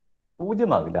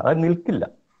 0 അത് നിൽക്കില്ല.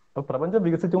 അപ്പൊ പ്രപഞ്ചം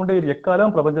വികസിച്ചുകൊണ്ടേയിരിക്കും,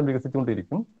 എക്കാലവും പ്രപഞ്ചം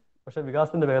വികസിച്ചുകൊണ്ടിരിക്കും. പക്ഷെ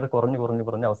വികാസത്തിന്റെ വേഗത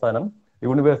കുറഞ്ഞ് അവസാനം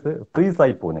യൂണിവേഴ്സ് ഫ്രീസ്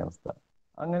ആയി പോകുന്ന അവസ്ഥ.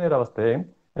 അങ്ങനെ ഒരു അവസ്ഥയെ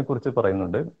കുറിച്ച്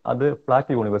പറയുന്നുണ്ട്. അത്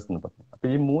ഫ്ലാറ്റ് യൂണിവേഴ്സ് എന്ന് പറയും. അപ്പൊ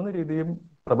ഈ 3 രീതിയും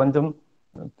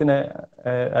പ്രപഞ്ചത്തിനെ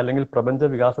അല്ലെങ്കിൽ പ്രപഞ്ച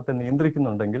വികാസത്തെ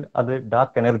നിയന്ത്രിക്കുന്നുണ്ടെങ്കിൽ അത്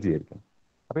ഡാർക്ക് എനർജി ആയിരിക്കും.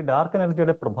 അപ്പൊ ഈ ഡാർക്ക്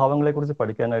എനർജിയുടെ പ്രഭാവങ്ങളെ കുറിച്ച്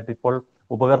പഠിക്കാനായിട്ട് ഇപ്പോൾ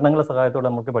ഉപകരണങ്ങളുടെ സഹായത്തോടെ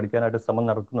നമുക്ക് പഠിക്കാനായിട്ട് ശ്രമം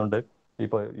നടക്കുന്നുണ്ട്.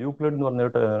 ഇപ്പൊ യൂക്ലിഡ് എന്ന്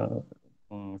പറഞ്ഞിട്ട്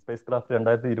സ്പേസ് ക്രാഫ്റ്റ്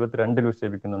 2022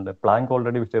 വിക്ഷേപിക്കുന്നുണ്ട്. പ്ലാങ്ക്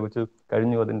ഓൾറെഡി വിക്ഷേപിച്ചു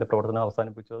കഴിഞ്ഞു, അതിന്റെ പ്രവർത്തനം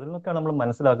അവസാനിപ്പിച്ചു. അതിൽ നിന്നൊക്കെയാണ് നമ്മൾ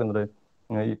മനസ്സിലാക്കുന്നത്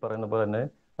ഈ പറയുന്ന പോലെ തന്നെ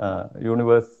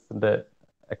യൂണിവേഴ്സിന്റെ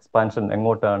എക്സ്പാൻഷൻ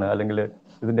എങ്ങോട്ടാണ്, അല്ലെങ്കിൽ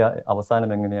ഇതിന്റെ അവസാനം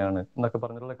എങ്ങനെയാണ് എന്നൊക്കെ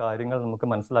പറഞ്ഞിട്ടുള്ള കാര്യങ്ങൾ നമുക്ക്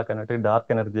മനസ്സിലാക്കാനായിട്ട്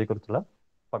ഡാർക്ക് എനർജിയെ കുറിച്ചുള്ള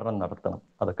പഠനം നടത്തണം.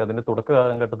 അതൊക്കെ അതിന്റെ തുടക്ക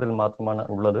കാലഘട്ടത്തിൽ മാത്രമാണ്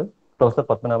ഉള്ളത്. പ്രൊഫസർ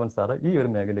പത്മനാഭൻ സാറ് ഈ ഒരു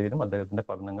മേഖലയിലും അദ്ദേഹത്തിന്റെ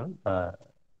പഠനങ്ങൾ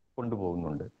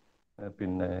കൊണ്ടുപോകുന്നുണ്ട്.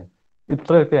 പിന്നെ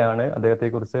ഇത്രയൊക്കെയാണ്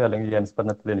അദ്ദേഹത്തെക്കുറിച്ച് അല്ലെങ്കിൽ ഈ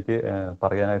അനുസ്മരണത്തിൽ എനിക്ക്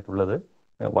പറയാനായിട്ടുള്ളത്.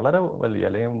 വളരെ വലിയ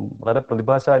അല്ലെങ്കിൽ വളരെ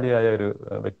പ്രതിഭാശാലിയായ ഒരു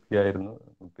വ്യക്തിയായിരുന്നു,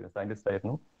 പിന്നെ സയന്റിസ്റ്റ്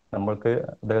ആയിരുന്നു. നമ്മൾക്ക്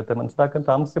അദ്ദേഹത്തെ മനസ്സിലാക്കാൻ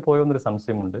താമസിച്ചു പോയോ എന്നൊരു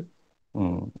സംശയമുണ്ട്.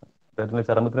 അദ്ദേഹത്തിന്റെ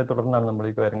ചരമത്തിനെ തുടർന്നാണ് നമ്മൾ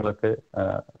ഈ കാര്യങ്ങളൊക്കെ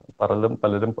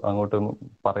പലരും അങ്ങോട്ടും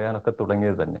പറയാനൊക്കെ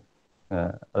തുടങ്ങിയത് തന്നെ.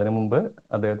 അതിനു മുമ്പ്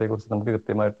അദ്ദേഹത്തെ കുറിച്ച് നമുക്ക്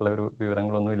കൃത്യമായിട്ടുള്ള ഒരു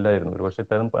വിവരങ്ങളൊന്നും ഇല്ലായിരുന്നു. ഒരു പക്ഷേ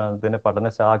ഇതിന്റെ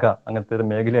പഠനശാഖ അങ്ങനത്തെ ഒരു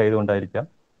മേഖല ആയതുകൊണ്ടായിരിക്കാം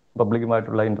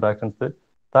പബ്ലിക്കുമായിട്ടുള്ള ഇന്ററാക്ഷൻസ്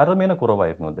താരതമ്യേന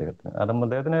കുറവായിരുന്നു അദ്ദേഹത്തിന്. കാരണം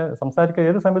അദ്ദേഹത്തിന് സംസാരിക്കാൻ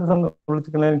ഏത് സമയത്ത്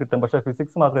വിളിച്ചിട്ടുണ്ടെങ്കിലും കിട്ടും, പക്ഷേ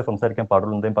ഫിസിക്സ് മാത്രമേ സംസാരിക്കാൻ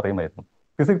പാടുള്ളൂ എന്നേം പറയുമായിരുന്നു.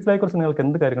 ഫിസിക്സിനെ കുറിച്ച് നിങ്ങൾക്ക്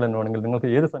എന്ത് കാര്യങ്ങൾ എന്നോണെങ്കിൽ നിങ്ങൾക്ക്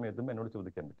ഏത് സമയത്തും എന്നോട്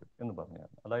ചോദിക്കാൻ പറ്റും എന്ന് പറഞ്ഞു.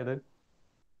 അതായത്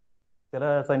ചില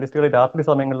സയന്റിസ്റ്റുകൾ രാത്രി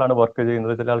സമയങ്ങളിലാണ് വർക്ക്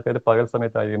ചെയ്യുന്നത്, ചില ആൾക്കാർ പകൽ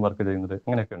സമയത്തായിരിക്കും വർക്ക് ചെയ്യുന്നത്,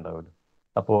 അങ്ങനെയൊക്കെ ഉണ്ടാവുമല്ലോ.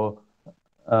 അപ്പോ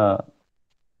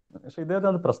പക്ഷെ ഇദ്ദേഹത്തിന്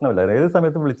അത് പ്രശ്നമില്ല, ഏത്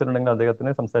സമയത്ത് വിളിച്ചിട്ടുണ്ടെങ്കിൽ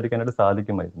അദ്ദേഹത്തിന് സംസാരിക്കാനായിട്ട്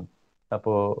സാധിക്കുമായിരുന്നു.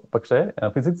 പക്ഷേ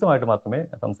ഫിസിക്സുമായിട്ട് മാത്രമേ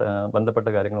ബന്ധപ്പെട്ട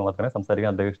കാര്യങ്ങൾ മാത്രമേ സംസാരിക്കാൻ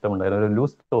അദ്ദേഹം ഇഷ്ടമുണ്ടായിരുന്നു. ഒരു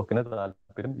ലൂസ് ടോക്കിന്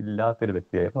താല്പര്യം ഇല്ലാത്തൊരു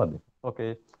വ്യക്തിയായിരുന്നു അദ്ദേഹം. ഓക്കെ,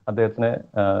 അദ്ദേഹത്തിന്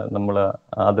നമ്മൾ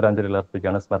ആദരാഞ്ജലികൾ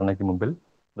അർപ്പിക്കുകയാണ് സ്മരണയ്ക്ക് മുമ്പിൽ.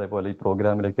 അതേപോലെ ഈ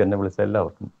പ്രോഗ്രാമിലേക്ക് എന്നെ വിളിച്ച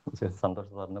എല്ലാവർക്കും, വിശേഷ സന്തോഷ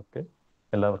സാറിനൊക്കെ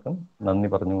എല്ലാവർക്കും നന്ദി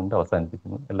പറഞ്ഞുകൊണ്ട്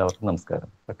അവസാനിപ്പിക്കുന്നു. എല്ലാവർക്കും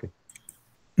നമസ്കാരം. ഓക്കെ,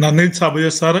 നന്ദി സാബുജ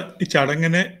സാർ. ഈ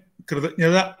ചടങ്ങിനെ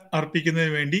കൃതജ്ഞത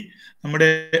അർപ്പിക്കുന്നതിന് വേണ്ടി നമ്മുടെ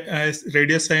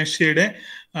radio സയൻഷ്യയുടെ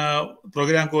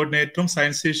programme കോർഡിനേറ്ററും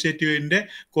science ഇനിഷ്യേറ്റീവിന്റെ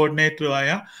കോർഡിനേറ്ററുമായ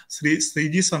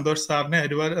Sreeji Santhosh സാറിനെ,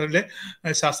 ഹരിപ്പാടിലെ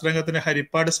ശാസ്ത്രരംഗത്തിന്റെ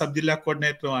ഹരിപ്പാട് സബ് ജില്ലാ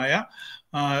കോർഡിനേറ്ററുമായ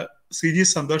ശ്രീജി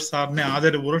സന്തോഷ് സാറിനെ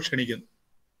ആദരപൂർവ്വം ക്ഷണിക്കുന്നു.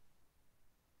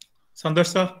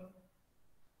 Santhosh sir,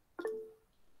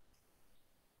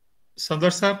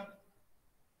 Santhosh sir,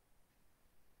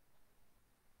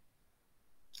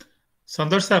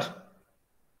 Santhosh sir,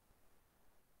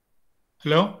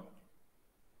 hello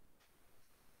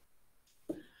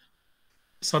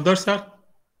Santhosh sir.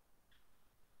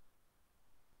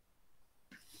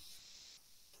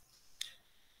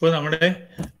 ഇപ്പോൾ നമ്മുടെ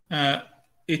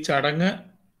ഈ ചടങ്ങ്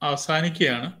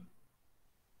അവസാനിക്കുകയാണ്.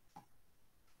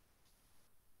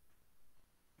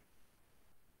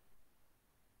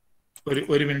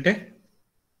 ഒരു മിനിറ്റ്.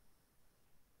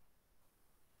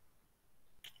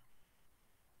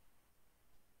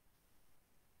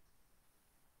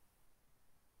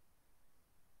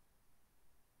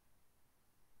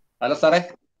 ഹലോ സാറേ.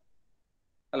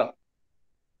 ഹലോ.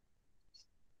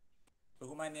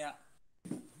 ബഹുമാന്യ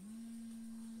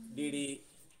DD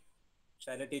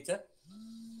ശൈല ടീച്ചർ,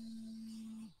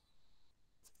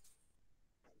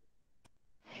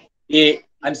 ഈ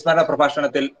അനുസ്മരണ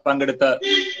പ്രഭാഷണത്തിൽ പങ്കെടുത്ത്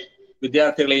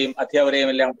വിദ്യാർത്ഥികളെയും അധ്യാപകരെയും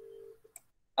എല്ലാം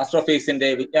ആസ്ട്രോഫിസിക്സിന്റെ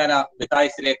വിജ്ഞാന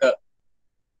വികായസിലേക്ക്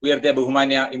ഉയർത്തിയ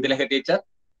ബഹുമാന്യ ഇന്ദുലേഖ ടീച്ചർ,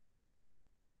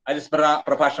 അനുസ്മരണ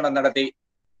പ്രഭാഷണം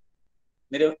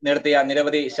നടത്തിയ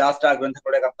നിരവധി ശാസ്ത്ര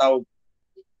ഗ്രന്ഥങ്ങളുടെ കർത്താവും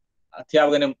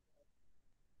അധ്യാപകനും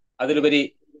അതിലുപരി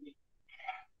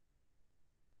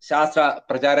ശാസ്ത്ര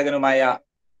പ്രചാരകനുമായ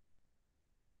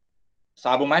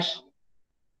സാബുമാഷ്,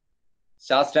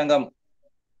 ശാസ്ത്രരംഗം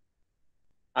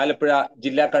ആലപ്പുഴ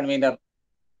ജില്ലാ കൺവീനർ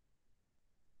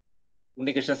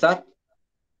ഉണ്ണികൃഷ്ണൻ സാർ,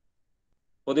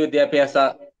 പൊതുവിദ്യാഭ്യാസ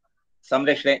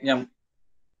സംരക്ഷണയജ്ഞം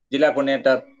ജില്ലാ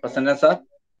coordinator Prasannan sir,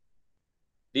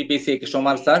 DPC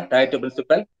Krishnakumar sir, diet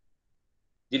principal,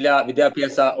 ജില്ലാ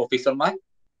വിദ്യാഭ്യാസ ഓഫീസർമാർ,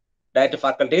 ഡയറ്റ്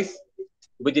ഫാക്കൽറ്റീസ്,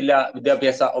 ഉപജില്ലാ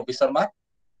വിദ്യാഭ്യാസ ഓഫീസർമാർ,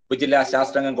 ഉപജില്ലാ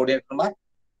ശാസ്ത്രരംഗം കോർഡിനേറ്റർമാർ,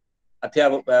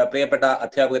 പ്രിയപ്പെട്ട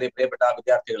അധ്യാപകരെ, പ്രിയപ്പെട്ട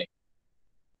വിദ്യാർത്ഥികളെ,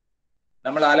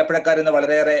 നമ്മൾ ആലപ്പുഴക്കാരെന്ന്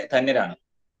വളരെയേറെ ധന്യരാണ്.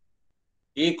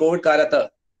 ഈ കോവിഡ് കാലത്ത്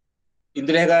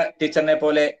ഇന്ദുലേഖ ടീച്ചറിനെ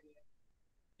പോലെ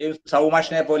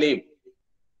സൗമാഷിനെ പോലെയും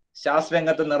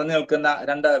ശാസ്ത്രരംഗത്ത് നിറഞ്ഞു നിൽക്കുന്ന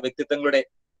രണ്ട് വ്യക്തിത്വങ്ങളുടെ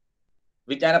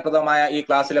വിജ്ഞാനപ്രദമായ ഈ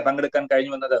ക്ലാസ്സിൽ പങ്കെടുക്കാൻ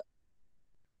കഴിഞ്ഞുവെന്നത്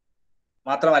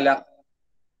മാത്രമല്ല,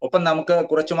 ഒപ്പം നമുക്ക്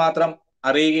കുറച്ചു മാത്രം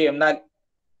അറിയുകയും എന്നാൽ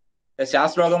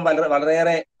ശാസ്ത്രലോകം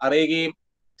വളരെയേറെ അറിയുകയും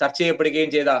ചർച്ച ചെയ്യപ്പെടുകയും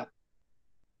ചെയ്ത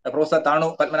പ്രൊഫസർ താണു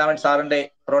പത്മനാഭൻ സാറിന്റെ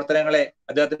പ്രവർത്തനങ്ങളെ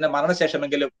അദ്ദേഹത്തിന്റെ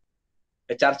മരണശേഷമെങ്കിലും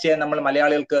ചർച്ച ചെയ്യാൻ നമ്മൾ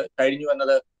മലയാളികൾക്ക് കഴിഞ്ഞു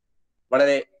എന്നത്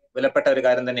വളരെ വിലപ്പെട്ട ഒരു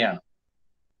കാര്യം തന്നെയാണ്.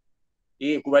 ഈ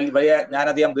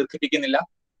ഞാനധികം ദീർഘിപ്പിക്കുന്നില്ല.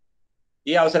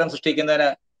 ഈ അവസരം സൃഷ്ടിക്കുന്നതിന്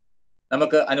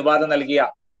നമുക്ക് അനുവാദം നൽകിയ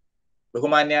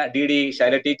ബഹുമാന്യ DD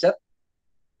ശൈല ടീച്ചർ,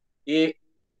 ഈ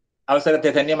അവസരത്തെ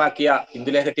ധന്യമാക്കിയ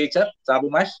ഇന്ദുലേഖ ടീച്ചർ,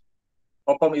 സാബുമാഷ്,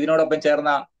 ഒപ്പം ഇതിനോടൊപ്പം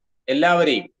ചേർന്ന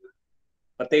എല്ലാവരെയും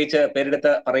പ്രത്യേകിച്ച്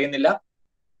പേരെടുത്ത് പറയുന്നില്ല.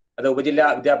 അത് ഉപജില്ലാ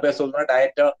വിദ്യാഭ്യാസ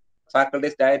ഡയറ്റ്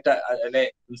ഫാക്കൽറ്റീസ്, ഡയറ്റ്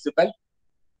പ്രിൻസിപ്പൽ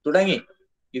തുടങ്ങി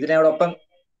ഇതിനോടൊപ്പം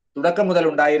തുടക്കം മുതൽ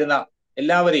ഉണ്ടായിരുന്ന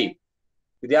എല്ലാവരെയും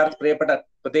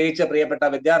പ്രത്യേകിച്ച് പ്രിയപ്പെട്ട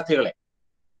വിദ്യാർത്ഥികളെ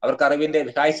അവർക്ക് അറിവിന്റെ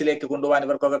വികായസിലേക്ക് കൊണ്ടുപോകാൻ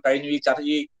ഇവർക്കൊക്കെ കഴിഞ്ഞു.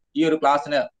 ഈ ഒരു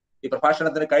ക്ലാസ്സിന്, ഈ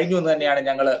പ്രഭാഷണത്തിന് കഴിഞ്ഞു എന്ന് തന്നെയാണ്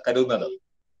ഞങ്ങൾ കരുതുന്നത്.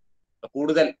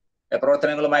 കൂടുതൽ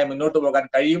പ്രവർത്തനങ്ങളുമായി മുന്നോട്ട് പോകാൻ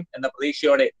കഴിയും എന്ന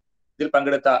പ്രതീക്ഷയോടെ ഇതിൽ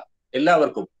പങ്കെടുത്ത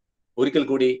എല്ലാവർക്കും ഒരിക്കൽ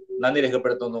കൂടി നന്ദി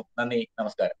രേഖപ്പെടുത്തുന്നു. നന്ദി,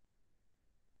 നമസ്കാരം.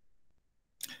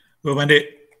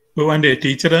 ബഹുമാന്റെ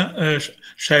ടീച്ചർ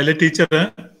ശൈല ടീച്ചർ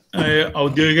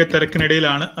ഔദ്യോഗിക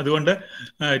തിരക്കിനിടയിലാണ്. അതുകൊണ്ട്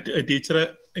ടീച്ചർ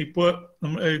ഇപ്പോൾ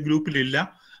ഗ്രൂപ്പിലില്ല.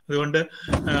 അതുകൊണ്ട്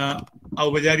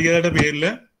ഔപചാരികതയുടെ പേരിൽ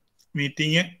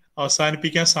മീറ്റിംഗ്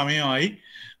അവസാനിപ്പിക്കാൻ സമയമായി.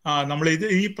 നമ്മൾ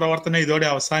ഈ പ്രവർത്തനം ഇതോടെ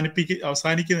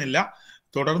അവസാനിക്കുന്നില്ല.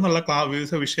 തുടർന്നുള്ള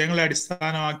വിവിധ വിഷയങ്ങളെ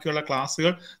അടിസ്ഥാനമാക്കിയുള്ള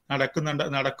ക്ലാസ്സുകൾ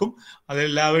നടക്കും.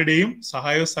 അതെല്ലാവരുടെയും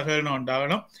സഹായവും സഹകരണം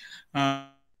ഉണ്ടാകണം.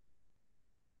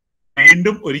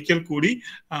 വീണ്ടും ഒരിക്കൽ കൂടി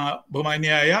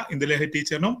ബഹുമാന്യായ ഇന്ദുലേഖ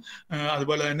ടീച്ചറിനും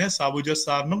അതുപോലെ തന്നെ സാബുജ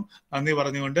സാറിനും നന്ദി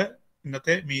പറഞ്ഞുകൊണ്ട്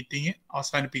ഇന്നത്തെ മീറ്റിംഗ്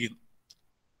അവസാനിപ്പിക്കുന്നു.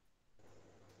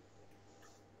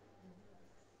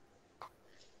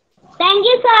 Thank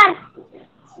you, sir.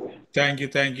 Thank you,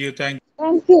 sir.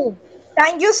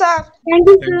 Thank you, sir.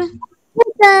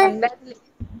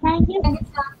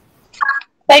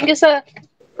 Thank you, sir.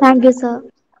 Thank you, sir.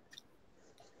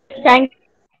 Thank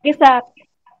you, sir.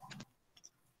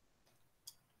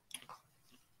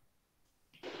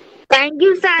 Thank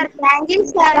you, sir. Thank you,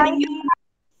 sir. Thank you.